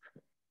first.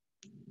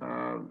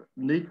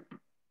 Nick.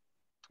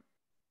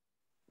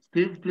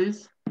 Steve,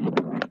 please.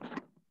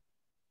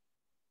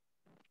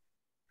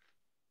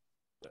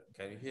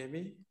 Can you hear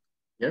me?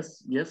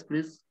 Yes, yes,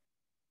 please.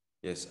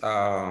 Yes,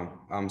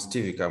 I'm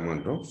Steve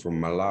Kamwendo from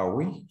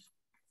Malawi.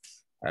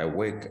 I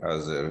work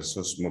as a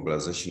resource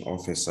mobilization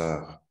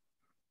officer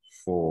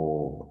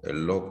for a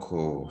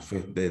local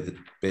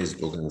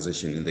faith-based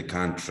organization in the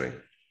country.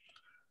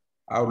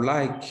 I would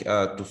like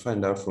to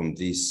find out from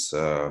this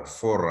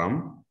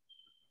forum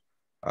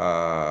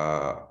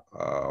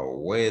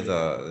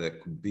whether there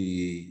could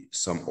be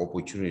some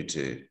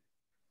opportunity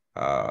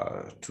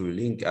to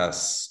link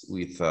us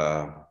with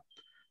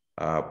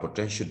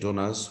potential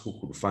donors who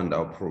could fund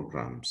our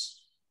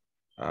programs.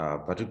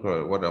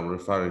 Particularly what I'm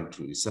referring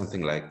to is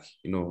something like,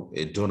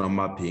 a donor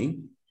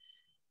mapping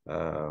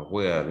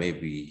where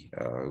maybe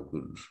we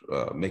could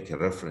make a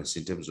reference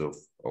in terms of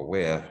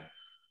where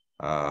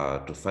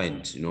to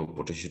find,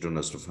 potential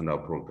donors to fund our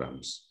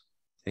programs.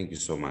 Thank you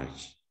so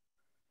much.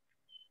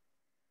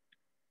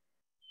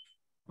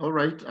 All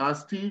right,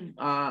 Steve,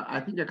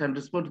 I think I can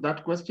respond to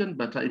that question,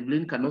 but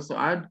Evelyn can also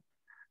add.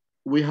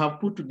 We have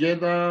put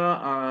together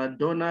a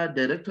donor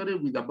directory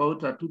with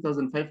about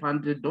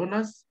 2,500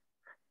 donors.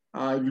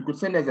 You could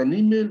send us an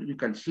email, you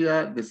can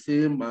share the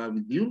same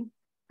with you,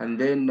 and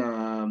then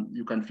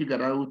you can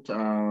figure out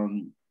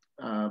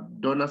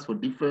donors for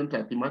different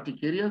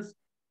thematic areas.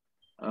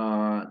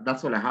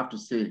 That's all I have to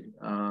say.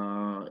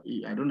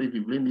 I don't know if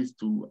Evelyn needs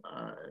to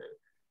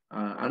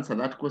answer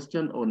that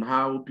question on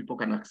how people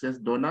can access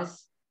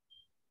donors.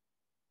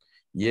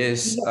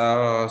 Yes,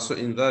 so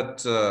in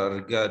that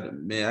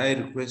regard, may I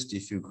request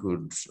if you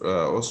could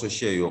also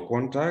share your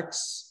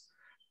contacts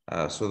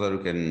so that we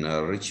can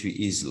reach you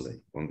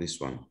easily on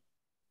this one.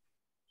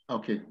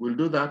 Okay, we'll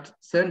do that.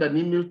 Send an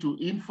email to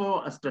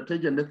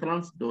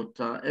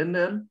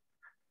info@strategianetherlands.nl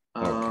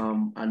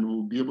and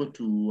we'll be able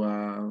to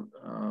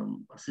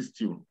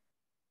assist you.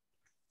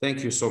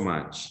 Thank you so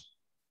much.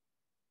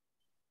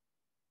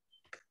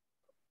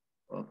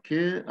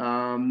 Okay,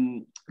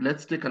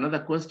 let's take another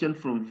question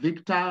from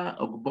Victor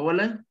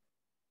Ogbole.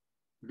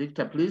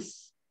 Victor,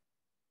 please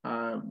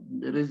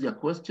raise your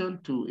question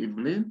to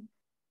Evelyn.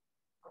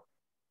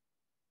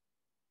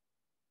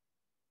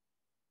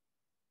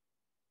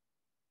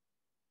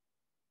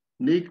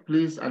 Nick,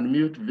 please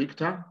unmute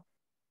Victor.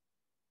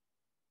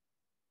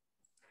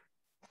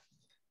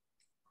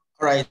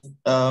 All right,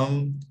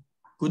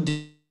 good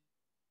day.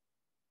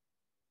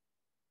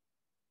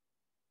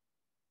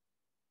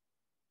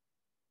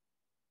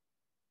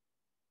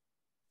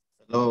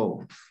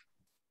 Hello.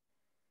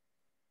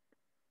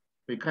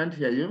 We can't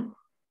hear you.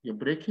 You're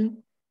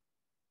breaking.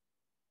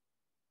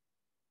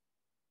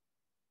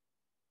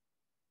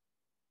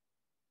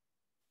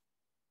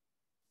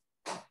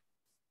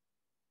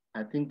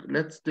 I think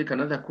let's take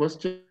another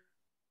question.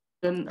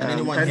 Can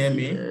anyone hear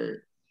me?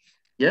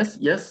 Yes,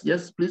 yes,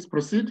 yes, please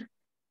proceed.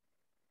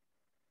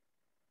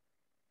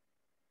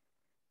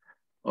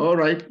 All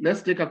right,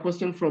 let's take a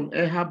question from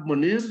Ehab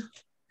Monir.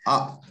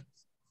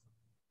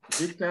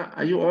 Victor,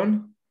 are you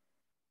on?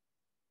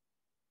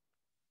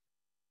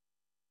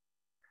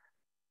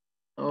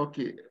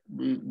 Okay,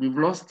 we've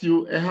lost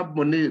you. Ehab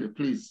Monir,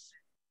 please.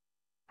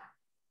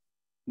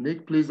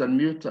 Nick, please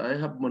unmute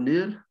Ehab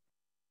Monir.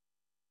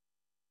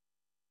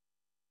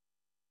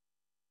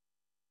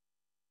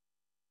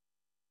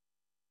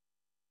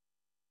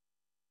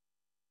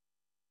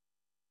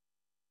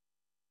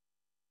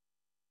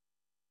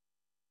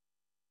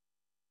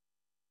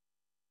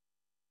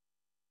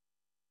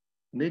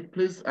 Nick,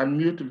 please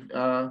unmute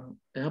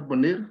Ehab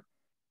Bonir.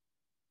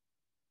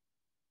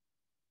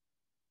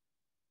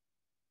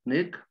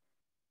 Nick.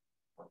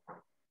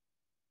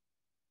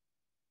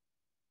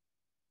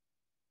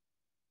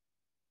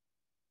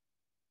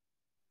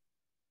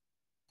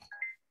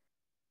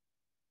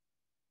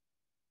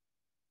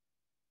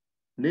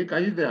 Nick, are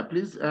you there?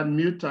 Please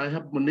unmute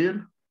Ehab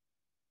Bonir.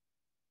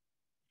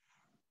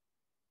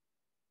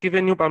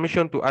 Given you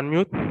permission to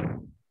unmute.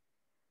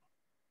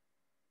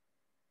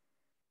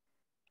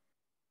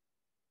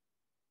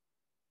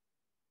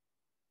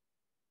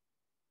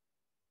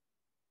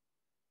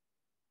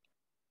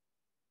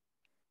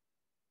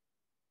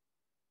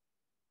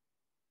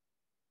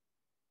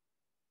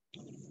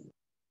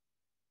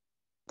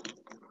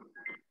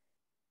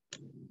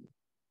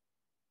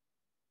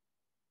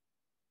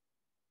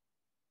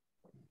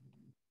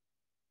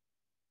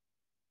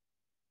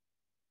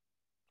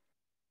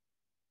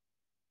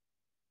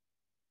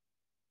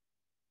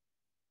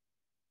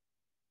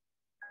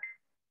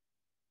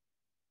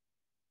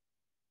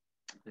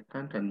 I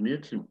can't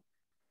unmute him.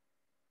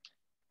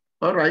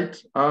 All right.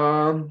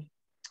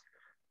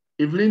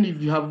 Evelyn,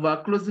 if you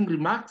have closing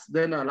remarks,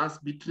 then I'll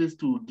ask Beatrice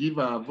to give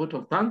a vote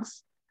of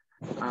thanks.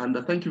 And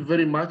thank you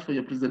very much for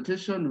your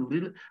presentation.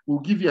 We'll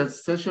give you a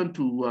session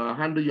to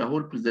handle your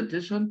whole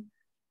presentation.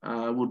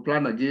 We'll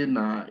plan again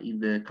in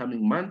the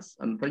coming months.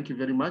 And thank you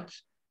very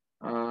much.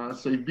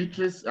 So if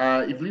Beatrice,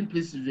 Evelyn,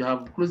 please, if you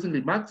have closing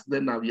remarks,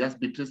 then we ask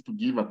Beatrice to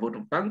give a vote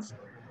of thanks.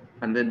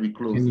 And then we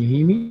close. Can you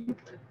hear me?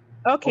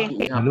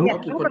 Okay. Hello? Okay, I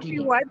have continue. a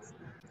few words.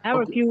 I have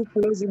a few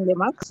closing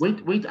remarks.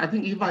 Wait. I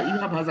think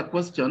Ihab has a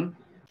question.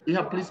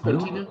 Ihab, please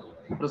continue.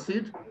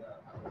 Proceed.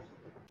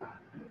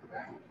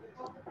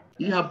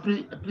 Ihab,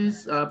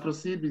 please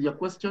proceed with your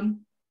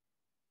question.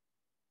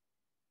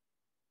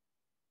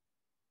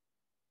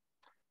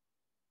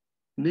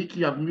 Nick,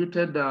 you have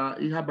muted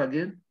Ihab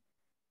again.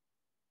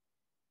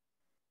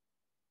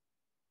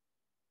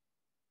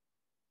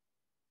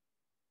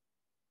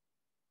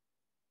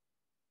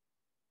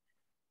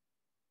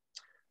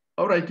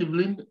 All right,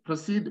 Evelyn,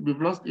 proceed.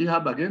 We've lost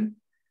Ihab again.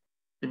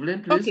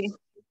 Evelyn, please.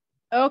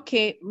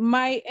 Okay.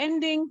 My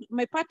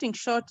parting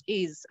shot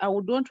is I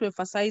would want to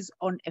emphasize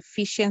on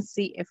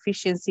efficiency.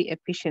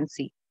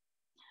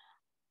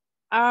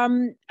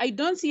 I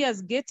don't see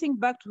us getting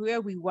back to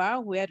where we were,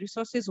 where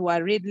resources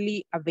were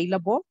readily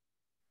available.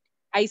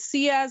 I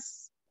see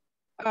us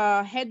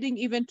heading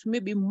even to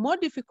maybe more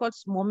difficult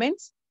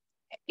moments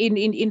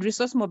in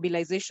resource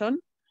mobilization.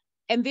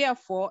 And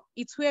therefore,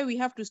 it's where we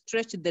have to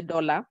stretch the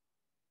dollar.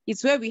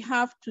 It's where we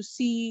have to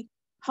see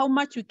how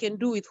much we can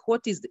do with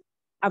what is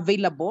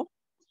available.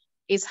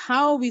 It's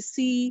how we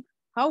see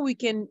how we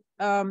can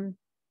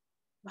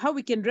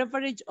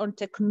leverage on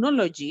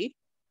technology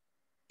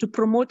to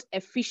promote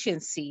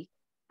efficiency,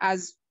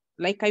 as,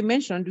 like I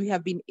mentioned, we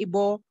have been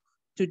able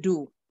to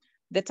do.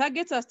 The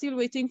targets are still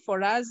waiting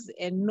for us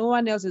and no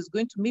one else is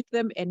going to meet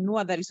them and no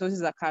other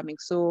resources are coming.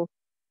 So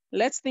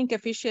let's think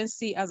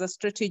efficiency as a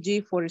strategy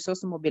for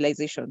resource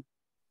mobilization.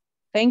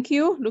 Thank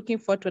you. Looking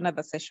forward to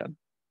another session.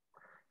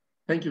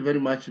 Thank you very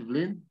much,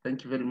 Evelyn.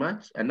 Thank you very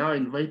much. And now I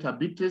invite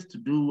Beatrice to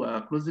do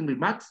closing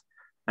remarks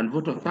and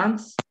vote of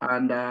thanks.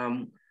 And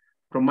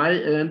from my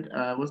end,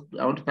 I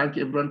want to thank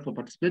everyone for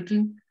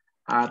participating.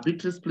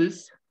 Beatrice,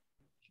 please.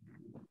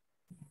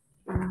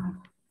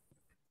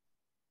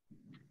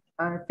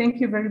 Thank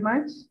you very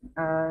much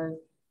to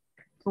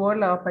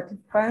all our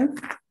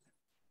participants.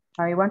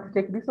 I want to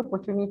take this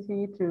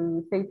opportunity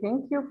to say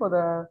thank you for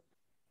the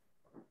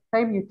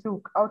time you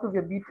took out of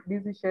your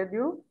busy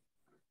schedule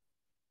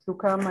to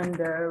come and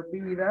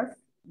be with us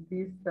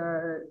this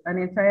an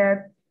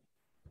entire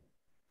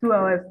 2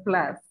 hours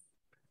plus.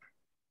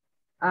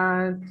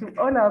 And to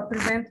all our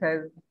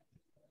presenters,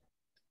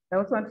 I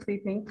also want to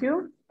say thank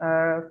you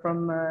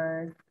from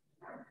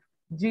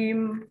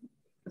Jim,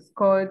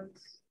 Scott,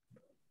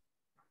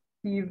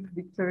 Steve,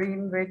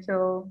 Victorine,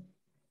 Rachel,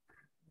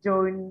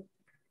 Joan,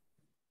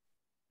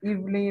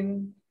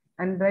 Evelyn,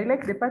 and I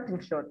like the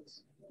parting shot,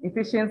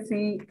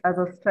 efficiency as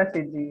a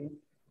strategy,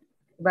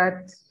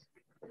 but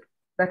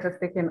that has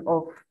taken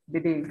off the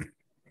day.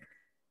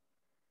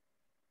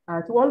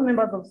 To all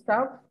members of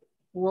staff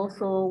who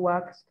also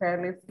worked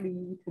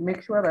tirelessly to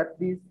make sure that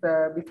this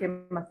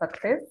became a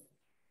success,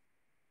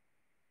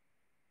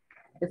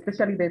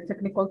 especially the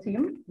technical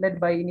team led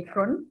by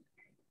Nikron,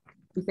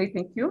 to say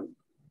thank you.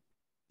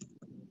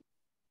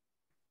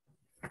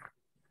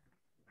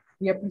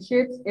 We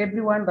appreciate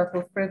everyone that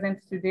was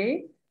present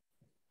today.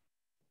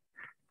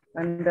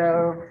 And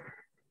I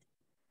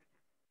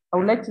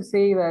would like to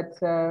say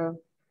that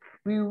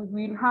we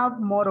will have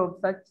more of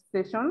such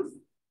sessions.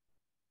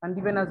 And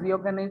even as we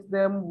organize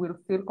them, we'll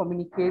still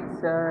communicate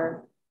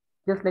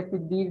just like we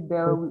did,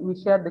 we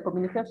shared the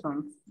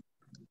communications.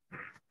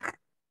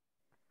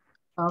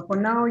 For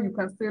now, you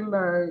can still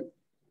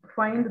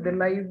find the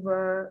live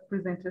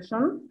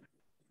presentation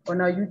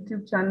on our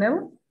YouTube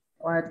channel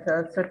at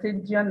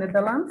Strategia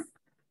Netherlands.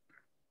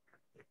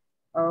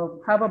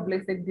 Have a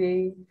blessed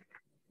day,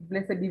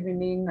 blessed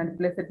evening, and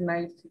blessed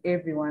night to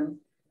everyone.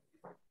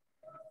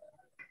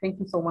 Thank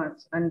you so much.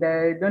 And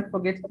don't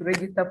forget to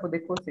register for the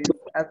courses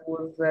as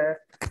was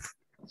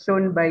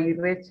shown by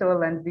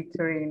Rachel and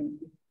Victorine.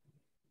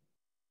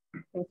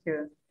 Thank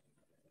you.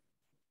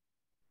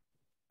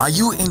 Are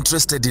you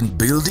interested in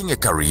building a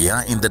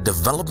career in the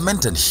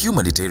development and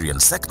humanitarian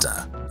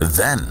sector?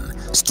 Then,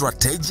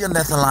 Strategia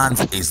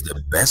Netherlands is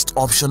the best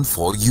option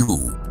for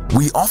you.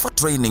 We offer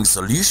training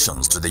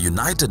solutions to the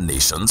United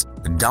Nations,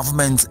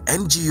 governments,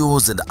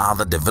 NGOs and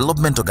other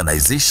development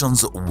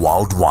organizations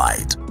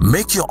worldwide.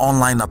 Make your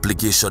online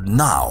application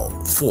now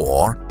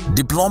for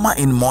Diploma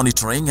in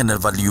Monitoring and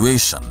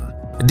Evaluation,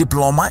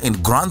 Diploma in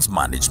Grants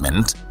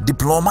Management,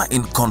 Diploma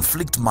in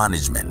Conflict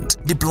Management,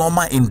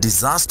 Diploma in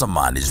Disaster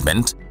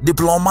Management,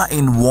 Diploma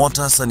in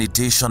Water,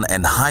 Sanitation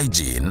and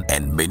Hygiene,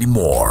 and many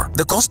more.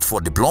 The cost for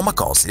diploma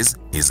courses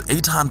is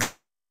 $800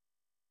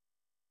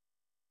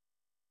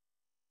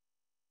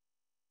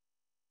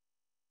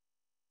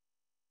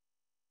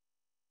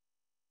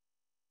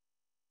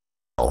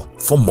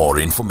 for more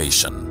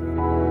information.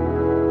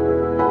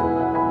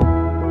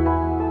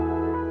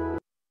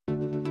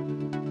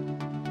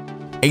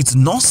 It's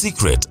no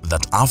secret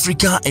that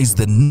Africa is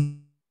the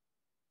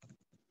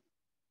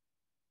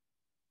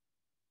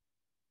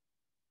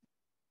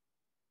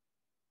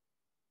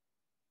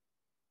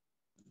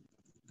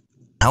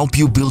help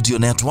you build your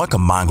network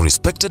among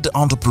respected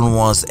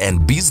entrepreneurs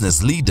and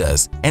business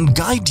leaders and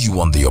guide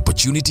you on the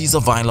opportunities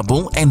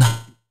available and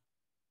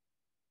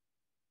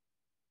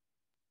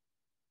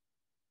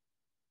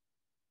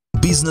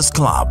Business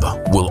Club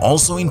will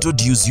also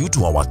introduce you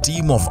to our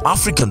team of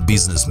African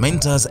business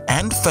mentors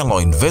and fellow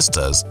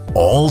investors,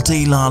 all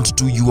tailored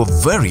to your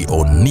very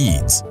own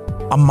needs.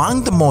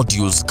 Among the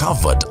modules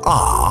covered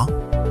are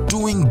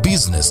doing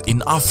business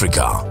in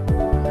Africa,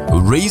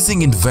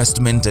 raising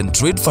investment and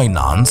trade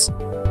finance,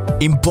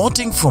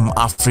 importing from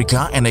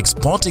Africa and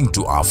exporting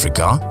to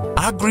Africa,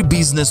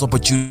 agribusiness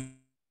opportunities.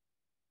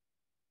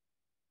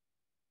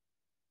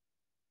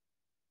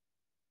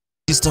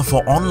 Register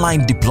for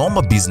online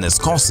diploma business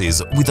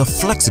courses with a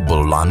flexible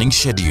learning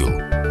schedule.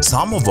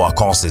 Some of our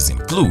courses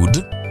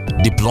include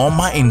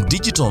Diploma in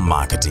Digital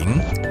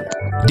Marketing,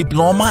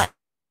 Diploma in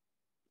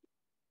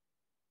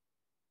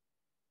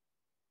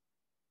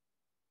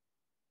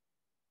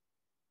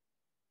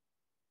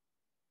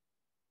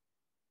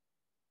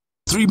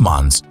 3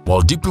 months,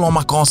 while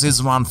diploma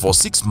courses run for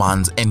 6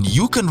 months and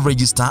you can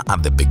register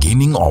at the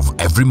beginning of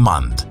every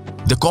month.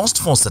 The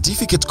cost for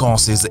certificate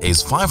courses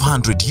is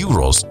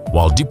 €500,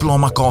 while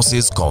diploma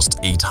courses cost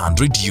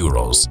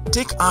 €800.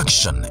 Take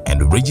action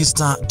and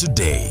register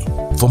today.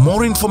 For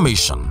more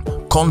information,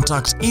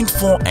 contact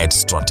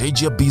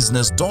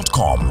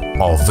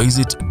info@strategiabusiness.com or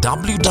visit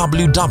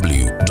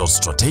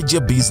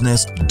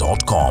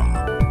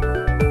www.strategiabusiness.com.